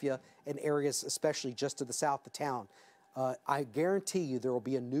 Arkadelphia, and areas especially just to the south of town. I guarantee you there will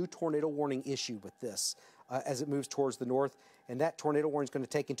be a new tornado warning issued with this as it moves towards the north. And that tornado warning is going to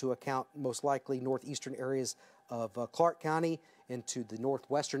take into account most likely northeastern areas of Clark County, into the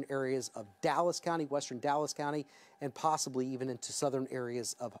northwestern areas of Dallas County, western Dallas County, and possibly even into southern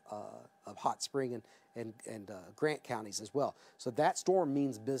areas of Hot Spring and Grant counties as well. So that storm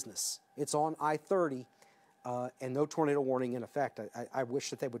means business. It's on I-30 and no tornado warning in effect. I wish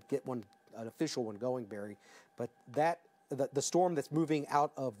that they would get an official one going, Barry. But the storm that's moving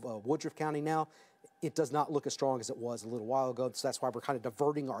out of Woodruff County now, it does not look as strong as it was a little while ago. So that's why we're kind of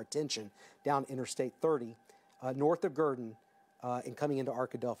diverting our attention down Interstate 30, north of Gurdon, and coming into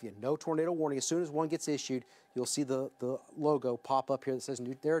Arkadelphia. No tornado warning. As soon as one gets issued, you'll see the logo pop up here that says,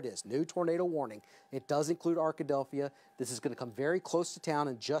 there it is, new tornado warning. It does include Arkadelphia. This is going to come very close to town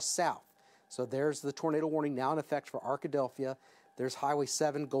and just south. So there's the tornado warning now in effect for Arkadelphia. There's Highway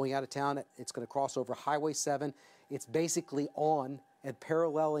 7 going out of town. It's going to cross over Highway 7. It's basically on and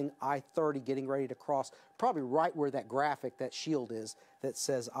paralleling I-30, getting ready to cross, probably right where that graphic, that shield is, that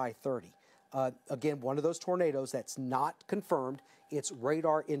says I-30. Again, one of those tornadoes that's not confirmed. It's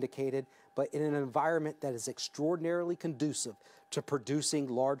radar indicated, but in an environment that is extraordinarily conducive to producing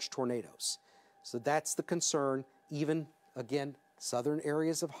large tornadoes. So that's the concern. Even, again, southern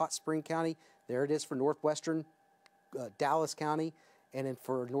areas of Hot Spring County, there it is for northwestern Dallas County, and then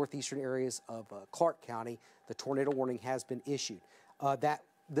for northeastern areas of Clark County, the tornado warning has been issued.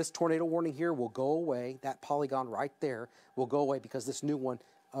 This tornado warning here will go away. That polygon right there will go away because this new one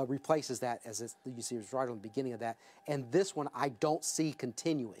replaces that, as you see, it's right on the beginning of that. And this one I don't see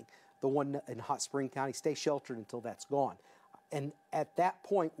continuing. The one in Hot Spring County, stay sheltered until that's gone. And at that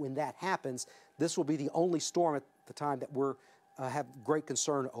point, when that happens, this will be the only storm at the time that we're have great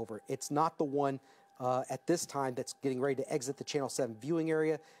concern over. It's not the one at this time that's getting ready to exit the Channel 7 viewing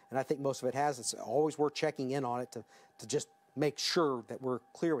area, and I think most of it has. It's always worth checking in on it to just make sure that we're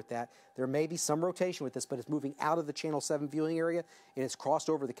clear with that. There may be some rotation with this, but it's moving out of the Channel 7 viewing area, and it's crossed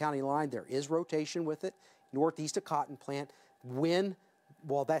over the county line. There is rotation with it, northeast of Cotton Plant.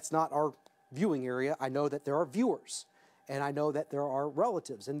 While that's not our viewing area, I know that there are viewers, and I know that there are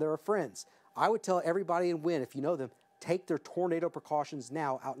relatives, and there are friends. I would tell everybody in Wynn, if you know them, take their tornado precautions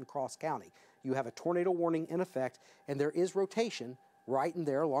now out in Cross County. You have a tornado warning in effect, and there is rotation right in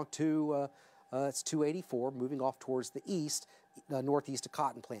there along it's 284, moving off towards the east, northeast of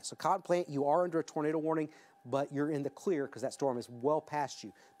Cotton Plant. So Cotton Plant, you are under a tornado warning, but you're in the clear because that storm is well past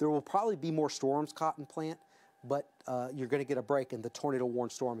you. There will probably be more storms, Cotton Plant, but you're going to get a break, and the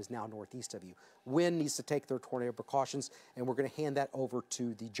tornado-warned storm is now northeast of you. Wind needs to take their tornado precautions, and we're going to hand that over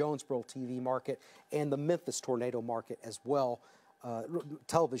to the Jonesboro TV market and the Memphis tornado market as well,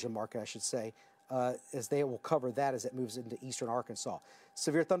 television market, I should say, as they will cover that as it moves into eastern Arkansas.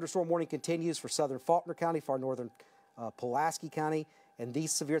 Severe thunderstorm warning continues for southern Faulkner County, far northern Pulaski County, and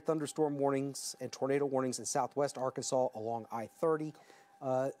these severe thunderstorm warnings and tornado warnings in southwest Arkansas along I-30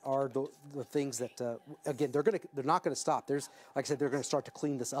 are the things that, again, they're not going to stop. There's, like I said, they're going to start to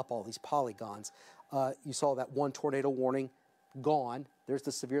clean this up, all these polygons. You saw that one tornado warning gone. There's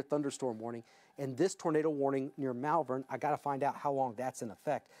the severe thunderstorm warning. And this tornado warning near Malvern, I got to find out how long that's in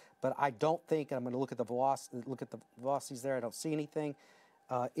effect. But I don't think, and I'm going to look at the velocities there. I don't see anything.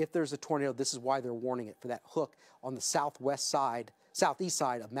 If there's a tornado, this is why they're warning it, for that hook on the southeast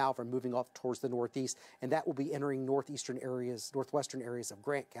side of Malvern, moving off towards the northeast, and that will be entering northwestern areas of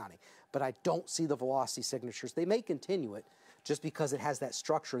Grant County. But I don't see the velocity signatures. They may continue it just because it has that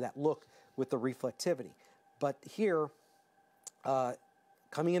structure, that look with the reflectivity. But here,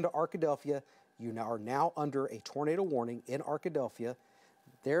 coming into Arkadelphia, you are now under a tornado warning in Arkadelphia.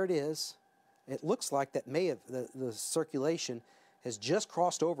 There it is. It looks like that may have, the circulation has just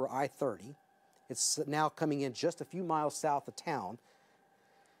crossed over I-30. It's now coming in just a few miles south of town.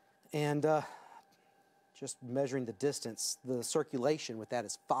 And just measuring the distance, the circulation with that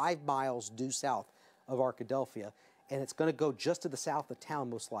is 5 miles due south of Arkadelphia. And it's going to go just to the south of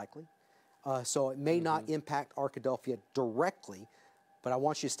town, most likely. So it may not impact Arkadelphia directly, but I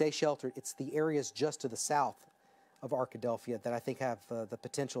want you to stay sheltered. It's the areas just to the south of Arkadelphia that I think have the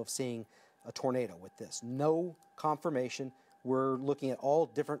potential of seeing a tornado with this. No confirmation. We're looking at all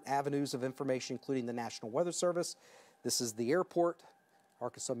different avenues of information, including the National Weather Service. This is the airport,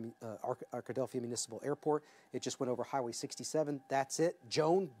 Arkadelphia Municipal Airport. It just went over Highway 67. That's it.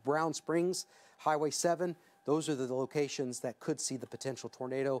 Joan, Brown Springs, Highway 7. Those are the locations that could see the potential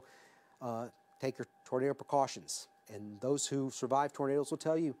tornado. Take your tornado precautions. And those who survive tornadoes will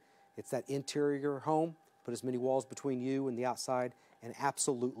tell you it's that interior home. Put as many walls between you and the outside, and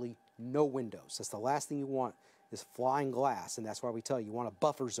absolutely no windows. That's the last thing you want, is flying glass, and that's why we tell you want a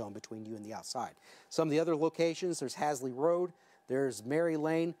buffer zone between you and the outside. Some of the other locations, there's Hasley Road, there's Mary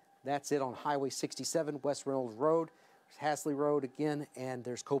Lane, that's it on Highway 67, West Reynolds Road, there's Hasley Road again, and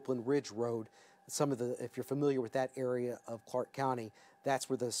there's Copeland Ridge Road. Some of the, if you're familiar with that area of Clark County, that's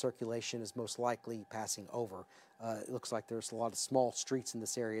where the circulation is most likely passing over. It looks like there's a lot of small streets in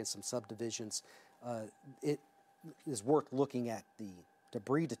this area and some subdivisions. It is worth looking at the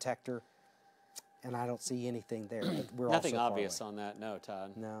debris detector, and I don't see anything there. But we're nothing also obvious on that, no,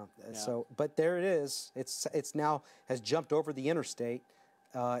 Todd. No. So, but there it is. It's now has jumped over the interstate,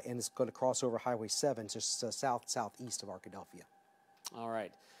 and it's going to cross over Highway 7, just southeast of Arkadelphia. All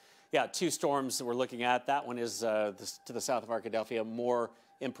right. Yeah, 2 storms that we're looking at. That one is to the south of Arkadelphia, more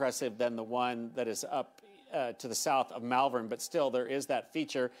impressive than the one that is up to the south of Malvern, but still there is that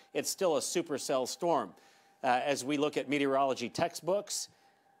feature. It's still a supercell storm. As we look at meteorology textbooks,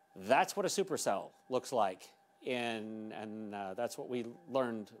 that's what a supercell looks like. And that's what we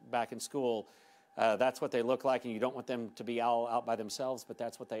learned back in school. That's what they look like, and you don't want them to be all out by themselves, but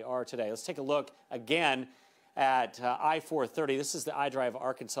that's what they are today. Let's take a look again at I-430. This is the iDrive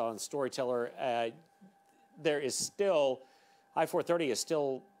Arkansas and Storyteller. There is still, I-430 is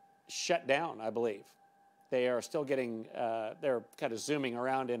still shut down, I believe. They are still getting, they're kind of zooming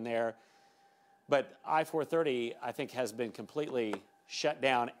around in there. But I-430, I think, has been completely shut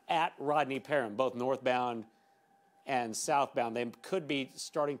down at Rodney Parham, both northbound and southbound. They could be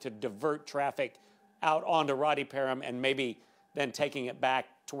starting to divert traffic out onto Rodney Parham and maybe then taking it back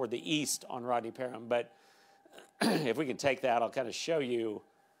toward the east on Rodney Parham. But if we can take that, I'll kind of show you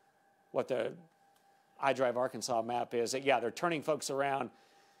what the iDrive Arkansas map is. Yeah, they're turning folks around.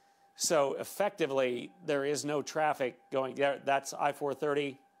 So effectively, there is no traffic going there. That's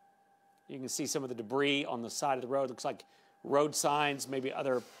I-430. You can see some of the debris on the side of the road. Looks like road signs, maybe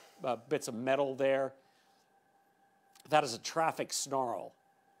other bits of metal there. That is a traffic snarl,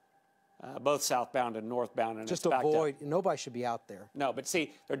 both southbound and northbound. And just avoid, nobody should be out there. No, but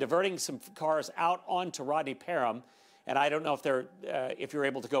see, they're diverting some cars out onto Rodney Parham, and I don't know if they're, if you're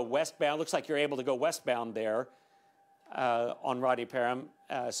able to go westbound. Looks like you're able to go westbound there on Rodney Parham.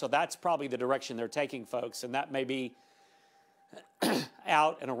 So that's probably the direction they're taking, folks, and that may be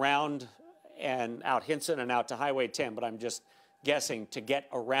out and around and out Hinson and out to Highway 10, but I'm just guessing to get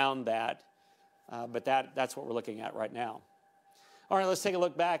around that. But that's what we're looking at right now. All right, let's take a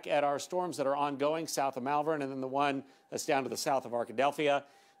look back at our storms that are ongoing south of Malvern and then the one that's down to the south of Arkadelphia.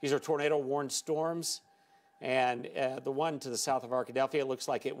 These are tornado-warned storms. And the one to the south of Arkadelphia looks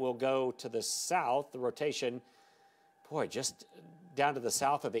like it will go to the south, the rotation. Boy, just down to the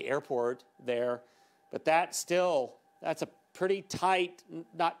south of the airport there. But that's a pretty tight,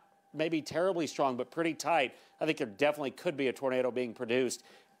 not maybe terribly strong, but pretty tight. I think there definitely could be a tornado being produced,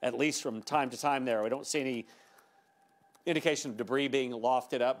 at least from time to time there. We don't see any indication of debris being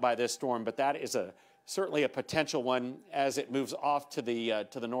lofted up by this storm, but that is certainly a potential one as it moves off to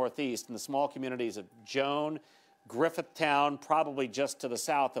the northeast in the small communities of Joan, Griffithtown, probably just to the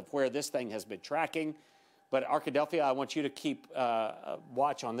south of where this thing has been tracking. But Arkadelphia, I want you to keep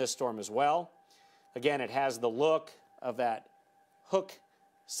watch on this storm as well. Again, it has the look of that hook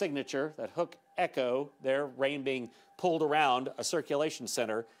signature, that hook echo there, rain being pulled around a circulation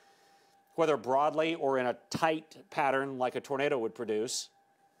center, whether broadly or in a tight pattern like a tornado would produce.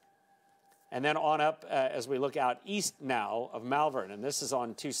 And then on up as we look out east now of Malvern, and this is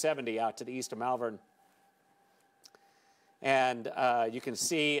on 270 out to the east of Malvern. And you can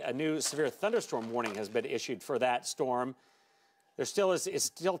see a new severe thunderstorm warning has been issued for that storm. There still is, it's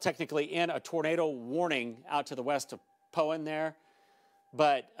still technically in a tornado warning out to the west of Poen there,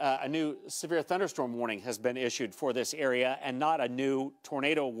 but a new severe thunderstorm warning has been issued for this area and not a new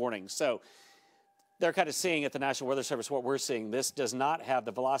tornado warning. So they're kind of seeing at the National Weather Service what we're seeing. This does not have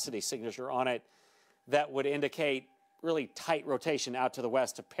the velocity signature on it that would indicate really tight rotation out to the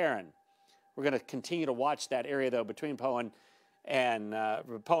west of Perrin. We're going to continue to watch that area, though, between Poen and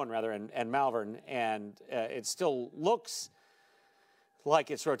Malvern, and it still looks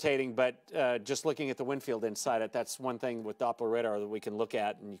like it's rotating, but just looking at the wind field inside it, that's one thing with Doppler radar that we can look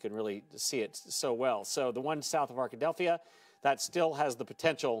at, and you can really see it so well. So the one south of Arkadelphia, that still has the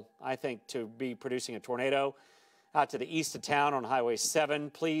potential, I think, to be producing a tornado. Out to the east of town on Highway 7,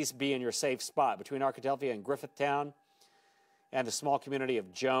 please be in your safe spot between Arkadelphia and Griffithtown and the small community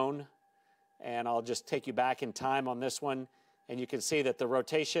of Joan. And I'll just take you back in time on this one, and you can see that the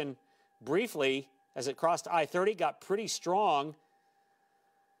rotation briefly, as it crossed I-30, got pretty strong,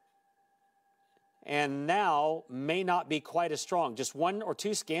 and now may not be quite as strong. Just 1 or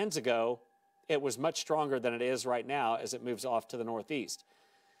 2 scans ago, it was much stronger than it is right now as it moves off to the northeast.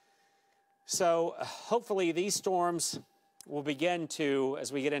 So hopefully these storms will begin to,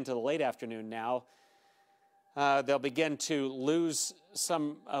 as we get into the late afternoon now, they'll begin to lose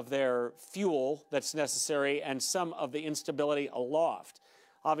some of their fuel that's necessary and some of the instability aloft.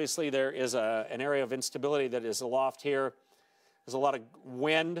 Obviously, there is an area of instability that is aloft here. There's a lot of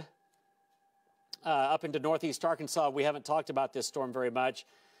wind up into northeast Arkansas. We haven't talked about this storm very much,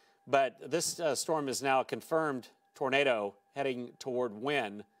 but this storm is now a confirmed tornado heading toward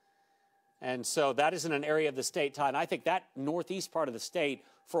Wynn. And so that is in an area of the state, Todd. And I think that northeast part of the state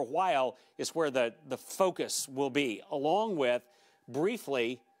for a while is where the focus will be, along with,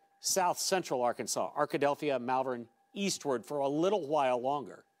 briefly, south central Arkansas, Arkadelphia, Malvern, eastward for a little while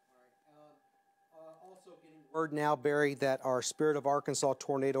longer. Also getting word now, Barry, that our Spirit of Arkansas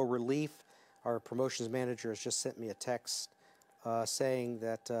Tornado Relief, our promotions manager has just sent me a text saying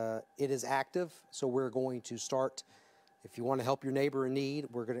that it is active, so we're going to start. If you want to help your neighbor in need,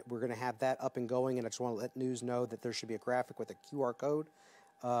 we're gonna have that up and going, and I just want to let news know that there should be a graphic with a QR code.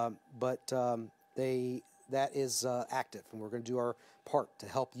 That is active, and we're going to do our part to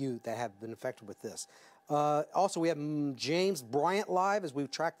help you that have been affected with this. Also, we have James Bryant live as we've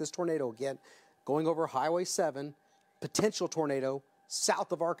tracked this tornado again, going over Highway 7, potential tornado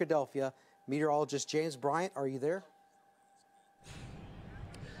south of Arkadelphia. Meteorologist James Bryant, are you there?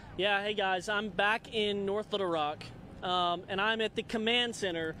 Yeah, hey guys, I'm back in North Little Rock, and I'm at the command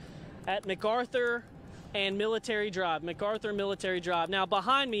center at MacArthur and Military Drive, MacArthur Military Drive. Now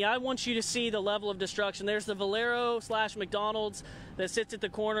behind me, I want you to see the level of destruction. There's the Valero/McDonald's that sits at the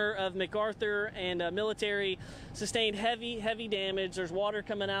corner of MacArthur and Military. Sustained heavy damage. There's water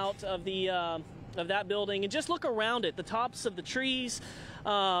coming out of the of that building, and just look around it. The tops of the trees.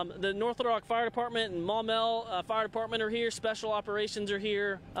 The North Little Rock Fire Department and Maumelle Fire Department are here. Special Operations are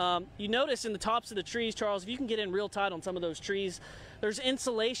here. You notice in the tops of the trees, Charles, if you can get in real tight on some of those trees, there's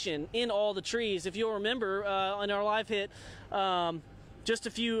insulation in all the trees. If you'll remember, in our live hit just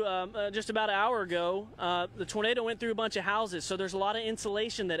about an hour ago, the tornado went through a bunch of houses, so there's a lot of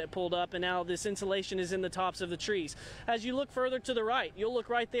insulation that it pulled up, and now this insulation is in the tops of the trees. As you look further to the right, you'll look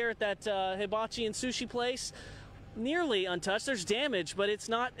right there at that hibachi and sushi place. Nearly untouched. There's damage, but it's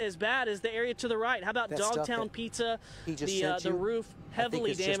not as bad as the area to the right. How about Dogtown Pizza? The roof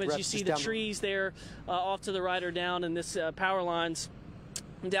heavily damaged. You see the trees there off to the right are down, and this power lines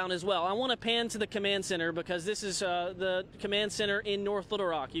down as well. I want to pan to the command center because this is the command center in North Little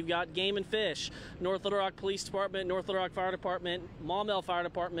Rock. You've got Game and Fish, North Little Rock Police Department, North Little Rock Fire Department, Maumelle Fire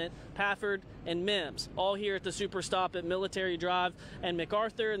Department, Pafford, and MIMS, all here at the Super Stop at Military Drive and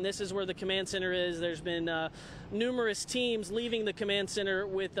MacArthur, and this is where the command center is. There's been numerous teams leaving the command center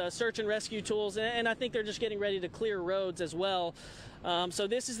with search and rescue tools, and I think they're just getting ready to clear roads as well. So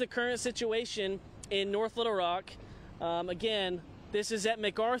this is the current situation in North Little Rock. Again, this is at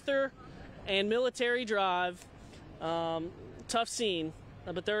MacArthur and Military Drive. Tough scene,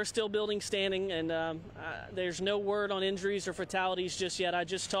 but there are still buildings standing, and there's no word on injuries or fatalities just yet. I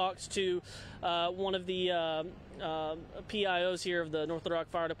just talked to one of the PIOs here of the North Little Rock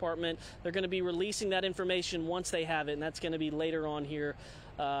Fire Department. They're going to be releasing that information once they have it, and that's going to be later on here,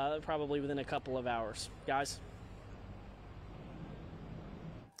 probably within a couple of hours. Guys?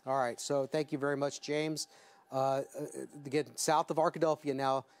 All right, so thank you very much, James. Again, south of Arkadelphia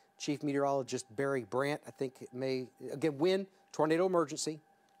now, Chief Meteorologist Barry Brandt, I think it may, again, wind, tornado emergency,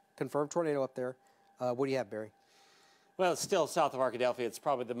 confirmed tornado up there. What do you have, Barry? Well, it's still south of Arkadelphia. It's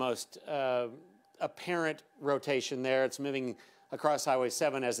probably the most apparent rotation there. It's moving across Highway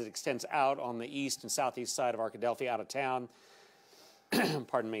 7 as it extends out on the east and southeast side of Arkadelphia, out of town.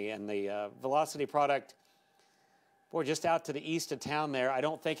 Pardon me. And the velocity product, boy, just out to the east of town there, I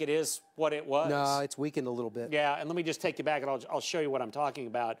don't think it is what it was. No, it's weakened a little bit. Yeah, and let me just take you back, and I'll show you what I'm talking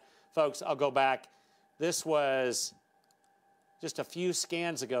about. Folks, I'll go back. This was just a few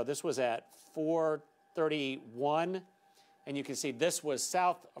scans ago. This was at 4:31, and you can see this was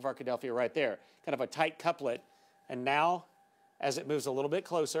south of Arkadelphia right there, kind of a tight couplet. And now, as it moves a little bit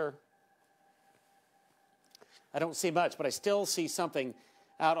closer, I don't see much, but I still see something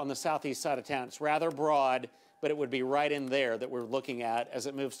out on the southeast side of town. It's rather broad, but it would be right in there that we're looking at as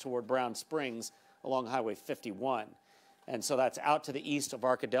it moves toward Brown Springs along Highway 51. And so that's out to the east of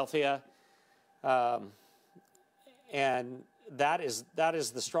Arkadelphia. And that is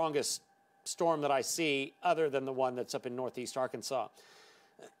the strongest storm that I see other than the one that's up in northeast Arkansas.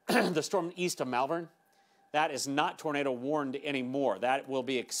 The storm east of Malvern, that is not tornado warned anymore. That will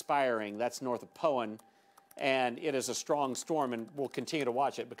be expiring. That's north of Poen. And it is a strong storm, and we'll continue to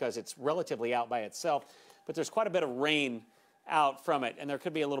watch it because it's relatively out by itself. But there's quite a bit of rain out from it, and there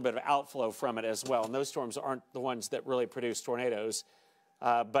could be a little bit of outflow from it as well. And those storms aren't the ones that really produce tornadoes.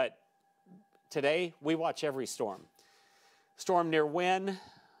 But today, we watch every storm. Storm near Wynn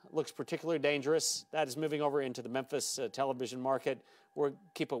looks particularly dangerous. That is moving over into the Memphis television market. We'll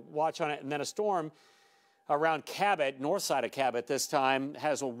keep a watch on it. And then a storm around Cabot, north side of Cabot this time,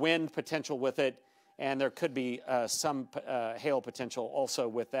 has a wind potential with it, and there could be some hail potential also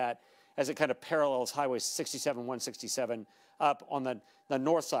with that, as it kind of parallels Highway 67, 167 up on the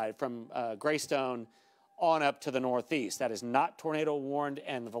north side from Greystone on up to the northeast. That is not tornado warned,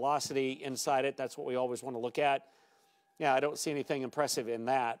 and the velocity inside it, that's what we always want to look at. Yeah, I don't see anything impressive in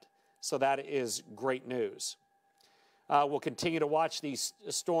that, so that is great news. We'll continue to watch these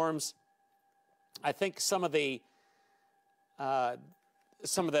storms. I think some of the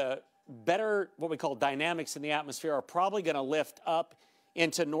better, what we call dynamics in the atmosphere, are probably going to lift up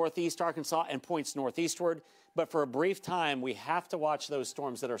into northeast Arkansas and points northeastward. But for a brief time, we have to watch those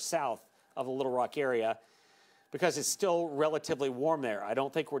storms that are south of the Little Rock area because it's still relatively warm there. I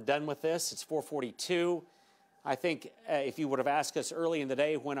don't think we're done with this. It's 4:42. I think if you would have asked us early in the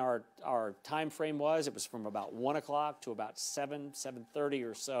day when our time frame was, it was from about 1 o'clock to about 7:30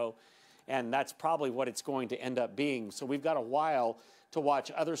 or so. And that's probably what it's going to end up being. So we've got a while to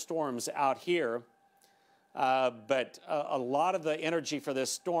watch other storms out here. But a lot of the energy for this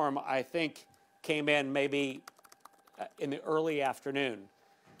storm, I think, came in maybe in the early afternoon.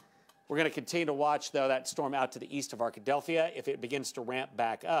 We're going to continue to watch, though, that storm out to the east of Arkadelphia. If it begins to ramp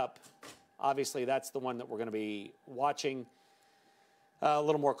back up, obviously that's the one that we're going to be watching a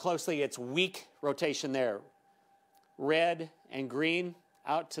little more closely. It's weak rotation there. Red and green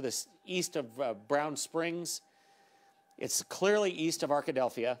out to the east of Brown Springs. It's clearly east of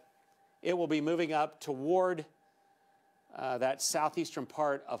Arkadelphia. It will be moving up toward that southeastern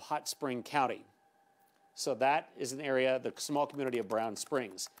part of Hot Spring County. So that is an area, the small community of Brown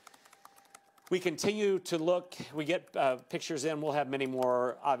Springs. We continue to look. We get pictures in. We'll have many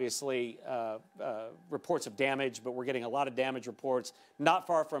more, obviously, reports of damage, but we're getting a lot of damage reports not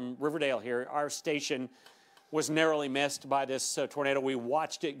far from Riverdale here. Our station was narrowly missed by this tornado. We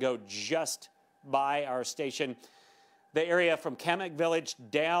watched it go just by our station. The area from Kamek Village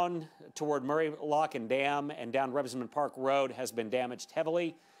down toward Murray Lock and Dam and down Rebsamen Park Road has been damaged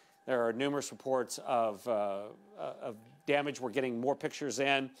heavily. There are numerous reports of damage. We're getting more pictures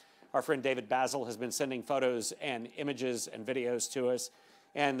in. Our friend David Basil has been sending photos and images and videos to us.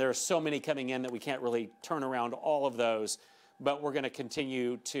 and there's so many coming in that we can't really turn around all of those. But we're going to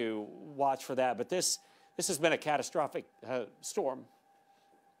continue to watch for that. But this has been a catastrophic storm.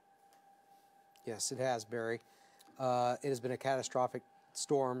 Yes, it has, Barry. It has been a catastrophic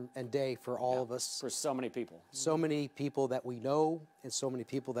storm and day for all of us. For so many people. So many people that we know and so many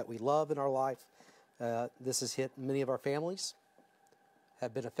people that we love in our life. This has hit many of our families,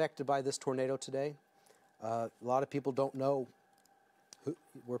 have been affected by this tornado today. A lot of people don't know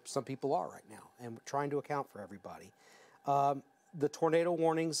where some people are right now, and we're trying to account for everybody. The tornado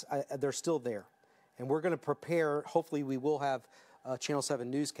warnings, they're still there. And we're going to prepare. Hopefully we will have Channel 7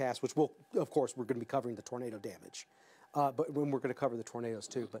 newscast, which will, of course, we're going to be covering the tornado damage. But when we're going to cover the tornadoes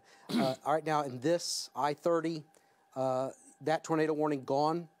too. But right now in this I-30, that tornado warning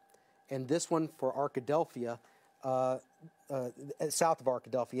gone. And this one for Arkadelphia, south of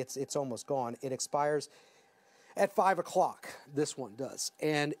Arkadelphia, it's almost gone. It expires at 5 o'clock, this one does.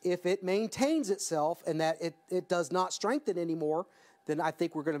 And if it maintains itself and that it does not strengthen anymore, then I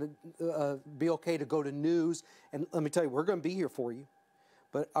think we're going to be okay to go to news. And let me tell you, we're going to be here for you.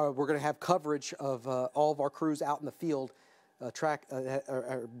 But we're going to have coverage of all of our crews out in the field,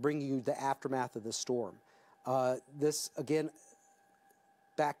 bringing you the aftermath of this storm. This, again,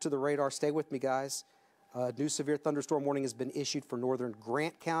 back to the radar. Stay with me, guys. New severe thunderstorm warning has been issued for northern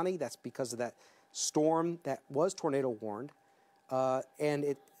Grant County. That's because of that storm that was tornado warned.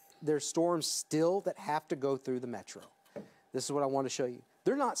 And there's storms still that have to go through the metro. This is what I want to show you.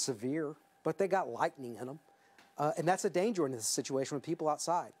 They're not severe, but they got lightning in them. And that's a danger in this situation with people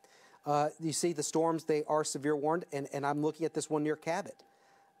outside. You see the storms, they are severe warned, and I'm looking at this one near Cabot.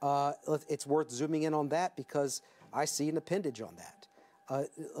 It's worth zooming in on that because I see an appendage on that.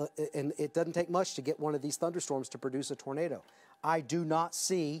 And it doesn't take much to get one of these thunderstorms to produce a tornado. I do not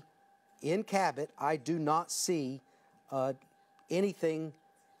see, in Cabot, I do not see anything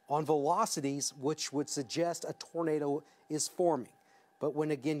on velocities which would suggest a tornado is forming. But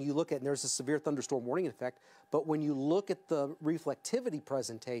when, again, you look at, and there's a severe thunderstorm warning effect, but when you look at the reflectivity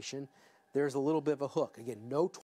presentation, there's a little bit of a hook. Again, no